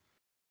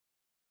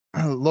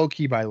 Low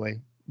key, by the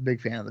way,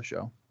 big fan of the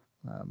show.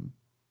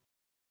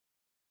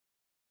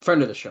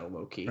 Friend of the show,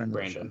 low key,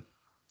 Brandon.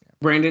 Yeah.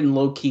 Brandon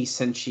Low Key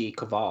Senshi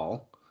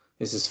Kaval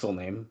is his full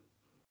name.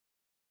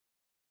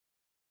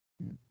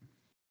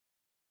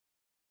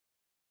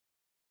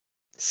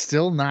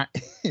 Still not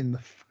in the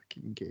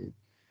fucking game.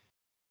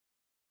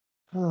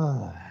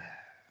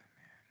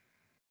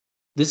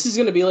 This is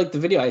going to be like the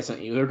video I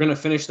sent you. They're going to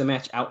finish the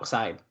match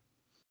outside.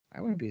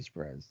 I wouldn't be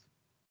surprised.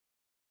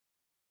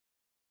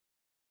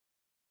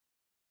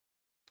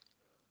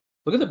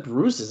 Look at the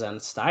bruises on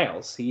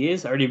Styles. He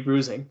is already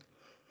bruising.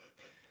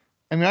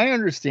 I mean, I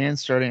understand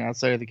starting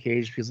outside of the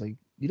cage because, like,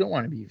 you don't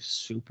want to be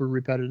super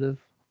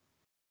repetitive.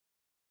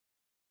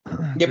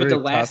 Yeah, but the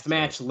last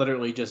match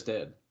literally just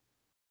did.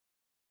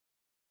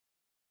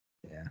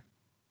 Yeah.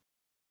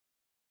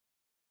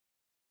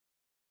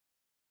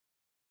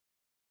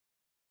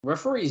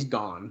 Referee's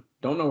gone.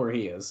 Don't know where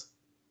he is.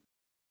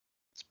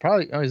 It's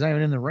probably he's not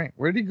even in the ring.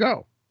 Where did he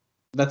go?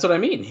 That's what I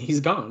mean. He's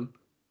gone.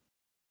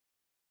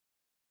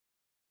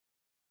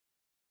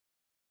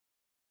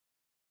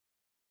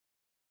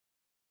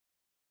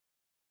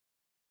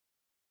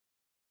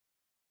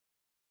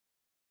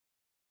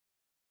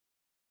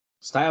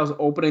 Styles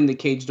opening the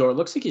cage door.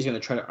 Looks like he's going to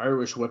try to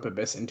Irish whip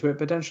Abyss into it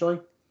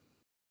potentially.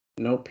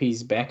 Nope,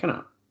 he's backing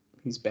up.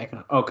 He's backing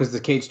up. Oh, because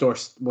the cage door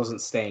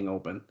wasn't staying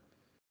open.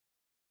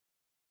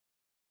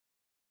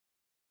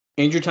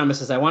 Andrew Thomas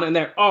says, I want in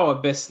there. Oh,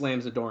 Abyss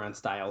slams the door on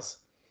Styles.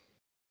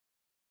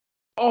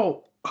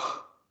 Oh.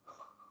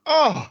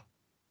 Oh.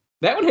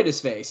 That one hit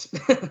his face.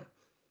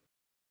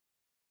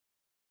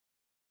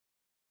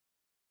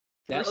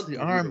 That's the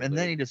arm, and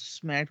then he just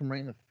smacked him right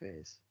in the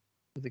face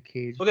with the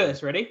cage. Look at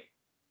this. Ready?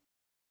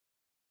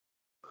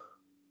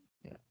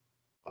 Yeah.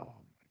 Oh,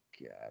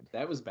 my God.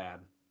 That was bad.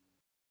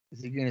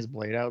 Is he getting his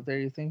blade out there,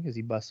 you think? Is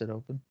he busted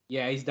open?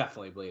 Yeah, he's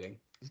definitely bleeding.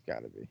 He's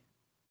got to be.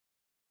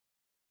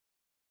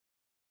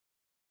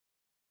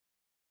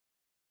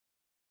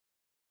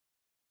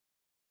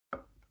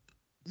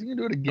 Is he going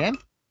to do it again?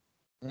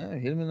 Yeah,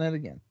 hit him in that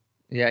again.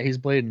 Yeah, he's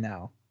bleeding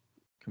now.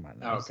 Come on.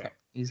 Now. Okay.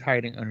 He's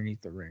hiding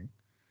underneath the ring.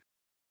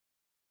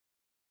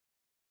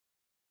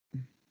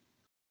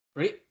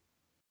 Ready?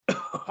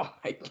 Oh,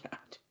 my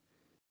God.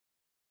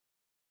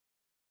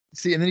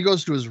 See, and then he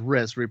goes to his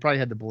wrist where he probably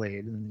had the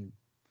blade. And then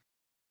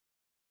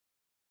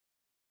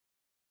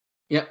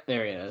Yep,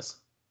 there he is.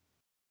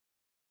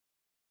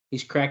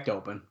 He's cracked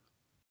open.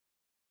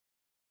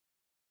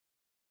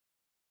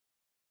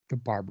 The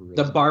barbarism.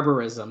 The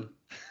barbarism.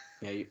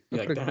 Yeah, you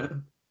like that?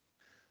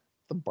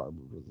 The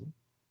barbarism.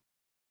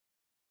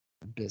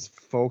 Just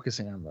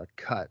focusing on the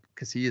cut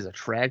because he is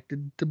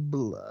attracted to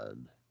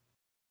blood.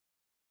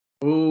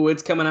 Ooh,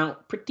 it's coming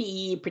out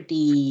pretty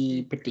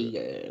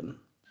good.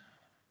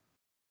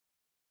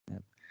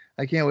 Yep.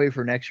 I can't wait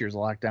for next year's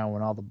lockdown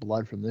when all the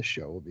blood from this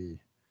show will be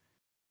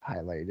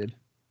highlighted.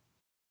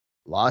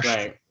 Lost.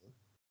 Right.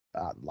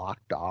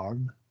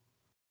 Lockdown.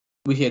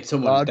 We had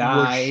someone Blood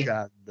die. was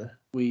shed.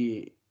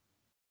 We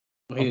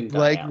A didn't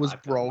leg die was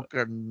lockdown,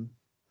 broken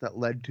that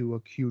led to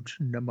acute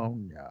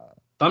pneumonia.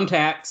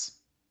 Thumbtacks.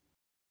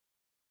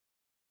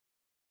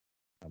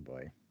 Oh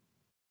boy.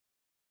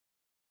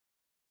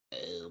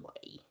 Oh boy.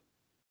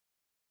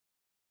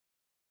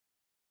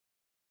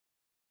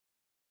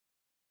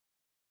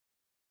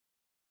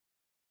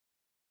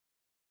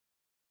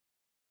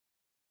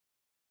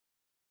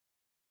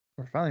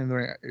 We're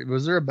finally.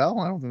 Was there a bell?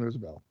 I don't think there was a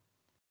bell.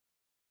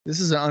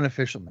 This is an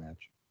unofficial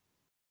match.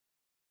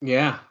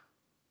 Yeah.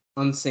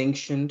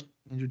 Unsanctioned.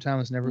 Andrew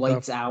Thomas never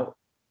Lights thought. out.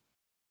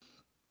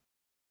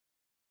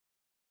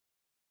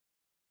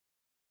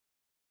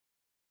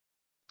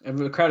 And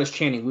the crowd is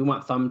chanting, "We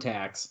want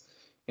thumbtacks."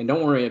 And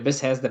don't worry, Abyss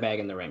has the bag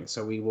in the ring,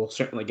 so we will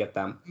certainly get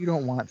them. You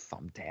don't want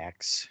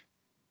thumbtacks.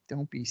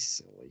 Don't be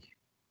silly.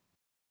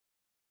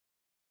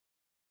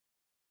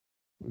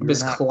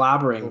 Abyss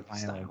clobbering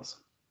Styles.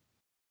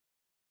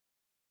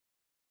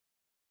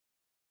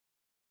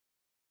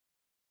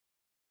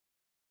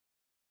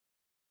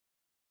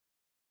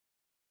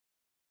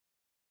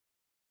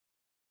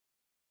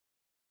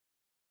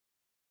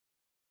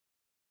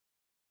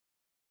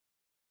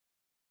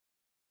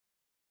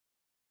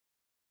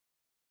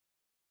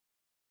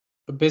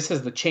 Abyss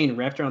has the chain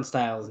wrapped around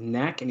Styles'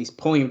 neck, and he's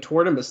pulling him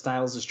toward him, but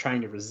Styles is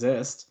trying to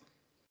resist.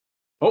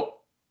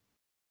 Oh!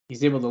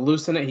 He's able to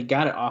loosen it. He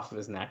got it off of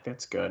his neck.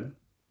 That's good.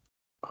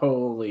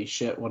 Holy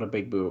shit, what a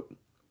big boot.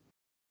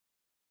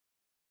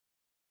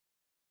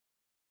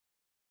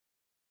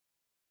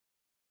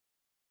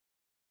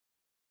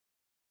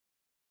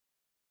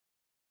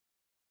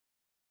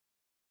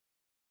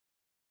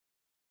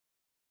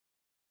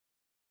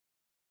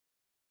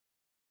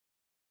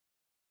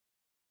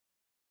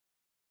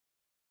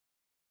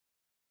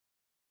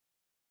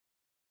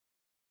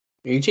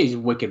 AJ's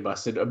wicked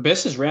busted.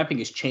 Abyss is wrapping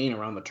his chain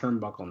around the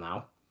turnbuckle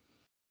now.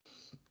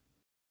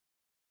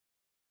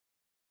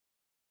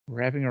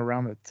 Wrapping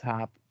around the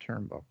top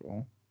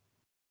turnbuckle.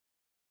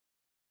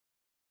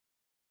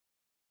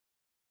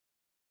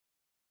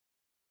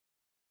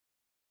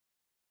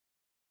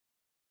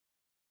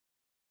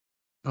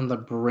 On the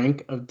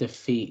brink of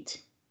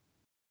defeat.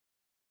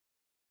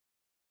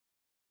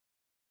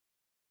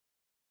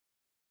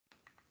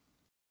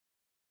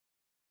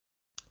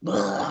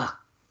 Blah.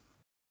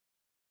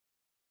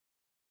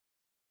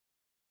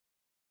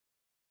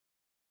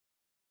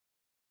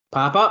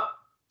 Pop up.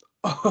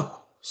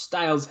 Oh,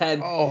 Styles' head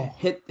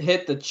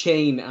hit the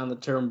chain on the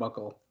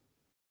turnbuckle.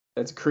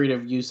 That's a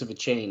creative use of a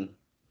chain.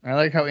 I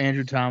like how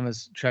Andrew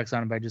Thomas checks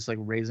on him by just like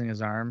raising his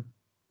arm.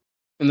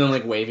 And then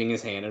like waving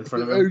his hand in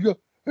front of him.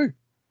 Hey,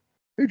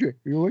 AJ,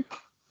 you awake?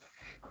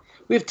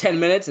 We have 10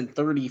 minutes and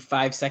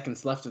 35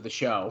 seconds left of the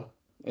show.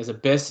 As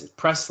Abyss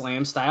press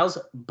slam Styles,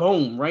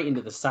 boom, right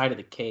into the side of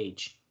the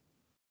cage.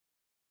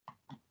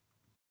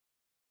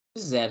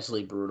 This is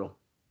absolutely brutal.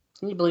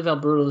 Can you believe how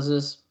brutal this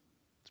is?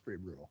 It's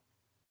pretty brutal.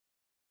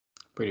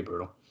 Pretty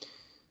brutal.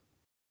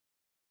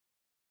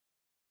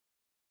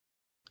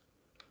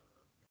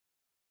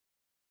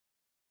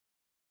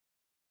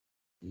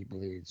 He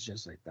bleeds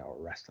just like the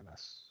rest of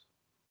us.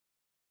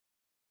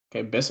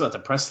 Okay, Abyss about to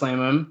press slam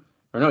him.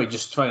 Or no, he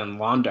just fucking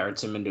lawn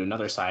darts him into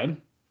another side.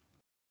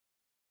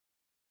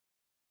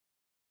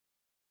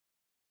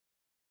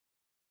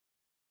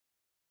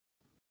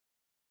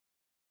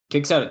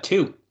 Kicks out at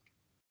 2.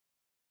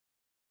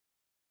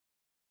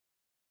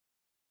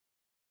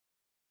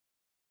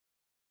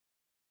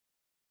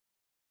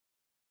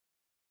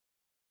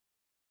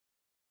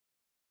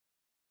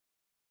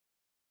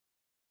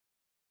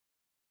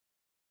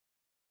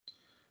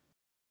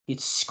 He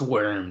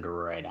squirmed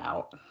right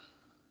out.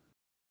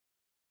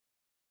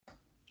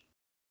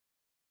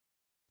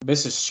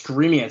 Abyss is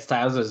screaming at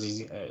Styles as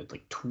he's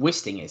like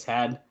twisting his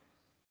head.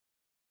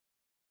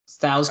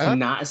 Styles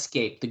cannot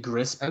escape the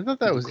grasp. I thought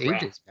that was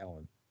AJ's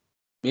yelling.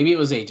 Maybe it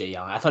was AJ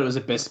yelling. I thought it was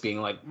Abyss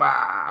being like,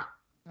 bah!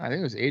 I think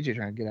it was AJ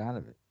trying to get out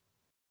of it.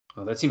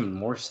 Oh, that's even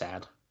more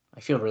sad. I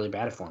feel really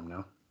bad for him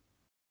now.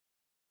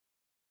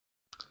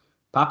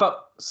 Pop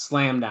up,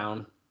 slam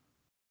down.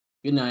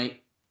 Good night.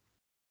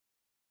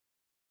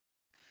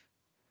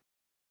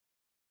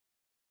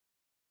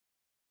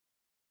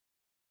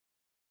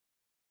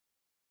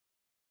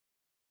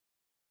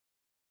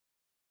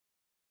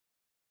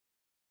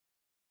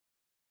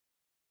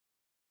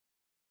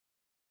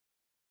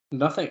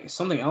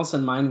 Something else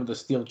in mind with the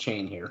steel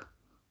chain here.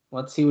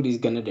 Let's see what he's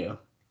gonna do.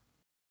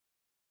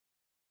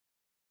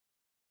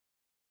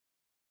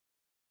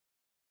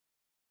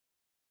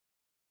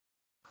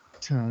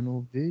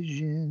 Tunnel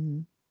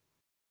vision.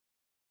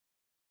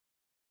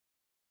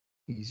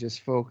 He's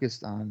just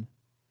focused on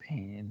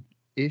pain,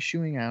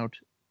 issuing out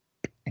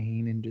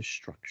pain and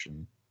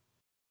destruction.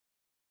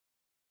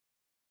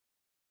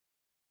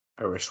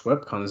 Irish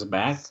whip comes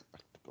back.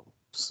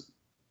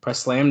 Press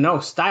slam. No.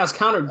 Styles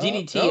counter.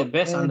 DDT.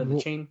 Abyss onto the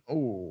chain.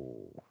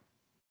 Oh.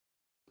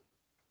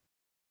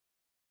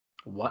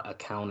 What a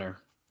counter.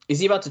 Is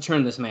he about to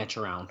turn this match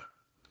around?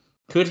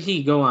 Could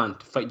he go on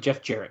to fight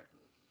Jeff Jarrett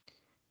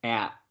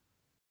at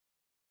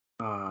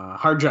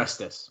Hard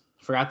Justice?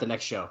 Forgot the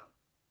next show.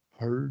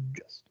 Hard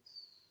Justice.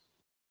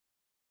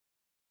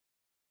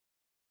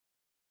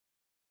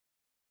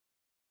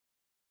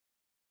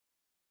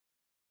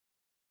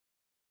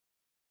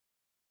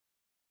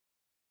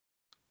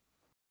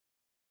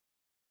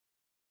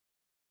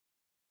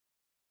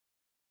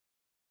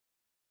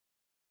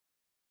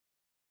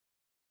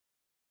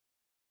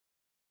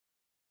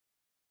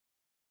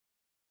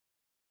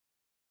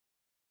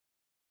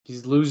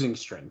 He's losing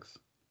strength.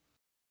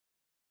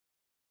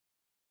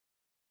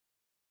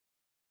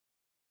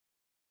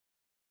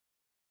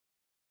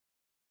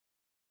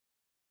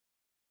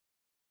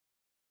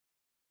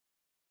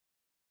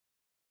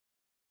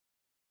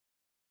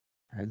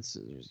 Head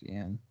scissors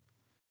again.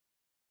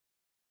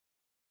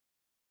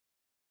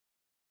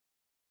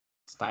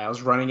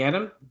 Styles running at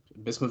him.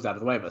 Abyss moved out of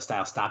the way, but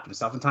Styles stopped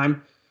himself in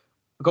time.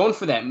 Going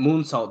for that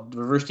moonsault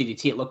reverse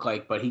DDT, it looked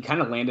like, but he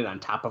kind of landed on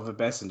top of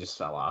Abyss and just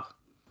fell off.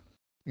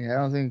 Yeah,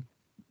 I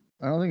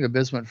don't think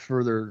Abyss went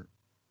far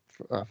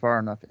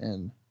enough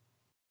in.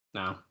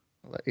 No.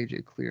 I'll let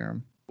AJ clear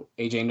him.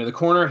 AJ into the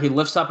corner. He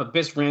lifts up.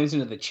 Abyss runs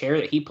into the chair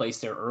that he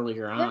placed there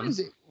earlier on.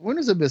 When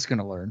is Abyss going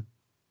to learn?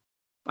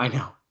 I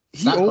know.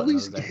 He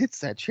always hits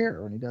that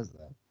chair when he does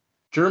that.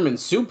 German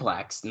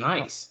suplex.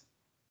 Nice.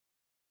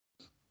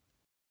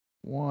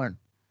 1,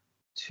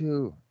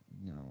 2,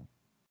 no.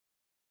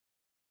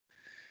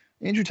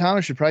 Andrew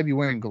Thomas should probably be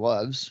wearing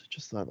gloves.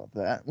 Just thought about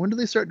that. When do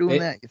they start doing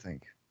that, you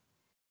think?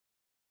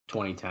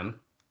 2010.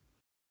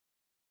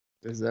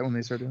 Is that when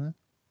they start doing that?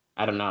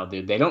 I don't know,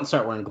 dude. They don't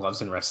start wearing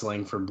gloves in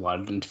wrestling for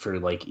blood and for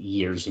like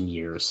years and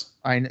years.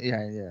 Yeah.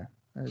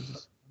 I was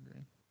just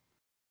wondering.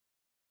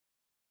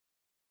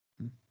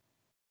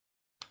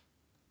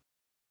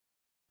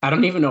 I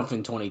don't even know if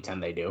in 2010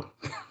 they do.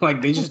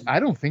 Like they just. I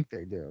don't think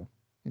they do.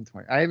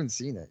 I haven't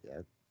seen it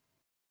yet.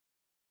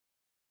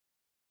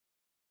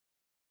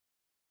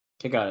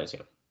 Kick out at 2.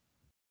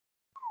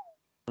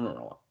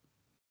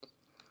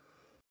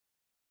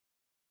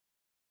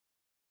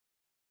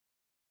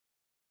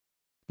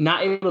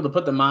 Not able to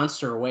put the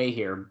monster away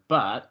here,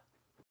 but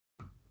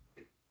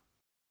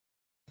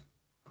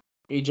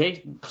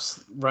AJ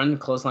run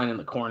clothesline in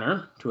the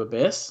corner to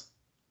Abyss.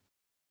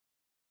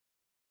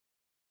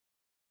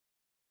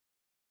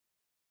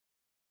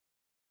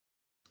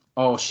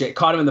 Oh shit!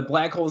 Caught him in the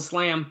black hole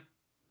slam.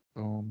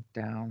 Boom,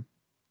 down.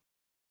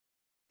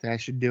 That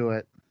should do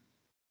it.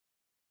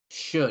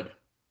 Should.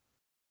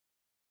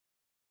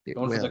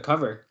 Going for the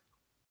cover.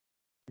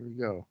 Here we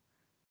go.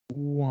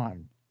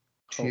 1,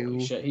 2.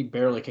 Holy shit, he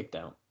barely kicked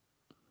out.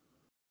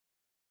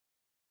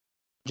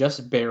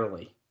 Just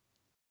barely.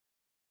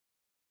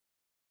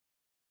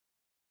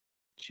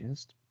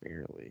 Just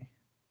barely.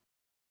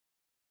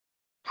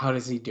 How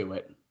does he do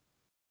it?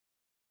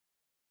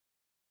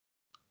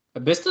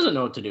 Abyss doesn't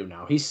know what to do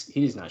now.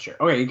 He's not sure.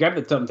 Okay, he grabbed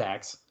the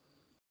thumbtacks.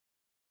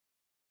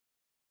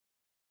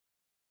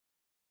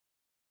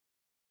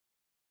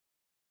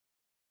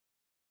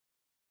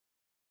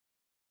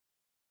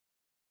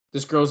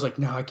 This girl's like,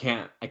 no, I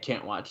can't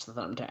watch the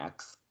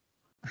thumbtacks.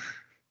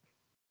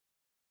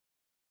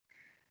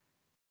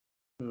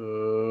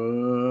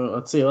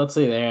 Let's see.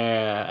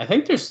 There, I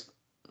think it's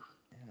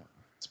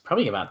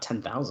probably about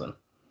 10,000.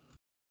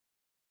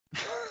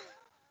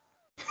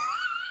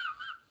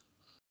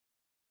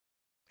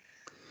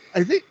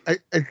 I think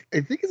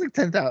it's like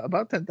 10,000,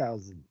 about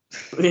 10,000.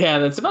 Yeah,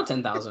 that's about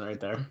 10,000 right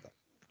there.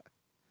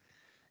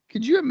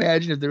 Could you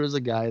imagine if there was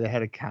a guy that had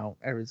to count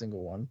every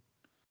single one?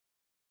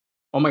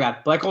 Oh my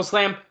god, black hole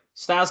slam,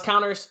 Styles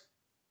counters.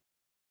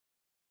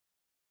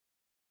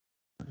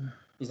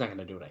 He's not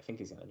gonna do what I think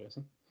he's gonna do, is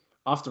he?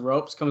 Off the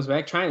ropes, comes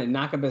back, trying to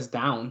knock Abyss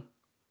down.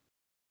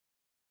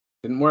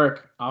 Didn't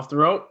work. Off the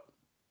rope.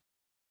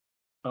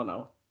 Oh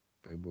no.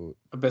 Big boot.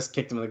 Abyss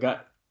kicked him in the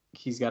gut.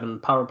 He's got him in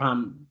power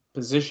palm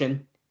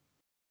position.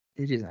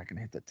 AJ's not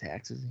gonna hit the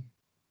tax, is he?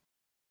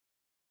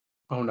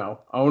 Oh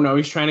no,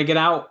 he's trying to get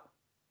out.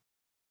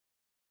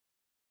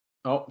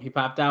 Oh, he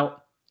popped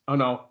out. Oh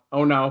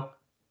no.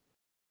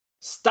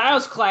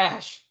 Styles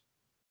Clash.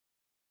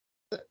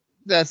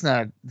 That's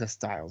not the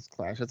Styles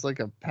Clash. It's like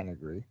a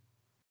pedigree.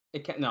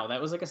 No, that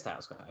was like a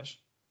Styles Clash.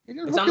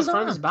 It's on the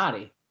front of his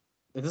body.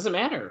 It doesn't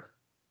matter.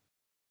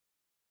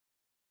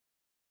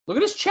 Look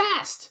at his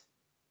chest.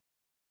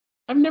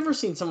 I've never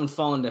seen someone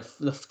fall into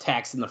the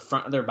tax in the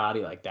front of their body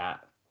like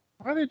that.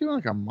 Why are they doing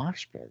like a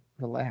mosh pit?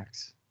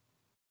 Relax.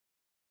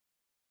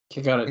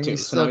 Kick out at 2.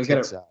 So now he's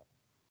got to.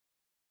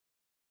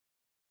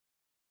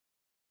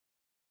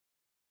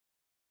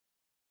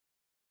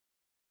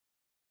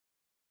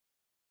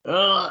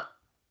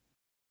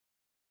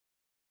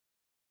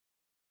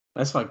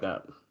 That's fucked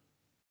up.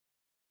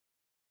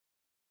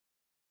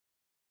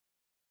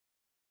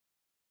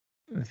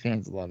 The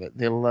fans love it.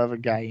 They love a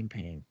guy in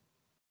pain.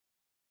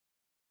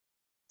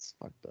 It's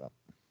fucked up.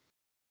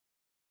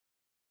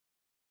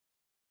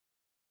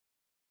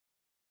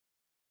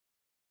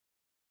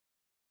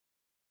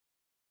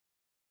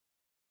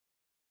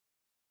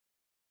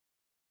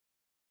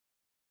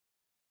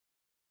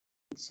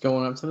 He's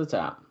going up to the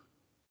top.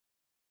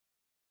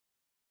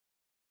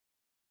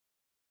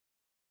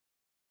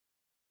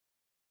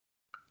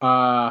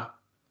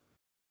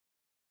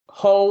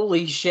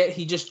 Holy shit,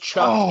 he just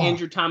chucked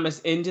Andrew Thomas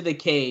into the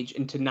cage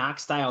and to knock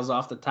Styles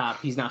off the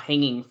top. He's now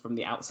hanging from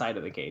the outside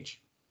of the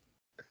cage.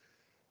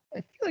 I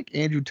feel like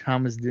Andrew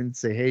Thomas didn't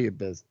say, hey,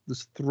 Abyss,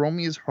 just throw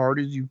me as hard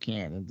as you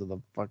can into the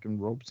fucking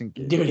ropes and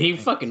cage. Dude, he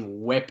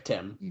fucking whipped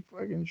him. He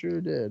fucking sure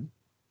did.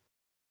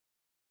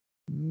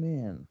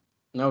 Man.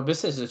 No,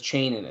 Abyss has a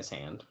chain in his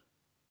hand.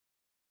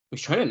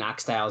 He's trying to knock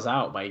Styles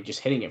out by just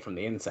hitting it from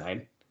the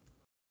inside.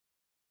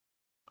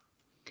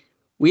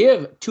 We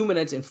have 2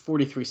 minutes and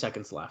 43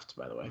 seconds left,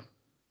 by the way.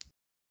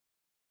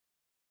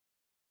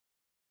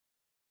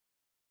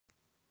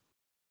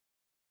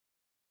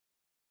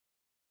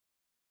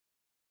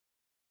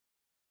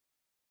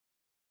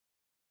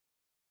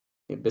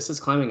 Abyss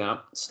is climbing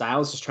up.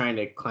 Styles is trying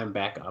to climb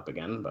back up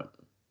again, but...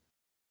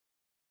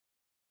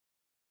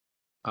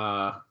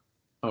 oh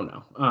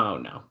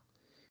no.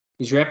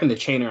 He's wrapping the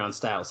chain around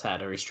Styles'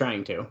 head, or he's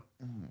trying to.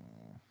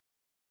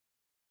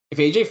 If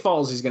AJ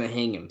falls, he's going to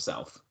hang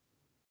himself.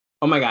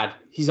 Oh my god,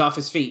 he's off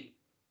his feet.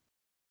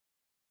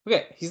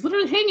 Okay, he's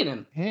literally hanging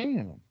him. Hanging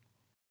him.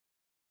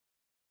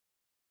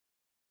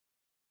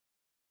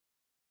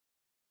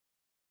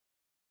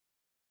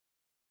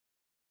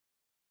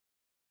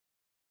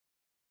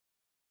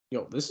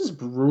 Yo, this is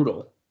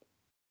brutal.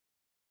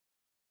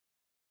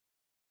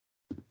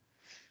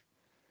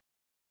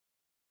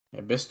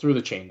 Abyss threw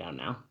the chain down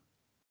now.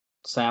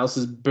 Styles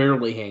is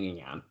barely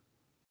hanging on.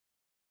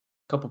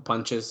 Couple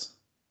punches.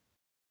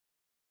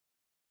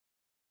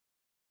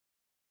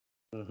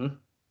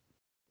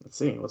 Let's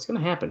see. What's going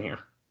to happen here?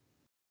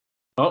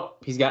 Oh,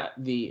 he's got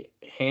the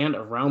hand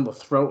around the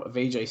throat of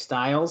AJ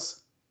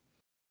Styles.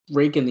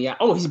 Raking the...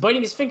 Oh, he's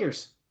biting his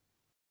fingers.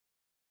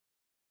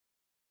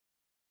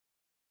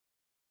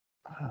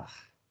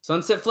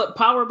 Sunset flip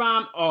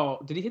powerbomb. Oh,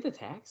 did he hit the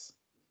tags?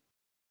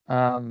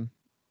 No.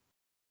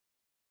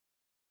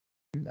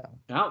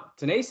 No,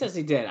 Tanay says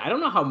he did. I don't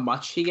know how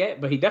much he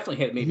get, but he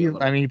definitely hit maybe a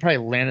little. I mean, he probably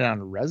landed on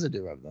a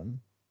residue of them.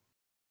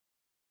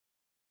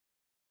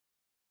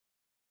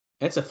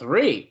 It's a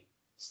 3.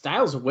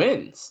 Styles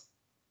wins.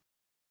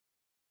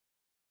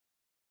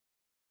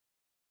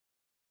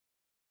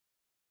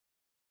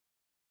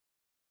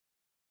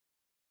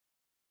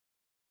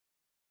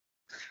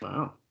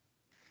 Wow.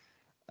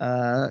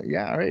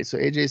 Yeah, all right. So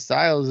AJ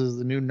Styles is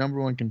the new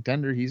 #1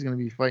 contender. He's going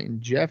to be fighting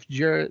Jeff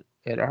Jarrett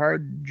at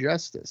Hard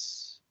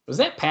Justice. Was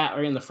that Pat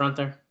right in the front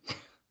there?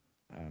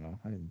 I don't know.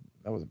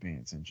 I wasn't paying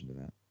attention to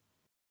that.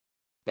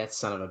 That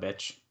son of a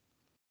bitch.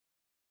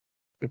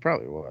 It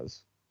probably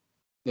was.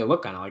 They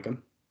look kind of like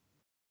him.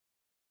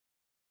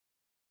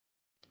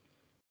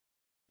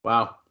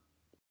 Wow.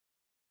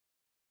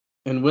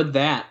 And with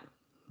that,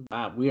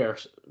 we are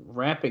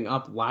wrapping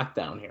up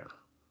Lockdown here.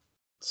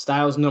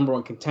 Styles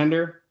 #1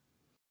 contender.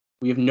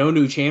 We have no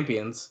new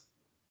champions,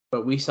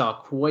 but we saw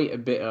quite a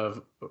bit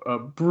of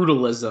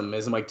brutalism,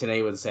 as Mike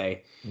Tenay would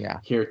say,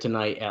 here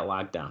tonight at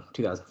Lockdown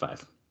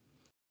 2005.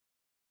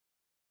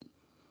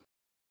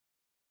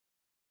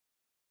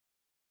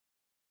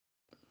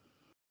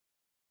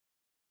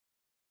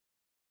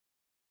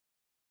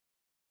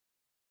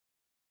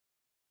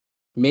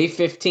 May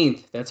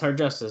 15th, that's Hard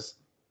Justice.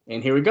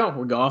 And here we go.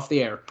 We'll go off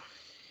the air.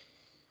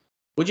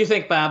 What'd you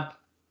think, Bob?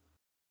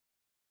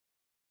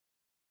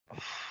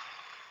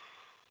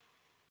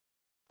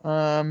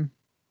 I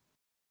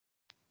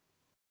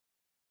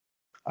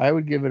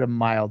would give it a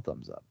mild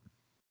thumbs up.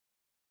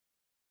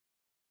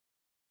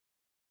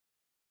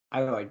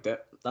 I liked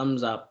it.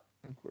 Thumbs up.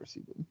 Of course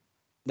he did.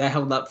 That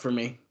held up for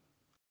me.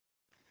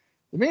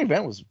 The main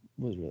event was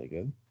really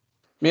good.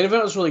 Main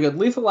event was really good.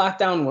 Lethal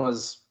Lockdown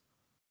was...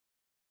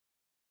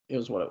 It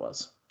was what it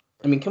was.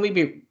 I mean, can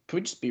we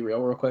just be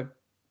real quick?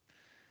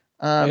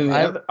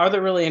 Are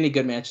there really any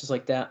good matches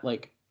like that?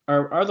 Like,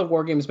 are the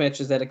War Games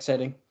matches that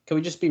exciting? Can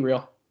we just be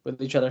real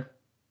with each other?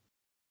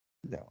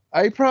 No.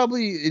 I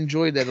probably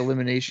enjoyed that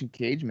Elimination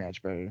Cage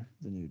match better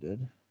than you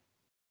did.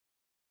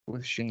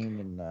 With Shane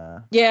and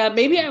Yeah,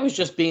 maybe I was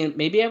just being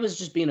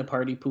a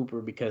party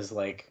pooper because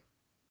like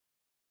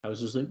I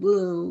was just like,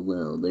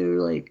 well, they're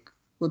like,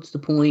 what's the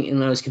point?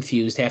 And I was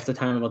confused half the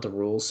time about the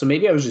rules. So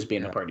maybe I was just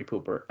being a party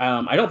pooper.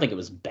 I don't think it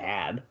was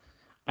bad.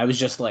 I was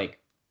just like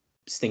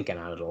stinking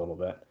on it a little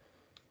bit.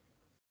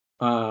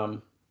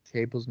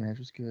 Tables match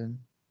was good.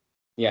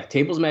 Yeah,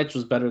 Tables match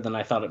was better than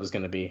I thought it was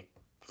going to be.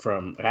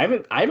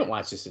 I haven't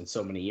watched this in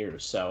so many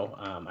years, so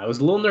I was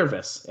a little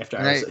nervous after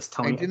I was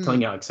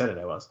telling you how excited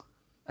I was.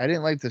 I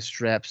didn't like the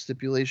strap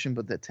stipulation,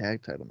 but the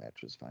tag title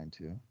match was fine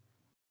too.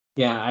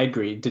 Yeah, I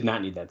agree. Did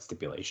not need that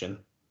stipulation.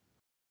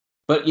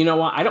 But you know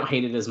what? I don't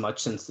hate it as much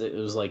since it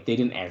was like they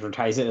didn't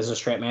advertise it as a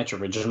strap match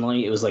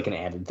originally. It was like an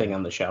added thing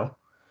on the show.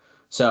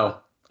 So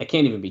I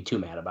can't even be too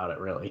mad about it,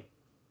 really.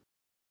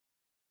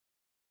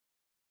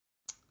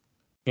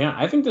 Yeah,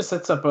 I think this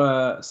sets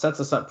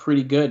us up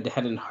pretty good to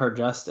head in Hard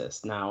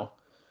Justice. Now,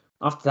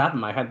 off the top of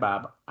my head,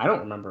 Bob, I don't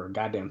remember a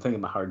goddamn thing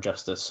about Hard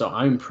Justice, so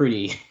I'm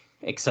pretty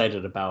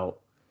excited about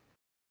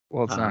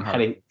Well, it's not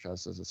heading. hard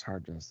justice. It's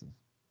hard justice.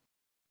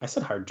 I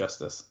said Hard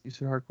Justice. You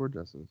said hardcore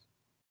justice.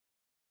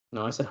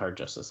 No, I said Hard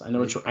Justice. I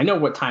know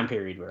what time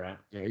period we're at.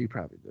 Yeah, you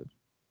probably did.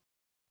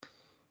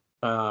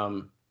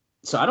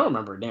 So I don't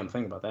remember a damn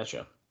thing about that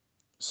show.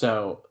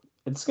 So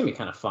it's gonna be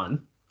kind of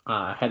fun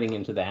heading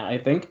into that, I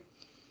think.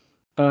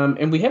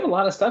 And we have a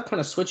lot of stuff kind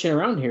of switching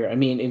around here. I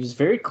mean, it was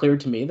very clear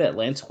to me that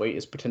Lance Hoyt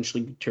is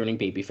potentially turning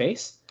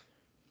babyface.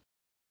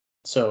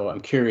 So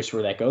I'm curious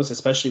where that goes,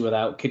 especially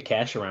without Kid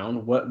Cash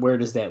around. Where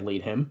does that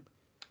lead him?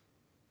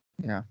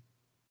 Yeah.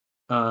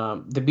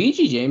 The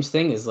BG James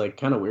thing is like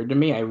kind of weird to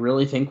me. I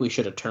really think we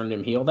should have turned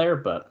him heel there,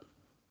 but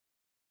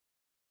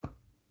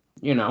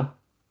you know.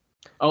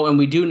 Oh, and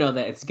we do know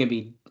that it's gonna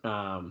be.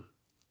 I'm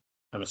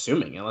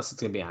assuming, unless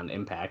it's gonna be on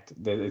Impact,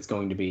 that it's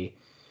going to be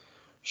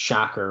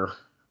Shocker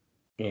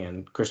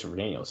and Christopher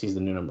Daniels. He's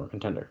the new number one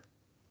contender.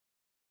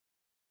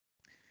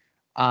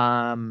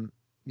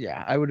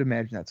 Yeah, I would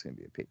imagine that's going to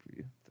be a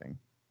pay-per-view thing.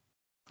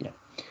 Yeah.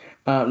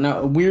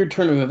 Now, a weird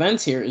turn of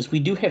events here is we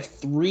do have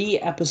 3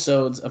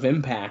 episodes of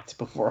Impact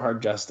before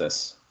Hard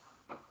Justice.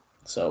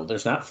 So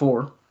there's not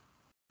 4.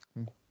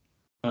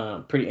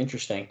 Pretty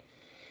interesting.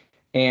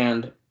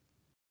 And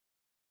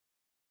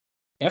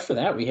after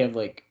that, we have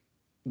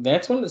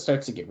that's when it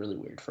starts to get really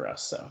weird for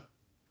us. So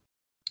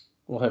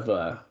we'll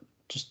have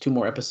just 2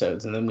 more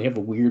episodes, and then we have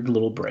a weird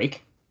little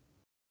break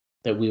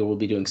that we will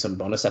be doing some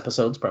bonus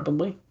episodes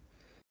probably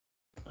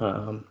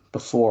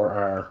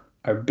before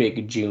our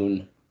big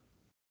June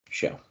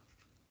show.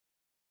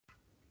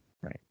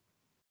 Right.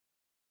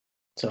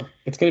 So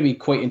it's going to be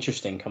quite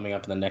interesting coming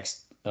up in the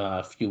next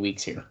few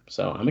weeks here.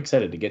 So I'm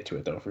excited to get to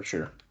it, though, for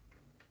sure.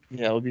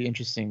 Yeah, it'll be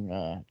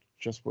interesting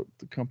just what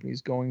the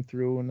company's going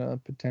through in a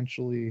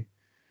potentially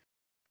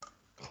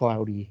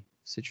cloudy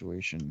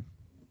situation.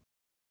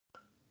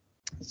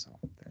 So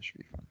that should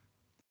be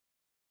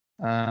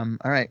fun.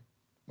 All right.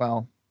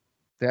 Well,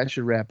 that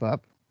should wrap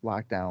up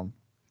Lockdown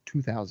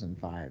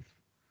 2005.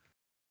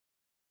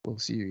 We'll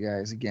see you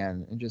guys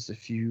again in just a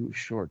few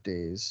short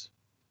days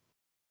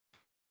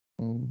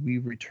when we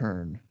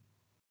return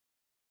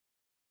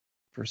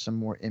for some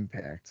more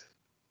Impact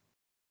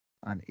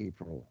on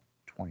April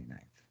 29th.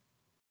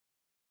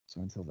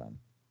 So until then,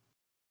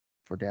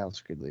 for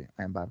Dallas Gridley,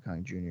 I am Bob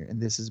Conley Jr.,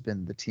 and this has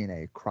been the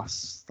TNA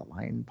Cross the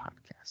Line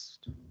podcast.